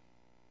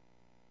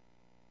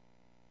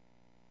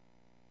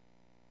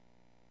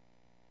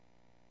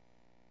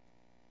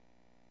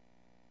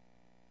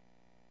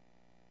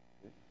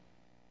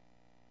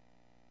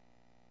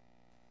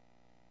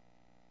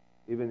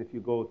 Even if you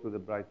go to the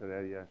brighter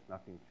areas,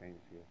 nothing changed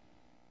here.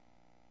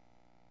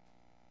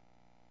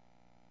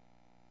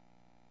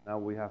 Now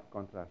we have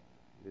contrast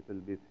a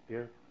little bit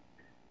here.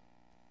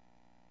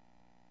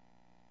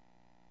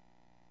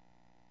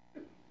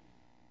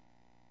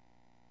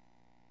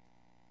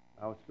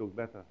 Now it looks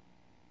better,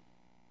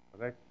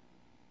 correct?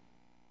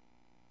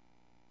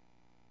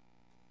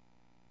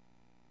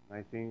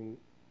 I think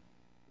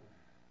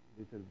a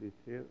little bit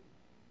here,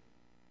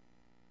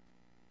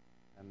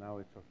 and now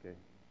it's okay.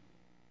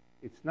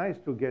 It's nice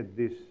to get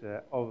this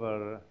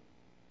over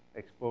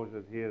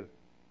exposure here.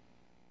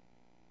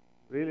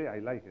 Really, I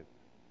like it.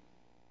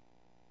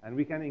 And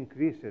we can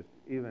increase it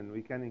even.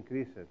 We can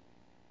increase it.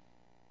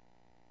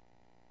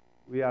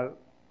 We are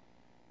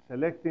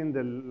selecting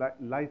the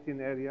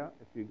lighting area.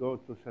 If you go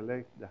to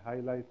select the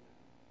highlight,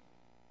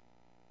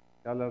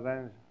 color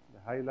range, the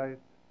highlight,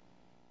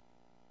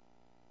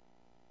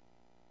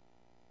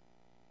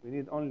 we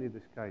need only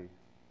the sky.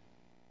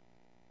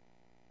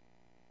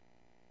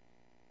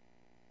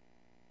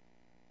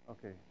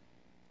 Okay,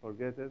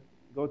 forget it.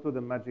 Go to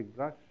the magic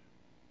brush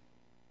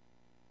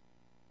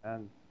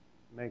and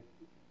make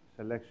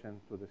selection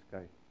to the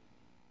sky.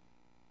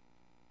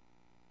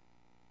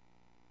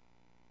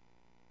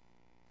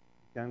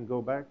 You can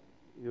go back.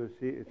 You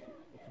see it's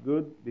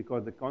good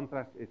because the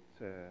contrast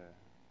it's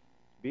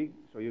big,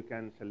 so you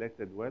can select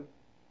it well.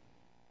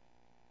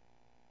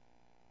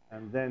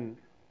 And then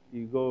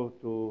you go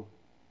to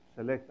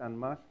select and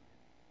mask.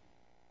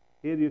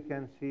 Here you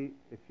can see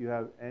if you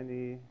have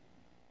any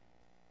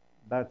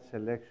bad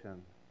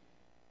selection.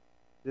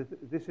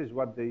 This is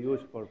what they use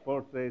for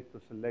portrait,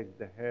 to select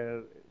the hair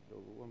of the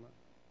woman.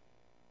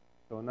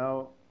 So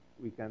now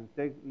we can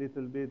take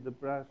little bit the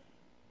brush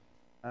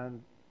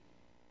and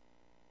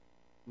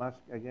mask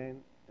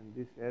again in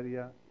this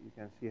area. You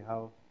can see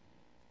how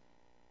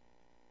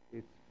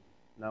it's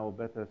now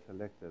better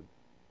selected.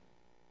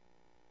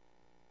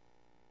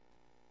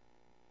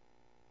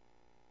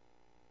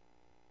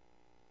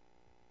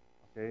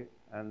 Okay,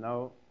 and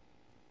now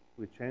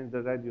we change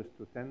the radius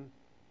to 10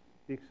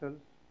 pixels,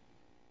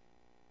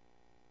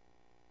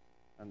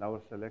 and our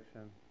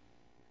selection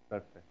is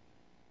perfect.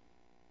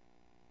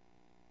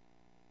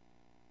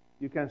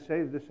 You can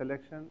save the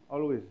selection.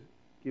 Always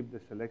keep the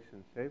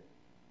selection saved.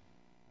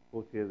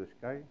 Put here the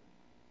sky.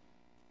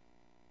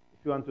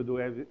 If you want to do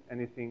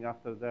anything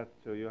after that,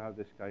 so you have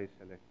the sky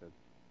selected.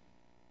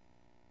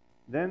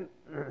 Then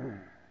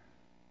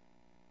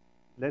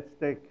let's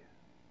take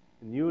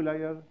a new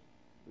layer.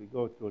 We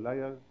go to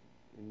layers,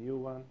 a new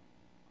one.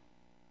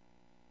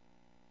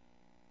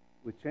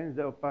 We change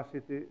the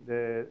opacity,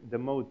 the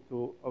mode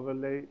to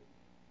overlay,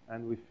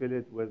 and we fill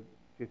it with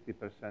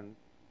 50%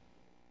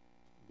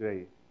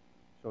 gray.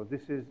 So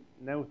this is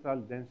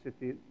neutral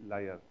density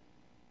layer.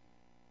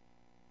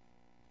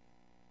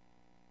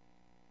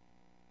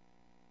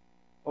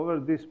 Over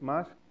this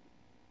mask,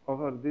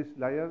 over this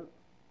layer,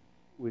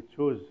 we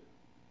choose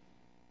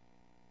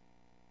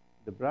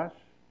the brush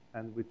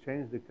and we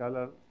change the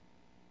color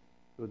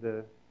to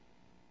the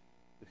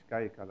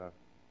sky color.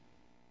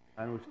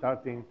 And we're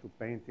starting to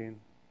painting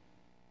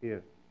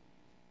here.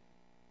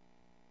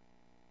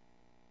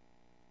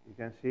 You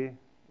can see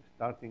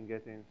starting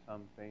getting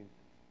some paint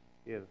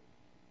here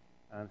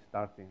and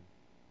starting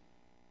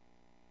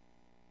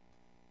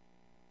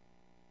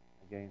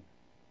again.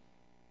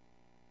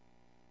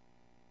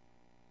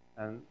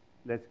 And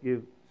let's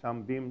give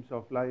some beams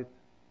of light.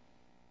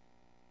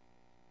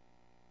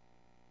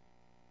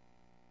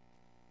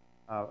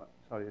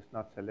 Sorry, it's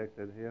not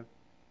selected here,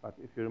 but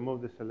if you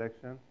remove the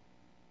selection,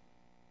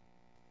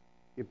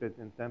 keep it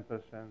in 10%,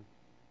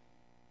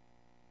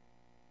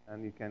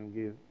 and you can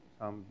give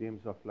some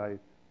beams of light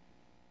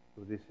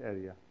to this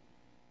area.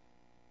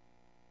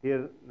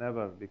 Here,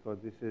 never, because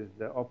this is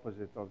the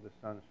opposite of the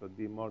sun, should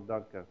be more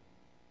darker.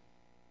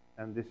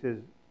 And this is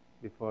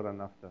before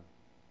and after.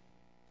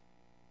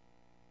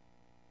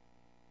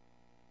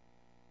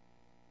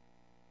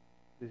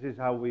 This is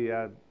how we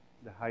add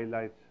the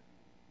highlights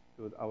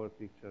to our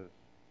pictures,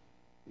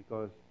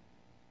 because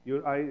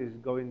your eye is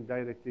going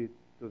directly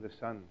to the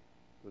sun,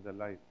 to the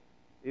light.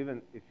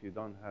 Even if you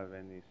don't have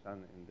any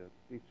sun in the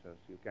pictures,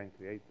 you can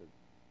create it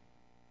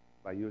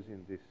by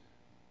using this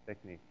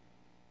technique.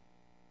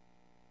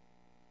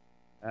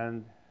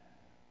 And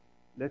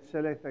let's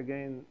select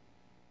again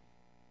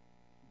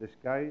the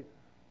sky,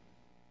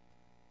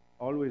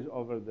 always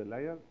over the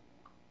layer.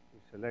 We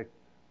select,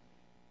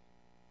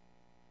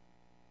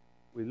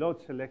 we load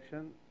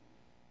selection,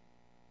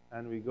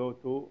 and we go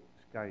to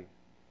sky.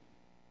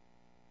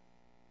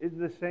 It's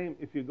the same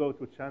if you go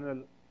to channel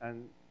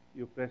and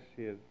you press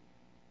here.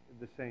 It's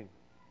the same.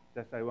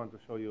 Just I want to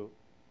show you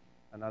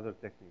another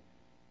technique.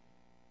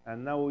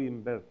 And now we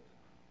invert.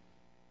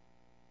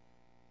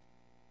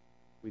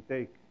 We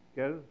take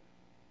curve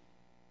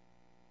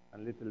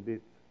and little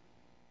bit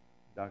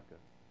darker,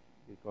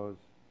 because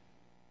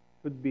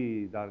could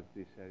be dark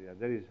this area.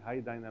 There is high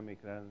dynamic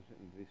range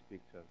in this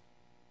picture.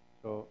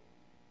 So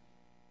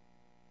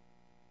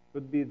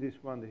could be this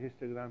one, the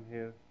histogram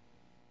here,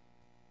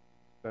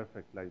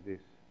 perfect like this.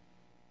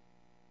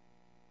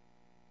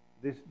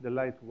 This the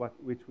light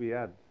which we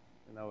add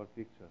in our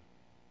picture.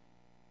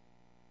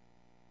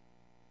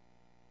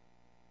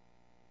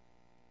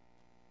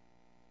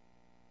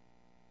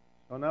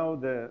 So now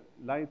the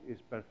light is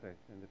perfect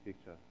in the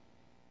picture.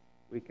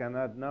 We can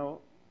add now,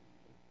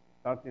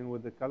 starting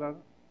with the color.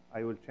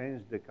 I will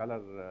change the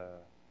color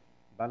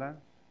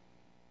balance,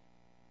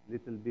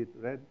 little bit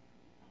red.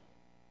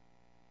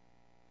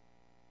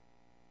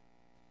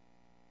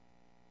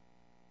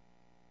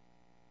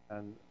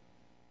 And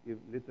give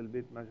little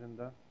bit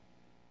magenta.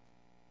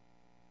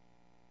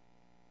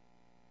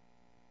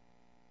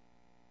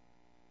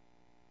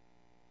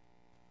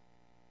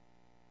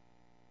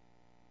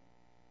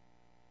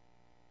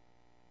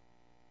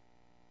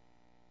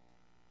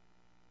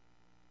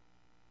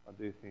 What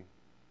do you think?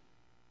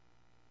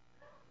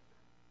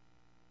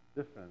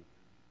 Different.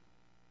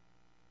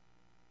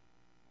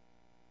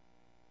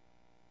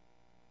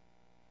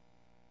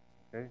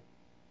 Okay.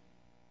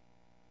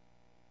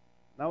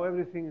 Now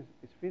everything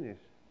is finished.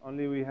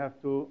 Only we have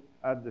to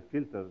add the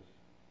filters.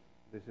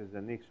 This is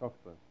the Nik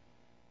software.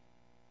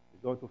 You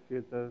go to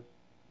filters,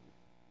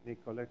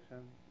 Nik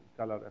collection,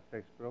 Color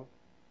Effects Pro.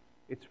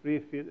 It's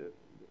free,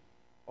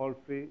 all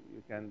free.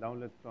 You can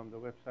download from the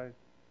website.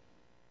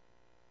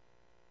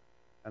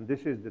 And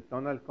this is the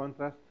tonal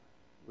contrast,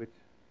 which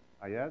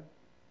I add.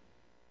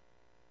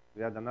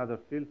 We add another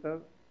filter.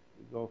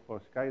 We go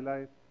for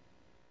skylight.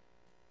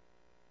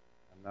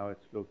 And now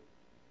it's look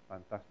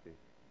fantastic.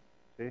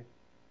 See?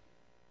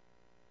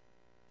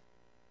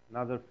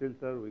 Another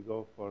filter, we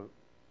go for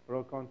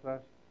Pro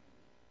contrast.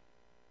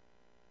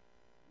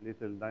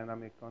 Little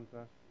dynamic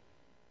contrast.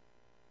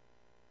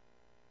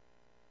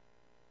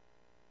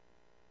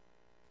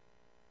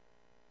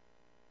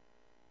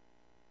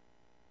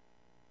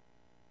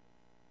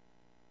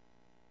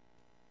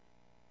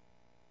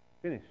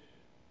 Finish.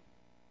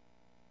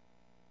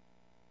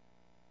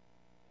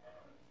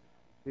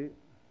 See,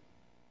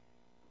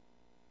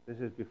 this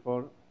is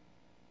before.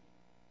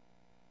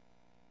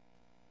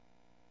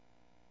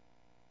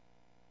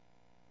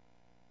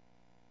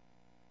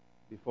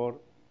 Before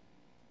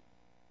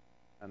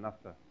and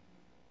after.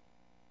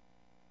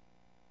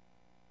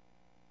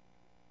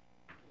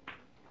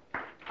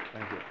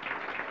 Thank you.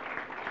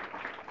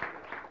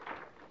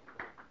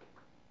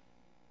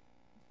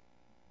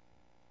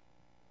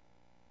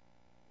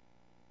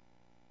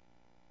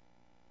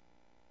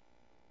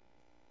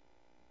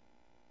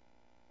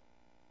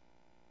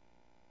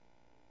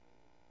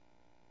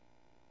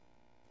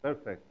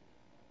 Perfect.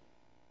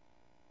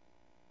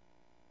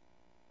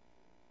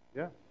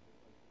 Yeah.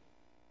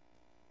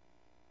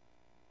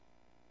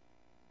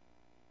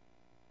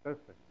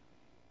 Perfect.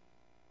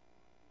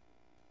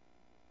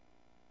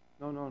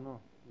 No, no, no.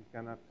 You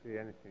cannot see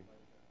anything.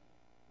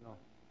 No.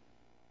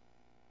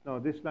 No,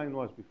 this line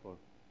was before.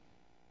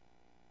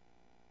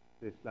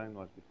 This line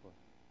was before.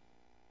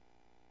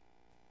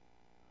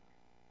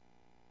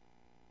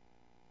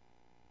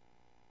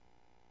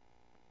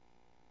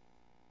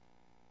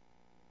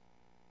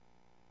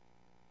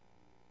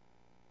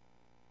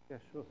 Yeah,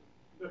 sure.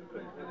 Can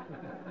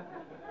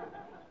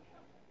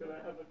I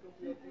have a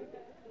copy of this?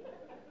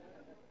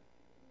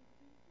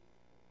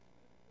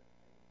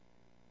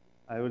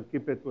 I will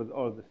keep it with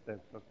all the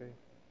steps, okay?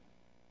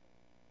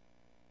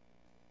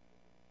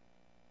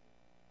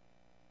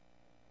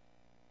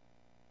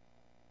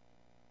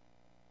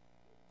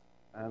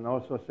 And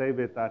also save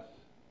it as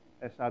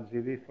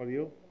sRGB for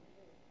you.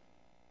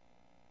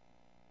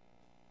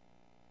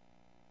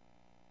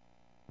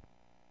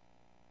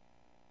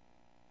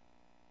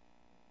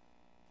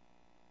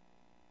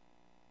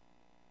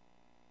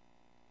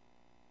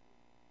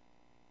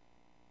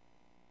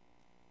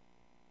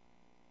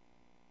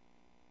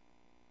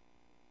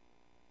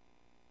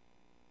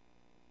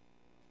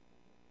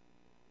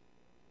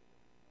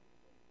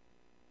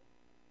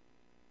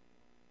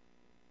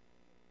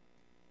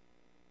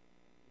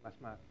 ما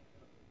سمعت.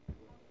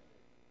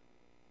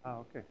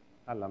 اوكي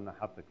هلا بدنا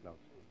نحط كلاود.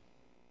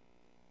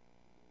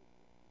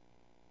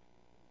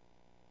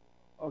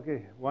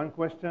 Okay, one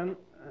question.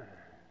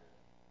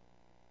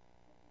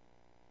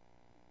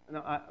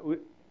 No,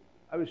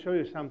 I will show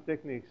you some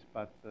techniques,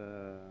 but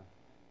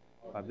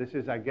this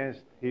is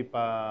against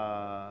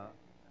HIPAA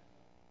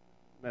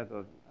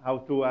method. How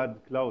to add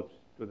clouds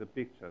to the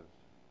pictures.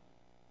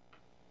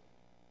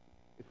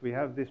 If we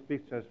have these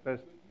pictures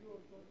first.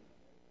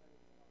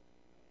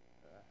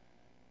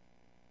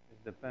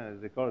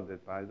 Depends, recorded,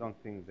 but I don't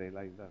think they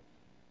like that.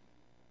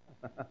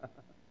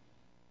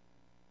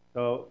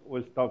 So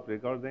we'll stop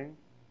recording.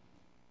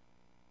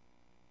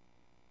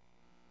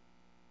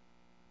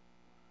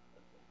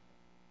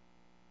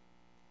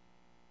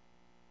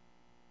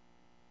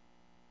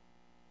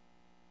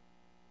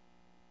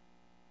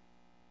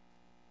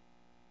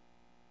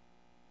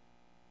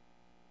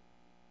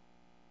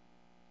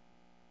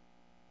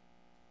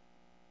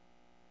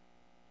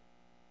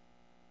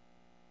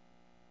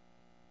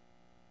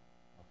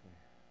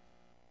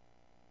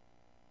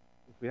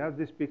 We have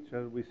this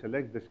picture, we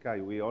select the sky.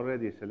 We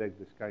already select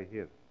the sky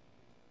here.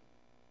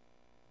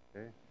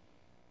 Okay?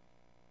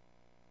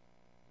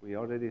 We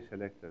already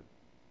selected.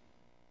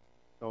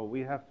 So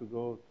we have to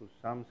go to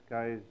some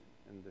skies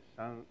in the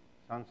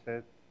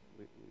sunset.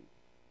 We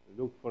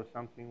look for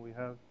something we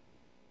have.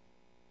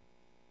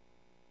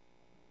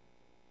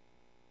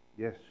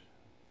 Yes.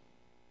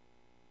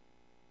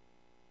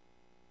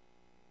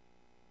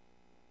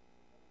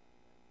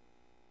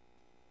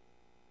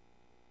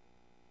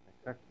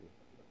 Exactly.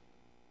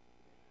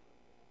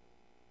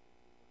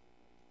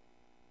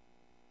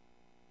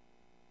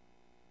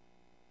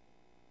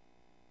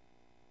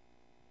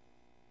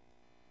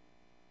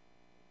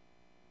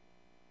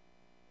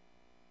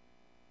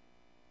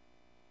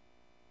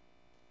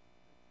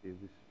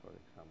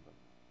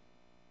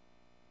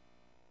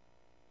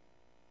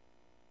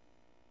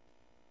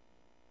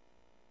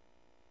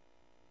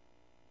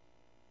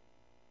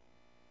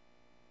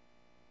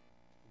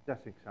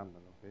 just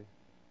example, okay?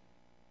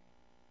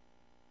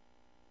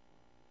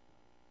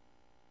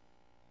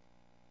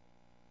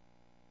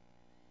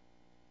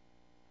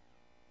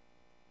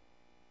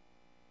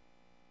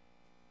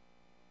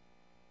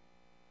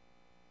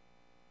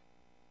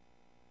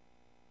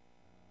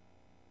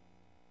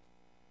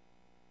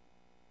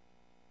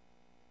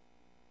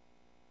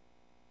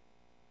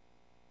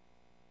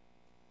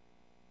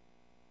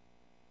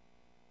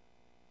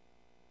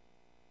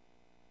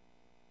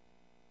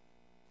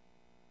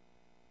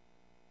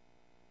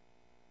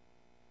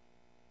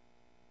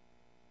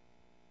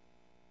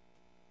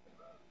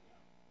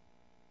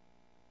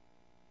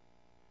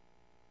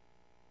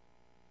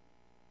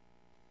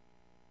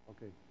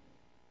 Okay.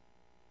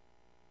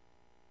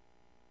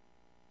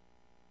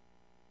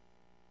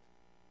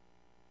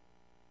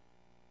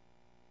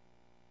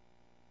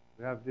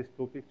 We have these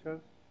two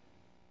pictures.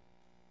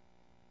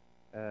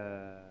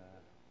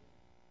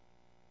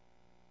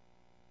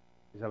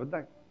 إذا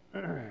بدك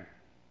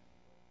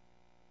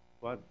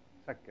فؤاد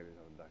سكر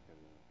إذا بدك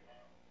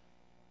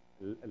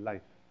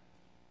اللايف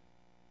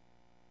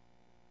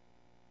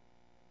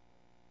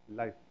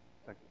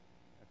سكر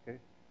اوكي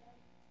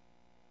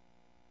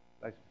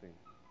لايف ستريم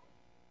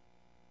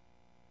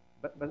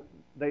بس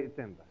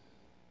دقيقتين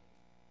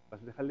بس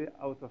بخليه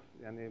اوت اوف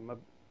يعني ما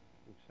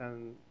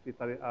مشان في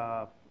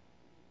طريقه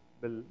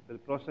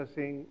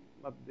بالبروسيسنج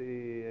ما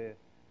بدي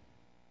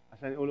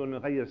عشان يقولوا انه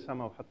غير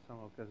سما وحط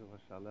سما وكذا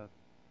وهالشغلات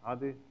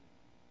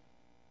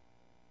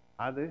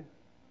عادي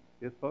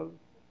يدخل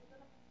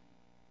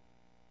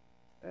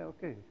ايه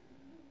اوكي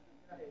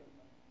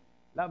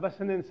لا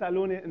بس هن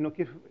سالوني انه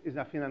كيف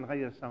اذا فينا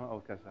نغير سما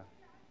او كذا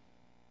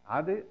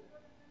عادي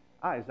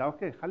اذا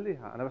اوكي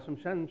خليها انا بس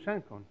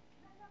مشانكم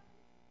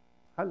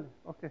خلي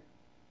اوكي